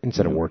each other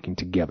instead of working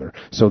together.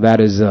 So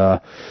that is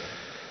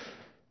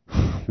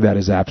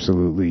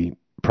absolutely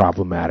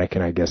problematic.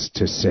 And I guess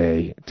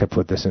to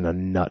put this in a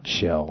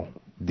nutshell,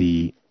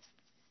 if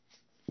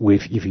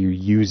you're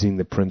using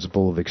the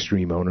principle of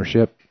extreme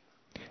ownership,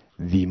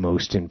 the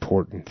most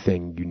important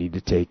thing you need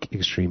to take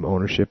extreme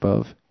ownership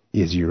of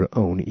is your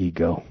own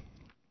ego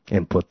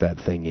and put that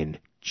thing in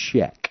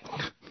check.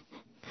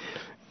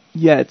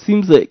 Yeah, it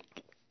seems like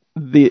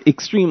the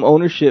extreme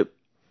ownership,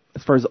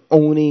 as far as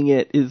owning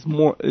it, is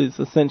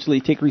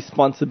essentially take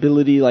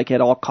responsibility, like at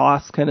all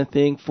costs kind of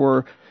thing,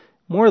 for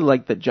more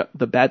like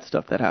the bad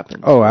stuff that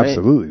happens. Oh,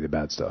 absolutely, right? The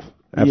bad stuff.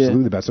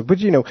 Absolutely, the bad stuff. But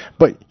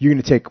but you're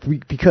going to take,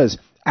 because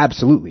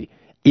absolutely,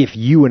 if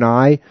you and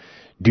I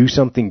do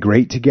something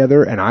great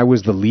together and I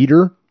was the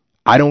leader,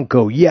 I don't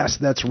go, yes,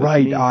 that's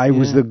right.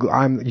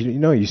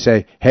 You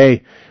say,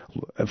 hey,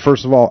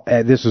 first of all,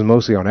 this was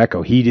mostly on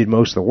Echo. He did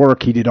most of the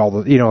work. He did all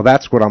the,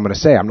 that's what I'm going to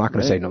say. I'm not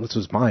going to say, no, this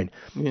was mine.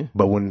 Yeah.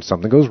 But when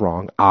something goes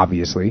wrong,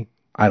 obviously,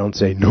 I don't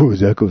say, no,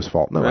 it's Echo's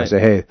fault. No, right. I say,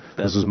 hey,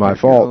 this was my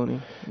fault. Yeah.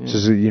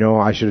 Just,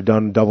 I should have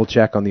done double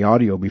check on the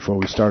audio before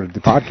we started the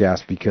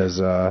podcast because,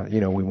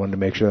 we wanted to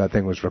make sure that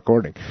thing was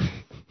recording.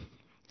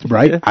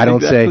 Right? Yeah, I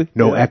don't say,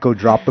 no, Echo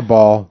dropped the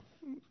ball.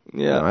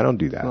 Yeah. No, I don't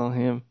do that. Well,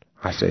 him.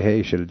 I say, hey,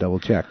 you should have double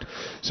checked.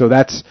 So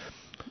that's,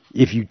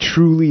 if you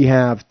truly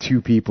have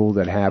two people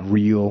that have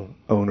real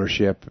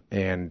ownership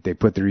and they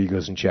put their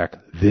egos in check,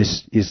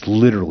 this is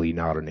literally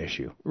not an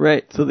issue.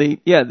 Right. So this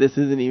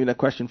isn't even a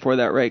question for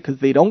that, right?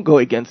 Because they don't go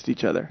against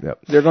each other.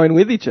 Yep. They're going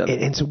with each other.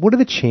 And so what are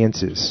the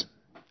chances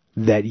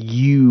that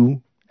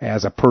you,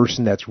 as a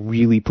person that's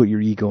really put your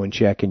ego in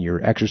check and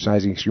you're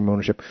exercising extreme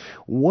ownership,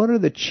 what are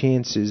the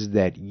chances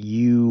that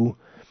you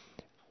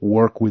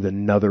work with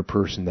another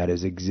person that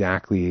is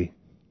exactly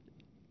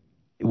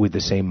with the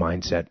same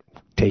mindset,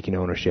 taking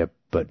ownership,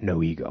 but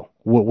no ego?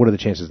 What are the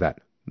chances of that?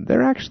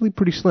 They're actually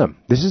pretty slim.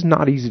 This is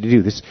not easy to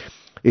do.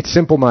 It's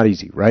simple, not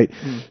easy, right?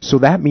 So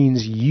that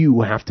means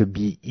you have to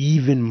be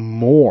even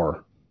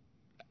more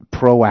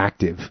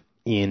proactive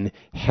in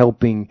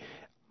helping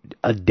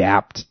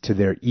adapt to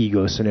their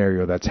ego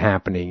scenario that's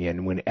happening.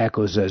 And when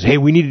Echo says, hey,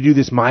 we need to do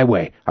this my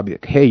way, I'll be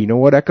like, hey, you know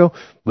what, Echo?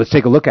 Let's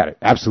take a look at it.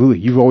 Absolutely.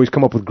 You've always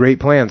come up with great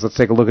plans. Let's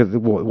take a look at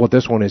what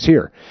this one is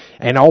here.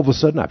 And all of a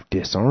sudden, I've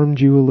disarmed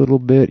you a little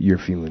bit. You're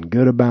feeling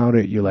good about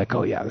it. You're like,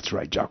 oh, yeah, that's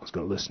right. Jocko's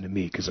going to listen to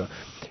me because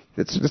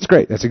that's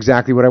great. That's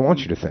exactly what I want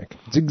you to think.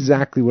 It's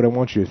exactly what I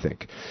want you to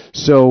think.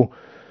 So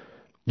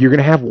you're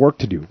going to have work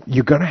to do.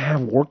 You're going to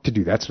have work to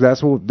do. That's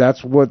what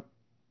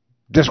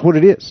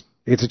it is.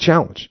 It's a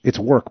challenge. It's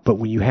work. But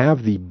when you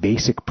have the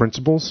basic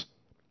principles,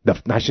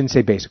 I shouldn't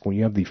say basic, when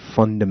you have the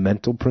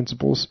fundamental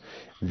principles,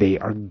 they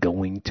are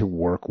going to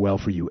work well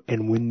for you.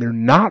 And when they're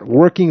not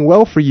working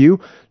well for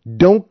you,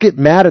 don't get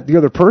mad at the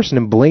other person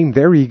and blame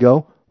their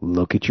ego.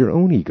 Look at your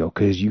own ego,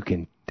 because you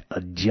can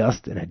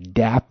adjust and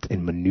adapt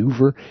and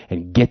maneuver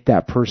and get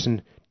that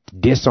person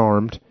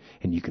disarmed,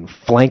 and you can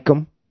flank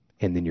them,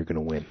 and then you're going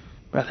to win.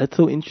 Wow, that's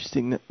so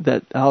interesting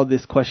that how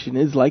this question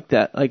is like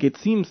that. Like, it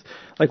seems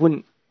like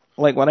when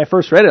I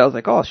first read it, I was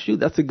like, oh, shoot,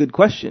 that's a good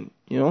question,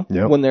 you know?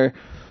 Yep.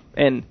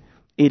 And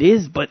it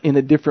is, but in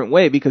a different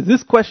way, because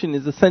this question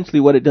is essentially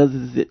what it does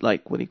is it,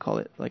 like, what do you call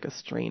it? Like a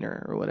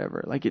strainer or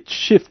whatever. Like, it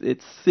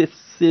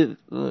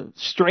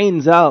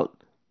strains out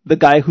the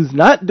guy who's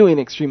not doing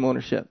extreme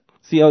ownership.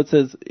 See how it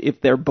says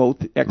if they're both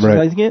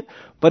exercising it?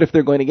 But if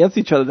they're going against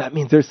each other, that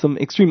means there's some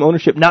extreme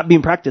ownership not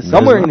being practiced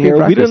somewhere in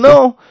here. We don't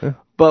know. Yeah.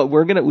 But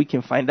we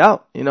can find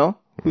out, you know?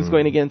 Who's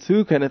going against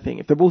who kind of thing.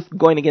 If they're both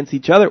going against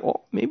each other,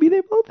 well, maybe they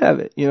both have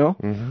it, you know?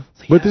 Mm-hmm.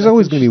 So, but there's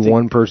always going to be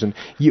one person.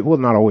 Well,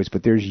 not always,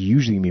 but there's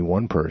usually going to be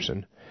one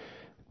person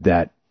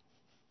that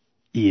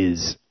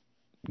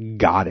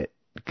got it,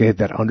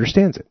 that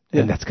understands it.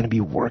 Yeah. And that's going to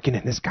be working.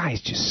 And this guy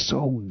is just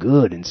so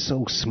good and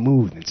so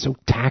smooth and so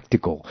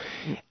tactical.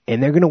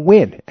 And they're going to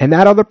win. And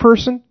that other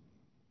person,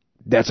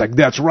 that's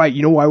right.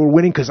 You know why we're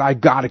winning? Because I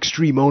got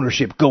extreme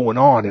ownership going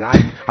on, and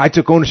I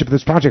took ownership of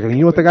this project. And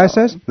you know what the guy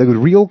says? The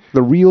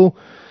real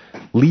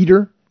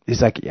leader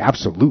is like,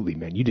 absolutely,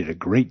 man, you did a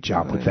great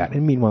job with that.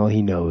 And meanwhile,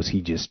 he knows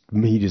he just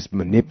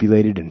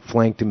manipulated and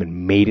flanked him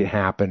and made it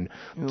happen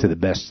to the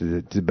best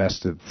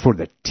for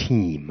the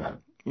team.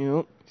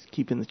 Yep, he's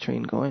keeping the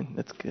train going.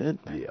 That's good.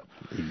 Yep,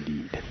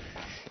 indeed.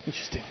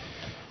 Interesting.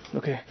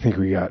 Okay. I think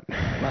we got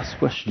last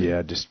question.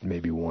 Yeah, just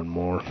maybe one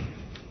more.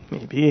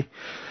 Maybe.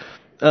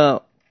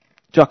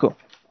 Jocko,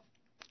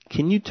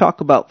 can you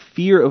talk about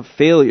fear of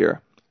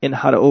failure and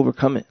how to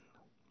overcome it?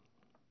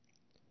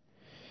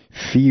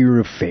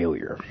 Fear of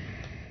failure.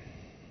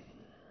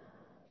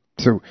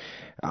 So,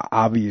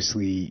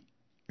 obviously,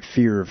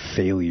 fear of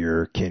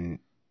failure can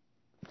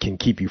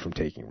keep you from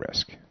taking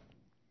risk.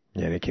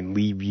 And it can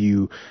leave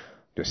you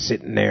just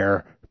sitting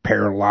there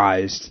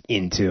paralyzed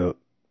into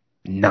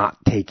not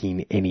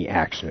taking any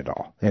action at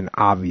all. And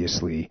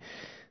obviously,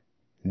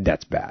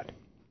 that's bad.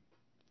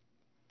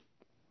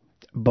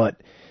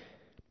 But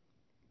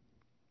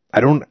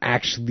I don't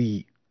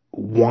actually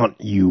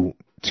want you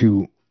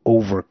to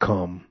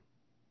overcome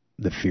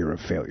the fear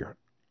of failure.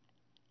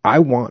 I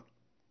want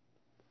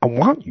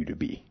you to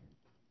be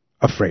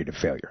afraid of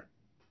failure.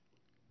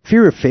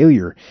 Fear of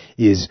failure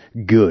is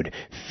good.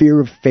 Fear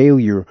of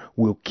failure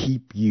will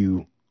keep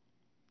you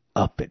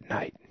up at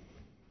night,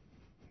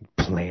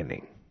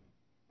 planning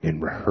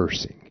and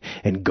rehearsing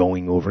and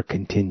going over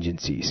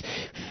contingencies.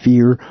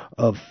 Fear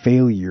of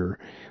failure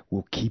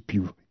will keep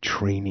you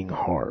training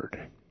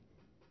hard.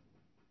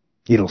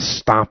 It'll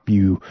stop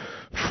you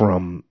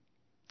from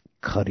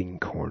cutting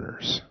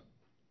corners.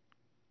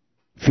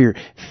 Fear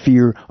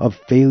of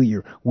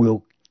failure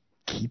will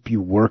keep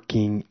you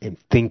working and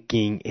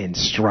thinking and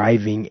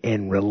striving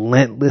and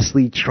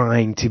relentlessly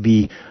trying to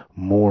be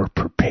more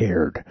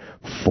prepared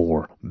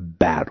for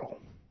battle.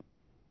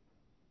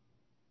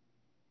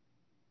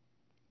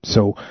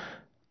 So,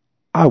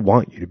 I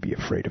want you to be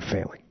afraid of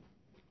failing.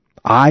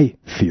 I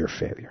fear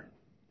failure.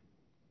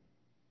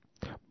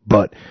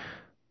 But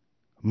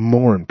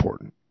more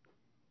important,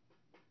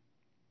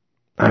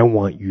 I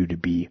want you to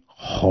be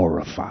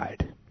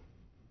horrified.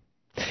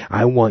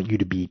 I want you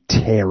to be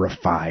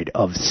terrified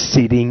of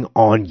sitting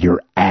on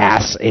your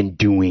ass and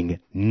doing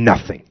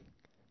nothing.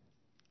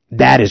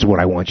 That is what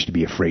I want you to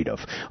be afraid of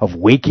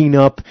waking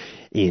up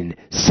in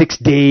 6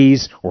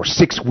 days or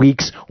 6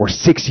 weeks or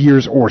 6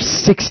 years or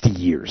 60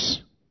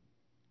 years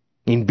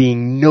and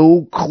being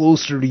no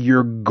closer to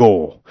your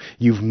goal.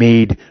 You've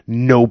made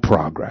no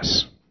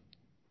progress.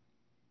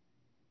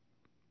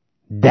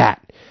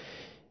 That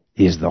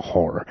is the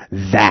horror.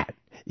 That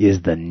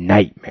is the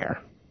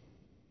nightmare.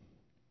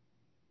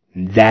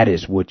 That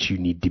is what you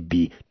need to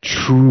be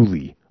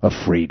truly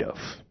afraid of.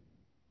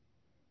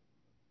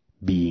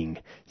 Being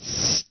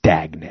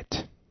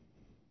stagnant.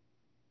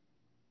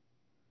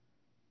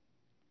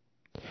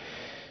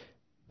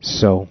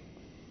 So,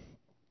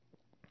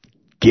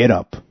 get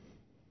up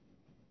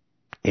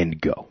and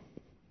go.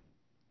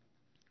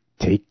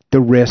 Take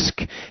the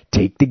risk,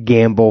 take the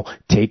gamble,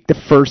 take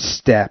the first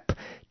step,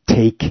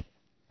 take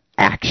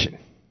action.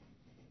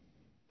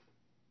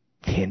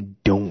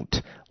 And don't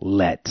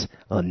let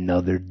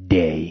another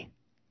day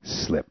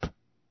slip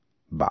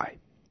by.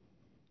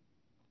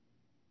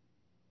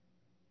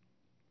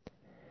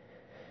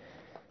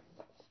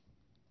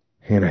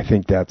 And I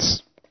think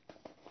that's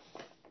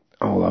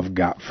all I've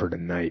got for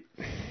tonight.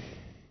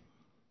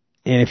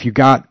 And if you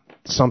got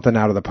something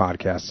out of the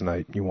podcast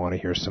tonight, you want to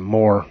hear some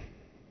more,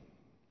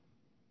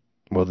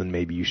 well, then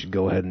maybe you should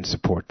go ahead and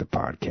support the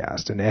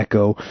podcast. And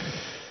Echo,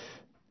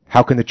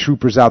 how can the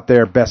troopers out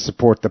there best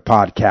support the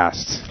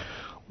podcast?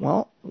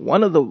 Well,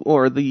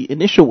 the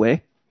initial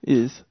way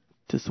is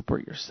to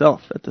support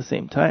yourself at the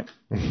same time.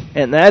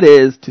 And that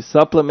is to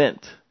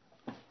supplement.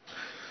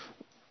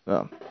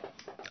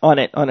 On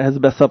it has the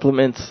best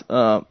supplements.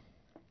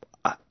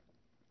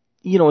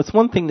 It's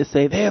one thing to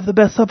say they have the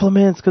best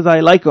supplements because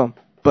I like them,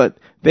 but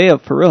they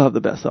for real have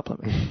the best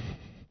supplements.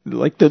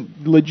 Like the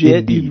legit,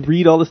 Indeed. You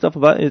read all the stuff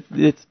about it,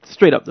 it's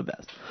straight up the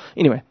best.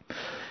 Anyway,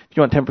 if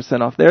you want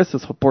 10% off there, so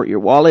support your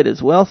wallet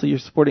as well. So you're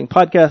supporting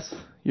podcasts,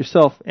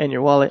 yourself, and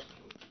your wallet.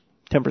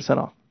 10%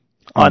 off.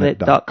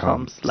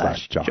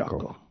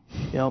 Onnit.com/Jocko.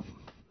 Yep.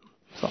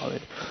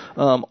 Solid.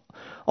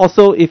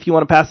 Also, if you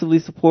want to passively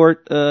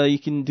support, you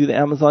can do the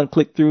Amazon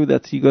click-through.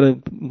 That's you go to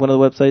one of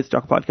the websites,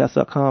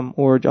 jockopodcast.com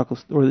or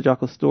the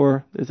Jocko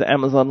store. There's an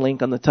Amazon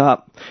link on the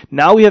top.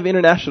 Now we have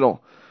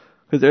international.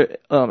 Because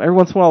every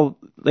once in a while,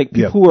 like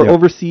people who are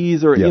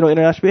overseas or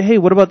international, hey,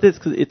 what about this?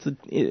 Because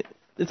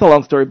it's a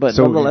long story, but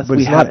nonetheless, but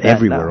we have not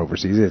everywhere now.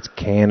 Overseas. It's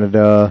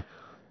Canada,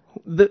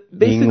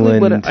 basically,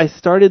 England. What I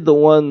started the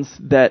ones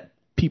that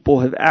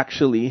people have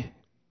actually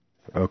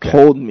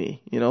told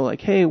me,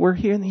 like, hey, we're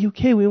here in the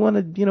UK, we want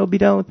to, be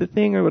down with the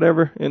thing or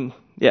whatever, and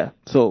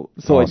so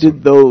awesome. I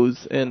did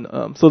those, and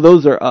so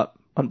those are up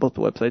on both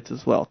the websites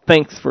as well.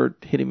 Thanks for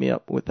hitting me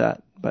up with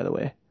that, by the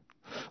way.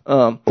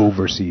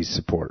 Overseas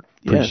support.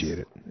 Appreciate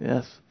it.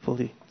 Yes,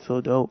 fully.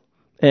 So dope.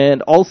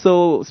 And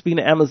also, speaking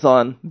of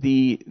Amazon,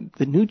 the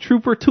new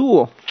Trooper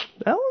tool.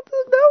 That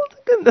was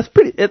good. That's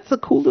pretty. It's a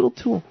cool little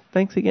tool.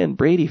 Thanks again,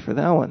 Brady, for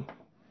that one.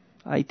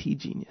 IT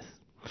genius.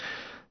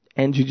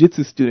 And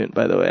jiu-jitsu student,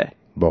 by the way.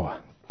 Boy.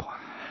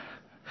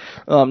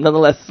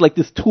 Nonetheless, it's like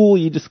this tool.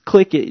 You just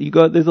click it. You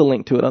go. There's a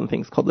link to it on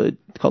things called the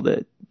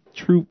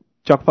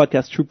Jocko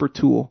Podcast Trooper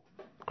Tool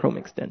Chrome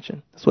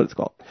extension. That's what it's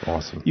called.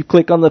 Awesome. You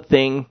click on the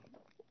thing.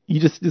 You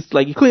just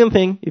like you click on the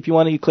thing. If you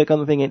want to, you click on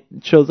the thing. It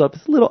shows up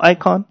this little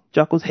icon,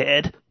 Jocko's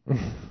head,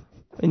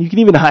 and you can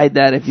even hide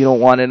that if you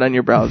don't want it on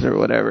your browser or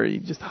whatever. You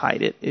just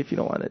hide it if you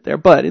don't want it there.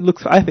 But I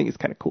think it's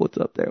kind of cool. It's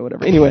up there, or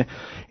whatever. Anyway,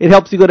 it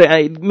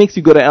makes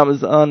you go to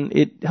Amazon.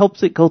 It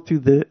helps it go through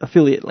the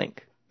affiliate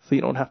link, so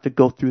you don't have to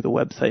go through the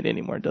website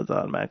anymore. It does it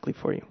automatically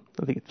for you.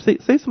 I think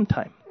it saves some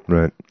time.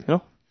 Right.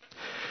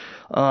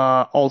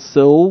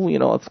 Also,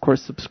 of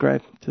course,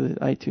 subscribe to the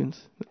iTunes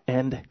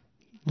and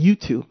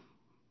YouTube.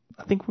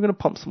 I think we're going to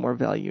pump some more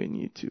value in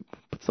YouTube.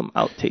 Put some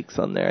outtakes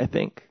on there, I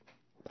think.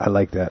 I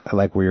like that. I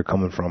like where you're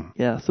coming from.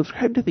 Yeah,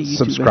 subscribe to the YouTube.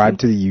 Subscribe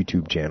to the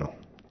YouTube channel.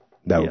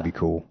 That would be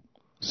cool.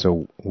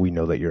 So we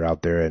know that you're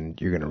out there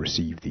and you're going to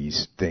receive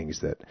these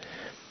things that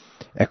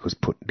Echo's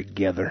putting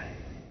together.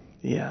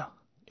 Yeah.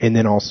 And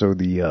then also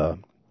the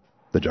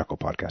Jocko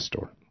Podcast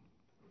store.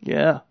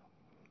 Yeah.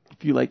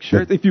 If you like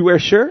shirts, if you wear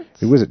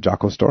shirts. Was it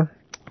Jocko Store?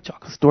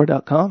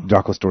 JockoStore.com.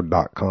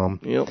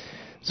 JockoStore.com. Yep.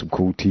 Some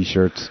cool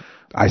T-shirts.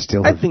 I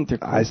think they're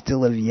cool. I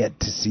still have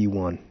yet to see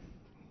one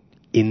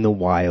in the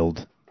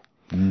wild,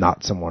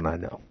 not someone I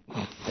know.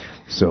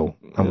 So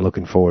I'm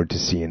looking forward to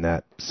seeing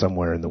that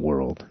somewhere in the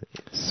world,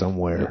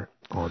 somewhere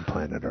on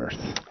planet Earth.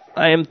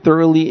 I am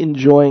thoroughly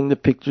enjoying the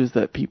pictures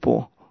that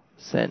people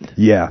send.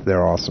 Yeah,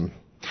 they're awesome.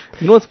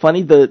 You know what's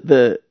funny?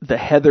 The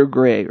heather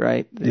gray,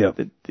 right?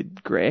 The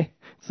gray.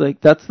 It's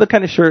like, that's the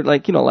kind of shirt,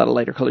 like, a lot of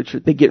lighter colored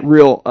shirts, they get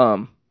real,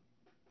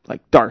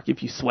 like dark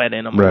if you sweat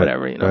in them or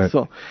whatever, Right.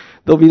 So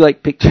there'll be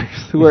like pictures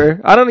where,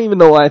 I don't even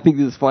know why I think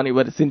this is funny,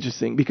 but it's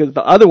interesting because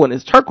the other one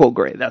is charcoal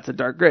gray. That's a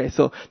dark gray.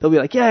 So they'll be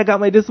like, I got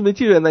my discipline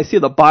too. And I see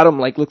the bottom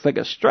like looks like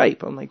a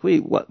stripe. I'm like,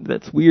 wait, what?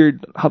 That's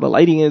weird how the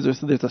lighting is. Or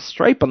so there's a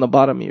stripe on the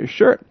bottom of your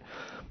shirt.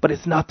 But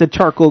it's not the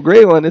charcoal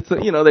gray one. It's,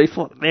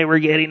 they were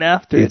getting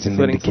after it. It's an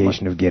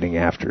indication of getting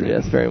after it.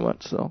 Yes, very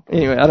much so.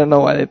 Anyway, I don't know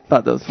why they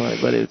thought that was funny,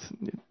 but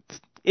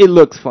it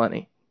looks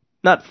funny.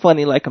 Not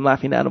funny like I'm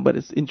laughing at them, but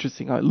it's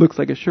interesting how it looks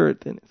like a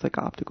shirt, and it's like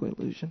an optical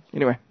illusion.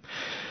 Anyway,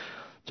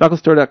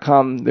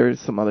 JockoStore.com, there's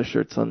some other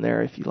shirts on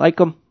there if you like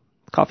them.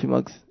 Coffee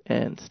mugs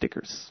and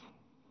stickers.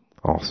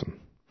 Awesome.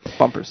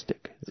 Bumper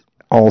stickers.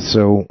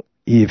 Also,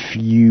 if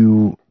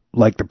you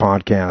like the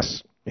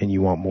podcast and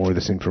you want more of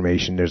this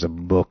information, there's a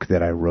book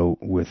that I wrote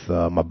with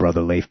my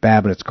brother Leif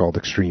Babin. It's called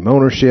Extreme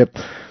Ownership.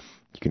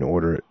 You can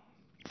order it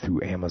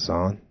through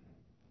Amazon.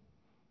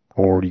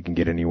 Or you can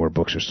get anywhere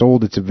books are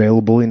sold. It's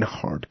available in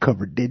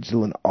hardcover,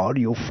 digital, and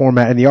audio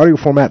format. And the audio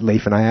format,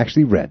 Leif and I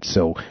actually read,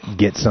 so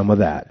get some of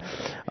that.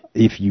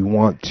 If you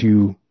want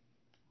to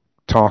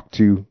talk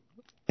to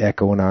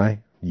Echo and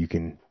I, you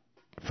can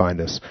find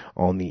us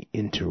on the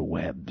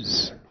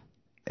interwebs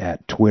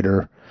at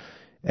Twitter.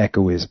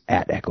 Echo is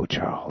at Echo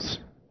Charles.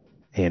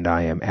 And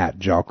I am at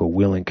Jocko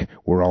Willink.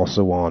 We're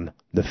also on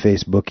the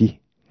Facebooky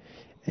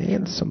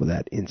and some of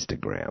that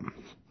Instagram.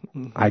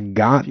 I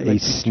got a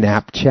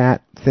Snapchat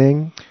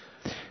thing.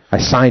 I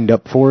signed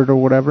up for it or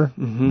whatever,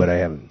 but I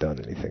haven't done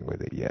anything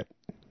with it yet.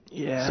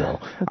 Yeah. So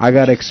I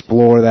got to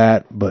explore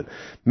that. But,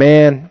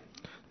 man,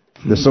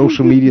 the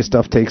social media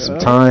stuff takes some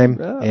time.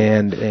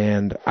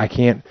 And I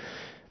can't.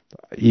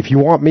 If you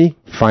want me,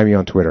 find me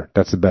on Twitter.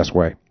 That's the best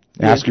way.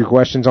 Ask your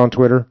questions on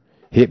Twitter.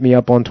 Hit me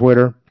up on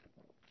Twitter.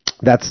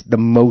 That's the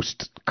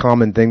most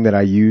common thing that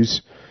I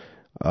use.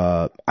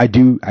 I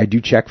do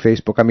check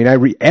Facebook. I mean, I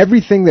read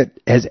everything that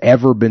has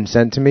ever been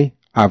sent to me.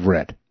 I've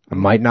read. I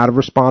might not have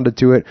responded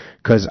to it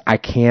because I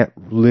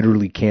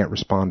literally can't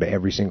respond to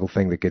every single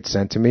thing that gets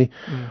sent to me.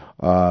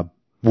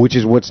 Which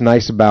is what's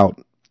nice about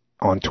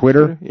on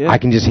Twitter. I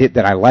can just hit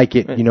that I like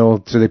it,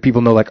 so that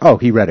people know, like, oh,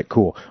 he read it,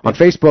 cool. On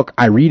Facebook,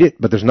 I read it,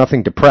 but there's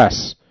nothing to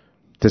press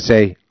to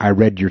say I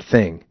read your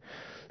thing.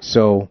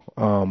 So,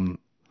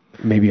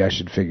 maybe I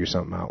should figure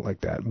something out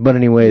like that. But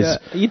anyways,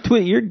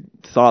 you're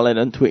solid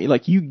on Twitter.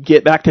 Like, you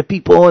get back to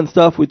people and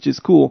stuff, which is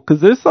cool.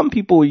 Because there's some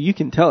people where you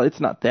can tell it's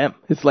not them.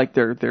 It's like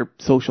their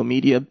social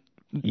media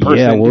person.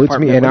 Yeah, well, it's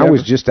me. And whatever. I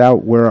was just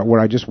out where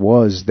I just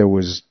was. There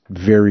was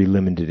very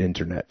limited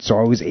internet, so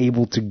I was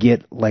able to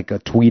get like a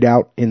tweet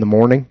out in the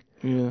morning,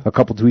 a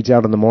couple tweets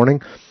out in the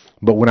morning.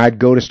 But when I'd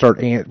go to start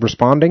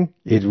responding,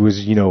 it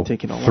was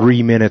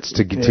 3 minutes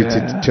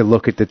to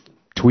look at the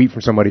tweet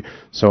from somebody.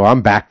 So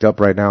I'm backed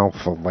up right now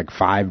for like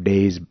 5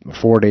 days,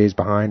 4 days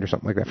behind or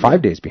something like that.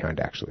 5 days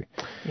behind, actually.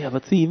 Yeah,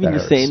 but see, even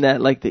you're saying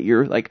that, like, that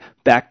you're like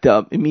backed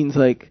up, it means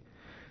like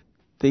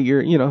that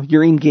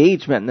you're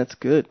engaged, man. That's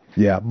good.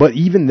 Yeah, but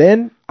even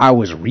then, I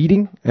was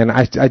reading, and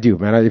I do,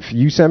 man. If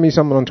you send me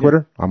something on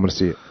Twitter, I'm gonna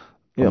see it.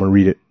 I'm gonna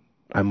read it.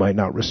 I might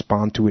not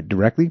respond to it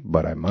directly,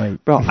 but I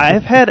might. Bro,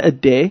 I've had a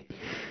day,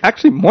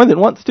 actually more than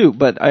once too,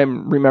 but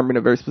I'm remembering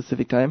a very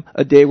specific time,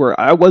 a day where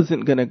I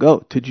wasn't going to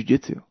go to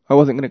jiu-jitsu. I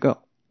wasn't going to go.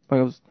 Like,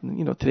 I was,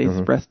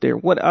 today's rest day or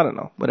what, I don't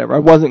know, whatever. I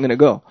wasn't going to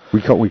go.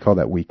 We call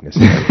that weakness.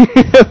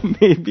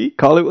 Maybe.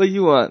 Call it what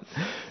you want.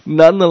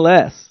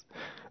 Nonetheless,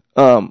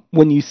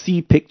 when you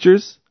see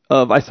pictures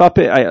of, I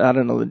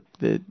don't know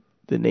the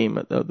name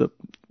of the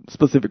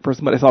specific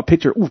person, but I saw a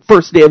picture,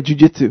 first day of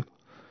jiu-jitsu.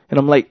 And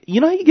I'm like,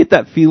 you know how you get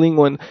that feeling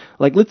when,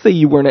 like, let's say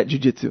you weren't at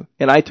jiu-jitsu,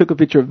 and I took a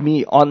picture of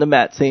me on the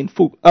mat saying,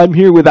 I'm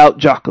here without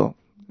Jocko.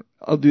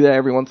 I'll do that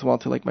every once in a while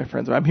to, like, my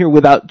friends. I'm here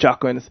without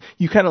Jocko. And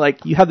you kind of,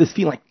 like, you have this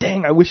feeling like,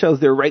 dang, I wish I was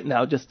there right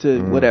now just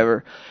to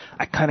whatever.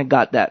 I kind of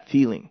got that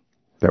feeling.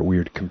 That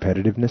weird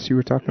competitiveness you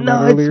were talking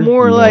about earlier? No, it's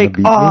more like,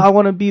 I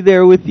want to be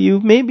there with you.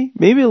 Maybe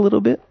a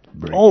little bit.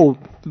 Right. Oh,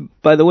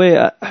 by the way,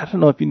 I don't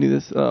know if you knew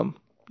this.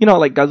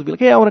 Like, guys would be like,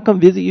 hey, I want to come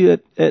visit you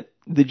at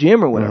the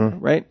gym or whatever,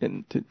 right?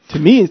 And to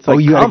me, it's like,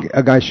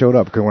 a guy showed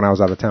up when I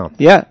was out of town.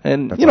 Yeah,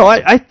 and that's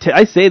awesome.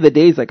 I say the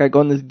days, like, I go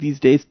on these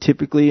days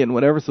typically and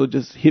whatever, so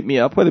just hit me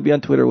up, whether it be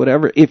on Twitter or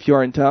whatever, if you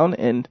are in town.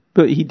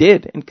 But he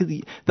did, and because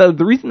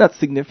the reason that's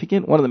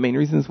significant, one of the main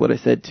reasons, what I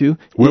said too.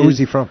 Where was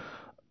he from?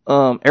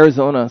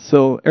 Arizona.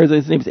 So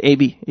his name is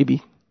AB,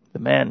 the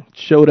man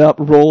showed up,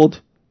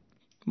 rolled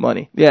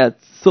money. Yeah,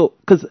 so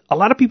because a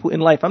lot of people in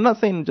life, I'm not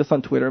saying just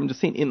on Twitter, I'm just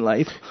saying in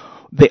life,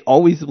 they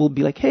always will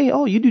be like, hey,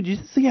 you do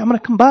jiu-jitsu? Yeah, I'm going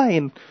to come by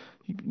and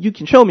you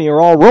can show me,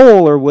 or I'll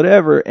roll or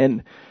whatever.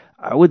 And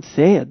I would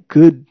say a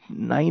good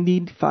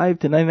 95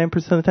 to 99%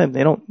 of the time,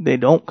 they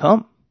don't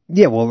come.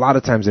 Yeah, well, a lot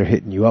of times they're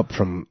hitting you up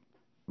from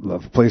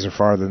places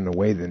farther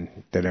away than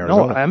Arizona.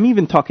 No, I'm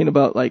even talking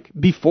about, like,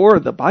 before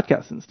the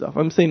podcast and stuff.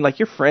 I'm saying, like,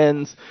 your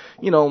friends,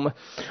 friends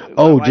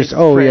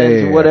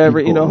or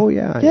whatever, people,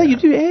 you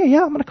do, hey,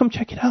 I'm going to come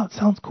check it out.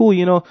 Sounds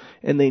cool,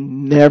 and they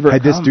never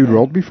Had this dude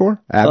rolled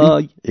before?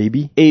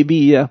 AB?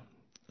 AB, yeah.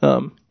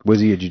 Was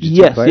he a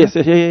jiu-jitsu player? Yes,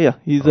 yeah.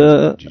 He's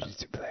a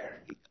jiu-jitsu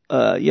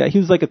player. He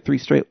was like a 3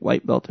 straight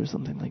white belt or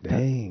something like that.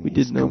 Dang, we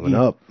did know coming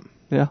up.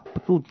 Yeah,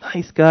 but cool,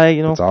 nice guy,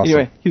 That's awesome.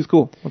 Anyway, he was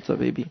cool. What's up,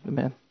 AB?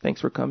 Man,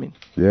 thanks for coming.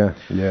 Yeah.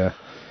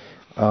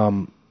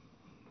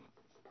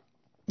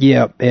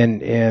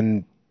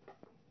 And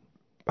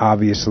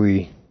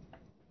obviously,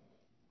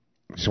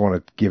 just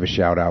want to give a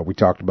shout out. We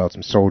talked about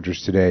some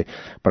soldiers today,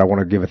 but I want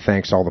to give a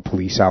thanks to all the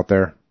police out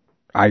there.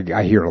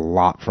 I hear a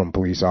lot from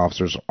police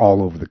officers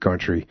all over the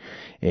country,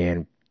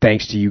 and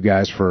thanks to you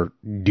guys for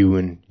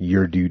doing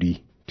your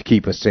duty to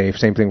keep us safe.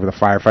 Same thing for the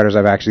firefighters.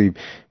 I've actually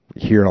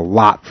hear a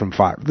lot from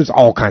there's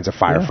all kinds of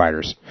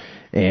firefighters,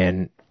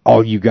 and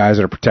all you guys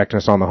that are protecting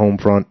us on the home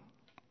front,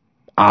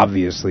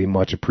 obviously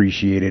much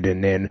appreciated.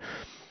 And then,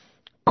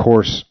 of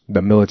course,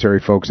 the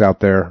military folks out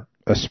there,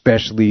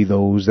 especially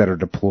those that are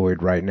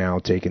deployed right now,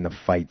 taking the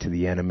fight to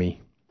the enemy.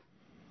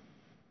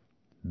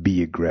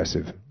 Be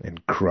aggressive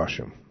and crush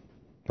them,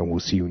 and we'll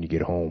see you when you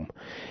get home.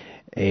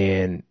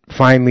 And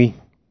finally,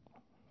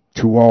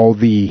 to all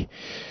the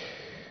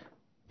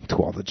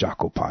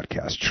Jocko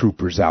Podcast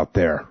troopers out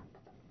there,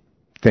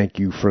 thank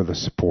you for the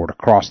support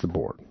across the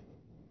board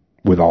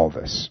with all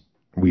this.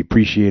 We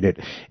appreciate it.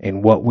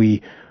 And what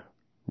we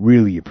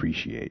really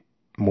appreciate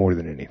more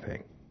than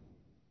anything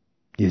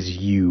is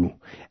you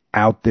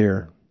out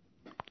there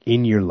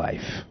in your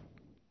life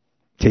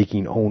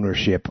taking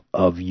ownership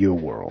of your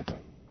world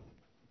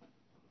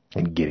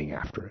and getting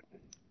after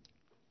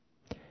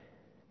it.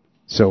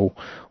 So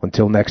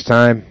until next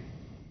time,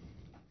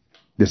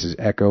 this is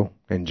Echo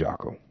and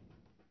Jocko.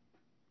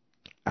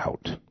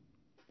 Out.